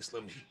 I say,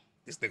 Slim,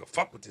 this nigga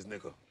fuck with this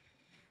nigga.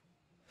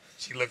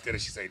 She looked at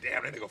it. She said,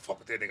 damn, that nigga fuck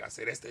with that nigga. I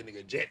said, that's that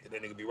nigga jet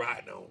that nigga be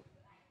riding on.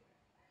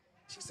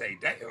 She said,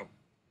 damn.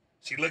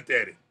 She looked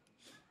at it.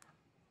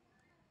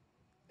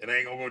 And I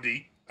ain't gonna go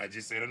deep. I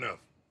just said enough.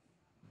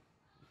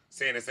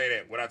 Saying to say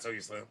that, what I told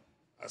you, Slim?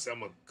 I said, I'm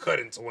gonna cut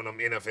into one of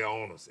them NFL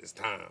owners. It's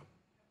time.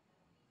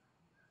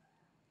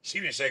 She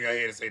didn't shake her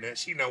head and say that.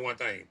 She know one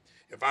thing.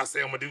 If I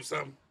say I'm gonna do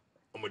something,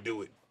 I'm gonna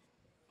do it.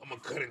 I'm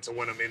gonna cut into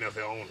one of them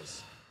NFL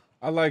owners.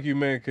 I like you,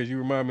 man, because you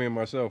remind me of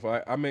myself.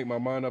 I make my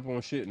mind up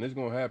on shit, and it's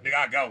gonna happen. Nigga,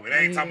 I go. It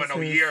ain't talking about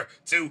no year,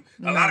 two.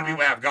 A lot of Nah.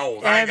 people have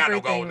goals. I ain't got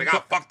no goals. Everything.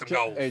 Nigga, I fucked them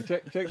goals. Hey,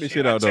 check this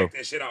shit out, though. Check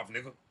that shit off,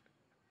 nigga.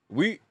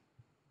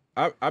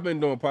 I've been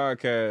doing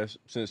podcasts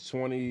since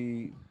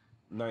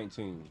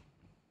 2019.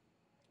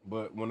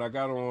 But when I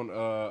got on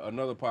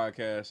another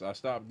podcast, I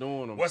stopped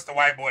doing them. What's the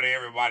white boy that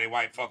everybody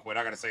white fuck with?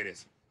 I gotta say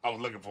this. I was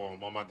looking for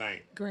him on my thing.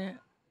 Grant.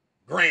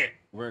 Grant.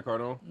 Grant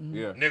Cardone?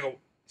 Yeah. Nigga,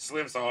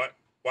 Slim saw it.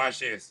 Watch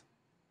this.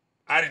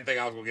 I didn't think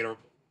I was gonna get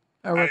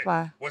A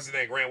reply. What's his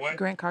name? Grant what?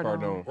 Grant Cardone.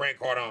 Cardone. Grant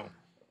Cardone.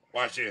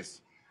 Watch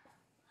this.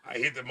 I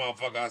hit the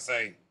motherfucker. I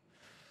say,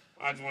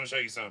 I just want to show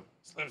you something.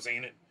 Slim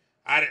seen it.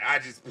 I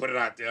just put it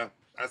out there.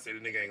 I said, the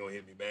nigga ain't gonna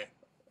hit me back.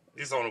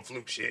 This on a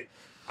fluke shit.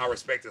 I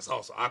respect his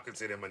hustle. I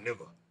consider him a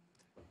nigga.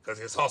 Because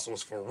his hustle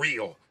was for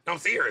real. No, I'm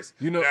serious.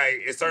 You know,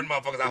 like, it's certain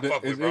motherfuckers I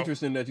fuck with, It's bro.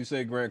 interesting that you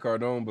say Grant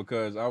Cardone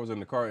because I was in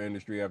the car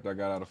industry after I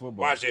got out of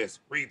football. Watch this.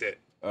 Read that.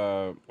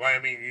 Why I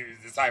mean, you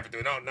decipher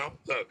through. No.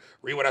 Look,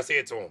 read what I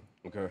said to him.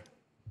 Okay.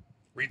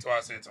 Read what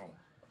I said to him.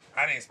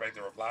 I didn't expect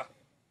a reply.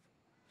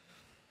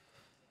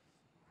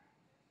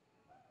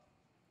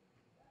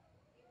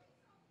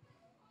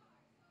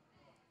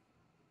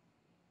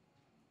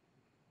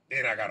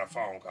 Then I got a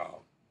phone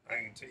call. I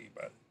ain't tell you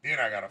about it. Then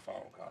I got a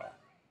phone call.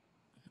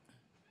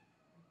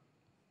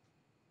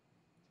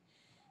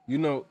 You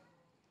know,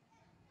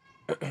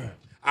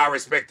 I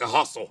respect the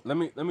hustle. let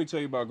me tell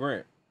you about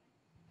Grant.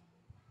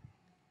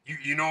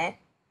 You know him?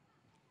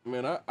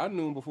 Man, I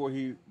knew him before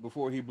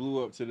he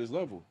blew up to this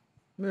level.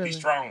 Really? He's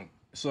strong.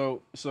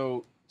 So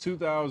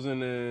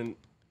 2009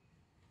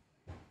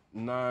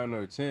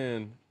 or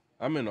 10,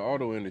 I'm in the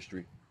auto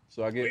industry.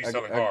 So I you get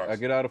selling cars? I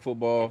get out of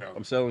football. Okay.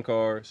 I'm selling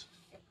cars,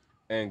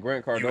 and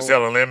Grant Cardone. You were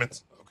selling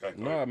lemons? Okay.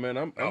 go Nah, ahead. man,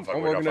 I'm I'll fuck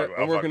working with- at I'll I'm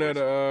fuck working with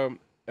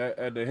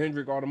at the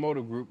Hendrick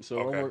Automotive Group. So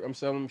Okay. I'm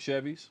selling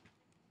Chevys.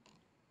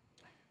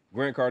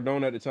 Grant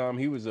Cardone at the time,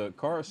 he was a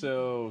car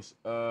sales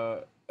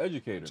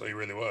educator. So he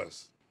really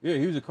was. Yeah,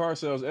 he was a car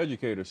sales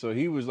educator. So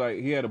he was like,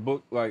 he had a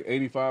book like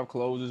 85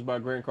 Closes by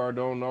Grant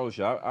Cardone and all this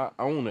shit. I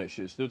own that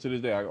shit still to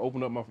this day. I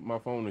open up my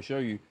phone to show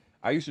you.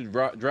 I used to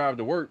drive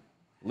to work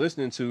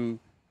listening to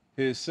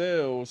his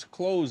sales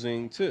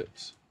closing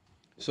tips.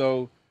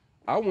 So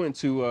I went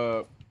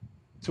to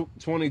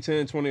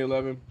 2010,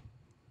 2011.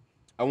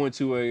 I went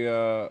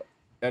to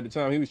at the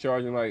time he was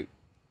charging like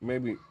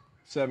maybe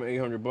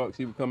 $700-800.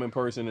 He would come in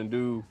person and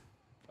do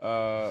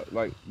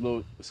like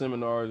little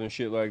seminars and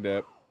shit like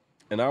that.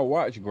 And I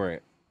watched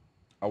Grant.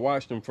 I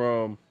watched him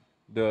from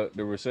the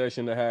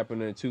recession that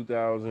happened in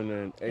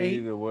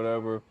 2008 or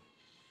whatever.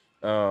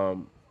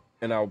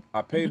 And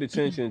I paid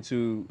attention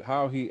to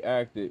how he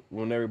acted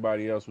when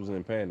everybody else was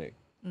in panic.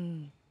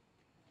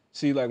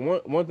 See, like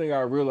one thing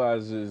I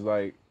realized is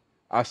like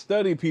I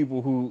study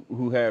people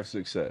who have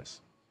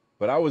success,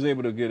 but I was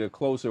able to get a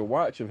closer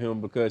watch of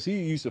him because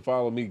he used to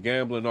follow me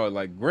gambling or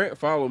like Grant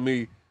followed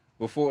me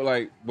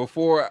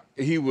before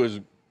he was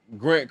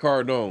Grant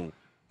Cardone.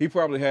 He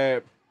probably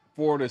had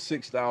 4,000 to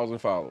 6,000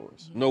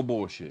 followers. No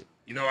bullshit.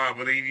 You know how I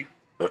believe you?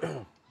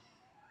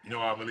 You know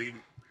how I believe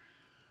you?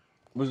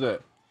 What's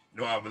that?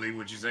 You know how I believe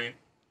what you're saying?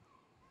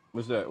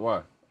 What's that?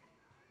 Why?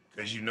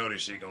 Because you know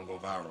this shit gonna go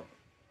viral.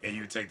 And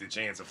you take the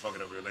chance of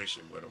fucking up a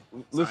relationship with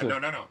him. Listen.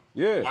 No.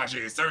 Yeah. Watch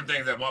it. It's certain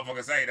things that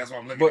motherfuckers say. That's why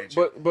I'm looking at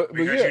you. But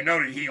because yeah. you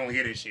know that he gonna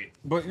hear this shit.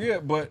 But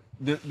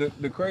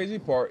the crazy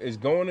part is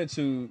going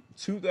into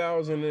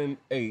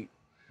 2008,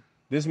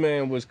 this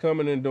man was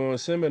coming and doing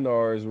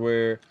seminars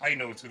where How you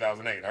know it was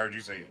 2008? I heard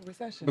you say it.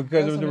 Recession.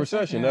 because it was the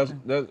recession. That's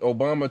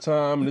Obama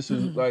time. This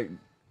is like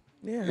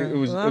yeah. it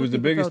was A lot of the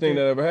people biggest felt thing it.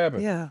 that ever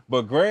happened. Yeah.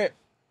 But Grant,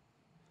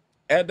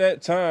 at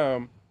that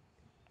time,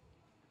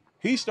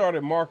 he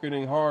started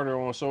marketing harder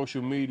on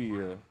social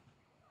media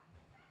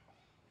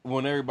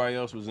when everybody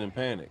else was in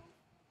panic.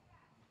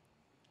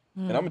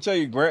 And I'm gonna tell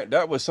you, Grant,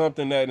 that was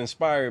something that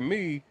inspired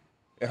me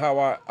and how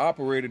I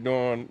operated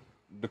during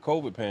the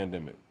COVID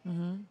pandemic.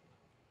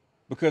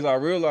 Because I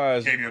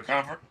realized, Gave you a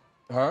comfort?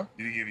 huh?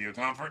 Did he give you a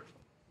comfort?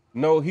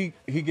 No, he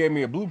gave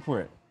me a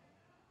blueprint.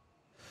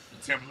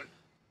 Template?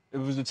 It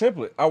was a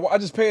template. I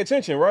just pay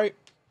attention, right?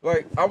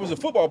 Like I was a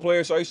football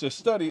player, so I used to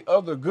study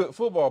other good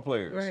football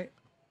players. Right.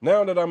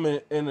 Now that I'm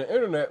in the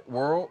internet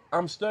world,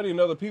 I'm studying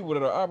other people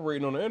that are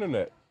operating on the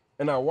internet.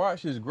 And I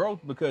watched his growth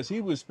because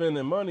he was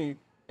spending money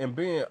and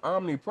being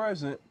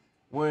omnipresent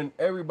when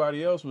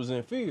everybody else was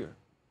in fear.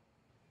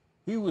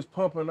 He was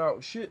pumping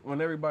out shit when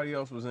everybody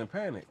else was in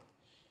panic.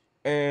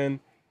 And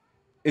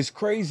it's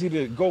crazy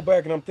to go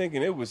back and I'm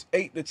thinking it was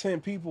 8 to 10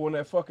 people in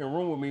that fucking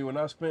room with me when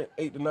I spent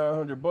 $800 to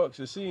 $900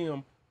 to see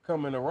him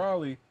come into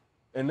Raleigh.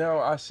 And now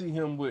I see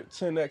him with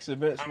 10X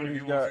events How where many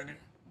he's people was got, in there?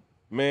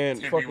 man,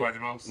 10 fucking, people at the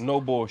most? no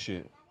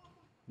bullshit.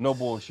 No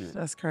bullshit.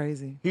 That's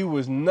crazy. He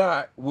was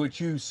not what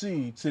you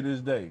see to this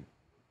day.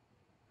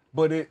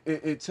 But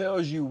it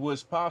tells you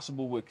what's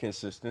possible with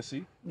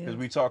consistency, because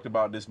we talked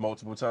about this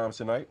multiple times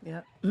tonight.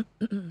 Yeah.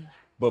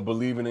 But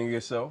believing in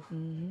yourself,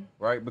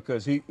 right?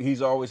 Because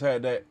he's always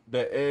had that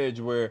edge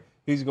where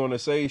he's gonna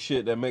say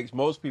shit that makes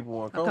most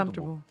people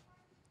uncomfortable.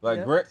 Like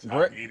Yep.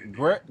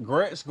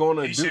 Grant's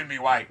gonna He do. shouldn't be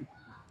white.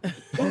 He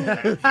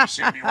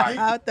shouldn't be white.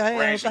 What the hell?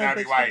 Grant should not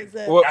be white.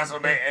 Well- That's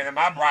what and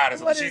my bride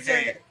is What she is tell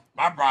you. that?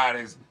 My bride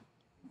is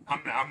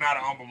I'm not a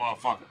humble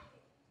motherfucker.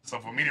 So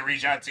for me to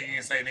reach out to you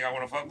and say, nigga, I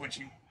wanna fuck with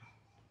you,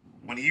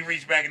 when he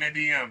reached back in that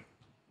DM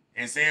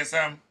and said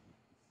something,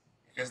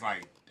 it's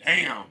like,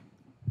 damn,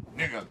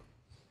 nigga.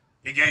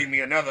 He gave me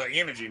another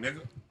energy,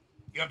 nigga.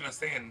 You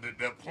understand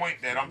the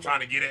point that I'm trying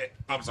to get at?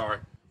 I'm sorry.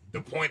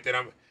 The point that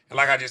and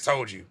like I just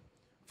told you,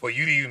 for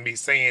you to even be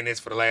saying this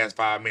for the last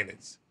 5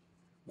 minutes,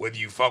 whether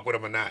you fuck with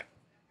him or not,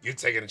 you're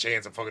taking a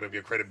chance of fucking up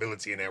your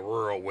credibility in that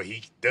world where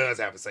he does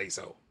have to say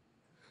so.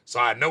 So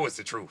I know it's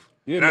the truth.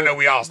 Yeah, and man. I know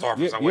we all start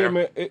from somewhere.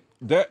 Yeah,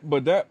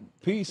 man. That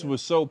piece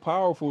was so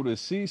powerful to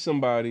see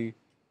somebody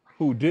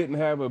who didn't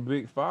have a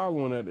big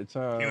following at the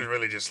time. He was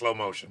really just slow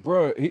motion.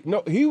 Bro,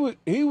 he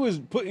was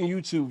putting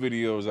YouTube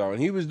videos out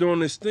and he was doing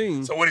this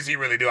thing. So what does he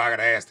really do? I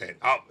gotta ask that.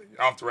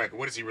 Off the record,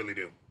 what does he really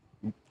do?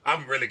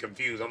 I'm really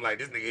confused. I'm like,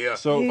 this nigga here,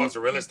 So- he fucks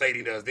with real estate,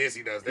 he does this,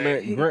 he does that.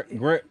 Man,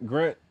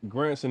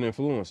 Grant's an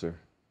influencer.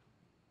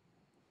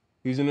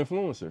 He's an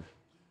influencer.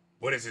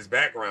 What is his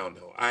background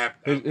though?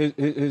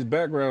 His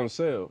background is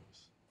sales.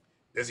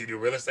 Does he do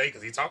real estate?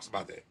 Because he talks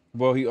about that.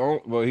 Well,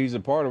 he's a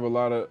part of a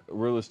lot of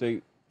real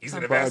estate He's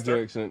an investor.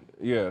 projects and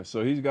yeah.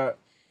 So he's got,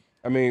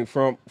 I mean,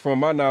 from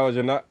my knowledge,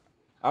 and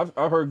I've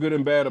heard good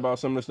and bad about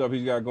some of the stuff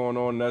he's got going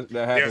on. That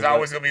happens. There's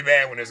always gonna be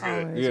bad when it's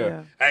good. Always,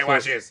 Yeah. Hey,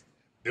 watch this.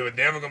 There's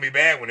never gonna be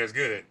bad when it's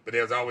good, but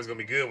there's always gonna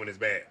be good when it's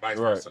bad. Vice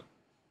Right. versa.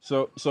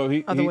 So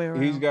Other way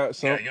he's around. got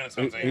some Yeah, you know what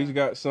I'm saying? he's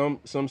got some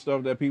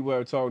stuff that people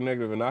have talked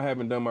negative, and I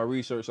haven't done my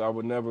research, so I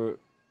would never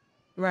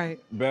Right.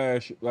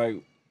 bash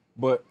like.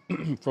 But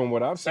from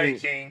what I've Say,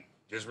 seen, King,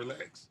 just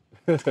relax.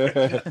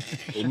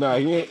 nah,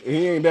 he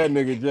ain't that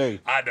nigga Jay.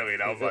 I know it.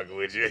 I'm fucking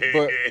with you.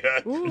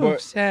 But- Ooh, But-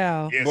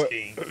 child. yes, but-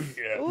 King.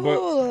 Yeah. Ooh,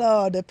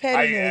 Lord, the How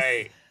pettiness.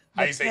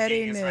 you The say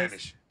King in pettiness.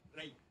 Spanish?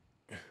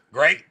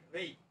 Great?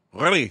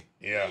 Really?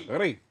 Yeah.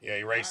 Really? Yeah,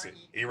 erase it.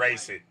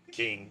 Erase it,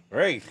 King.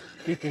 Right.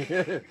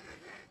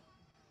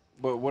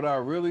 But what I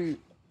really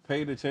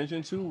paid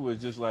attention to was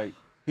just like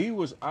he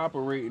was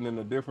operating in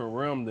a different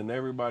realm than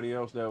everybody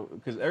else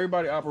because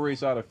everybody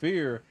operates out of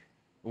fear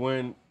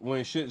when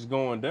shit's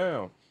going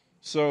down.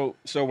 So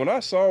when I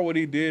saw what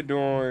he did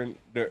during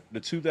the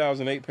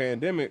 2008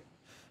 pandemic,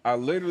 I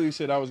literally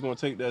said I was going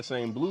to take that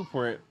same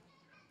blueprint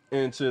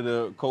into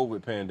the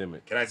COVID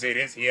pandemic. Can I say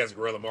this? He has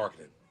guerrilla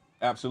marketing.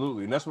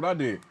 Absolutely, and that's what I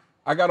did.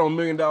 I got on $1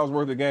 million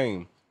worth of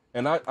game,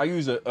 and I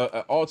use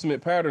a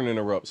ultimate pattern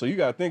interrupt. So you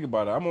got to think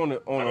about it. I've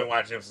been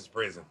watching him since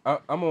prison.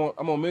 I'm on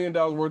 $1 million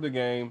worth of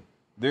game.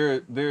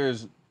 They're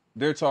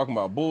talking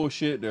about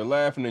bullshit. They're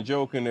laughing and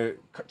joking. They're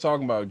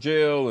talking about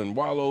jail and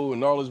wallow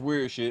and all this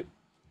weird shit.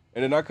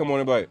 And then I come on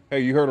and be like,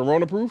 hey, you heard of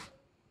Rona proof?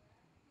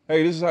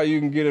 Hey, this is how you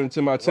can get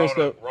into my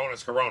 10-step.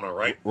 Rona's Corona,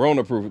 right?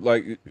 Rona proof.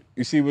 Like,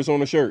 you see what's on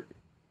the shirt?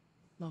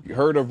 You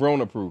heard of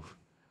Rona proof?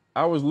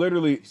 I was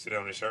literally. You sit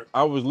on the shirt?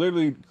 I was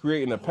literally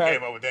creating a Who pack.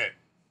 came up with that?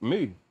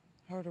 Me.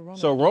 Heard of Rona.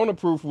 So Rona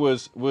proof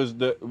was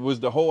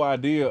the whole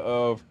idea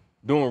of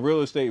doing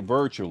real estate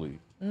virtually.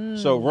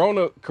 So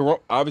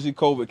obviously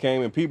COVID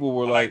came and people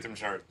were I like them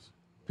shirts.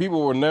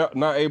 people were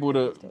not able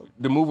to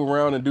move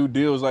around and do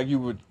deals like you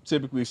would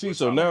typically see.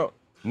 So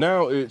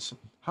now it's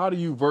how do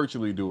you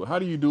virtually do it? How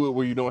do you do it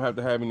where you don't have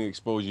to have any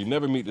exposure? You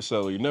never meet the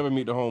seller, you never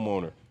meet the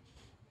homeowner.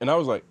 And I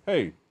was like,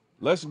 hey,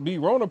 let's be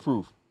Rona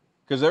proof.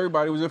 Because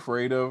everybody was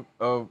afraid of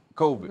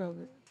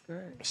COVID.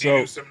 Great. Do you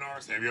do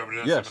seminars? Have you ever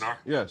done a seminar?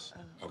 Yes.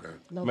 Okay.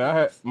 Man, I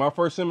had my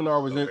first seminar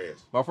was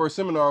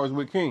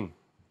with King.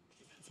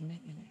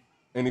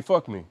 And he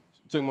fucked me.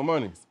 Took my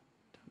money.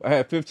 I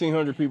had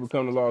 1,500 people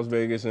come to Las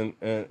Vegas, and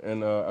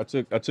I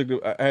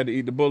had to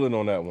eat the bullet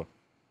on that one.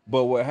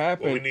 But what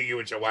happened? Well, we need you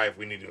with your wife.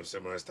 We need you to do a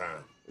seminar this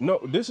time.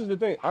 No, this is the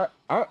thing. I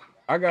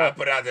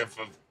put out there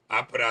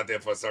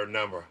for a certain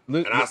number,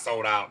 and I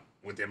sold out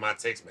within my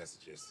text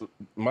messages.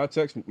 My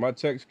text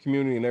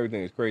community and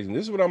everything is crazy. And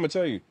this is what I'm gonna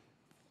tell you.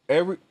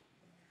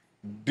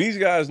 These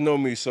guys know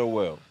me so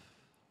well.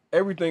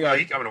 Everything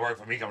he coming to work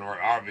for me. Coming to work.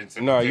 I've been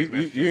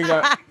sending you ain't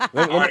got. I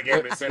already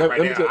gave him sent right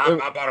now.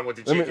 I bought him with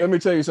the chicken. Let me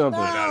tell you something.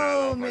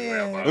 Oh,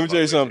 man. Let me tell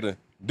you something.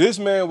 This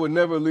man would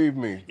never leave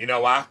me. You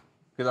know why?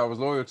 Because I was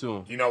loyal to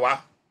him. You know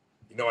why?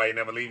 You know why he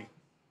never leave?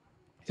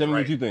 Tell me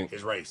what you think.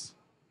 His race.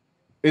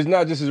 It's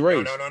not just his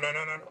race. No.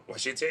 What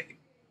she tell you?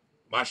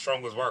 My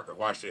strongest worker.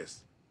 Watch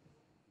this.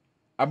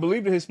 I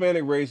believe the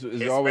Hispanic race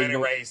is always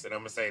Hispanic race, and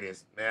I'm gonna say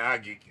this. Man,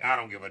 I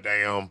don't give a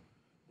damn.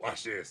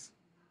 Watch this.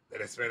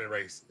 That Hispanic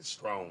race is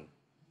strong.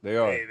 They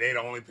are. They the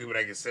only people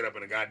that can sit up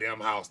in a goddamn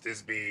house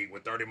this big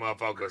with 30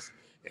 motherfuckers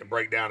and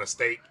break down a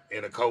steak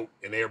and a coat,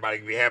 and everybody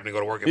can be happy to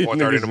go to work at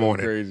 4:30 in the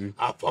morning. Crazy.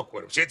 I fuck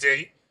with them. She tell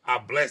you, I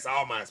bless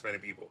all my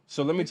Hispanic people.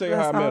 So let me tell you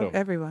how I met him.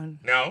 Everyone.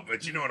 No,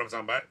 but you know what I'm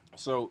talking about.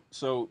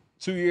 So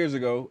 2 years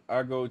ago,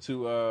 I go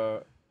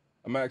to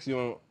I'm actually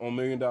on $1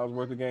 Million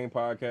Worth of Game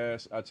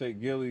podcast. I take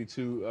Gilly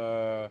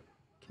to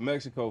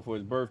Mexico for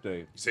his birthday.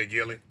 You say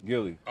Gilly?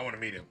 Gilly. I want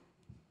to meet him.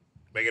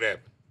 Make it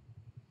happen.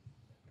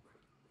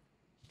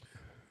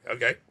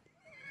 Okay.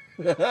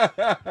 This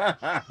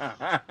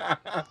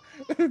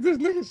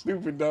nigga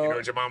stupid, dog. You know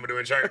what your mama do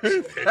in church?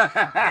 You know what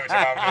your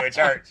mama do in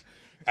church?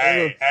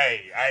 Hey,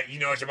 you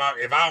know what your mama,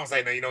 if I don't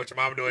say no, you know what your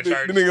mama do in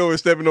church? The nigga was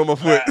stepping on my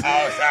foot.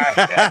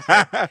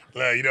 Sorry.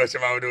 Look, you know what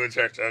your mama do in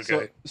church,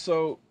 okay.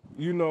 So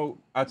you know,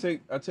 I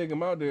take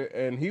him out there,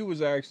 and he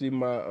was actually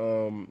my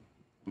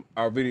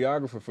our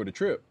videographer for the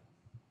trip.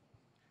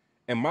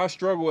 And my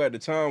struggle at the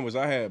time was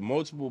I had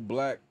multiple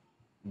black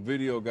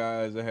video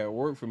guys that had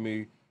worked for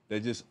me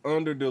that just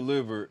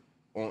under-delivered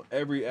on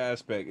every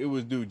aspect. It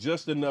was do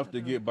just enough to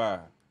get by.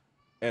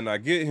 And I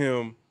get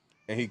him,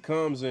 and he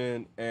comes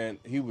in, and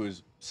he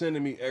was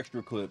sending me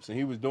extra clips, and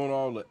he was doing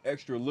all the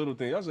extra little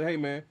things. I said, hey,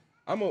 man,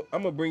 I'm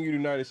gonna bring you to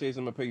the United States.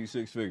 I'm gonna pay you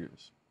 6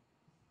 figures.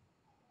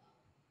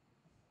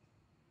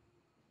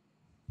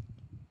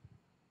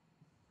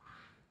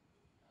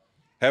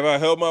 Have I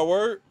held my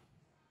word?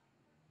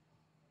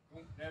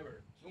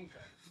 Never.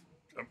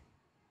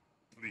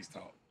 Please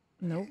talk.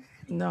 Nope.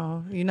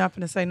 No, you're not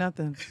gonna say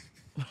nothing.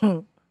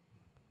 I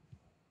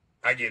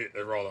get it.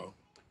 Let's roll on.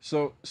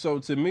 So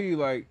to me,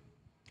 like,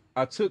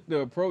 I took the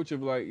approach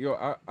of like,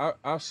 yo,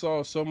 I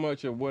saw so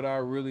much of what I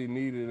really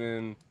needed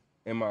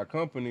in my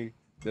company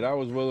that I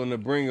was willing to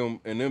bring them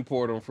and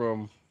import them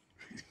from.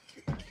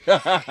 This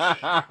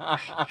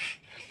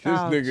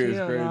nigga is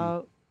crazy.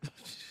 Out.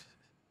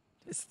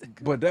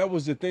 But that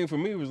was the thing for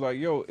me. Was like,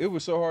 yo, it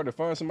was so hard to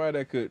find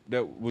somebody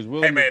that was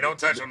willing. Hey man, don't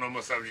touch on no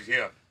more subjects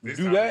here. This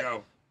Do time that? to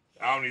go.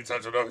 I don't need to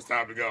touch on those. It's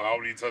time to go. I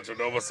don't need to touch on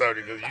no more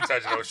subjects because you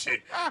touching on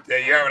shit. Yeah,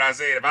 you heard what I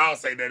said. If I don't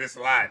say that, it's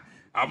a lie.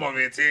 I'm over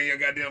here tearing your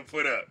goddamn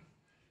foot up.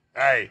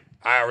 Hey,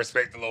 I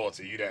respect the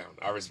loyalty. You down?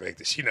 I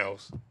respect it. She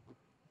knows.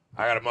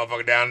 I got a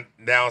motherfucker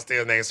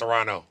downstairs named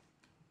Serrano.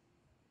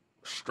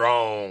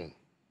 Strong,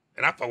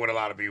 and I fuck with a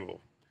lot of people.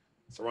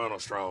 Serrano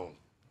strong.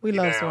 We He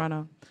love down.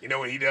 Serrano. You know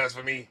what he does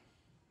for me?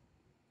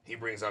 He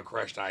brings out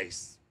crushed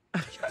ice.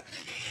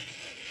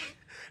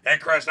 That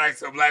crushed ice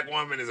to a black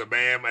woman is a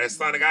bad. That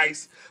Sonic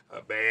Ice,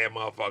 a bad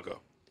motherfucker.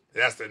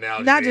 That's the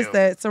analogy. Not to just him.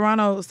 that.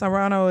 Serrano is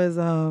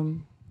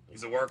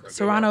He's a worker. good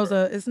Serrano's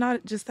worker. it's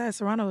not just that.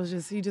 Serrano is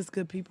just he just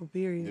good people.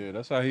 Period. Yeah,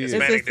 that's how he is.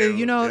 It's It's just dude.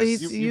 you know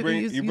Just- he's You bring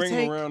you him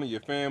take, around in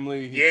your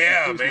family.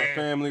 Yeah, he treats man. my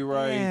family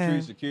right. Yeah. He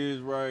treats the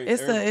kids right.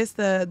 It's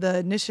the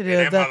initiative.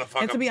 And that And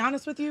motherfucker- to be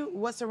honest with you,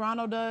 what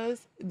Serrano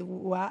does,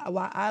 why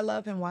I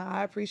love him, why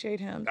I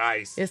appreciate him,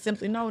 Ice. is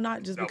simply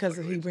not just No, because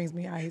fuck he with you. brings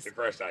me ice, The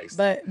crushed ice.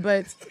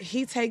 but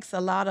he takes a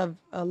lot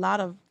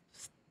of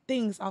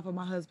things off of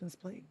my husband's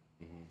plate.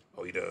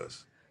 Oh, he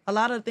does. A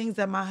lot of things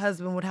that my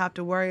husband would have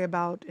to worry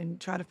about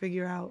and try to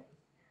figure out.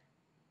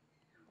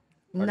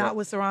 Not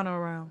with Serrano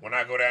around. When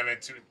I go down there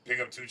to pick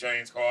up 2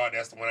 Chain's car,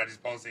 that's the one I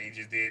just posted. He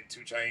just did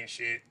 2 Chain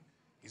shit.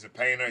 He's a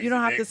painter. You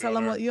don't have to tell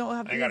him what you don't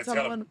have to gotta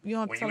tell him. You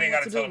don't have to when tell you him ain't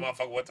what to gotta tell a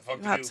do. motherfucker what the fuck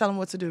You to have do. to tell him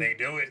what to do. And they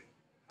do it.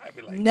 I'd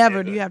be like, Never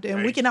yeah, do you have to, and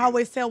we thank can you.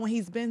 always tell when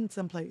he's been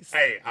someplace.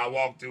 Hey, I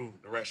walked through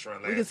the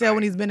restaurant last We can tell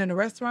when night. he's been in a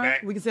restaurant.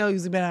 Back- We can tell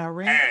he's been at a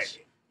ranch.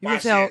 Hey, You can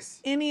watch tell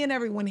this. any and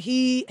every when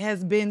he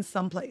has been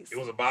someplace. It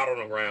was a bottle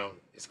on the ground.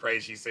 It's crazy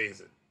she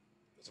says it.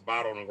 It's a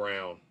bottle on the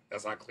ground.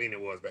 That's how clean it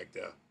was back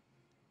there.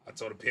 I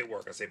told the pit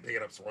worker, I said, pick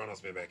it up,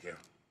 Serrano's been back here.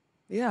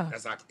 Yeah.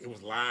 That's how it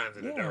was lines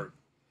in the Yeah. dirt.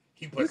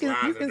 He You puts can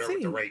lines in the dirt with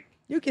see. the rake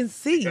You can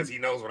see. because he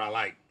knows what I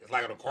like. It's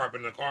like on a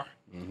carpet in the car.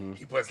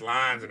 He puts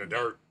lines in the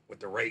dirt with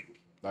the rake.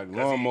 Like 'Cause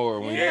lawnmower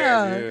when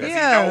Yeah, you Because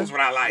yeah. he knows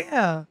what I like.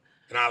 Yeah.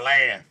 And I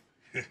laugh.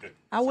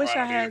 I wish I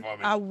Serrano did it had. for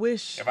me. I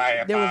wish If I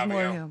had there was 5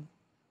 more of of him, him.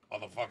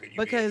 Motherfucker, you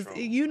Because be in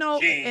trouble. you know,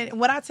 King. and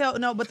what I tell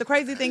but the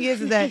crazy thing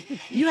is that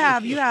you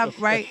have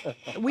right.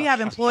 We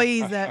have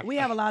employees we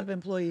have a lot of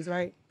employees,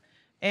 right?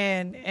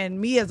 And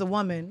me as a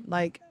woman,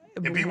 like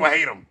And people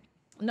hate him.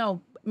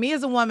 no, me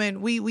as a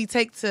woman, we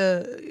take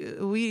to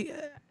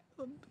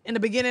in the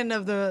beginning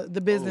of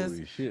the business.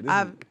 Holy shit,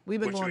 we've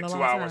been what you going a in, long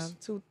 2 hours?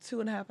 time,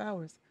 2.5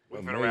 hours. We're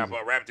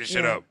finna wrap this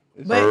shit Yeah. up.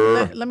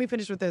 But let me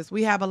finish with this.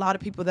 We have a lot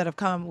of people that have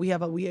come. We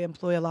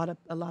employ a lot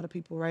of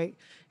people, right?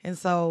 And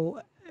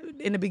so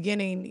in the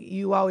beginning,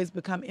 you always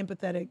become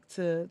empathetic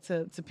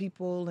to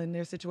people and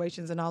their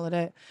situations and all of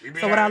that. We be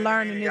So what I having-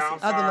 learned in this I'm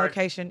other sorry.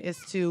 location is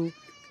to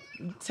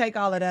take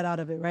all of that out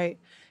of it, right?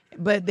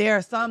 But there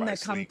are some Everybody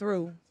that come sleep.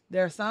 through.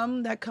 There are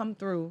some that come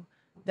through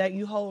that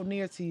you hold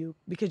near to you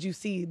because you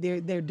see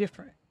they're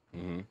different.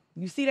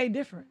 You see they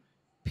different.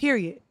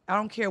 Period. I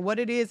don't care what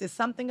it is. It's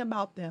something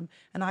about them,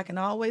 and I can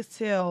always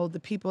tell the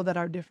people that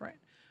are different.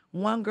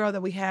 One girl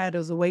that we had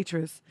was a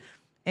waitress,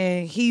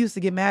 and he used to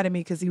get mad at me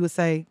because he would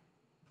say,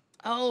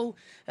 "Oh,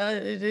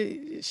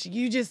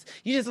 you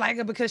just like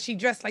her because she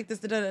dressed like this."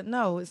 Da, da, da.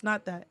 No, it's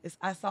not that.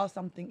 I saw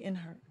something in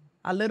her.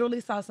 I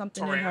literally saw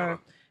something in her. Toriana.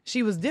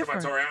 She was What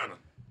different. about Toriana?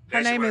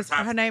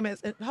 Her name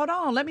is. Hold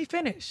on, let me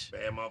finish.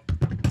 Bam up.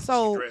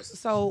 So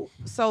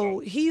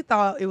he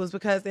thought it was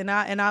because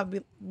I be,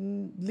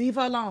 leave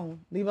her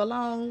alone. Leave her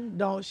alone.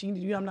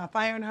 I'm not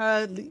firing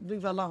her.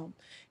 Leave her alone.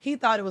 He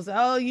thought it was,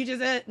 oh, you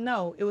just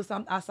no, it was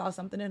I saw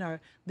something in her.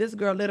 This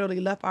girl literally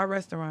left our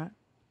restaurant,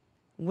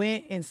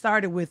 went and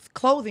started with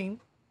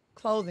clothing,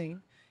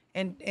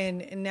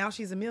 and now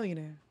she's a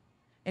millionaire.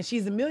 And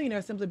she's a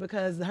millionaire simply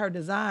because her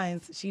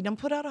designs, she done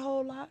put out a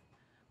whole lot.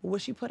 But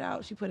what she put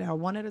out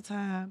one at a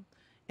time.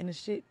 And the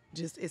shit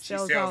just She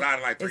sells sells out. out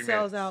in like 3 It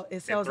sells minutes. out. It In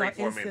sells 3, out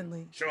 4 minutes.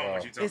 instantly. Show 'em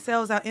what you talking It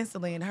sells out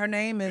instantly, and her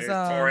name is It's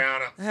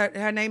Toriana.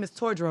 Her name is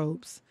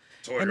Tordrobes.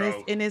 Toy and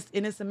Road.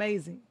 it's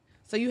amazing.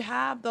 So you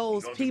have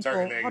those Don't do people.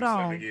 turkey legs, Hold let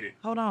me on, get it.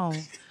 hold on.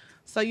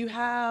 So you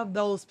have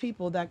those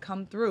people that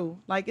come through.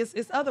 Like it's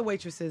other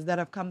waitresses that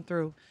have come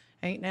through,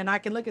 and I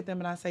can look at them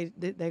and I say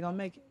they're gonna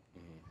make it.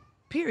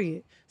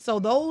 Period. So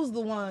those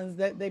the ones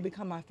that they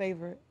become my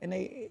favorite, and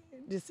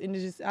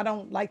I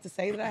don't like to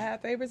say that I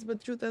have favorites, but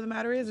the truth of the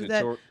matter is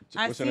that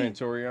I what's see her name?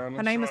 Toriana.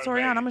 her name is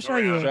Sorry, Toriana. I'm gonna show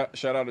you. Toriana.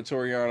 Shout out to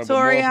Toriana.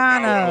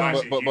 Toriana.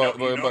 You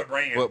know the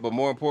brand. But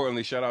more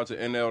importantly, shout out to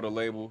NL the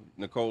label,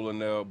 Nicole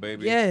Nell,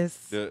 baby. Yes.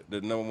 The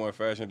 #1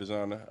 fashion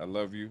designer. I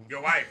love you.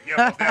 Your wife.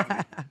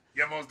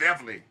 Yeah, most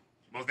definitely.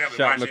 Most definitely.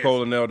 Shop Watch this. But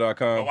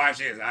NicoleNell.com. watch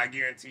this. I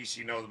guarantee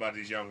she knows about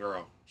this young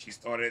girl. She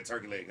started at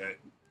Turkey Leg Hut.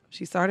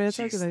 She started at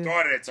She Turkey Leg.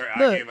 started at Turkey. I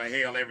Look. give her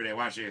hell every day.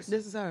 Watch this.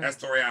 This is her. That's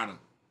Toriana.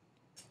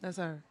 That's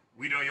her.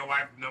 We know your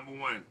wife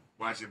 #1.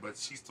 Watch it, but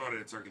she started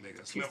at Turkey Leg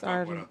Hut. Slim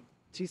fuck with her.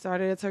 She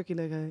started at Turkey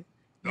Leg Hut.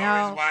 The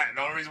Now,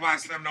 only reason why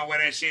Slim don't wear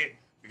that shit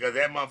because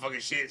that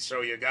motherfucking shit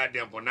show your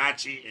goddamn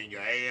Bonacci and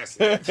your ass.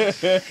 That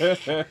motherfucker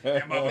show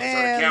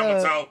the camel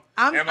look, toe.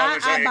 That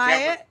motherfucker show I your buy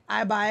camel- it.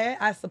 I buy it.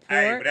 I support.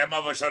 Hey, but that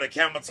motherfucker show the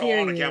camel toe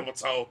on the Period. camel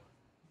toe,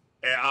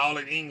 and all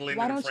in England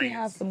Why and don't France. you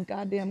have some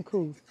goddamn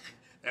cool?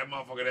 That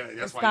motherfucker.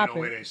 That's why Stop you don't it.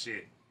 wear that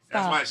shit. Stop.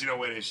 That's why she don't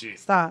wear that shit.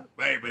 Stop.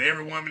 Hey, but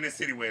every woman in the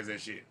city wears that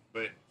shit.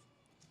 But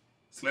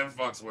Slim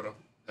fucks with her.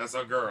 That's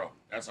her girl.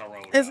 That's her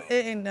road It's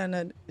dog.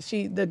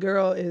 no. The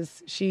girl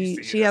is she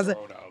You see, has that's a.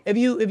 a road dog. If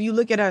you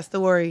look at her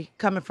story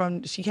coming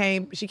from she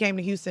came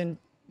to Houston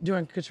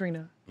during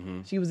Katrina.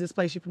 She was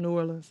displaced. She from New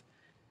Orleans,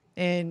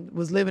 and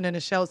was living in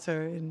a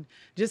shelter and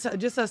just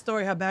her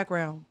story, her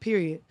background.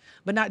 Period.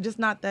 But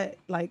not that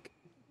like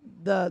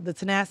the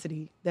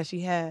tenacity that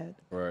she had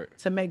Right.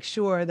 to make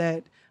sure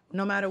that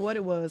no matter what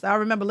it was. I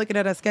remember looking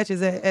at her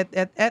sketches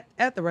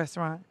at the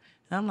restaurant,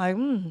 and I'm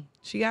like,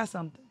 she got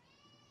something.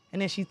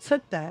 And then she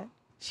took that,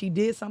 she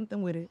did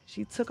something with it,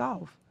 she took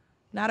off.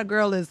 Now the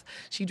girl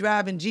she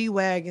driving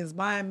G-Wagons,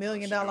 buying $1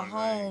 million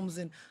homes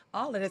and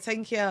all of that,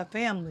 taking care of her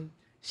family.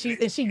 She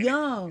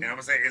young. And I'm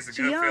gonna say it's a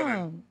She good young.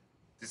 feeling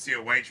to see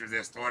a waitress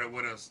that started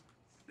with us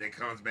that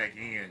comes back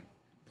in,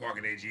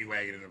 parking their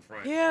G-Wagon in the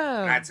front.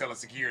 Yeah. And I tell her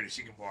security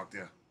she can park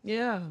there.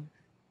 Yeah.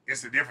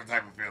 It's a different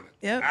type of feeling.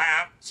 Yep.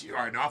 She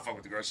already know I fuck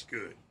with the girl. She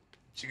good.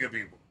 She good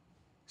people.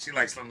 She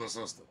like Slim little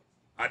sister.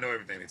 I know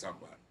everything they talk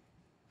about.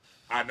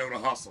 I know the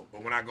hustle.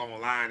 But when I go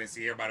online and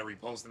see everybody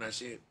reposting that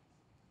shit,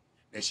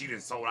 that she done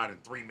sold out in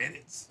 3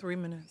 minutes. 3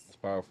 minutes. It's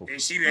powerful.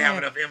 And she didn't have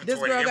enough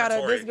inventory.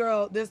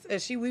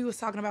 We was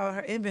talking about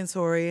her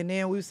inventory, and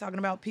then we was talking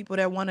about people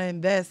that want to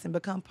invest and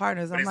become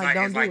partners. But I'm it's like,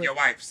 don't it's do like it. your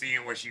wife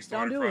seeing where she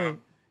started Don't do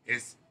from.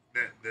 It's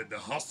the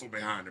hustle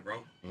behind it,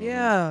 bro.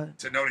 Yeah.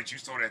 To know that you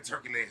started that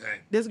turkey leg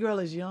hunt. This girl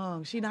is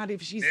young. She's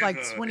This like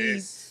girl 20,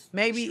 is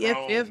maybe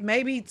strong. if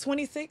maybe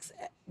 26,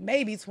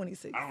 maybe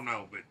 26. I don't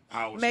know, but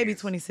how old Maybe she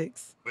is.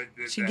 26. But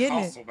She the getting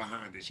it. hustle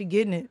behind it. She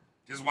getting it.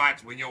 Just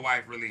watch when your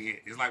wife really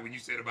hit. It's like when you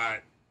said about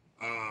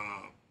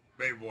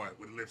Baby Boy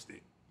with the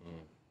lipstick.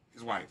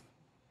 His wife.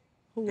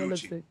 Who Gucci. will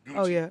lipstick? Gucci.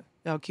 Oh yeah,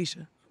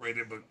 Keisha. Read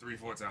that book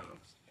 3-4 times.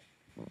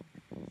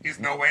 There's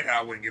no way that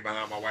I wouldn't get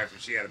behind my wife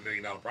if she had $1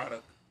 million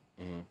product.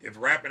 If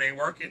rapping ain't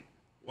working,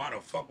 why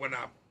the fuck wouldn't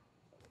I?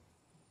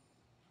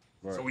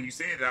 Right. So when you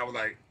said that, I was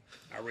like,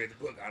 I read the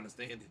book, I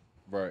understand it.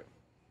 Right.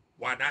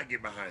 Why not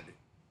get behind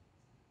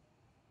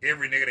it?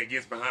 Every nigga that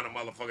gets behind a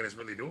motherfucker that's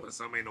really doing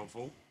something ain't no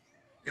fool.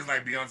 It's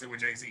like Beyonce with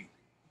Jay-Z.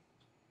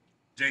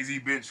 Jay-Z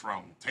been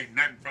strong. Take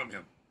nothing from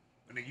him.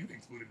 But then you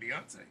included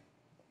Beyonce.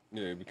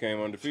 Yeah, it became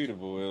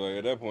undefeatable. Like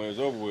at that point, it's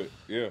over with.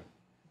 Yeah.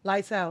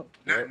 Lights out.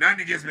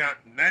 Nothing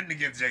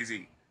against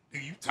Jay-Z.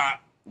 Nigga, you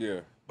top. Yeah.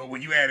 But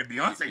when you added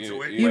Beyonce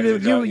to it, You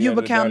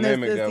the become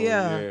dynamic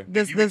that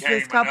was,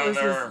 this couple is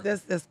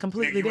nigga,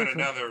 completely you in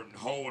different.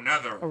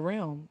 another A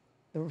realm.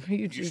 You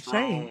you just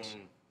strong. change.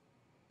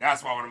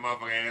 That's why when a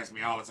motherfucker asks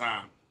me all the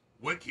time,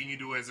 what can you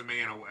do as a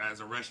man or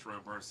as a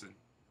restaurant person?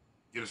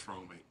 Get a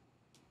strong mate.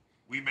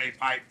 We may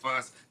fight,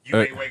 fuss. You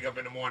may wake up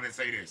in the morning and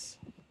say this.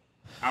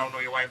 I don't know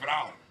your wife at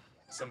all.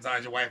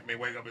 Sometimes your wife may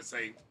wake up and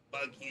say,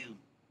 fuck you,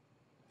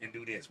 and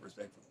do this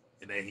respectfully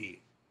in their head.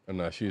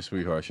 Nah, she's a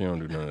sweetheart. She don't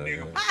do none of that.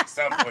 Nigga,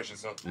 stop pushing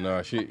something.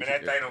 Nah, she. Man,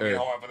 that thing don't get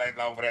hard for that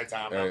long for that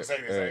time. I'm gonna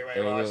say this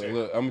anyway.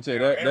 Look, I'm gonna tell you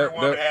that. Every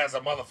woman has a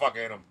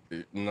motherfucker in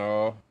them.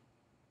 No.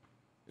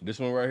 This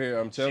one right here,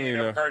 I'm telling She you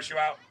never now. curse you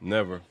out?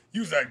 Never.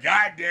 You's a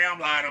goddamn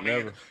liar to me.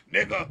 Never.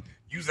 Nigga,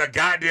 you's a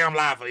goddamn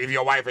liar if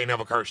your wife ain't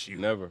never cursed you.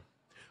 Never.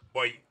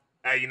 Boy,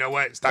 hey, you know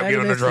what? Stop Hey,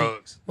 getting on the listen.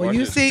 drugs. Well, Watch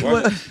you this. see Watch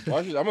what this.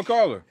 Watch this. I'm gonna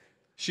call her.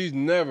 She's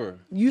never.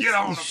 you Get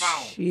on the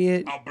phone.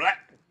 Shit.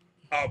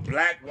 A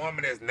black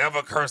woman has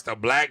never cursed a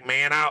black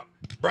man out.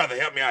 Brother,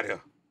 help me out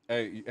here.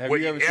 Hey, have What,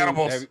 you ever you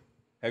edibles? seen?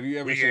 Have you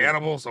ever We seen? get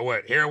edibles or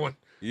what? Heroin?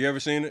 You ever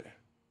seen it?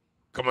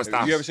 Come on,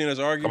 stop. You ever seen us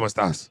argue? Come on,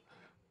 stop.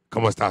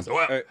 Come on, stop.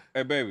 What?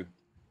 Hey, baby,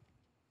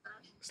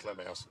 Slim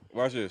house.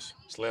 watch this.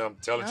 Slim,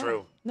 tell the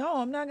truth. No,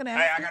 I'm not gonna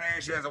Hey, ask. I gotta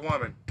ask you as a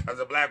woman, as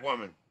a black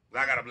woman.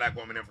 I got a black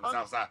woman in from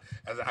Southside.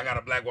 I got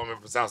a black woman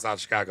from Southside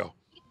Chicago.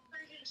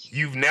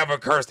 You've never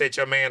cursed at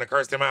your man or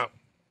cursed him out?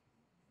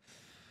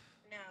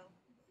 No.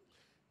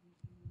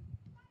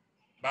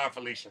 Bye,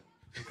 Felicia.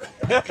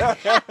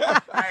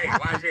 Hey,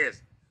 watch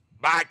this.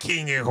 Bye,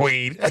 King and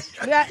Queen. No, look.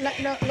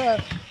 No,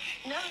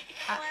 you know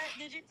what?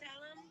 Did you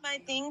tell him my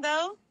thing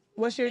though?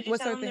 What's Did you her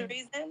tell him the thing?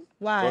 reason?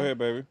 Why? Go ahead,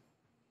 baby.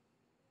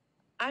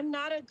 I'm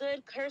not a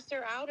good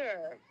cursor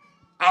outer.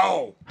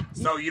 Oh,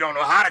 so you don't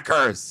know how to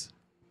curse.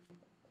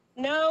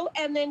 No,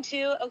 and then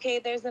two, okay,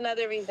 there's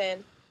another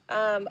reason.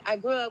 I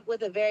grew up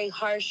with a very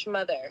harsh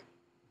mother,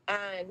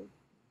 and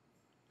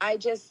I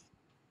just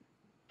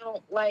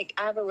don't I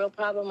have a real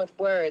problem with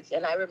words,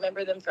 and I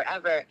remember them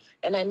forever,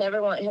 and I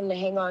never want him to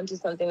hang on to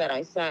something that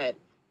I said,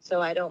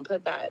 so I don't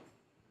put that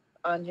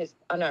on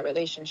our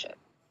relationship.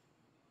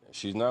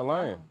 She's not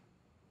lying.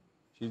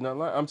 She's not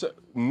lying.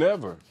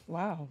 Never.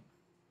 Wow.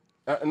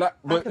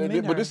 But commend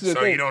this is her. the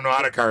So thing. you don't know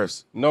how to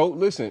curse. No,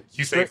 listen.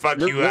 You say fuck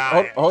Li- you li-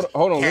 out. Hold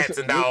on. Cats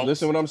Listen, and dogs.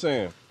 listen what I'm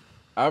saying.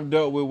 I've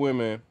dealt with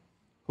women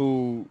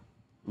who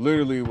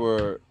literally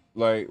were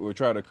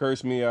trying to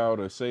curse me out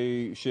or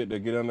say shit that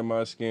get under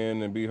my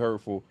skin and be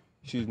hurtful.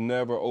 She's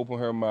never opened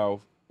her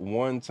mouth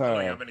one How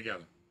long y'all time. been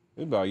together?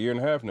 It's about a year and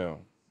a half now.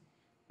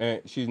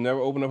 And she's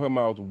never opened up her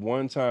mouth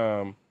one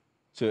time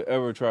to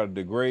ever try to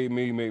degrade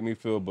me, make me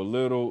feel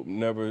belittled,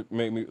 never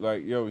make me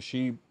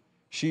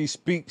she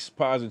speaks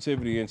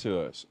positivity into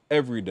us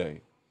every day.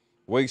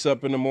 Wakes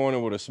up in the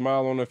morning with a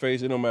smile on her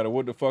face. It don't matter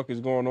what the fuck is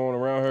going on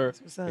around her.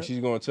 what's up. And she's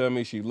gonna tell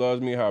me she loves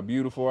me, how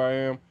beautiful I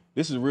am.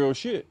 This is real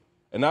shit.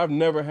 And I've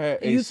never had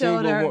a You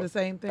single telling her one. the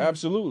same thing?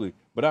 Absolutely.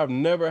 But I've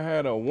never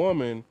had a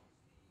woman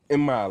in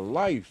my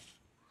life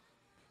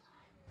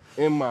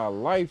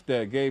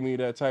that gave me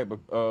that type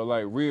of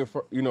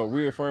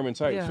reaffirming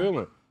type Yeah.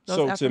 feeling.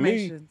 Those So to me,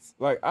 affirmations.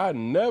 like I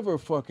never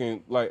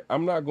fucking like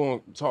I'm not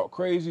going to talk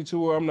crazy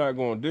to her. I'm not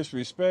going to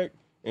disrespect,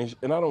 and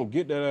I don't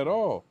get that at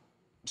all.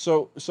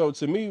 So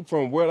to me,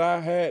 from what I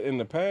had in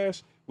the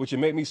past, which would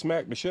make me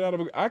smack the shit out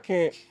of her, I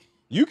can't.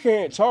 You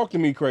can't talk to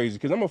me crazy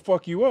because I'm gonna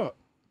fuck you up.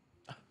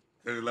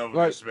 Cause of love and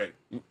Like, respect.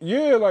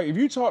 yeah, like if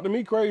you talk to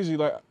me crazy,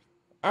 like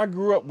I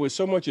grew up with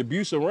so much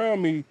abuse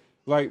around me.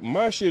 Like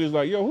my shit is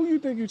like, yo, who you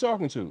think you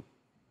talking to?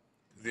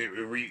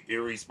 It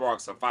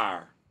re-sparks a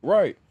fire.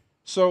 Right.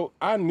 So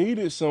I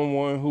needed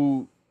someone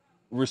who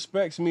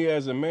respects me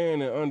as a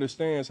man and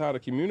understands how to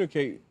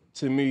communicate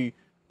to me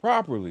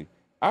properly.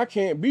 I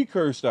can't be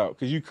cursed out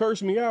because you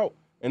cursed me out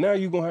and now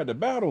you're gonna have to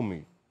battle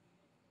me.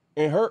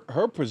 And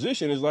her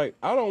position is like,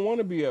 I don't want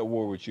to be at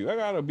war with you. I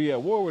gotta be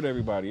at war with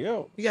everybody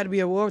else. You got to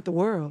be at war with the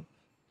world.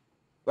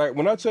 Like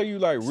when I tell you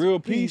like real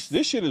peace,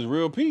 this shit is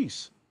real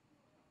peace.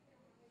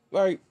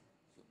 Like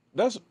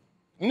that's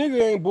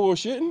nigga ain't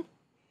bullshitting.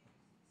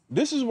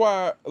 This is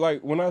why,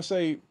 like, when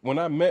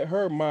I met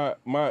her,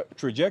 my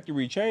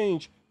trajectory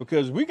changed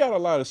because we got a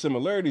lot of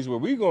similarities where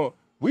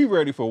we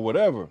ready for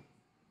whatever.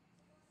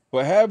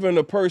 But having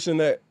a person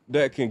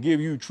that can give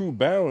you true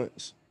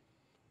balance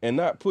and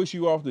not push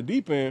you off the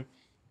deep end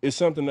is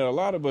something that a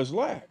lot of us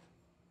lack.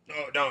 No,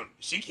 don't.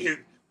 She gives.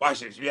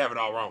 Watch this. You have it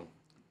all wrong.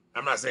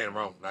 I'm not saying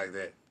wrong like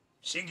that.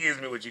 She gives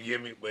me what you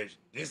give me, but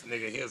this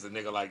nigga here's a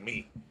nigga like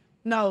me.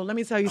 No, let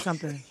me tell you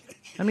something.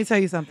 Let me tell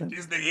you something.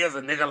 This nigga here's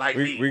a nigga like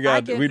me. We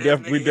I can-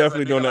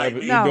 definitely doing like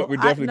the me. No, we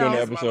definitely doing the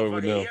no. episode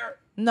with them. Here,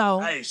 No.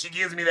 hey, she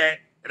gives me that,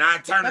 and I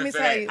turn Let her me to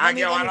tell that. you, I let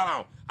me- get let me- hold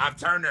on.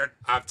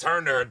 I've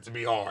turned her to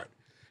be hard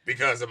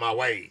because of my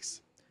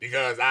ways.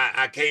 Because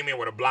I came in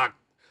with a block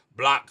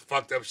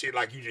fucked up shit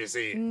like you just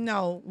said.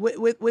 No,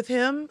 with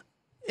him,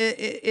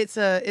 it's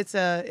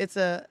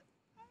a.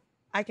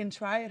 I can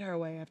try it her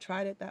way. I've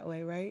tried it that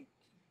way, right?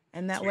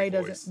 And that Sweet way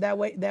voice. that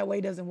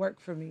way doesn't work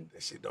for me.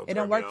 That shit don't It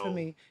don't turn me work for on.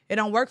 me. It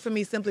don't work for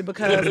me simply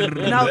because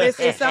no, it's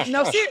something.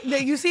 No,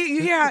 see,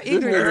 you hear how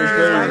ignorant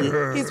he is,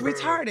 right? He's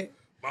retarded.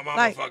 My mama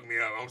Like, fucked me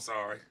up. I'm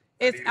sorry.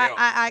 It's need help.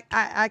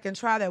 I can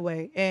try that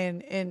way,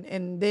 and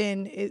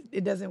then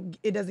it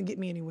doesn't get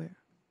me anywhere.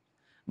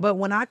 But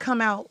when I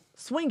come out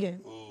swinging,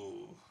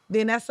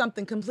 then that's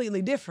something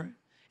completely different.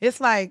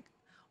 It's like,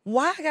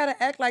 why I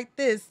gotta act like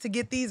this to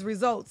get these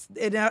results?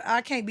 And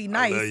I can't be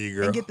nice love you,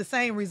 girl. and get the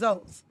same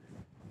results.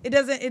 It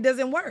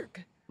doesn't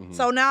work.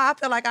 So now I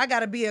feel like I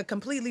gotta be a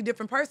completely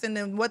different person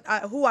than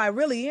who I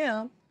really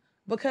am,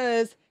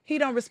 because he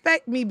don't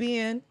respect me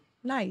being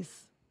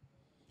nice.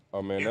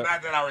 Oh man, It's that,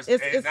 not that I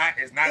respect.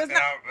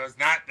 It's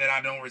not that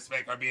I don't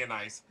respect her being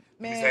nice.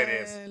 Let me say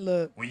this. Man,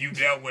 look. When you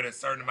dealt with a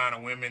certain amount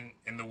of women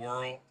in the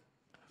world,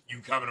 you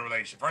come in a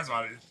relationship. First of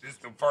all, this is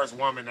the first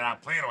woman that I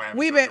plan on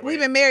having children with. We've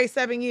been married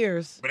 7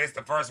 years. But it's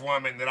the first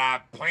woman that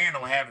I plan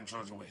on having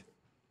children with.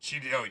 She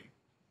tell you.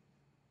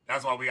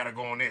 That's why we gotta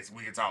go on this.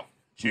 We can talk.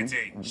 She'll tell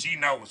you. She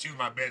knows. She was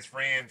my best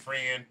friend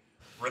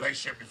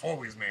relationship before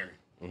we was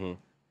married.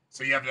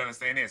 So you have to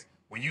understand this.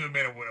 When you have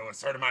been with a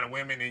certain amount of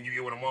women and you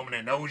get with a woman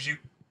that knows you,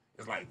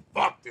 it's like,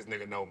 fuck, this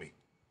nigga know me.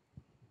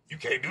 You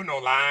can't do no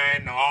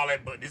lying, no all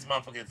that, but this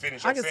motherfucker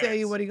finish your I can tell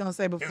you what he gonna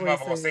say before This motherfucker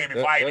he gonna say says it it.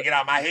 before I even get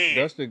out my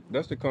head.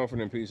 that's the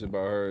comforting piece about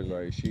her is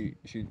like she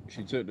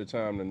took the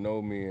time to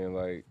know me and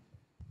like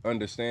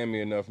understand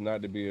me enough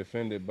not to be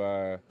offended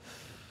by,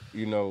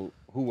 you know,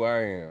 who I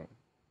am.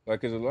 Like,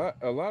 cause a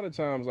lot of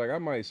times, like I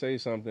might say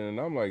something and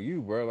I'm like,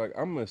 you, bro, like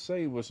I'm gonna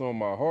say what's on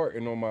my heart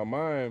and on my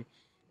mind,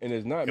 and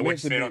it's not And meant what you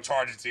to say, be. don't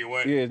charge it to your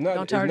what? Yeah, it's not.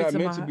 Don't It's charge it not to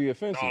meant my- to be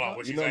offensive. Hold on,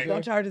 what you know say? what I'm Don't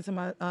saying? charge it to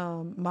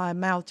my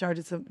mouth. Charge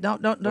it to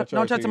don't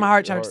charge charge it to my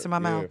heart. Charge it to my yeah.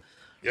 mouth.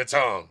 Your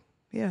tongue.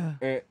 Yeah.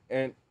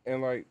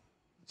 And like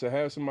to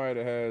have somebody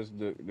that has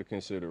the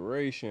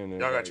consideration.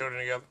 And Y'all got like, children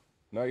together?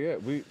 Not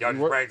yet. Y'all we just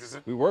work,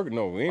 practicing? We work.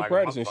 No, we ain't Like a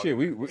practicing shit.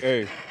 motherfucker.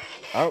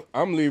 Hey,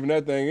 I'm leaving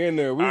that thing in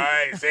there. All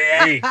right, say,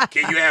 hey,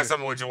 can you have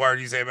something with your word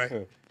you say, man?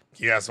 Can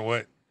you have some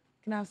what?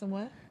 Can I have some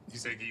what? You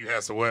said, can you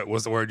have some what?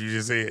 What's the word you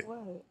just said? What?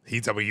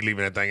 He told me you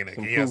leaving that thing in there.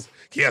 Can Some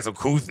you have some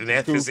couth in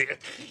that? Couth.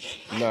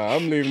 Nah,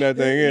 I'm leaving that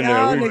thing in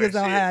Y'all there. We- niggas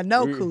don't shit. have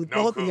no We- couth,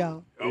 No both couth. of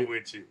y'all. I'm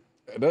with you.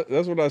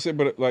 That's what I said.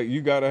 But like,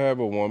 you gotta have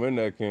a woman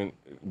that can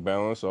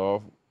balance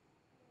off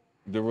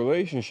the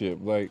relationship.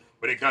 Like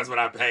But it comes when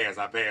I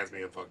pass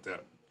being fucked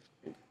up.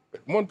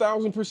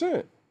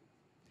 1,000%.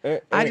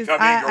 I just,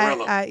 come in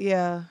gorilla.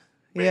 yeah,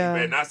 Man, yeah. you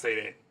better not say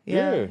that.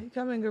 Yeah, Yeah. you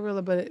come in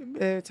gorilla, but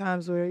there are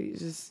times where you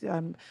just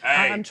I'm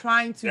Hey,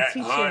 trying to that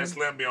teach Lynn him.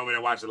 Slimm be over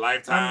there watching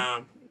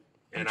Lifetime.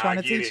 And trying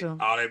I to get teach it. him.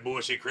 All that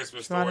bullshit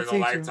Christmas Trying to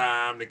stories on teach him.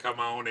 Lifetime. They come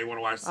on, they want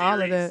to watch series.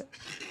 All of that.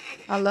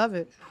 I love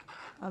it.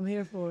 I'm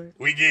here for it.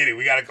 We get it.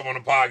 We got to come on the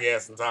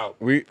podcast and talk.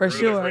 We For Real is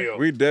sure. real.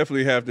 we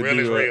definitely have to Real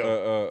is do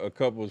real. a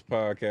couples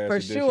podcast. For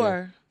edition.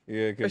 sure.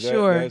 Yeah, For because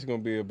sure. that's gonna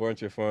be a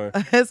bunch of fun.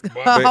 It's But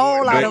a whole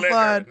no lot of liquor,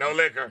 fun. No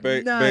liquor.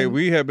 Babe, None.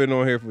 we have been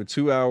on here for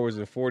 2 hours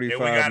and 45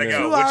 Yeah, we gotta minutes.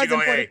 go. 2 What hours you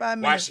gonna and hey, 45 Why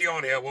minutes. she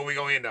on here? What we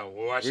gonna end on?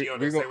 Why she on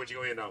We here? Say gon- what you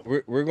gonna end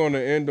on. We're going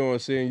to end on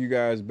seeing you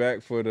guys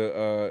back for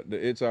the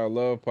It's Our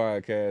Love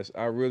podcast.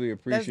 I really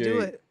Let's appreciate. do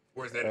it.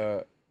 Where's that?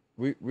 at?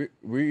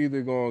 we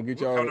either gonna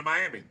get y'all. Come to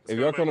Miami. If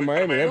y'all come to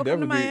Miami, that We'll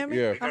come to definitely Miami.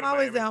 be, yeah. I'm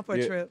always down for a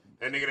Yeah. trip.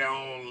 That nigga that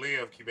own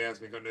Live keep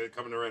asking me to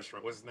come in the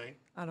restaurant. What's his name?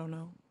 I don't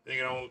know.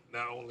 Nigga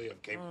not own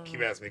Live.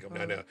 Keep asking me to come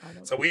down there. I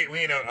don't So we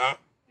ain't know.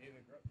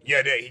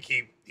 Yeah, that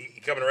he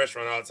come in the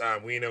restaurant all the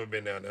time. We ain't never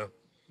been down there.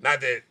 Not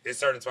that it's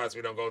certain spots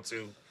we don't go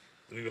to.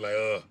 We be like,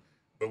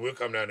 but we'll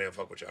come down there and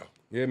fuck with y'all.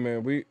 Yeah,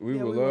 man, we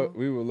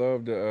would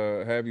love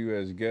to have you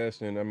as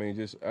guests, and I mean,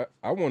 just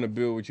I want to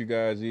build with you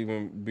guys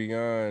even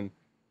beyond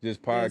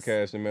just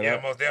podcasting, man. Yeah,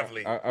 most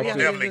definitely. We Most gotta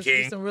definitely, do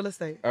King. some real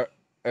estate.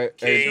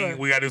 King,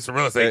 we gotta do some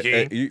real estate,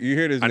 King. You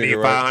hear this I nigga, need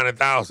right?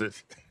 500,000.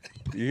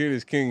 You hear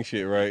this King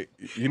shit, right?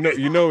 You know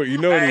what he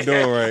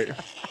doing, right?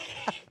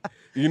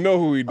 You know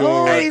who he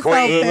doing, right? he's so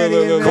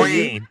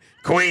petty,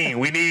 Queen,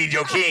 we need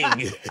your king.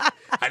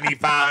 I need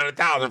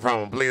 500,000 from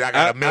him, please. I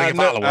got a million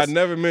followers. I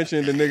never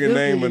mentioned the nigga This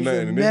name or nigga's a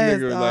nothing. This mess,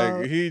 nigga, dog.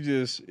 like,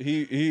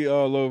 he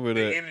all over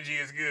The that. energy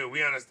is good.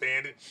 We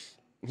understand it.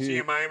 She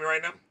in Miami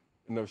right now?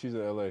 No, she's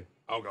in L.A.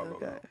 Oh, go.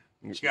 Okay.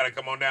 She got to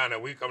come on down there.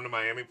 We come to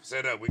Miami.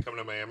 Set up. We come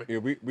to Miami. Yeah,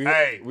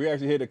 we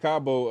actually hit the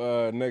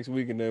Cabo next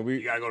week, and then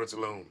You got to go to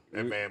Tulum.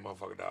 That bad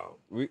motherfucker dog.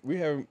 we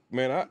have,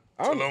 man,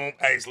 I'm Tulum.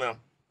 Hey, Slim.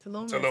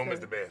 Tulum is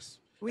the best.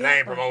 And I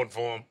ain't promoting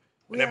for him.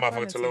 And that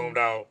motherfucker Tulum,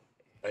 dog.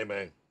 Hey,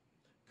 man.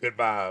 Good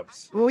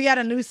vibes. Well, we had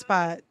a new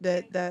spot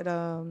that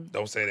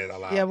Don't say that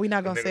out loud. yeah, we're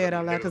not gonna say it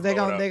out loud because they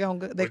coming.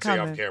 We'll tell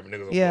you off camera.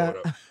 Niggas will Yeah. blow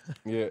it up.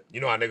 yeah. You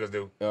know how niggas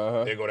do.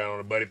 Uh-huh. They go down on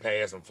the buddy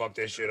pass and fuck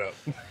that shit up.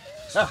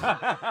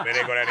 Man,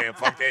 they go down there and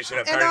fuck that shit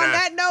up. And 39. on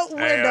that note,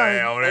 we're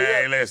done.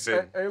 Hey,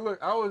 listen. Hey, look,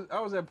 I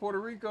was at Puerto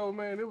Rico,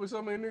 man. There was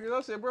so many niggas.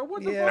 I said, bro,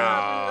 what the Yeah.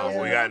 fuck? No,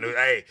 happened? we got new.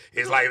 Hey,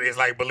 it's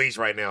like Belize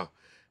right now.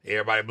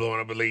 Everybody blowing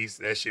up Belize.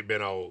 That shit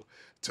been old.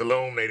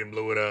 Tulum, they done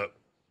blew it up.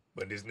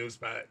 But this new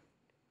spot,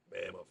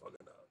 man,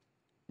 motherfucker, dog.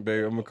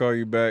 Baby, I'm gonna call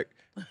you back.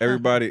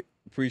 Everybody,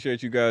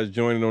 appreciate you guys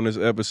joining on this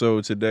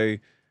episode today.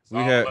 We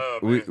have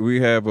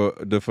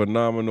the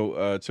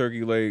phenomenal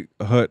Turkey Leg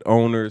Hut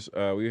owners.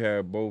 We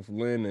have both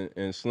Lynn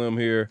and Slim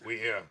here. We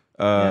here.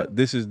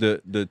 This is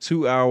the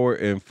 2 hour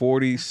and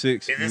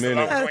 46 Is this minutes. the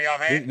longest one y'all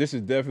had? This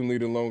is definitely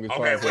the longest.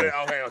 Okay,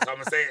 podcast. so I'm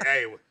gonna say,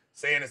 hey,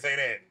 say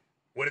that.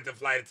 What did the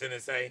flight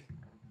attendant say?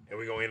 And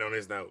we gonna end on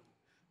this note.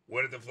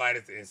 What did the flight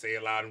attendant say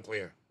it loud and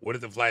clear? What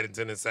did the flight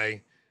attendant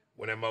say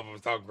when that mother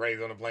was talking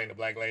crazy on the plane? The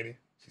black lady.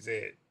 She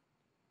said,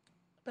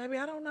 Baby,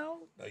 I don't know.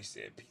 "No, she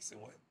said peace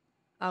and what?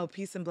 Oh,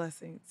 peace and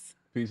blessings.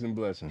 Peace and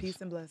blessings. Peace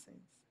and blessings.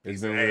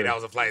 It's been Hey, real. that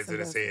was a flight Peace and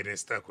attendant said it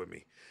stuck with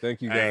me.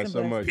 Thank you Hey, guys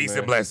so much. Peace man.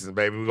 and blessings,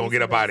 baby. We're gonna Peace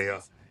get and up out of here.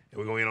 blessings. And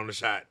we're gonna end on the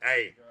shot.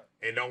 Hey,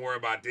 and don't worry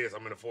about this.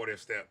 I'm in the 40th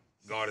step.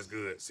 God is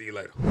good. See you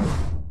later.